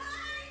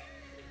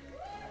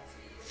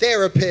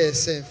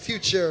therapists and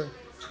future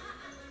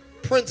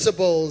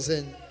principals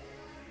and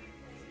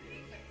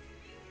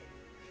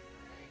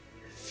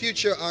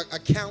future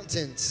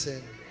accountants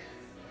and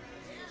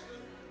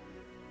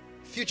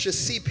future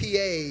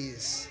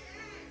CPAs.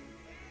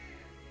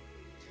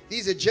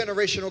 These are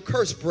generational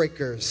curse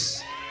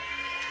breakers.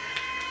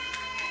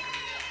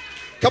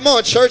 Come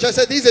on, church. I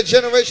said these are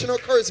generational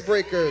curse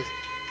breakers.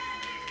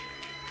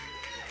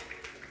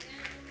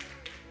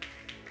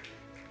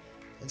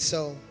 And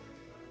so,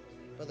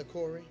 Brother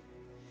Corey,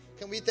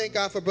 can we thank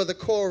God for Brother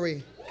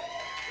Corey?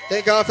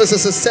 Thank God for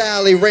Sister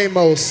Sally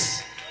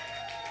Ramos.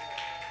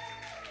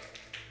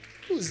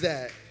 Who's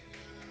that?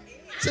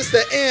 Sister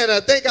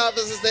Anna. Thank God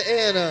for Sister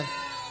Anna.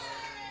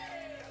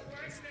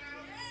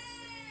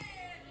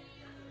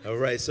 All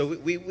right, so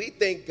we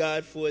thank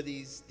God for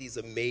these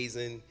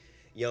amazing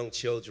young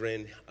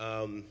children.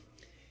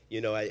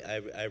 You know,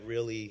 I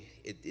really,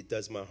 it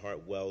does my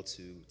heart well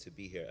to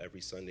be here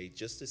every Sunday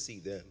just to see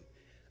them.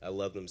 I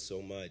love them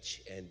so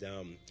much, and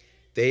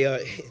they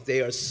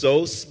are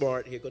so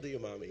smart. Here, go to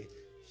your mommy.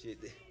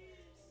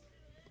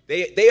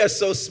 They are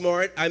so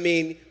smart. I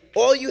mean,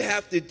 all you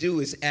have to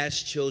do is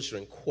ask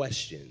children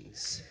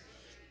questions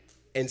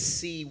and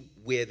see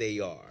where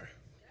they are,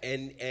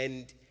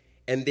 and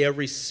their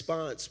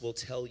response will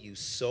tell you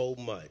so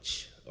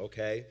much.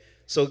 Okay,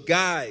 so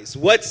guys,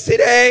 what's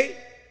today?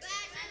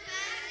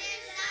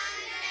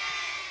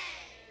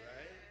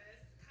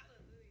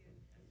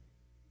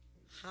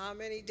 How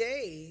many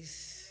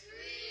days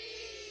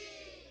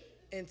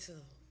into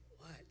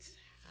what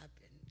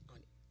happened on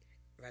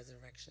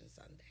Resurrection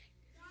Sunday?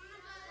 What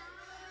happened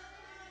on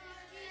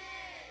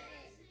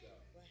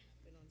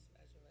Resurrection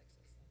Sunday?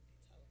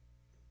 Tell them.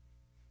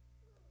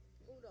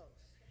 Who knows?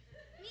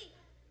 Me.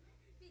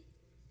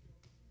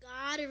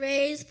 God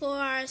raised for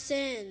our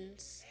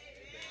sins.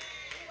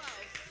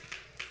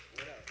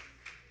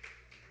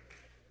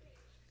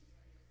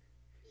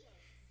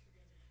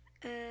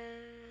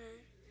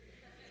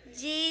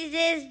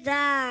 Jesus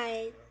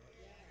died.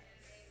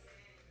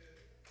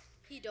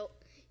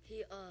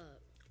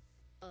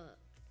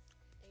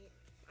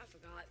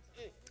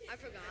 I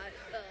forgot.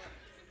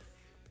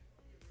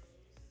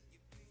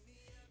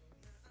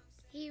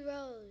 He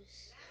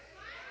rose.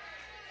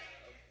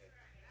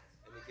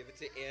 Let me give it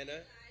to Anna.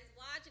 Guys,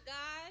 watch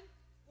God.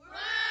 Word.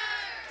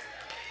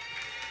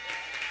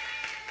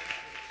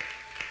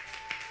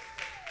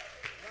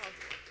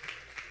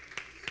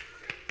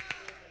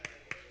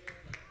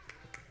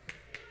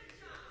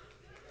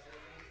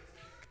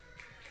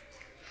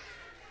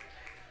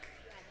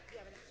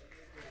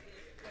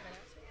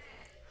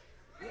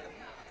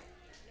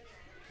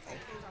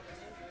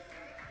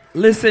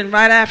 Listen,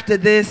 right after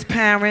this,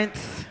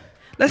 parents,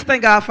 let's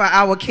thank God for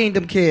our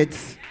Kingdom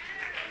Kids.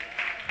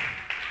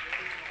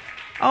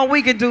 Oh,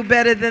 we could do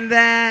better than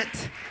that.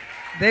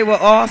 They were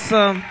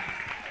awesome.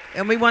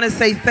 And we want to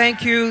say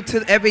thank you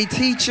to every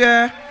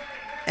teacher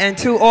and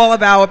to all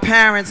of our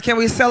parents. Can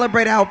we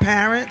celebrate our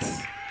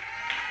parents?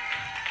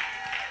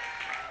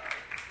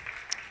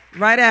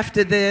 Right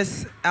after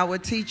this, our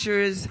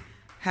teachers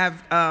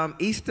have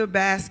Easter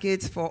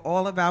baskets for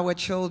all of our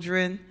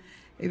children.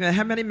 Even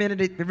how many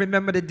minutes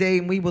remember the day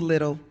when we were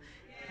little?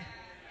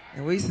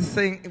 And we used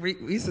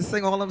to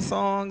sing all them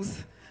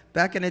songs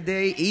back in the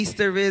day.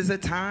 Easter is a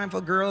time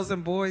for girls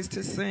and boys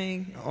to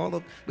sing.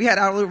 We had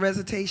our little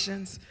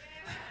recitations.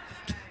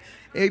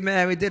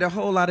 Amen. We did a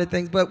whole lot of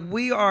things. But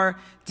we are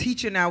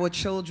teaching our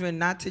children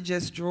not to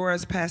just draw,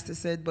 as Pastor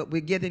said, but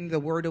we're getting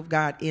the Word of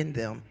God in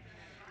them.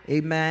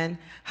 Amen.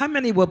 How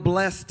many were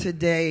blessed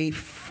today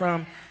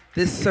from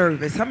this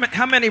service?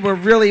 How many were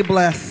really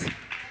blessed?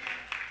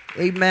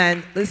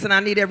 Amen. Listen,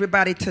 I need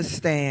everybody to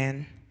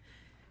stand.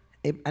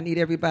 I need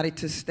everybody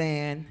to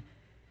stand.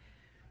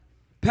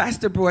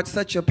 Pastor brought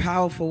such a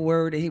powerful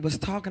word, and he was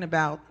talking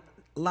about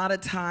a lot of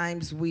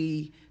times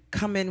we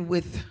come in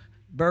with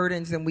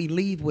burdens and we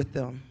leave with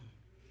them.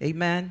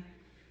 Amen.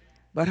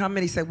 But how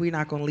many said we're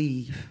not going to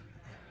leave?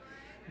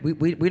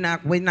 We're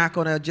not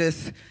going to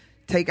just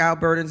take our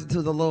burdens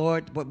to the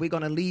Lord, but we're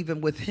going to leave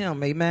them with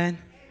him. Amen.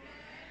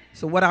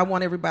 So what I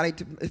want everybody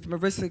to, if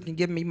Marissa can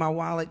give me my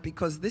wallet,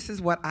 because this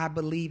is what I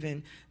believe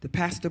in. The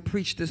pastor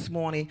preached this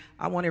morning.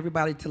 I want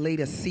everybody to lay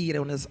a seed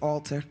on this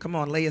altar. Come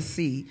on, lay a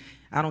seed.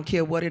 I don't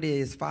care what it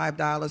is, $5,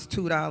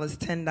 $2,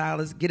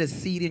 $10. Get a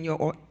seed in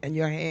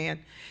your hand.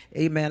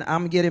 Amen.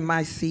 I'm getting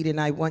my seed, and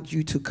I want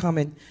you to come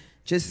and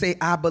just say,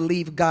 I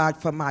believe God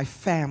for my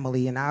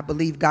family, and I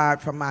believe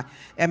God for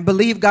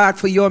believe God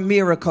for your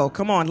miracle.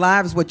 Come on,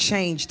 lives were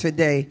changed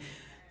today.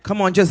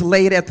 Come on, just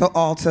lay it at the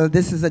altar.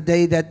 This is a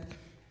day that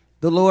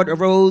the Lord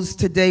arose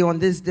today on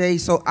this day,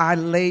 so I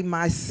lay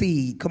my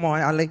seed. Come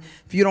on,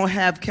 if you don't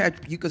have cash,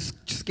 you can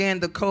scan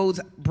the codes,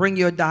 bring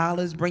your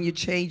dollars, bring your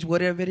change,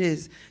 whatever it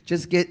is.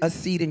 Just get a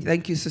seed. And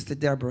thank you, Sister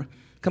Deborah.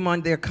 Come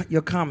on,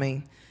 you're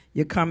coming.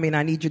 You're coming.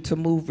 I need you to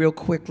move real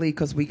quickly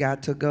because we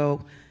got to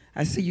go.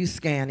 I see you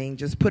scanning.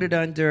 Just put it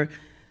under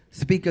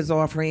speaker's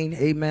offering.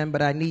 Amen.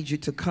 But I need you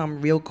to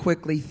come real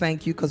quickly.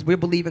 Thank you, because we're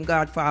believing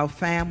God for our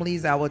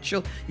families, our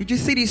children. Did you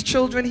see these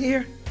children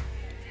here?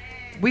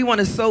 We want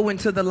to sow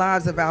into the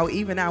lives of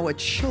even our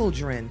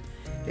children.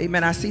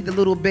 Amen. I see the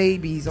little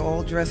babies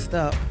all dressed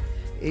up.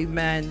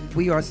 Amen.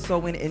 We are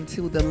sowing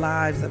into the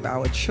lives of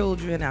our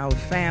children, our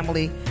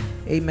family.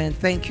 Amen.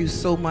 Thank you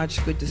so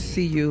much. Good to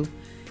see you.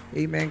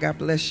 Amen. God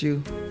bless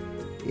you.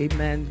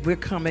 Amen. We're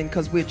coming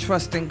because we're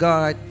trusting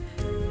God.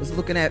 I was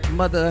looking at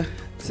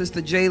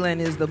Sister Jalen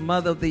is the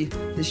mother of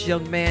this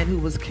young man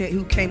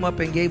who came up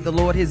and gave the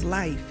Lord his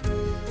life.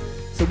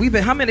 So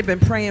how many have been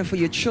praying for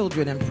your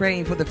children and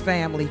praying for the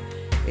family?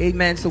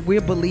 Amen. So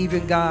we're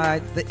believing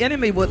God. The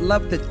enemy would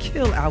love to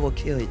kill our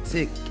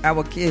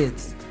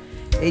kids.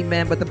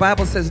 Amen. But the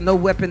Bible says no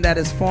weapon that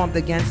is formed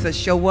against us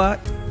shall what?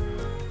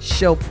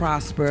 Shall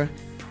prosper.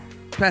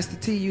 Pastor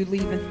T, you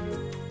leaving?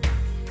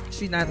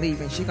 She's not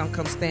leaving. She's going to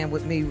come stand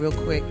with me real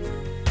quick.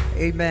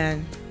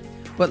 Amen.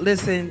 But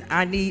listen,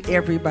 I need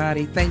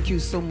everybody. Thank you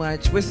so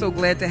much. We're so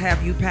glad to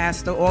have you,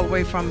 Pastor, all the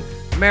way from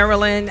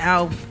Maryland,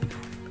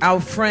 our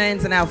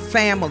friends and our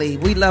family.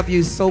 We love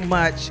you so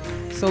much.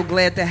 So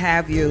glad to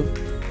have you.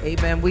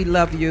 Amen. We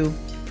love you.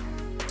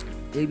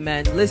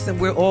 Amen. Listen,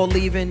 we're all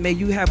leaving. May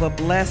you have a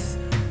blessed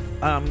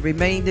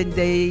remaining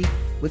day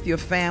with your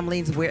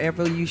families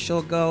wherever you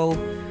shall go.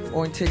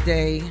 On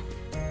today,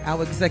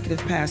 our executive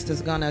pastor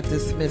is going to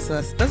dismiss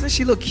us. Doesn't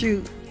she look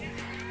cute?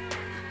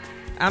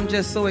 I'm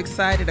just so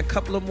excited. A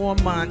couple of more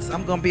months,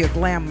 I'm going to be a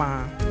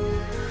grandma.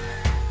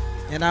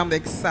 And I'm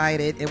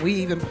excited. And we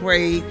even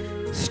pray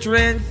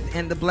strength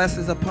and the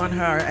blessings upon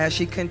her as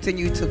she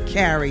continues to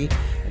carry,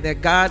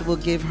 that God will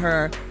give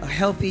her a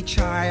healthy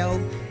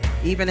child.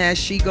 Even as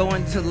she go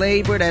into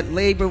labor, that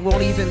labor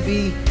won't even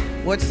be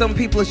what some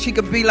people, she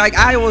could be like,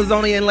 I was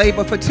only in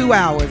labor for 2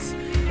 hours.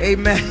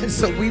 Amen.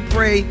 So we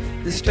pray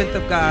the strength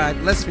of God.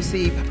 Let's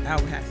receive our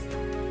pastor.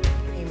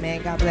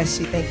 Amen. God bless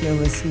you. Thank you,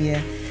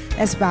 Alicia.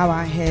 Let's bow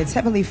our heads.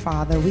 Heavenly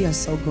Father, we are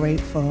so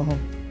grateful.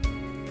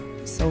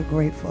 So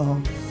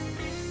grateful.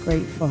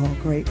 Grateful,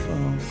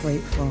 grateful,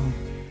 grateful.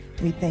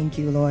 We thank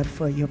you, Lord,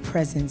 for your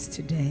presence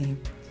today.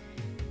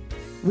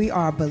 We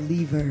are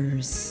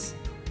believers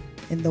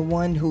in the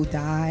one who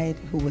died,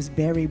 who was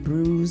buried,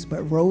 bruised,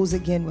 but rose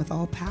again with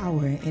all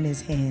power in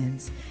his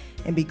hands.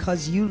 And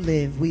because you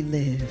live, we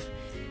live.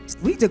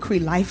 We decree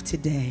life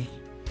today.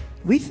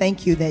 We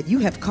thank you that you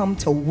have come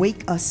to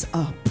wake us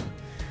up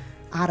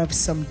out of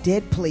some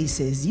dead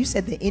places. You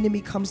said the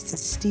enemy comes to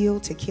steal,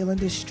 to kill, and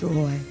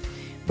destroy.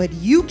 But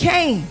you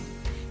came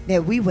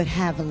that we would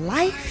have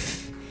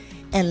life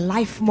and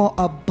life more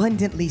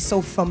abundantly.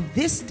 So from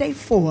this day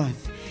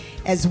forth,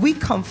 as we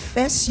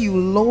confess you,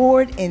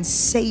 Lord and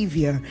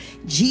Savior,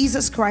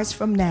 Jesus Christ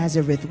from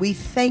Nazareth, we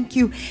thank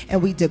you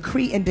and we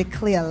decree and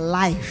declare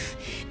life,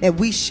 that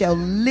we shall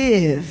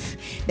live,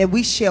 that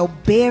we shall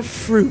bear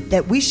fruit,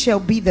 that we shall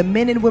be the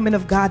men and women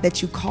of God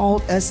that you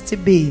called us to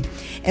be.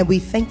 And we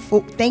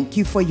thank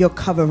you for your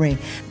covering.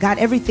 God,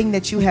 everything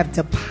that you have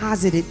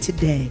deposited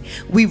today,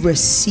 we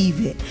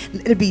receive it.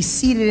 Let it be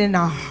seated in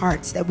our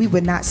hearts that we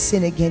would not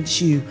sin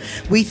against you.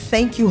 We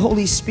thank you,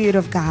 Holy Spirit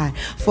of God,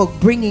 for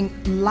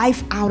bringing life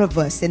out of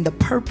us and the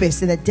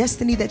purpose and the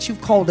destiny that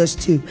you've called us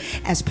to.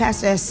 As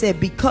Pastor has said,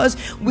 because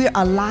we're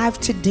alive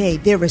today,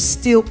 there is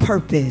still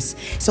purpose.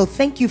 So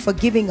thank you for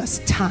giving us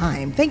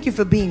time. Thank you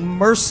for being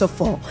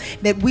merciful,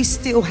 that we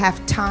still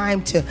have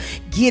time to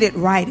get it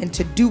right and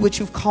to do what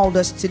you've called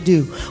us to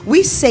do.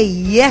 We say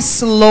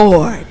yes,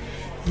 Lord.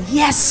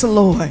 Yes,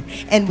 Lord.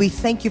 And we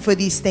thank you for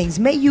these things.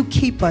 May you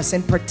keep us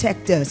and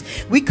protect us.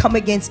 We come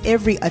against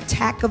every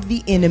attack of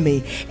the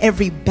enemy,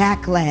 every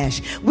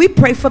backlash. We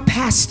pray for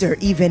Pastor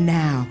even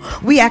now.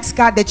 We ask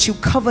God that you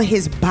cover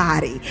his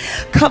body,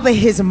 cover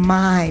his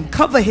mind,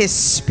 cover his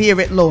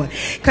spirit, Lord.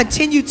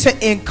 Continue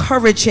to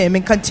encourage him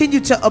and continue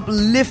to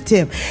uplift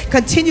him.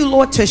 Continue,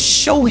 Lord, to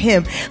show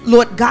him,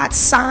 Lord God,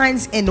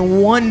 signs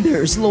and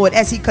wonders, Lord,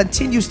 as he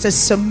continues to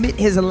submit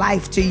his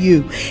life to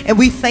you. And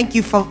we thank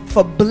you for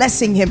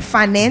blessing blessing him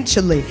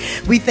financially.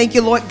 We thank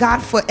you, Lord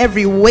God, for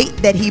every weight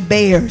that he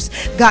bears.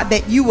 God,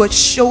 that you would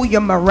show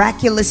your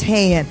miraculous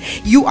hand.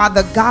 You are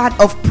the God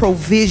of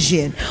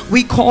provision.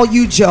 We call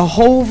you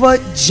Jehovah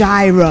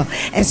Jireh.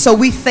 And so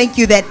we thank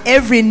you that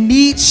every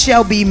need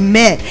shall be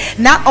met.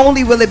 Not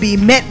only will it be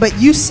met, but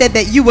you said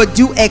that you would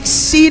do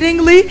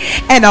exceedingly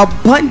and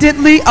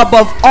abundantly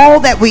above all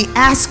that we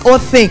ask or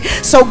think.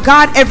 So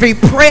God, every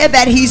prayer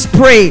that he's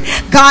prayed,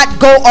 God,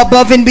 go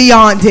above and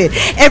beyond it.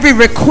 Every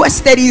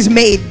request that he's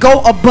made,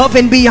 go above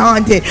and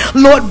beyond it.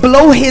 Lord,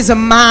 blow his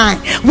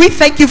mind. We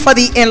thank you for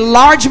the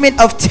enlargement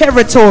of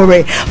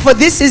territory, for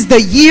this is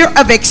the year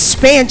of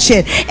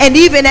expansion. And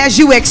even as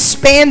you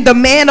expand the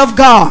man of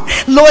God,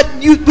 Lord,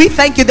 we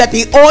thank you that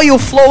the oil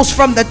flows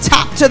from the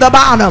top to the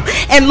bottom.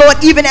 And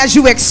Lord, even as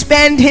you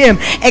expand him,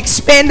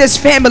 expand his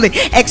family,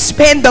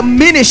 expand the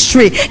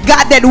ministry,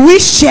 God, that we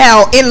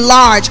shall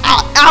enlarge.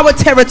 Our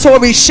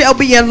territory shall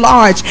be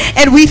enlarged.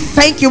 And we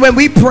thank you and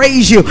we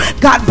praise you.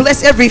 God,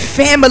 bless every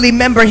family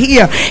member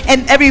here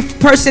and every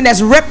person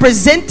that's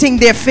representing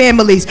their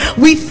families.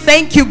 We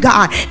thank you,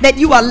 God, that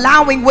you are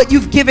allowing what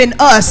you've given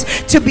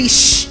us to be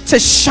to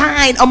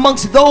shine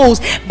amongst those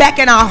back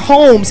in our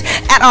homes,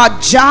 at our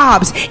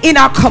jobs, in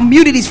our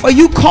communities. For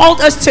you called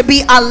us to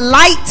be a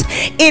light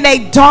in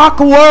a dark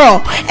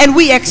world, and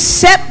we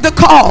accept the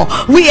call,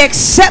 we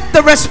accept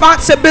the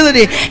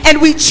responsibility,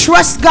 and we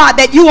trust, God,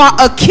 that you are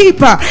a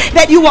keeper,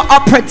 that you are a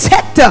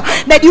protector,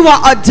 that you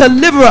are a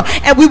deliverer,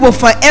 and we will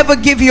forever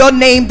give your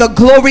name the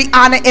glory,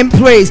 honor, and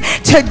praise.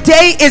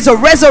 Today is a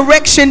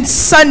resurrection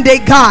Sunday,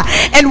 God,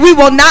 and we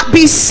will not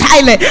be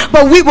silent,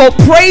 but we will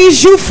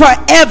praise you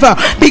forever,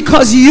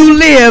 because you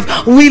live,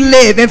 we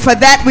live. And for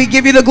that, we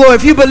give you the glory.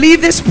 If you believe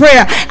this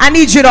prayer, I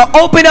need you to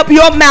open up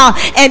your mouth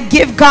and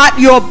give God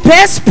your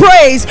best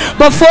praise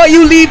before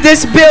you leave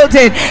this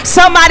building.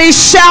 Somebody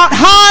shout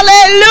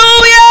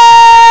hallelujah!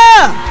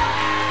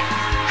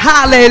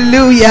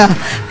 Hallelujah.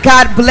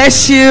 God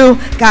bless you.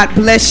 God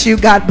bless you.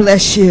 God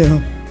bless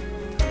you.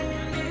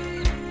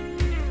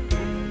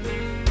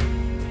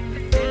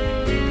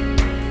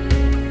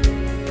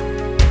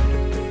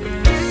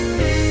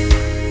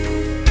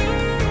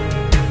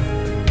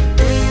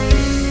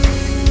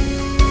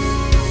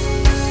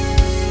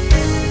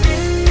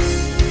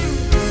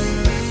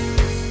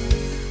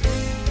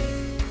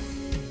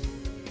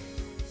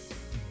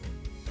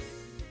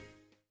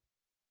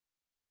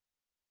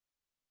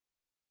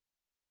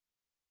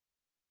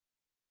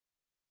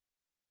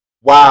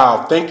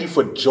 Wow, thank you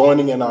for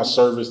joining in our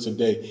service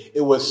today.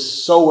 It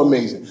was so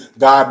amazing.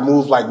 God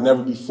moved like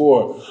never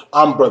before.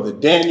 I'm Brother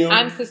Daniel.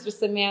 I'm Sister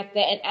Samantha,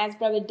 and as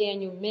Brother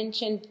Daniel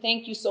mentioned,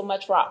 thank you so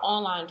much for our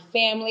online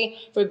family,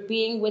 for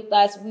being with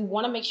us. We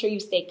want to make sure you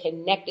stay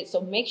connected,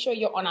 so make sure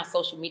you're on our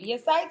social media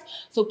sites.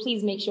 So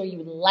please make sure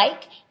you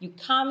like, you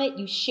comment,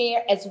 you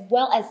share, as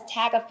well as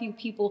tag a few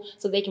people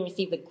so they can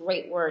receive the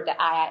great word that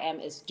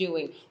IIM is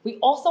doing. We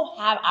also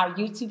have our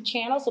YouTube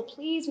channel, so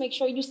please make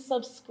sure you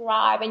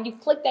subscribe and you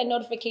click that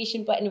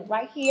notification button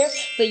right here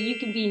so you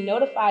can be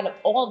notified of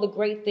all the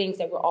great things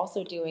that we're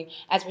also doing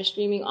as we're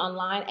streaming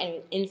online and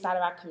inside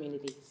of our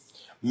communities.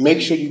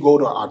 Make sure you go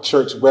to our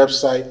church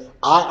website,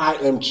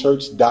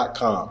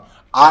 iimchurch.com.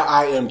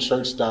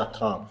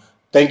 iimchurch.com.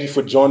 Thank you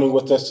for joining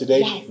with us today.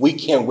 Yes. We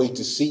can't wait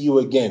to see you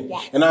again.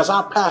 Yes. And as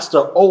our pastor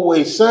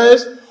always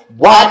says,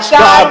 watch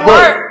God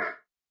work.